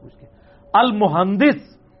پوچھ کے المہندس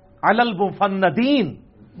علی المفندین،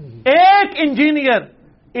 ایک انجینئر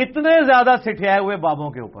اتنے زیادہ سٹھائے ہوئے بابوں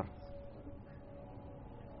کے اوپر.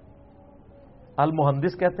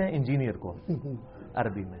 المہندس کہتے ہیں انجینئر کو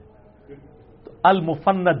عربی میں، تو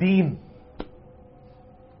المفندین.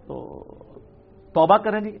 تو توبہ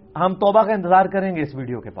کریں گے، ہم توبہ کا انتظار کریں گے اس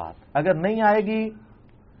ویڈیو کے بعد. اگر نہیں آئے گی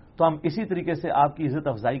تو ہم اسی طریقے سے آپ کی عزت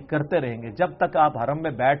افزائی کرتے رہیں گے جب تک آپ حرم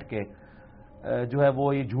میں بیٹھ کے جو ہے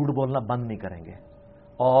وہ یہ جھوٹ بولنا بند نہیں کریں گے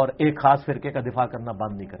اور ایک خاص فرقے کا دفاع کرنا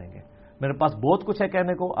بند نہیں کریں گے. میرے پاس بہت کچھ ہے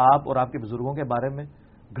کہنے کو آپ اور آپ کے بزرگوں کے بارے میں،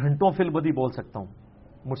 گھنٹوں فی البدی بول سکتا ہوں،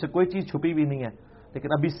 مجھ سے کوئی چیز چھپی بھی نہیں ہے. لیکن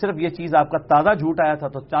ابھی صرف یہ چیز آپ کا تازہ جھوٹ آیا تھا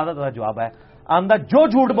تو تازہ جواب ہے. آندہ جو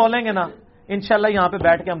جھوٹ بولیں گے نا انشاءاللہ یہاں پہ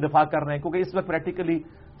بیٹھ کے ہم دفاع کر رہے ہیں، کیونکہ اس وقت پریکٹیکلی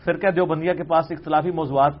فرقہ دیوبندیہ کے پاس اختلافی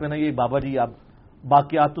موضوعات پہ نا یہ بابا جی اب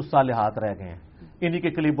باقیات الصالحات رہ گئے ہیں، انہی کے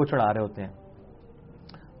کلپ وہ چڑھا رہے ہوتے ہیں.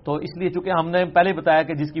 تو اس لیے چونکہ ہم نے پہلے بتایا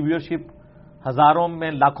کہ جس کی ویورشپ ہزاروں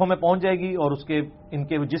میں لاکھوں میں پہنچ جائے گی اور اس کے ان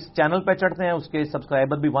کے جس چینل پہ چڑھتے ہیں اس کے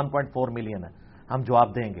سبسکرائبر بھی 1.4 ملین ہے، ہم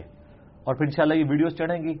جواب دیں گے. اور پھر انشاءاللہ یہ ویڈیوز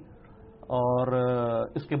چڑھیں گی اور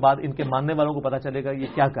اس کے بعد ان کے ماننے والوں کو پتا چلے گا یہ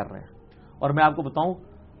کیا کر رہے ہیں. اور میں آپ کو بتاؤں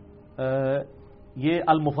یہ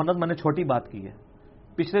المفند میں نے چھوٹی بات کی ہے.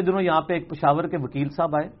 پچھلے دنوں یہاں پہ ایک پشاور کے وکیل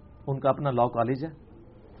صاحب آئے، ان کا اپنا لاء کالج ہے.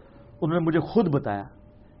 انہوں نے مجھے خود بتایا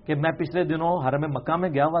کہ میں پچھلے دنوں حرم مکہ میں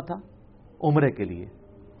گیا ہوا تھا عمرے کے لیے،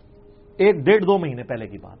 1-1.5-2 مہینے پہلے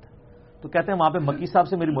کی بات ہے. تو کہتے ہیں وہاں پہ مکی صاحب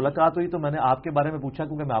سے میری ملاقات ہوئی تو میں نے آپ کے بارے میں پوچھا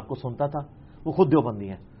کیونکہ میں آپ کو سنتا تھا، وہ خود دیوبندی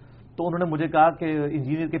ہیں. تو انہوں نے مجھے کہا کہ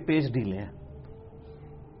انجینئر کے پیج ڈھیلے ہیں.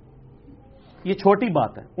 یہ چھوٹی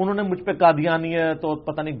بات ہے. انہوں نے مجھ پہ قادیانیت اور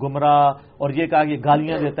پتہ نہیں گمراہ اور یہ کہا کہ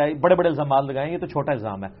گالیاں دیتا ہے، بڑے بڑے الزامات لگائے. یہ تو چھوٹا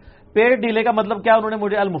الزام ہے. پیٹ ڈھیلے کا مطلب کیا؟ انہوں نے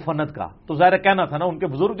مجھے المفند کہا. تو ظاہر کہنا تھا نا ان کے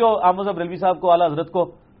بزرگ جو احمد بریلوی صاحب کو، اعلیٰ حضرت کو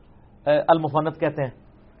المفند کہتے ہیں،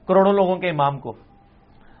 کروڑوں لوگوں کے امام کو،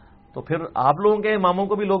 تو پھر آپ لوگوں کے اماموں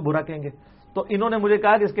کو بھی لوگ برا کہیں گے. تو انہوں نے مجھے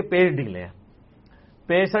کہا کہ اس کے پیج ڈھیلے ہیں.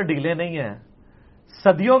 پیج سر ڈھیلے نہیں ہیں،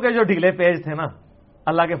 صدیوں کے جو ڈھیلے پیج تھے نا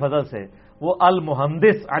اللہ کے فضل سے وہ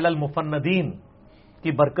المہندس علی المفندین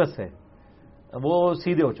کی برکت سے وہ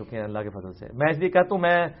سیدھے ہو چکے ہیں اللہ کے فضل سے. میں اس لیے کہتا ہوں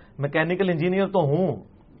میں میکینیکل انجینئر تو ہوں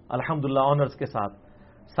الحمدللہ آنرز کے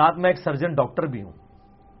ساتھ میں ایک سرجن ڈاکٹر بھی ہوں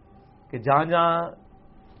کہ جہاں جہاں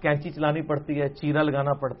کینچی چلانی پڑتی ہے، چیرا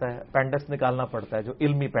لگانا پڑتا ہے، اپینڈکس نکالنا پڑتا ہے جو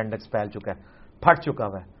علمی اپینڈکس پھیل چکا ہے، پھٹ چکا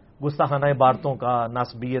ہوا ہے، گستاخانہ عبارتوں کا،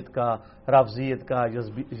 ناسبیت کا، رافضیت کا،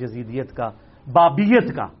 یزیدیت کا،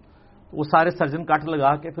 بابیت کا، وہ سارے سرجن کاٹ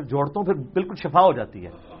لگا کے پھر جوڑتا ہوں، پھر بالکل شفا ہو جاتی ہے.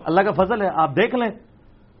 اللہ کا فضل ہے. آپ دیکھ لیں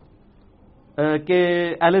کہ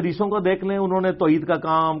اہل حدیثوں کو دیکھ لیں، انہوں نے توحید کا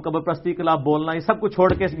کام، قبر پرستی کے خلاف بولنا، یہ سب کچھ چھوڑ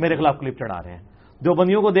کے میرے خلاف کلپ چڑھا رہے ہیں.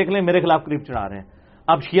 دیوبندیوں کو دیکھ لیں میرے خلاف کلپ چڑھا رہے ہیں.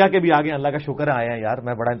 اب شیعہ کے بھی آگے، اللہ کا شکر ہے آئے ہیں یار،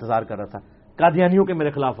 میں بڑا انتظار کر رہا تھا. قادیانیوں کے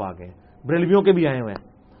میرے خلاف آ گئے، بریلویوں کے بھی آئے ہوئے ہیں.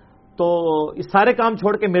 تو اس سارے کام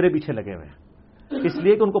چھوڑ کے میرے پیچھے لگے ہوئے ہیں، اس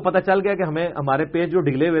لیے کہ ان کو پتہ چل گیا کہ ہمیں ہمارے پیج جو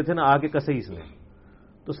ڈگلے ہوئے تھے نا آگے کسے اس نے.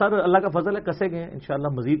 تو سر اللہ کا فضل ہے، کسے گئے ہیں، انشاءاللہ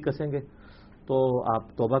مزید کسیں گے. تو آپ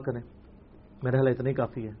توبہ کریں، میرے حال اتنا ہی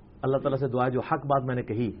کافی ہے. اللہ تعالیٰ سے دعا ہے جو حق بات میں نے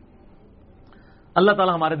کہی اللہ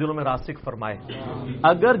تعالیٰ ہمارے دلوں میں راسخ فرمائے.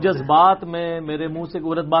 اگر جذبات میں میرے منہ سے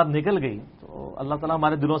غلط بات نکل گئی تو اللہ تعالیٰ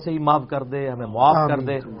ہمارے دلوں سے ہی معاف کر دے، ہمیں معاف کر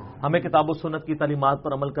دے، ہمیں کتاب و سنت کی تعلیمات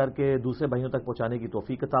پر عمل کر کے دوسرے بھائیوں تک پہنچانے کی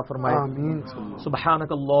توفیق عطا فرمائے.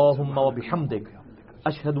 سبحانک اللہم و بحمدک،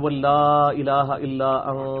 اشہد ان لا الہ الا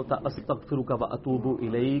انت، استغفرک و اتوب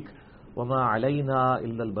الیک، وما علینا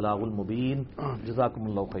الا البلاغ المبین. جزاکم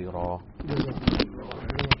اللہ خیرا.